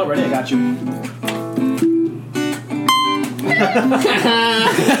higher note? Ready? I got you.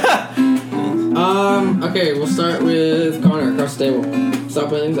 Okay, we'll start with Connor across the table. Stop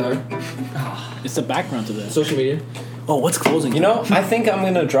playing things are. It's the background to this. Social media. Oh, what's closing? You know, I think I'm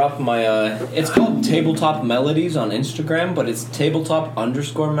gonna drop my. It's called Tabletop Melodies on Instagram, but it's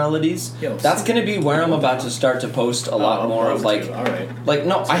tabletop_melodies. Yo, That's gonna be where I'm about to start to post a lot more of like. All right. Like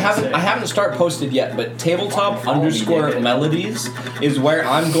no, I haven't start posted yet, but tabletop_melodies is where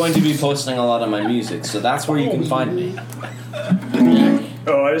I'm going to be posting a lot of my music. So that's where you can find me.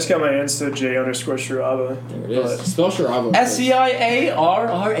 Oh, I just got my Insta J_Sharaba. There it is. Spell Sharaba. SEIARRABA.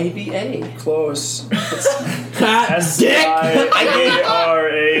 Close.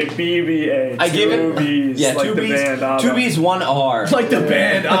 SIARABBA. I gave it. Two B's. Yeah, like two the B's. band. ABBA. 2 B's, 1 R. Like the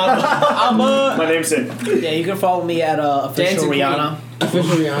band. My namesake. Yeah, you can follow me at official Dancing Rihanna.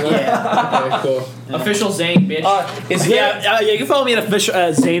 Official Rihanna. Yeah. Okay, cool. Official Zayn, bitch. Is there? Yeah, you can follow me at official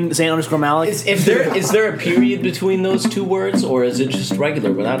Zane_Malik. Is there a period between those two words, or is it just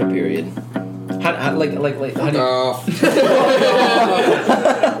regular without a period? How do you?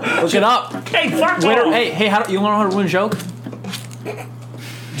 Look it up. Hey, fuck Winner, off! hey, how do you want to know how to win a joke?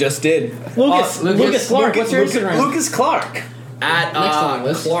 Just did. Lucas Clark. What's your Instagram? Lucas Clark. At Next on the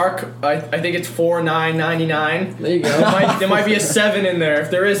list. Clark, I think it's 4999. There you go. There might be a 7 in there.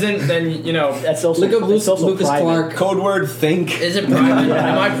 If there isn't, then you know. That's also Look up it's also Lucas private. Clark. Code word think. Is it private?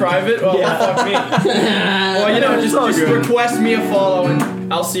 Am I private? Well, fuck me. Well, you know, just request me a follow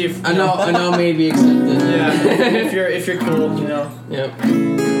and I'll see if I know maybe accepted. Yeah, if you're cool, you know. Yep.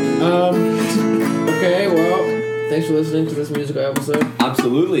 Okay, well, thanks for listening to this musical episode.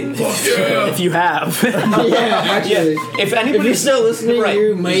 Absolutely. If you have. Yeah, actually. If If anybody's you're still listening, Right.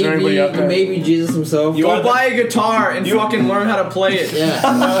 you may anybody be, out there? maybe Jesus himself. You Go are buy a guitar and fucking learn how to play it. Yeah.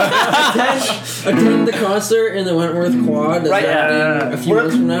 Attend the concert in the Wentworth Quad. That's Right. happening a few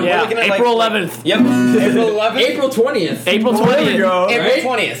months from now. Yeah, looking at, April like- 11th. Yep. April 11th. April 20th. April There we 20th. go. April Right?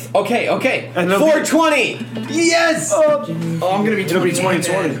 20th. Okay. And it'll be- 420. Yes. Oh, I'm gonna be It'll be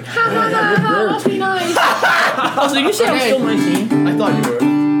 2020. Oh, so you said I'm Okay. still 19? I thought you were.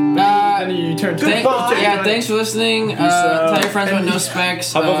 Then you turned Thanks for listening. Tell your friends about No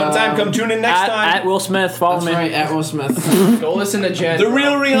Specs. Have a fun time. Come tune in next time. At Will Smith. Follow That's me. right, at Will Smith. Go listen to Jen. The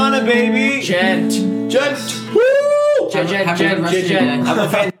real Rihanna, baby. Jen. Woo! Have a good rest of your day. Have a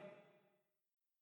fantastic